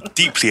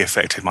deeply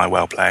affected my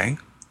WoW playing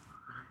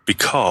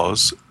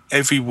because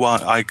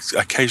everyone, I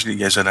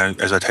occasionally, as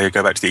I tell you,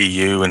 go back to the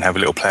EU and have a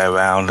little play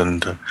around,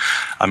 and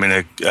I'm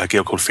in a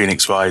guild called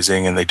Phoenix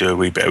Rising, and they do a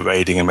wee bit of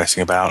raiding and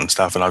messing about and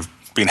stuff, and I've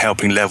been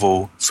helping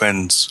level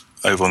friends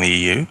over on the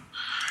EU,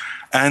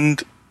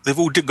 and they've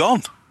all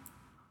gone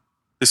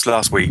this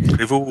last week.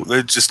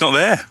 They're just not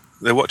there.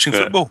 They're watching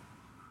football,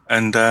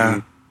 and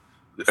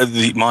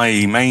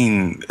my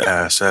main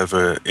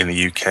server in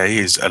the UK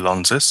is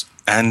Alonso's,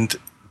 and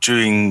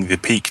during the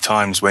peak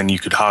times when you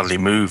could hardly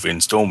move in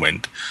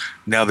Stormwind,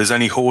 now there's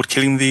only Horde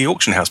killing the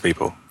auction house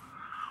people.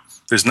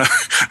 There's no,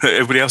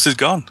 everybody else is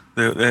gone.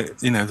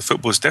 The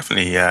football's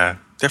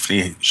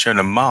definitely shown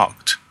a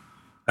marked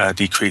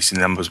decrease in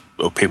the numbers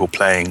of people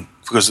playing,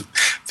 because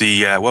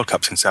the World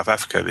Cup's in South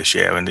Africa this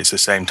year, and it's the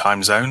same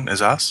time zone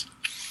as us.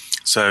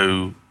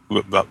 So,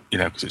 but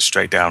because it's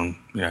straight down,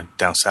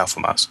 down south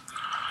from us.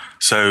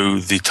 So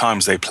the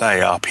times they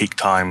play are peak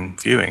time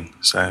viewing.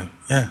 So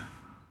yeah.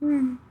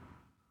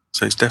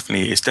 So it's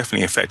definitely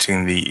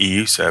affecting the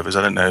EU servers.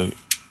 I don't know.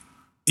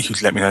 You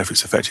could let me know if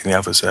it's affecting the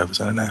other servers.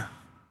 I don't know.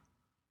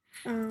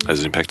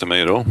 Has it impacted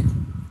me at all?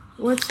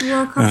 What's the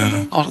World Cup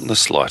again? Not in the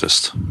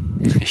slightest.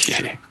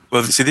 Yeah.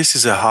 Well, see, this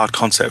is a hard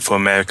concept for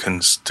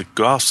Americans to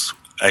grasp.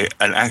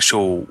 An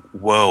actual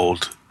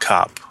World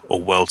Cup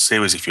or World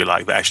Series, if you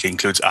like, that actually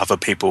includes other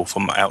people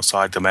from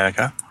outside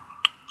America.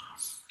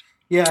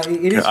 Yeah,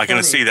 it is. I'm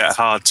going to see that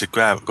hard to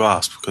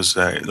grasp because,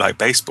 like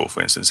baseball,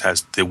 for instance,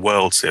 has the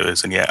World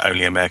Series, and yet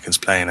only Americans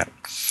playing it,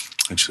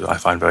 which I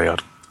find very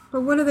odd.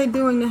 But what are they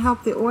doing to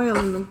help the oil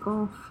in the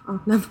Gulf? Oh,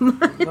 never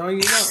mind. No,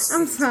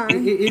 I'm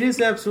sorry. It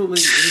is absolutely.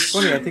 It is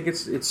funny. I think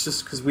it's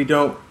just because we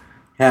don't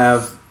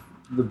have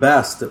the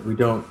best that we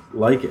don't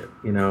like it.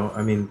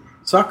 I mean,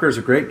 soccer is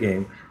a great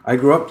game. I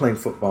grew up playing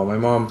football. My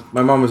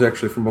mom was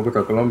actually from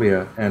Bogota,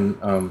 Colombia, and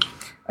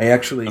I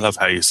love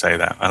how you say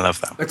that. I love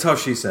that. That's how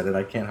she said it.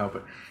 I can't help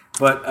it.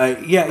 But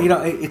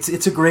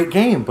it's a great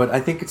game. But I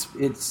think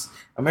it's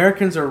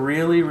Americans are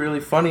really,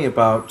 really funny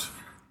about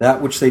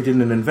that which they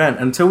didn't invent,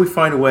 until we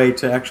find a way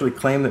to actually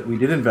claim that we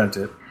did invent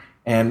it.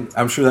 And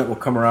I'm sure that will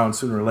come around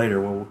sooner or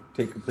later. We'll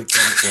take complete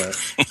credit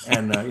for it.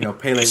 And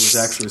Pele was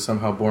actually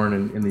somehow born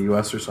in the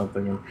U.S. or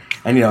something,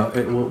 and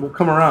it will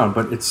come around.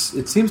 But it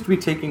seems to be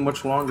taking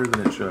much longer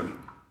than it should.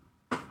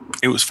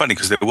 It was funny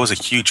because there was a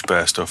huge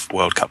burst of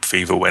World Cup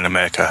fever when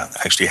America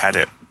actually had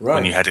it. Right.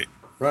 When you had it,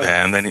 right.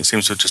 And then it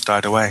seems to have just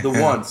died away.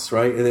 Once,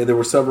 right? There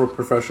were several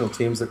professional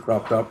teams that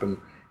cropped up, and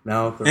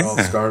now they're all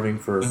starving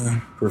for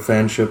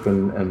fanship.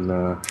 And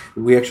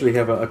we actually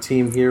have a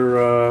team here.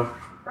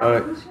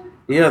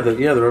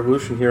 The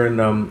Revolution here in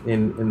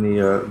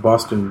the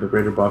Boston, the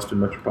Greater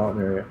Boston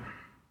metropolitan area.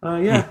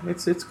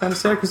 It's kind of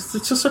sad because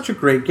it's just such a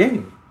great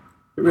game.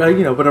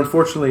 But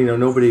unfortunately,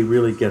 nobody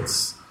really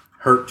gets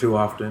hurt too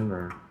often,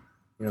 or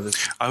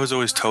I was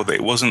always told that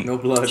it wasn't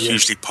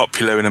hugely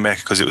popular in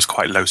America because it was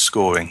quite low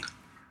scoring.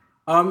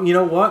 You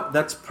know what?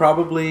 That's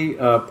probably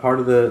part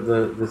of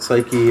the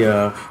psyche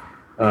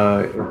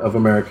of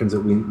Americans, that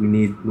we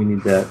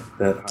need that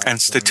and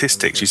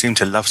statistics. You seem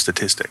to love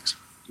statistics.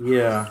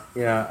 Yeah.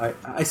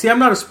 I see. I'm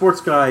not a sports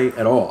guy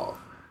at all.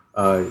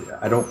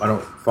 I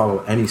don't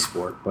follow any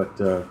sport, but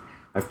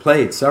I've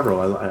played several.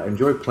 I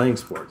enjoy playing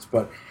sports,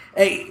 but.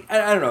 Hey,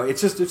 I don't know.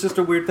 It's just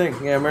a weird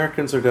thing. Yeah,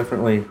 Americans are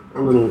definitely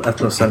a little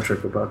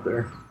ethnocentric about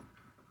their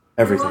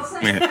everything.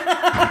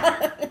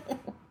 Yeah.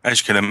 As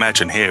you can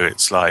imagine, here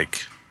it's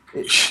like,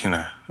 it's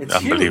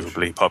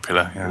unbelievably huge.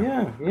 Popular.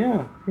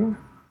 Yeah.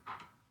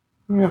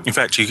 In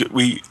fact,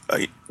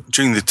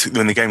 during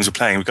when the games are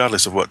playing,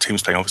 regardless of what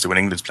team's playing, obviously when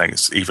England's playing,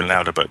 it's even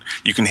louder. But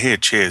you can hear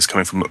cheers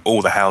coming from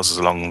all the houses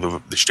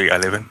along the street I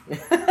live in.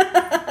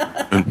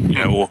 You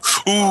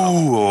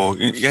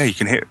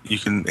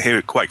can hear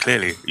it quite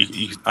clearly.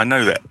 I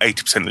know that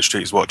 80% of the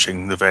street is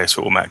watching the various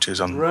football matches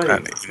in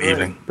the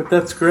evening. But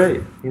that's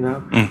great,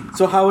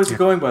 So how is it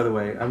going, by the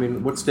way? I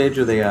mean, what stage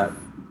are they at?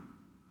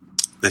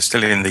 They're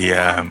still in the.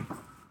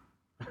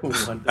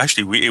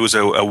 Actually, it was a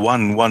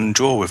 1-1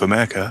 draw with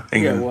America.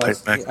 England played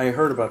America. I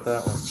heard about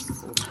that one.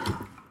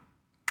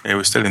 Yeah,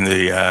 we're still in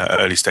the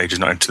early stages,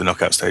 not into the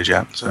knockout stage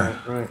yet. So.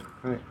 Right.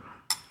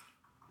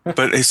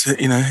 But it's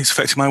it's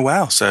affecting my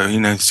WoW, so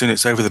the sooner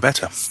it's over, the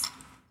better.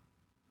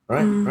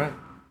 Right.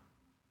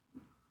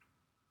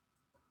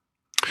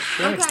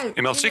 Okay.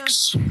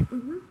 ML6,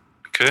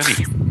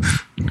 Kearney,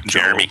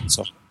 Jeremy,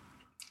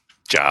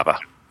 Java.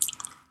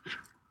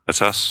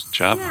 That's us,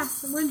 Java. Yeah,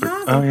 we're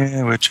Java. Oh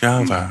yeah, we're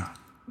Java.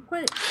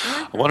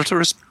 I wanted to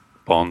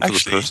respond to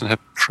the person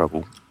having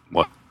trouble.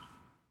 What?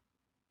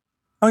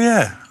 Oh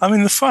yeah, I'm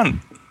in the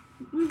fun.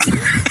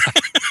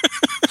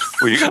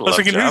 Well, you I was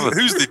thinking,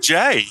 who's the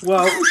J?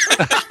 Well,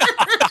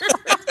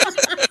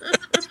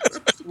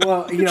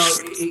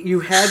 you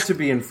had to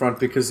be in front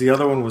because the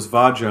other one was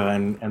Vaja,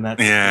 and that.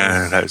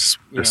 Yeah, this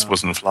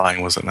wasn't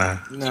flying, was it? No,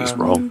 just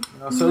wrong.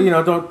 So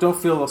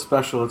don't feel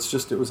special.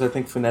 It was, I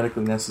think,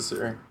 phonetically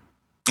necessary.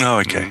 Oh,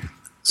 okay.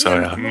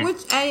 Sorry.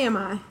 Which A am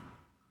I?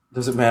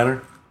 Does it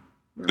matter?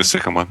 The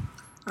second one.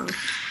 Oh.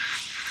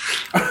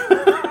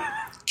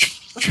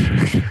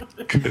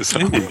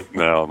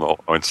 No,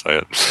 I won't say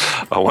it.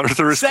 I wanted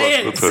to respond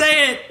to the person.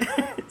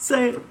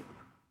 Say it.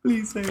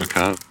 Please say it. I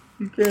can't.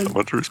 You can. I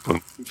want to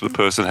respond to the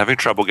person having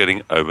trouble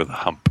getting over the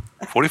hump.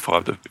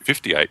 45 to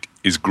 58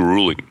 is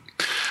grueling,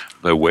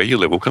 though where you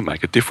level can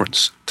make a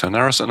difference.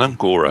 Tanaris and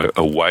Ungoro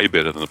are way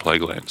better than the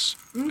Plaguelands.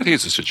 But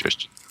here's a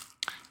suggestion.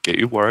 Get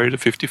your warrior to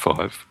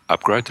 55,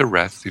 upgrade to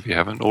Wrath if you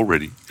haven't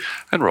already,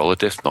 and roll a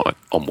Death Knight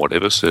on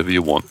whatever server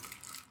you want.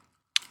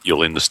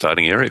 You'll end the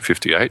starting area at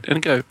 58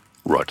 and go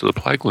right to the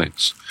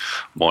Plaguelands.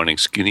 Mining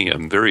Skinny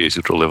and very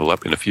easy to level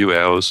up in a few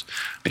hours,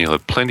 and you'll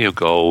have plenty of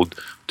gold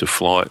to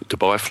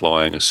buy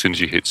flying as soon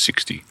as you hit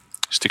 60.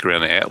 Stick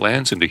around the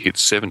Outlands until you hit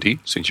 70,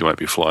 since you won't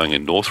be flying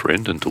in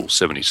Northrend until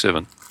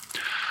 77.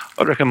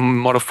 I'd recommend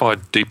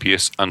modified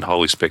DPS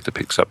Unholy Spectre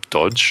picks up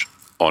dodge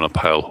on a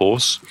Pale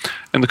Horse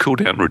and the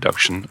cooldown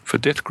reduction for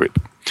Death Grip.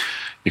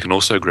 You can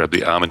also grab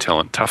the Armor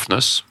Talent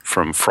Toughness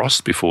from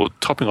Frost before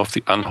topping off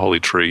the Unholy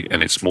Tree,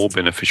 and it's more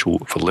beneficial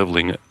for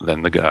leveling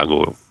than the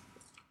Gargoyle.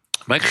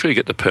 Make sure you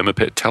get the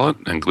Permapet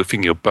talent, and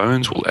glyphing your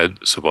bones will add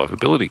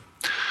survivability.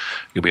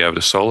 You'll be able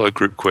to solo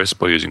group quests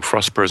by using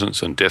Frost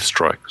Presence and Death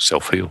Strike,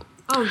 self-heal.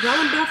 Oh, is that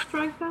what Death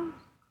Strike does?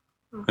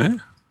 Yeah.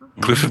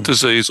 Glyph of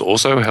Disease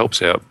also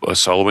helps out by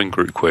soloing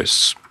group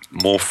quests.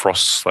 More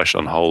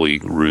Frost/Unholy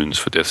runes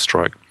for Death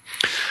Strike.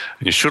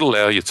 And it should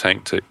allow you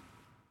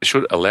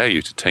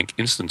to tank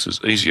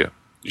instances easier.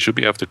 You should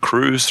be able to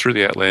cruise through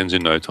the Outlands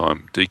in no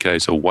time.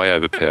 DKs are way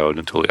overpowered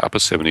until the upper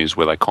 70s,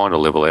 where they kind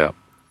of level out.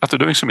 After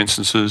doing some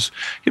instances,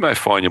 you may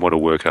find you want to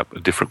work up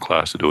a different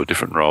class to do a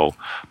different role,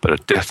 but a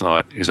Death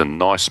Knight is a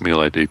nice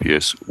melee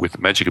DPS with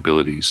magic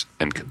abilities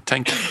and can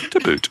tank to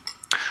boot.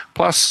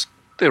 Plus,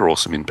 they're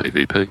awesome in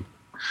PvP.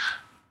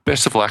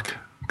 Best of luck,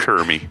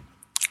 Kermi.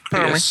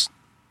 P.S.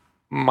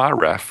 My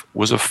RAF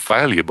was a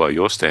failure by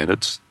your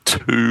standards.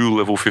 2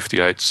 level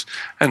 58s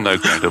and no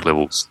granted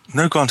levels.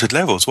 No granted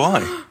levels?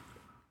 Why?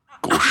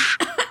 Gosh.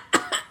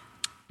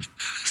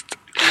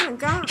 Oh, my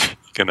God.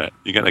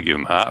 You're gonna give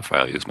them heart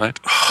failures, mate.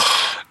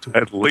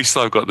 At least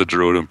I've got the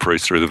Druid and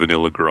Priest through the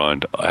vanilla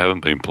grind. I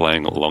haven't been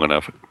playing long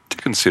enough to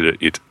consider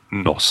it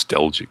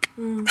nostalgic.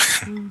 No.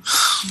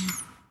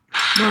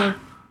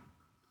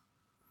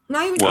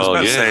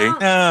 Well, Say,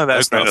 no,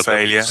 that's not a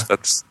failure.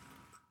 That's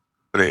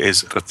But it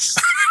is. That's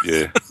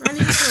yeah.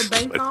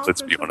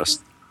 Let's be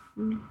honest.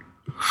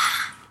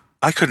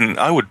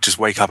 I would just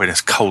wake up in a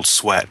cold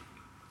sweat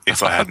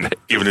if I hadn't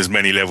given as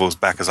many levels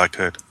back as I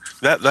could.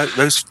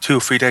 Those 2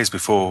 or 3 days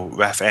before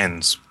RAF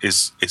ends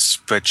is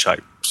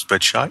spreadsheet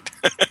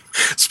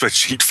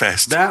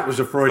fest. That was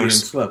a Freudian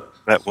slip.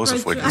 That was a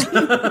Freudian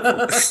slip.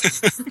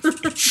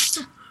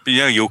 But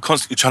you're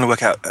constantly trying to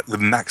work out the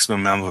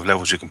maximum number of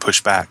levels you can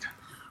push back.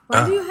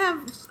 Why do you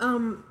have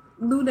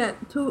loot at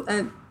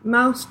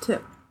mouse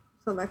tip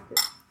selected?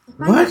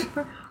 What?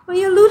 Well,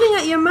 you're looting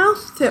at your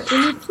mouse tip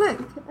when you click.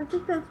 I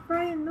think that's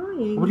very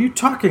annoying. What are you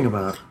talking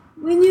about?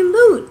 When you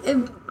loot,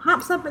 it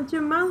pops up at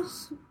your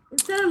mouse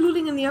instead of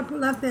looting in the upper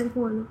left-hand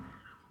corner.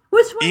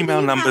 Which one?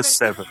 Email number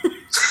 7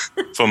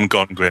 from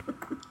Gongrim.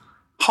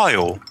 Hi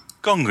all,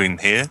 Gongrim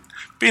here.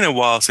 Been a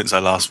while since I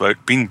last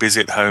wrote. Been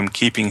busy at home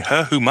keeping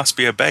her who must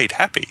be obeyed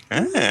happy.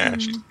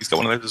 He's got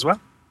one of those as well.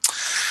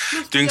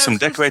 Doing some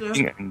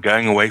decorating and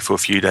going away for a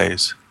few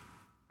days.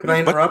 Can I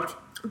interrupt?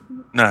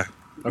 No.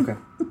 Okay.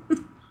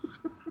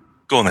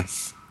 Go on then.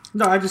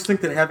 No, I just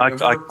think that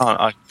having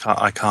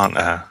I can't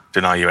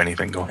deny you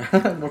anything. Go on.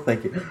 Well,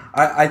 thank you.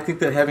 I think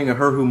that having a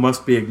her who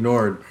must be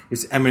ignored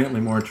is eminently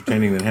more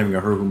entertaining than having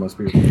a her who must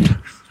be ignored.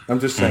 I'm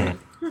just saying.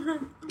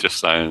 Just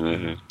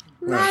saying.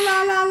 La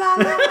la la la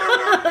la.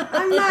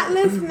 I'm not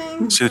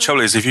listening. See, the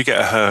trouble is, if you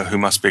get a her who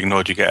must be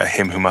ignored, you get a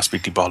him who must be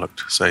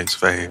debollocked. So it's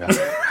very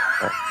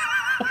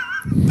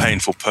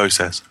painful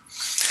process.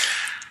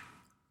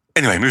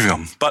 Anyway, moving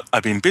on. But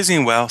I've been busy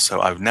and well, so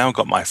I've now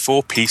got my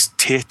 4-piece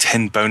tier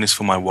 10 bonus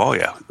for my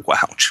warrior.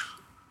 Wouch.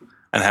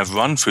 And have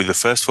run through the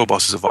first 4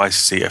 bosses of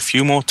ICC a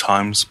few more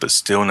times, but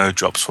still no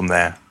drops from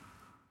there.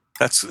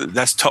 That's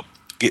top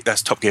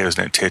gear,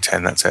 isn't it? Tier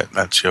 10, that's it.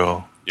 That's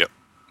your... Yep.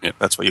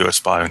 That's what you're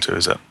aspiring to,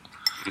 is it?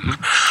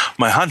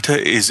 Mm-hmm. My hunter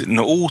is in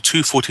all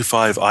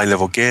 245 eye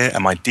level gear,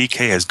 and my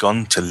DK has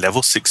gone to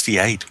level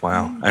 68.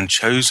 Wow. And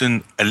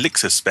chosen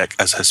Elixir spec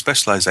as her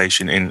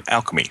specialization in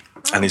alchemy,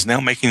 and is now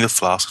making the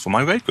flask for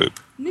my raid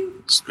group.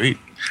 Sweet.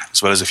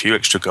 As well as a few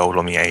extra gold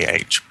on the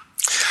AH.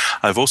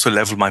 I've also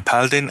leveled my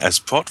paladin as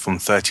prot from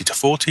 30 to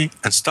 40,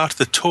 and started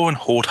the Tauren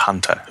Horde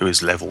hunter, who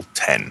is level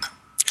 10.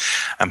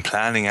 I'm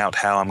planning out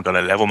how I'm going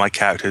to level my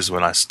characters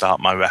when I start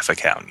my RAF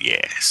account.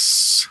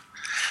 Yes.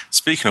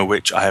 Speaking of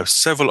which, I have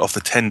several of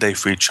the 10-day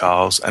free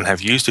trials and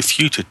have used a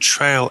few to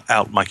trial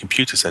out my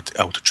computer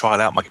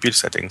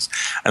settings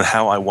and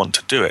how I want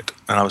to do it.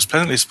 And I was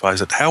pleasantly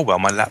surprised at how well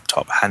my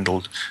laptop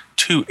handled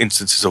 2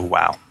 instances of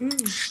WoW.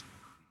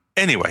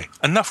 Anyway,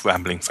 enough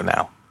rambling for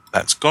now.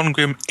 That's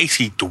Gongrim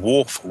 80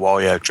 Dwarf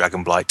Warrior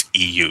Dragonblight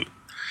EU.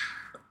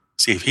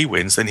 See, if he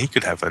wins, then he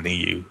could have an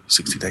EU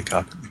 60-day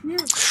card. Yeah.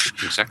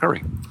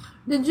 Exactly.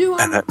 Did you?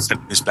 And that's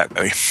his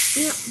BlackBerry.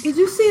 Yeah. Did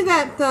you see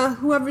that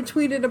whoever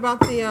tweeted about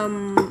the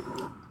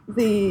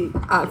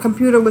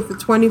computer with the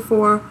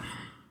 24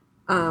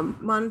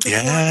 monitor?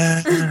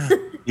 Yeah,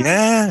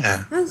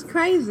 yeah. That's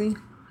crazy.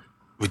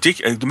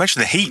 Ridiculous.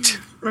 Imagine the heat.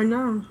 I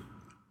know.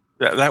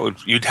 That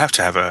would, you'd have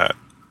to have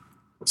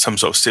some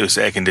sort of serious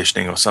air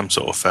conditioning or some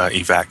sort of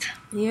evac.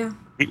 Yeah.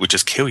 Heat would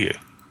just kill you.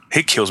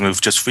 Heat kills me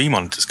with just 3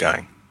 monitors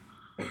going.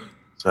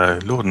 So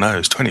Lord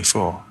knows,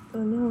 24. I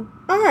know.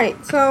 All right.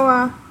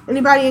 So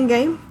anybody in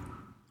game?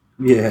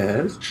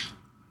 Yes.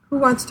 Who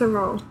wants to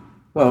roll?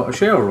 Well,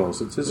 Asheo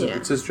rolls.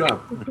 It's his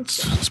job.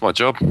 It's my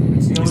job.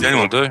 He's the only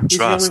one to do. He's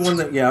Trust. the only one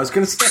that. Yeah, I was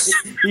going to say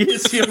he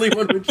is the only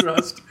one we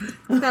trust.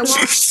 That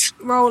won't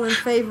roll in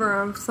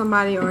favor of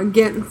somebody or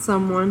against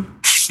someone.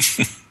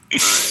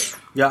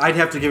 Yeah, I'd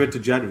have to give it to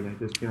Jetty. I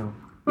just,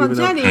 Well,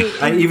 Jetty.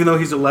 Even though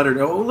he's a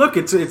letter. Oh, look,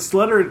 it's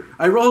lettered.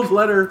 I rolled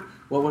letter.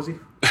 What was he? You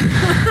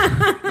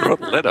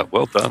rolled a letter.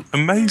 Well done.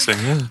 Amazing.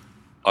 Yeah.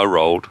 I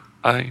rolled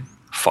a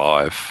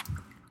 5.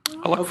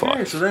 I like 5.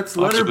 Okay, so that's Five's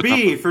letter a good B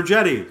number. for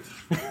Jetty.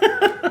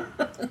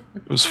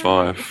 It was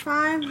 5.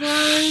 5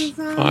 was.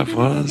 5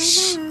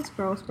 was.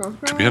 Scroll. Do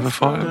we have a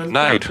 5?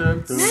 Nade.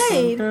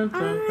 Nade. All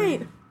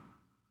right.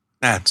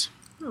 Nads.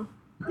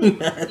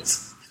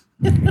 Yes.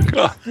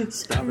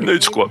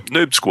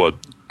 Noob squad.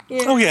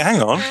 Yeah. Oh yeah,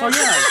 hang on. Oh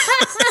yeah.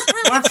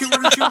 Why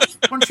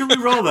don't you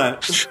re-roll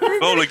that?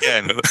 Roll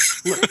again. Look,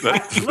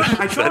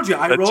 I told you.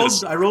 I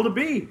rolled a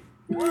B.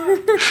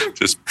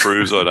 Just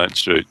proves I don't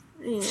shoot.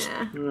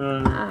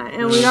 Yeah.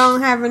 And we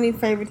don't have any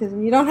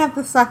favoritism. You don't have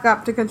to suck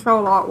up to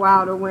Control Alt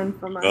WoW to win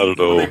from us. Not at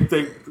all.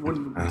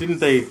 Didn't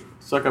they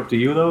suck up to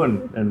you though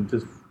and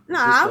just? No,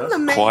 I'm the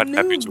main Quite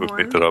happy to noob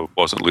admit one. that I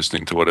wasn't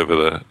listening to whatever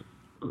the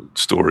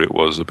story it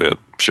was about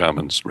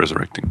shamans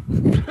resurrecting.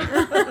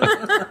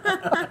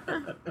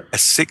 A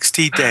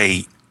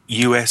 60-day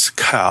US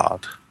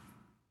card.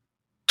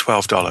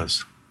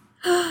 $12.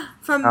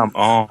 From Come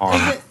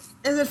on.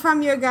 Is it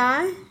from your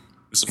guy?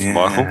 Is it from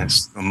Michael?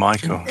 Yes,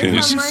 Michael. Can you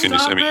Is it send me?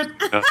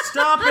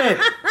 Stop it!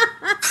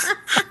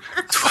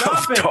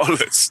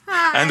 $12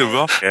 and a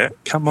rocket.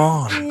 Come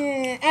on.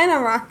 Yeah, and a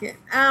rocket.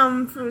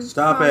 For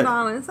Stop it.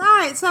 $12. All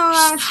right, so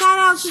shout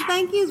outs and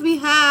thank yous. We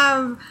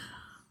have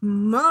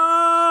moments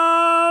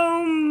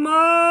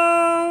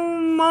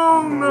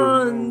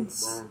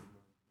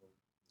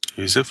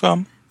Who's it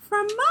from?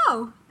 from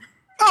Mo.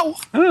 Oh,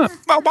 Mo.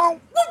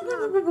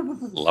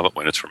 Love it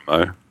when it's from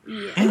Mo.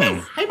 Yeah. Hey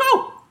Mo.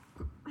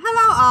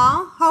 Hello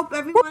all. Hope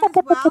everyone is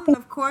well and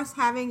of course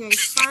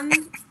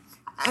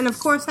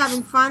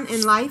having fun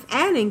in life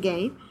and in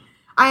game.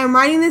 I am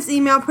writing this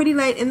email pretty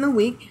late in the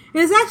week. It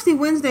is actually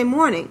Wednesday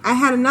morning. I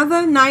had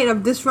another night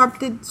of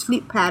disrupted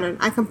sleep pattern.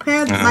 I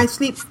compared my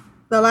sleep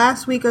the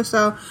last week or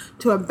so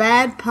to a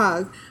bad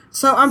pug.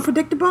 So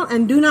unpredictable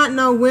and do not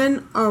know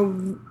when or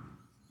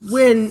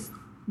when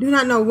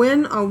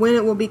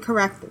it will be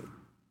corrected.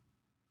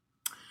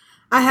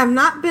 I have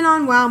not been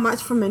on WoW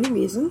much for many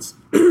reasons.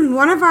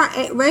 One of our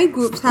raid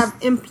groups have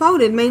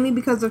imploded mainly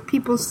because of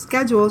people's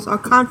schedules or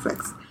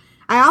conflicts.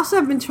 I also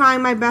have been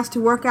trying my best to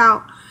work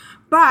out,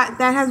 but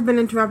that has been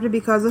interrupted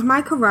because of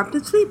my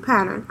corrupted sleep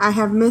pattern. I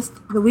have missed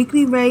the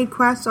weekly raid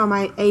quests on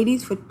my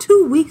 80s for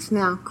 2 weeks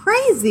now.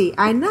 Crazy,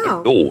 I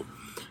know. Oh.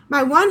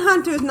 My one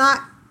hunter is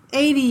not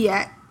 80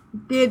 yet.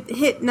 Did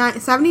hit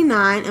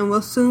 79 and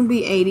will soon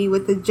be 80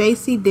 with the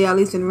JC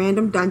dailies and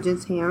random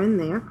dungeons here and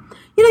there.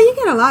 You know, you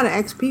get a lot of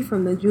XP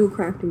from the jewel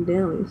crafting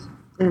dailies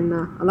and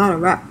a lot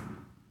of rep.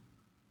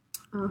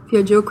 If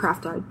you're a jewel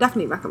crafter, I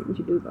definitely recommend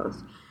you do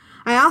those.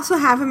 I also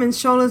have him in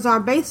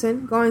Sholazar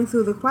Basin going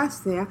through the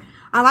quest there.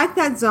 I like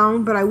that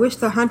zone, but I wish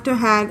the hunter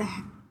had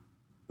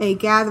a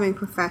gathering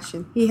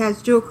profession. He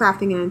has jewel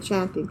crafting and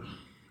enchanting.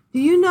 Do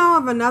you know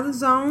of another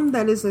zone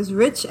that is as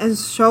rich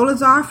as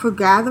Sholazar for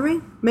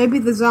gathering? Maybe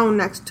the zone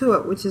next to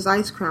it, which is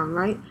Ice Crown,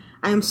 right?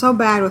 I am so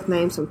bad with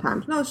names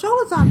sometimes. No,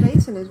 Sholazar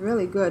Basin is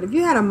really good. If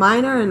you had a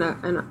miner and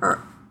an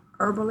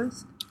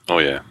herbalist. Oh,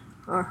 yeah.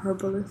 Or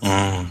herbalist.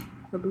 And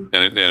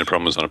the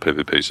problem is on a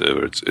PvP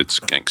server, it's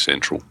Gank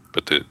Central.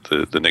 But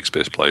the next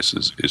best place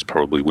is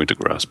probably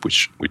Wintergrasp,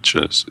 which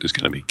is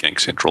going to be Gank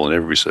Central in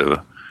every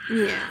server.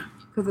 Yeah,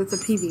 because it's a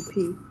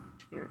PvP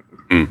area.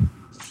 Mm.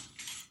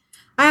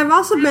 I have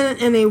also been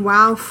in a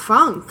WoW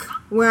funk,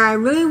 where I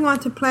really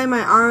want to play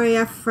my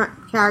RAF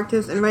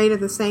characters and raid at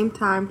the same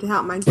time to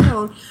help my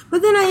guild,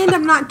 but then I end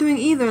up not doing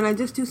either, and I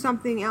just do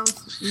something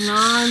else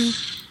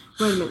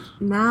non-WoW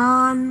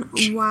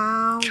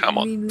Come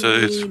on,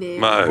 related. dude.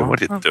 Mo,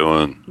 what are you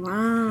doing?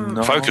 Wow.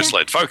 No. Focus,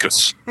 lad,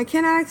 focus. I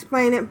cannot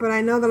explain it, but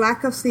I know the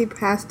lack of sleep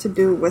has to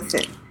do with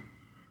it.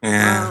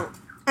 Yeah.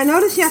 I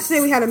noticed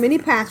yesterday we had a mini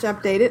patch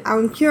updated.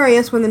 I'm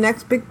curious when the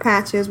next big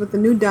patch is with the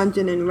new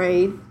dungeon and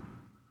raid.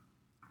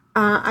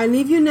 I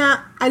leave you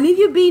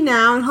be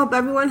now and hope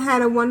everyone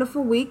had a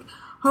wonderful week.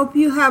 Hope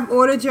you have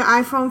ordered your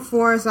iPhone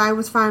 4 as I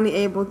was finally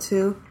able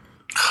to.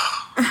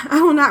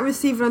 I will not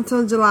receive it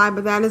until July,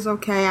 but that is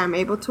okay. I'm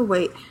able to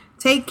wait.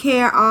 Take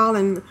care all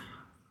and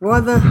for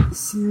the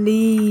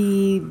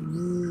sleep.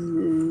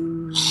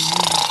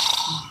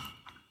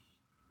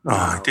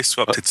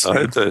 Disrupted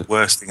sleep. The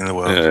worst thing in the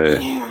world.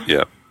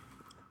 Yeah.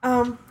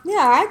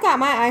 I got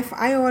my iPhone.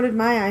 I ordered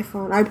my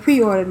iPhone. I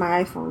pre-ordered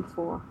my iPhone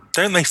 4.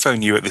 Don't they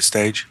phone you at this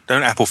stage?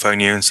 Don't Apple phone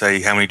you and say,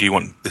 how many do you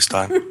want this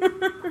time?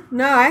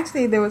 No,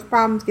 actually, there was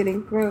problems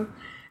getting through.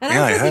 And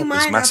I'm picking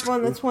mine up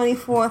on the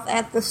 24th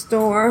at the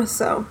store,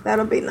 so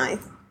that'll be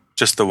nice.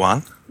 Just the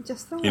one?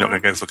 Just the one. You're not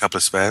going to go for a couple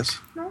of spares?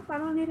 No, I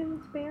don't need any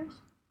spares.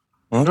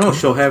 Okay. No,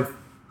 she'll have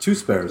 2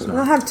 spares now.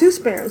 I'll have 2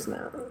 spares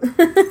now.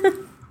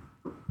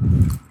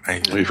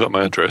 You've got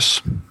my address.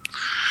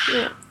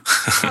 Yeah.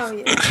 Oh,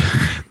 yeah.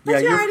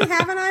 Don't you already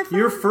have an iPhone?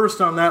 You're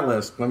first on that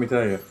list, let me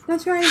tell you.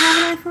 Don't you already have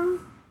an iPhone?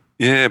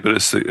 Yeah, but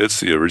it's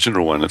the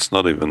original one. It's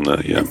not even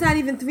the... Yeah. It's not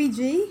even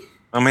 3G?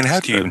 I mean, how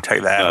do you even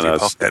take that out of your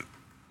pocket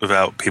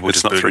without people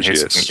just booting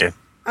you?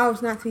 Oh,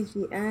 it's not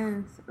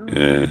 3GS. Oh.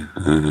 Yeah.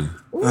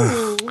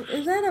 Ooh,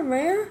 is that a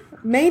rare?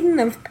 Maiden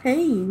of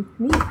Pain.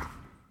 Neat. I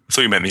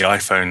thought you meant the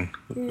iPhone.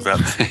 Without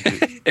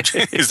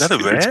is that a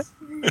rare?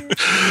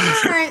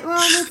 All right, well,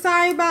 we're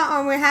sorry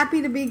about... we're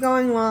happy to be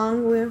going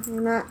long. We're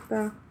not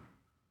the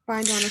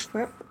Bind on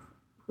Equip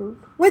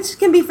group, which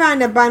can be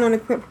found at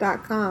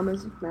bindonequip.com,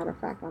 as a matter of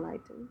fact, on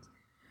iTunes.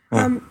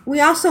 We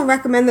also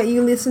recommend that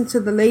you listen to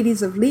the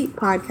Ladies of Leap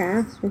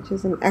podcast, which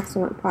is an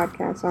excellent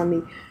podcast on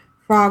the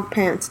Frog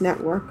Pants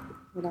Network,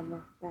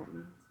 whatever that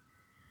means.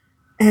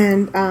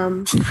 And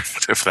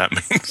whatever that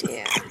means.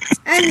 Yeah.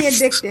 And The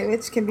Addicted,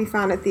 which can be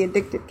found at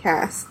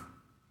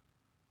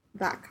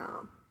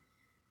theaddictedcast.com.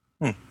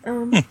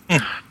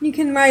 You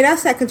can write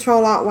us at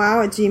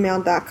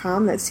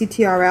controlaltwow@gmail.com. That's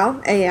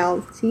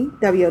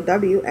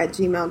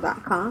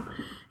CTRLALTWOW@gmail.com.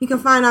 You can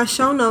find our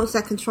show notes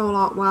at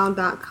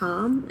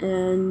controlaltwow.com,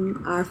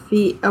 and our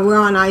feed. We're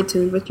on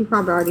iTunes, but you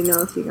probably already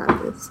know if you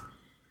got this.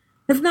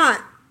 If not,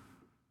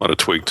 might have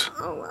tweaked.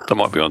 Oh well, that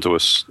might be onto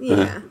us.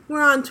 Yeah,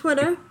 we're on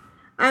Twitter.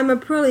 I'm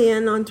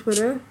Aprillian on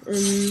Twitter,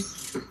 and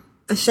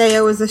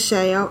Asheo is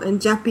Asheo,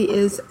 and Jeppy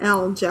is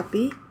L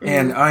Jeppy.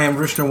 And I am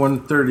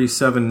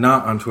Vrishna137,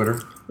 not on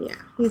Twitter. Yeah,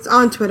 he's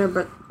on Twitter,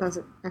 but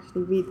doesn't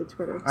actually read the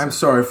Twitter. So. I'm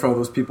sorry for all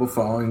those people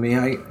following me.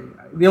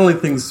 The only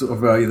things of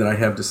value that I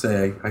have to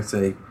say, I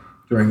say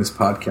during this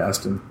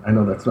podcast, and I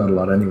know that's not a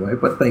lot anyway,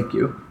 but thank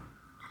you.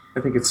 I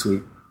think it's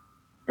sweet.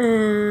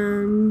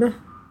 And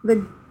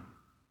the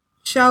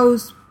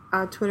show's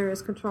Twitter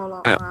is Ctrl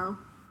Alt Wow.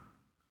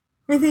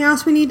 Anything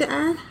else we need to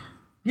add?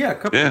 Yeah, a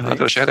couple I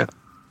got a shout out.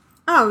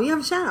 Oh, you have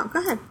a shout out. Go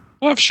ahead.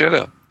 I have a shout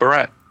out.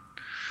 Barat.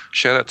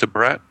 Shout out to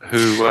Barat,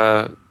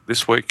 who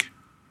this week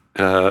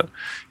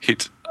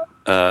hit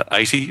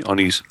 80 on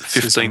his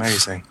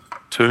 15th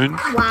toon.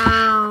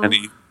 Wow. And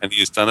he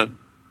has done it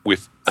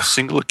with a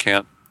single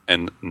account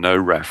and no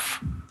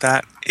RAF.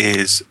 That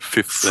is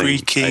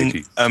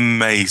freaking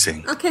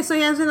amazing. Okay, so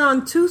he has it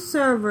on 2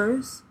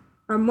 servers,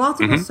 or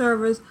multiple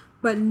servers,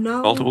 but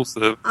no multiple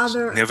servers.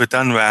 Other... Never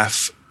done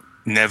RAF,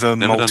 never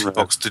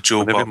multi-boxed to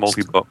dual boxed. Never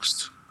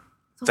multi-boxed.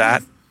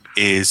 That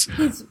is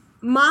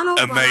mono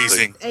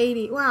amazing.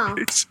 80. Wow.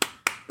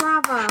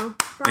 Bravo.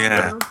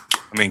 Yeah.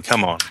 I mean,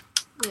 come on.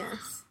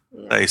 Yes.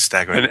 That is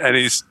staggering. And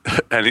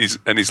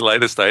his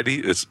latest 80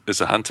 is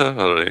a hunter.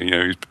 Or,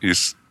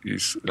 he's I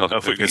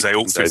thought you were going to say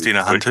all 15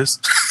 are hunters.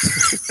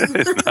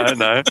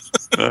 no.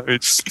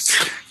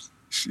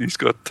 He's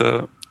got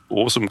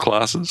awesome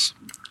classes.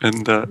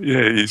 And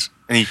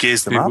he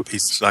gears them up.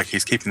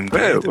 He's keeping them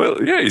going. Well,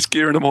 he's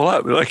gearing them all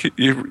up. Like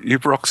he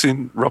rocks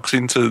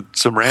into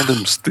some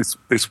randoms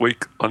this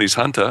week on his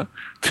hunter,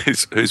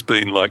 who's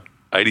been like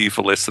 80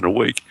 for less than a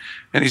week,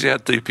 and he's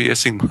out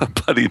DPSing my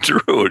bloody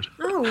druid.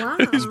 Oh wow!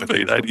 He's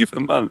been 80 for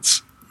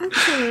months.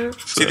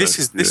 See, this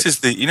is the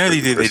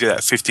they do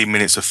that 15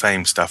 minutes of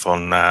fame stuff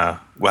on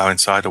WoW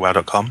Insider,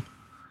 WoW.com.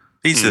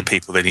 These are the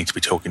people they need to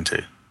be talking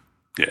to.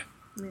 Yeah.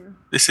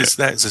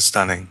 That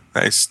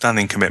is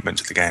stunning commitment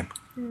to the game.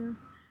 Yeah.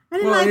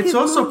 It's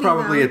also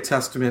probably a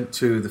testament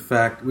to the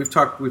fact we've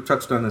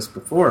touched on this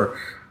before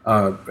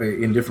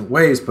in different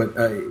ways, but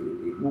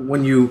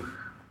when you're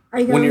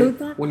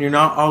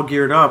not all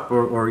geared up,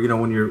 or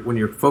when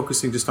you're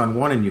focusing just on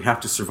one and you have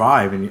to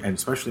survive, and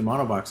especially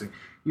monoboxing,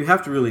 you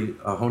have to really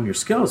hone your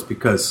skills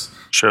because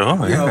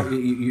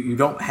you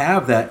don't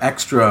have that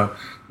extra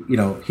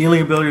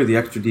healing ability or the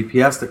extra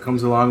DPS that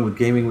comes along with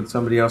gaming with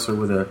somebody else or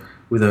with a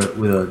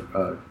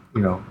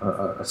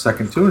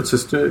second toon. It's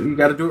just you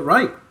got to do it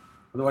right,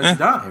 otherwise you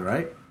die,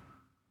 right?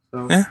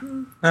 So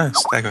it's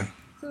staggering.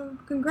 So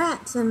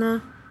congrats, and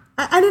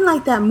I didn't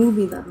like that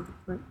movie though.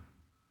 But,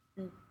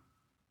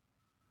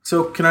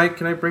 So can I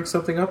bring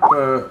something up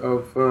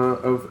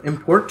of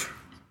import?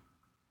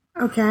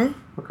 Okay.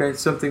 Okay,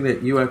 something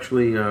that you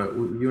actually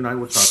you and I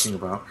were talking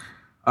about.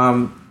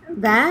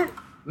 That?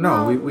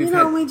 No,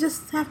 we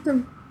just have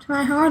to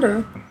try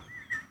harder.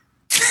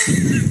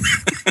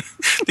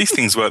 These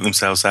things work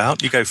themselves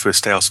out. You go for a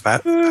stale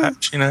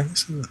patch, I'm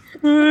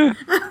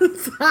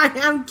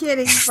sorry, I'm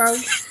kidding,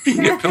 folks. You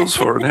can get pills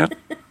for it now.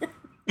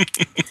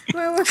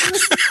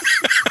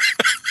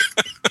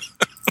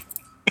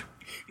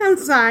 I'm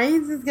sorry, he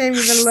just gave me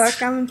the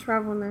look. I'm in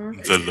trouble now.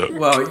 The look.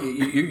 Well,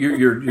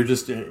 you're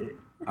just.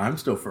 I'm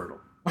still fertile.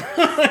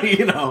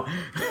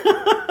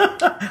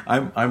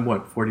 I'm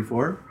what,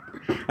 44?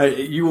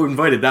 You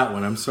invited that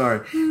one. I'm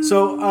sorry.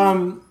 So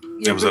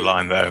there was a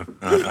line though.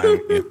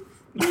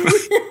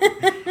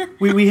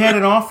 We had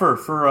an offer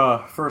for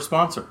a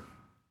sponsor.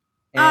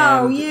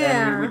 And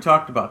we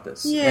talked about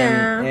this.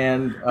 Yeah,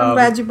 and I'm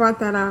glad you brought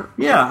that up.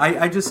 Yeah,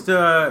 I just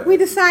we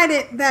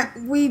decided that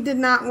we did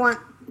not want.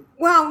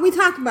 Well, we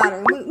talked about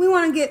it. We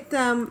want to get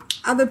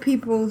other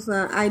people's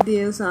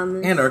ideas on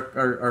this, and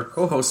our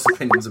co-hosts'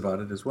 opinions about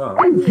it as well.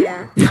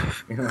 Yeah.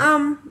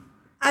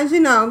 As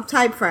you know,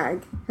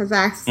 Typefrag has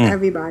asked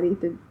everybody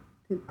to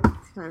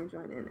kind of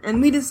join in,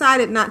 and we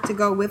decided not to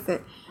go with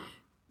it.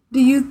 Do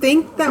you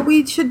think that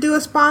we should do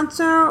a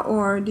sponsor,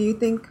 or do you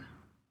think?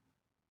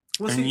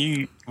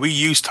 We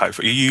use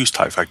Typefrag. You use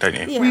Typefrag, don't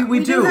you? Yeah,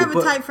 we do have a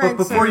but Typefrag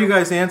before server. you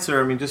guys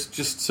answer, I mean,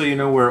 just so you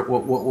know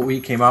what we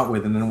came out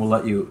with, and then we'll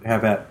let you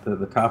have at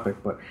the topic.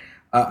 But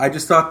I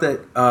just thought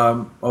that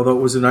although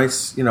it was a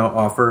nice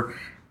offer,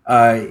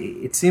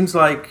 it seems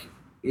like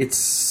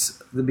it's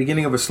the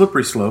beginning of a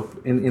slippery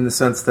slope in the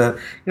sense that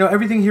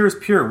everything here is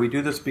pure. We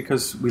do this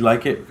because we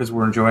like it, because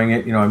we're enjoying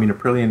it.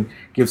 Aprillian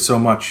gives so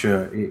much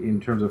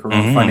in terms of her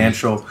own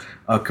financial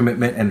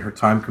commitment and her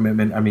time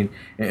commitment. I mean,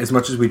 as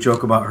much as we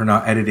joke about her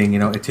not editing,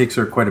 it takes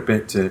her quite a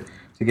bit to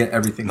get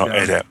everything done.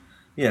 Edit.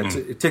 Yeah,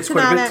 it takes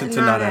quite a bit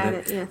to not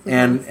edit, yes,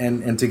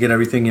 and to get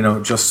everything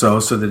just so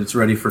that it's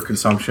ready for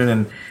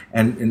consumption,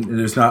 and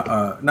there's not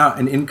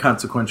an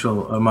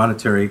inconsequential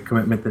monetary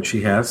commitment that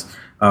she has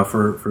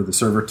for the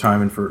server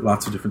time and for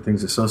lots of different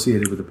things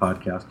associated with the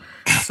podcast.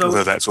 So,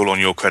 although that's all on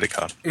your credit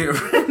card.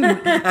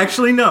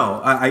 Actually,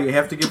 no, I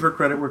have to give her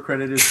credit where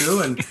credit is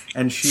due,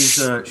 and she's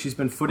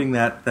been footing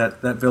that bill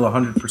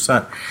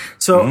 100%.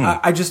 So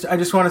I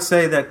just want to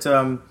say that.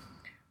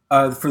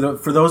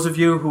 For those of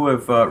you who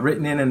have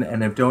written in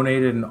and have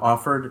donated and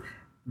offered,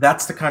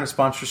 that's the kind of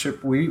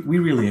sponsorship we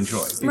really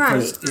enjoy,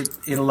 because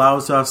it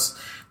allows us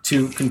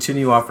to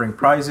continue offering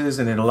prizes,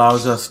 and it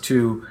allows us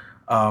to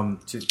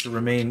to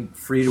remain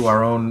free to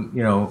our own,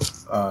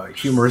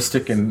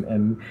 humoristic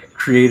and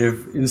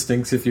creative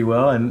instincts, if you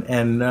will,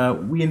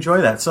 and we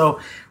enjoy that. So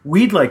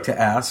we'd like to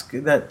ask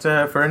that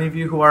for any of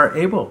you who are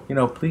able,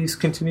 please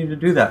continue to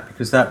do that,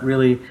 because that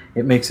really,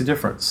 it makes a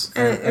difference.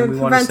 And we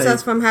it want to prevents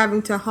us from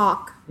having to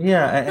hawk.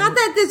 Yeah. Not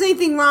that there's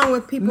anything wrong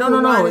with people.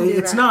 No.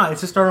 It's not.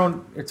 It's just our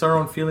own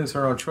feelings,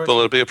 our own choice. Well,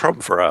 it'd be a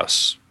problem for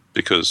us,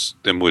 because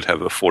then we'd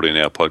have a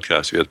 14-hour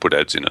podcast if you had to put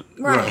ads in it.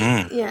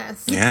 Right.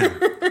 Yes. Yeah.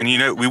 And,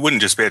 we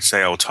wouldn't just be able to say,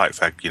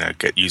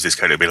 typefrag, use this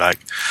code. It'd be like,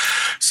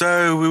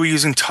 so we were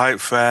using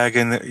typefrag,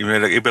 and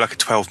it'd be like a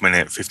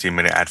 12-minute,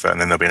 15-minute advert, and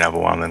then there'll be another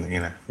one, and,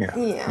 Yeah.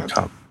 We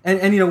can't.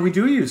 And we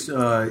do use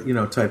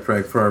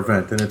typefrag for our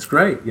event, and it's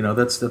great.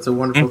 That's a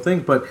wonderful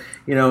thing. But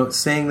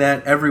saying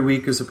that every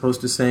week as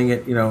opposed to saying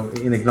it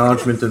in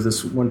acknowledgement of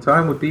this one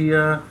time would be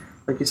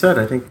like you said.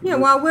 I think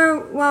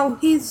while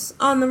he's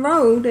on the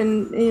road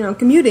and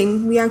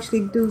commuting, we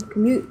actually do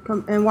commute.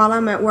 And while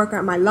I'm at work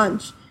at my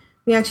lunch,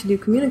 we actually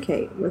do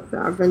communicate with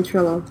our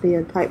Ventrilo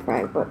via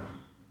typefrag. But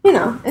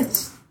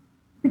it's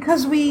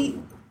because we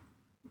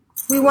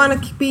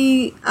want to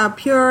be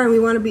pure, and we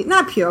want to be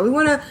not pure. We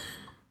want to.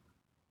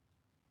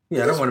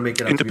 Yeah, I don't want to make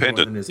it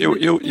independent.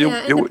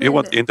 You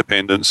want the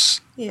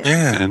independence.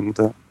 Yeah. And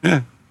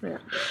Yeah.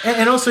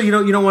 And also, you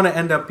don't want to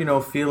end up,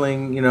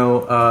 feeling,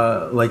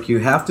 like you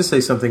have to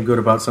say something good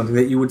about something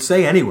that you would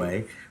say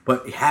anyway,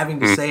 but having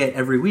to say it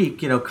every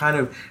week, kind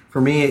of,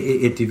 for me,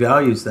 it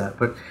devalues that.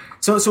 But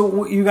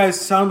so you guys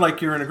sound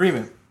like you're in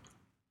agreement.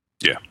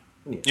 Yeah.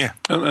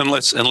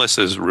 Unless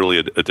there's really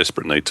a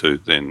desperate need to,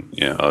 then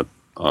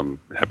I'm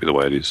happy the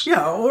way it is.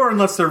 Yeah, or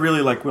unless they're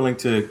really willing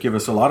to give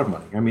us a lot of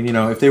money. I mean,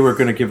 if they were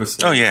going to give us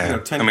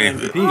 10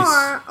 grand apiece,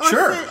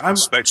 sure. I'm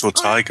Spectral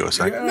Tiger or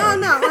something. No.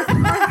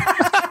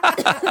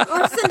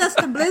 Or send us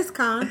to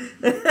BlizzCon.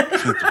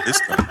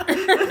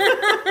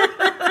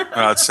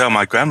 Well, I'd sell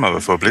my grandmother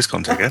for a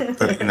BlizzCon ticket,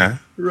 but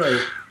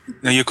Right.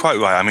 No, you're quite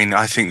right. I mean,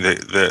 I think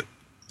that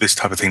this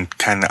type of thing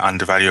can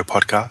undervalue a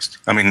podcast.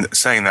 I mean,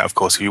 saying that, of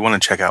course, if you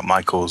want to check out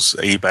Michael's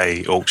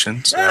eBay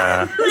auctions...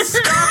 Stop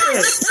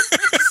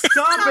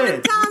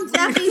it! Tom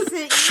Jeffy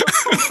sent you.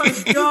 Oh,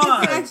 my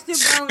God. Extra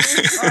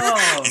bonus.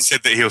 Oh. He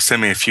said that he'll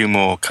send me a few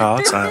more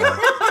cards.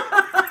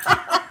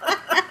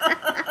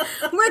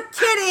 We're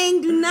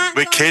kidding. Do not.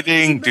 We're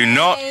kidding. Do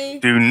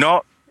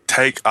not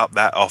take up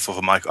that offer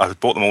for Michael. I've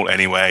bought them all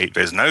anyway.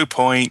 There's no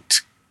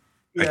point.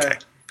 Yeah. Okay.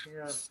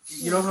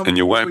 And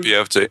you won't be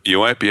able to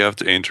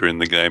enter in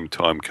the game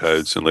time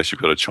codes unless you've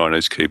got a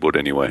Chinese keyboard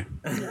anyway.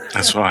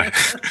 That's right.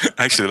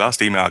 Actually, the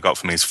last email I got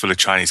from him is full of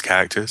Chinese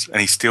characters,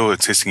 and he's still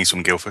insisting he's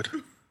from Guildford.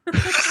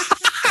 There's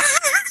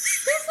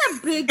a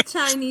big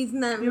Chinese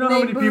name. You know how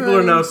many people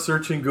are now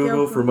searching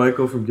Google for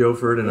Michael from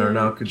Guildford and are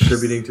now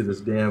contributing to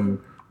this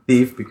damn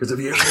thief because of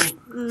you?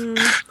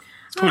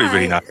 It's probably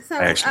really nice.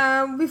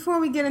 So, before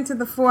we get into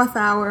the fourth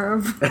hour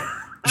of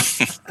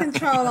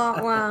Control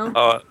Alt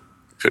WoW.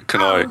 I'll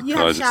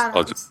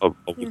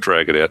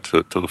drag it out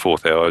to the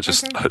fourth hour. I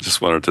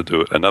just wanted to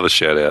do another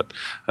shout out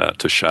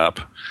to Sharp,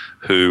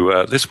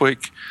 who this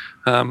week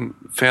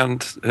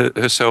found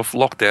herself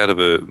locked out of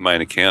her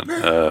main account.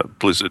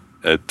 Blizzard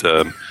had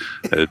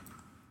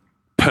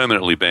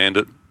permanently banned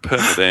it,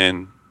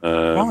 permaban.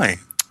 Why?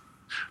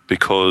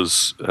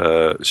 Because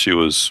she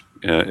was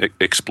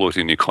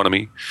exploiting the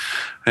economy,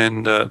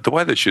 and the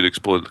way that she'd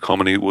exploited the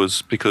economy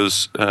was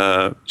because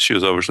she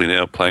was obviously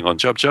now playing on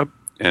Jub.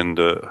 And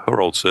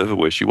her old server,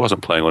 where she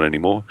wasn't playing on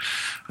anymore,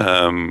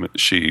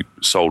 she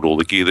sold all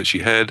the gear that she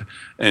had,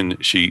 and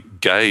she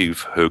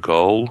gave her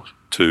gold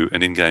to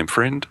an in-game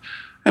friend.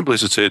 And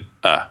Blizzard said,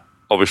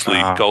 obviously,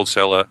 gold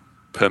seller,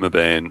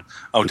 permaban.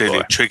 Oh, did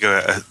it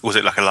trigger? Was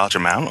it like a large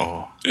amount,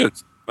 or? Yeah,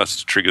 it must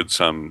have triggered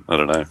some. I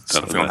don't know.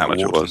 Something on that much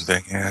it was.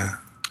 Thing, yeah.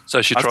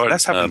 So she tried.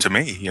 That's happened to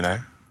me,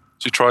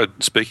 She tried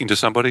speaking to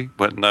somebody,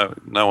 but no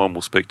one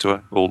will speak to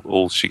her.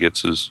 All she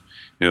gets is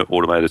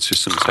automated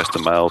systems has to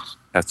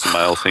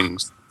mail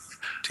things,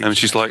 and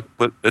she's like,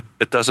 "But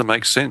it doesn't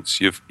make sense.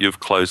 You've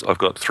closed. I've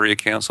got 3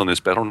 accounts on this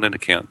Battle.net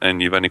account,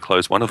 and you've only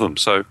closed one of them.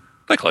 So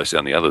they closed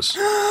down the others."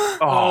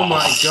 Oh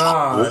my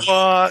God!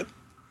 What?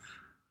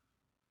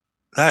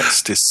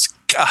 That's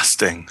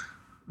disgusting.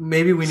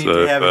 Maybe we need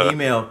to have an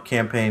email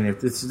campaign.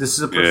 If this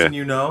is a person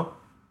you know.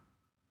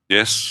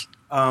 Yes.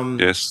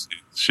 Yes,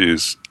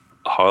 she's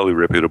highly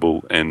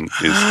reputable and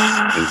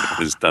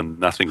has done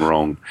nothing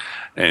wrong,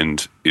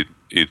 and it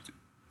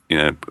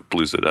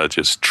Blizzard are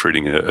just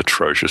treating her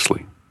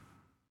atrociously.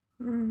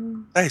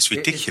 That is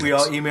ridiculous. If we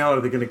all email,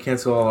 are they going to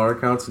cancel all our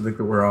accounts and think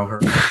that we're all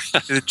hurt?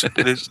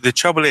 The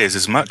trouble is,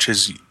 as much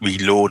as we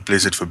laud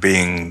Blizzard for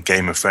being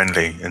gamer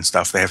friendly and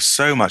stuff, they have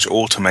so much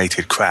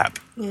automated crap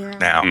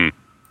now.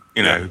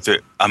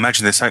 That I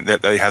imagine there's something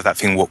that they have that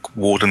thing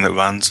Warden that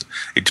runs.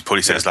 It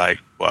probably says I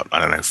don't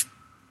know,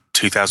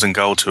 2,000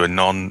 gold to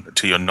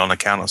your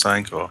non-account or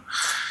something, or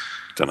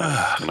don't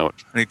know.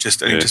 And it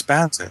just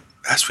bans it.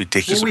 That's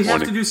ridiculous. Well, we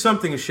have to do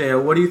something,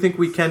 Asheo. What do you think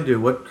we can do?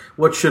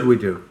 What should we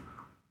do?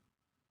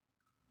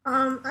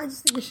 I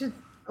just think we should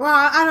Well,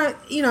 I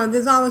don't. You know,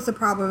 there's always a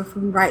problem if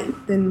we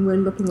write, then we're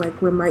looking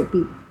like we might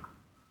be,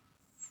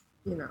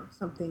 you know,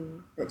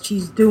 something that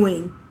she's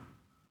doing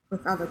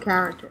with other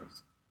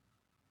characters.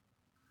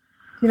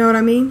 You know what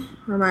I mean?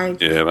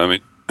 Yeah, I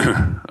mean,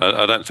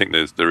 I don't think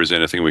there is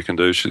anything we can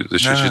do. She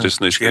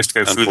just needs to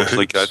go through the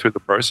hoops. Go through the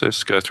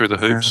process, go through the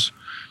hoops.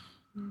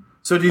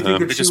 So do you think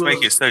that They she just will,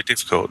 make it so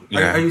difficult.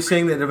 are you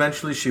saying that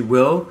eventually she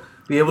will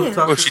be able to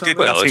talk Well, to she did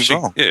somebody? nothing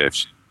wrong.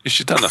 If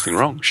she's done nothing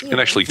wrong, she can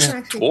actually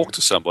talk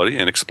to somebody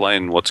and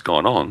explain what's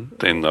gone on.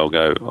 Then they'll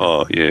go,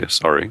 "Oh, yeah,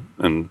 sorry,"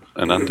 and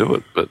undo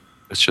it. But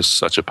it's just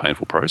such a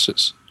painful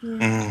process.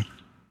 Dear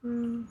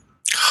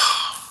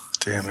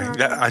me.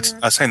 I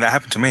was saying that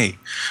happened to me.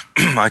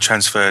 I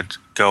transferred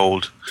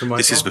gold. To Michael?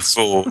 This is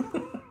before,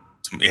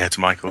 to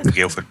Michael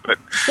Guilford. But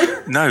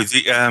no,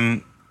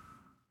 the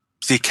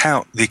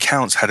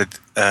accounts had a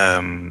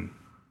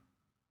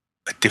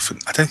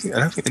different. I don't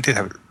think they did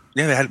have.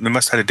 Yeah, they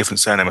must have had a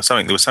different surname or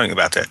something. There was something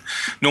about it.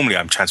 Normally,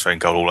 I'm transferring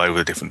gold all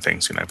over different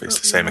things, you know, but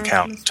it's the same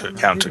account to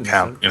account,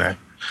 you know.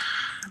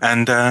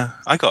 And I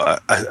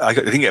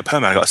didn't get a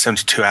permit. I got a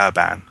 72-hour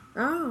ban.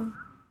 Oh.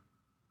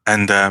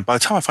 And by the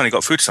time I finally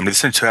got through to somebody, the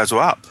 72 hours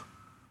were up.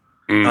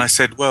 And I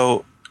said,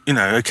 well, you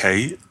know,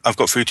 okay, I've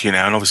got through to you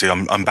now, and obviously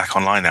I'm back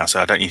online now, so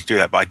I don't need to do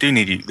that. But I do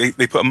need you.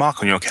 They put a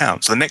mark on your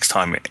account, so the next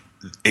time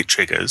it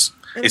triggers,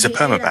 it's a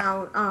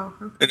permaban. Oh,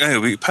 okay.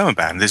 No,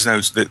 permaban. There's no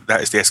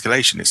that is the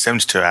escalation. It's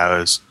 72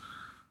 hours.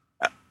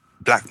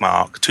 Black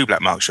mark, 2 black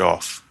marks you're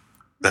off.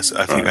 I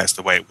think that's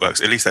the way it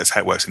works. At least that's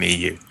how it works in the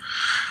EU.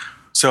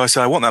 So I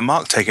said I want that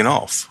mark taken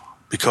off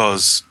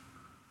because,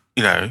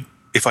 you know,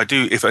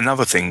 if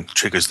another thing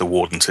triggers the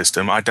warden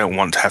system, I don't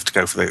want to have to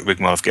go for the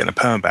rigmarole of getting a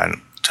permaban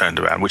turned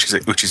around, which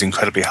is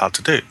incredibly hard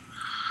to do.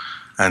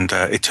 And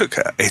it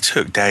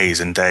took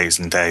days and days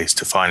and days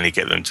to finally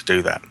get them to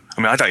do that.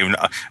 I mean, I don't even.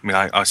 I mean,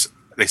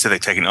 they said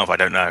they've taken it off. I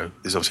don't know.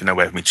 There's obviously no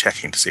way of me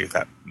checking to see if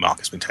that mark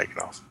has been taken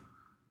off.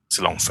 It's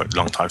a long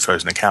time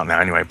frozen account now,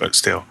 anyway. But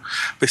still,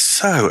 it's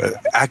so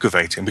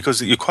aggravating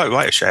because you're quite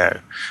right,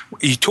 Asheo.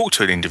 You talk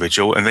to an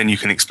individual and then you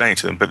can explain it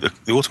to them, but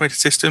the automated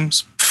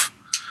systems,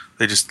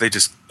 they just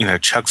you know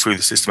chug through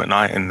the system at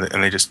night and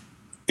they just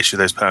issue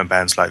those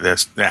permabans like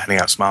they're handing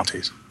out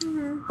Smarties.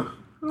 Mm-hmm.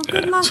 Well,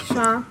 good luck,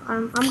 Sharp.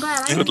 I'm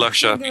glad. I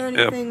didn't do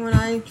anything when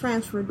I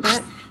transferred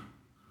that.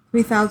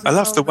 3,000. I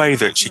love the way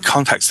that she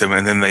contacts them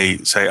and then they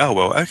say, "Oh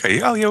well,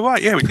 okay. Oh, you're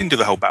right. Yeah, we didn't do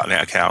the whole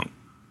Battle.net account.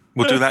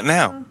 We'll do that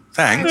now.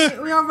 Thanks."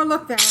 We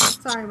overlooked that.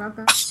 Sorry about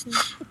that.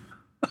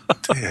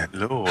 Dear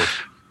Lord,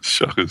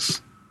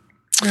 shockers.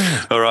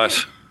 All right.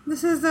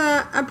 This is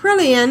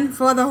Aprillian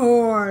for the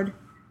Horde.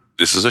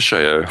 This is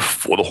Asheo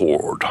for the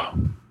Horde.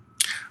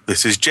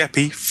 This is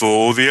Jeppy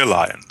for the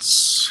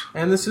Alliance.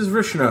 And this is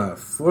Vrishna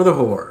for the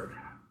Horde.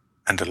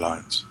 And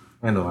Alliance.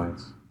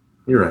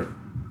 You're right.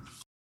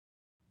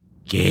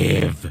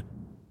 Give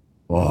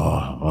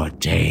or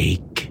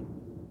take.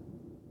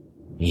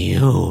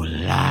 You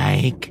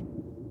like,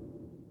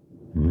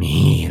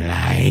 me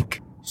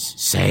like,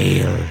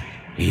 sail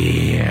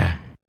here.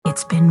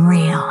 It's been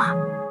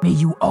real. May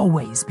you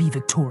always be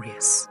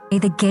victorious. May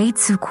the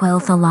gates of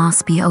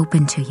Quel'Thalas be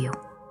open to you.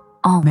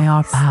 Always. May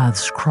our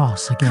paths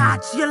cross again.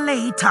 Catch you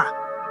later.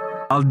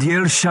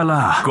 Aldir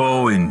Shalah.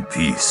 Go in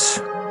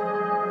peace.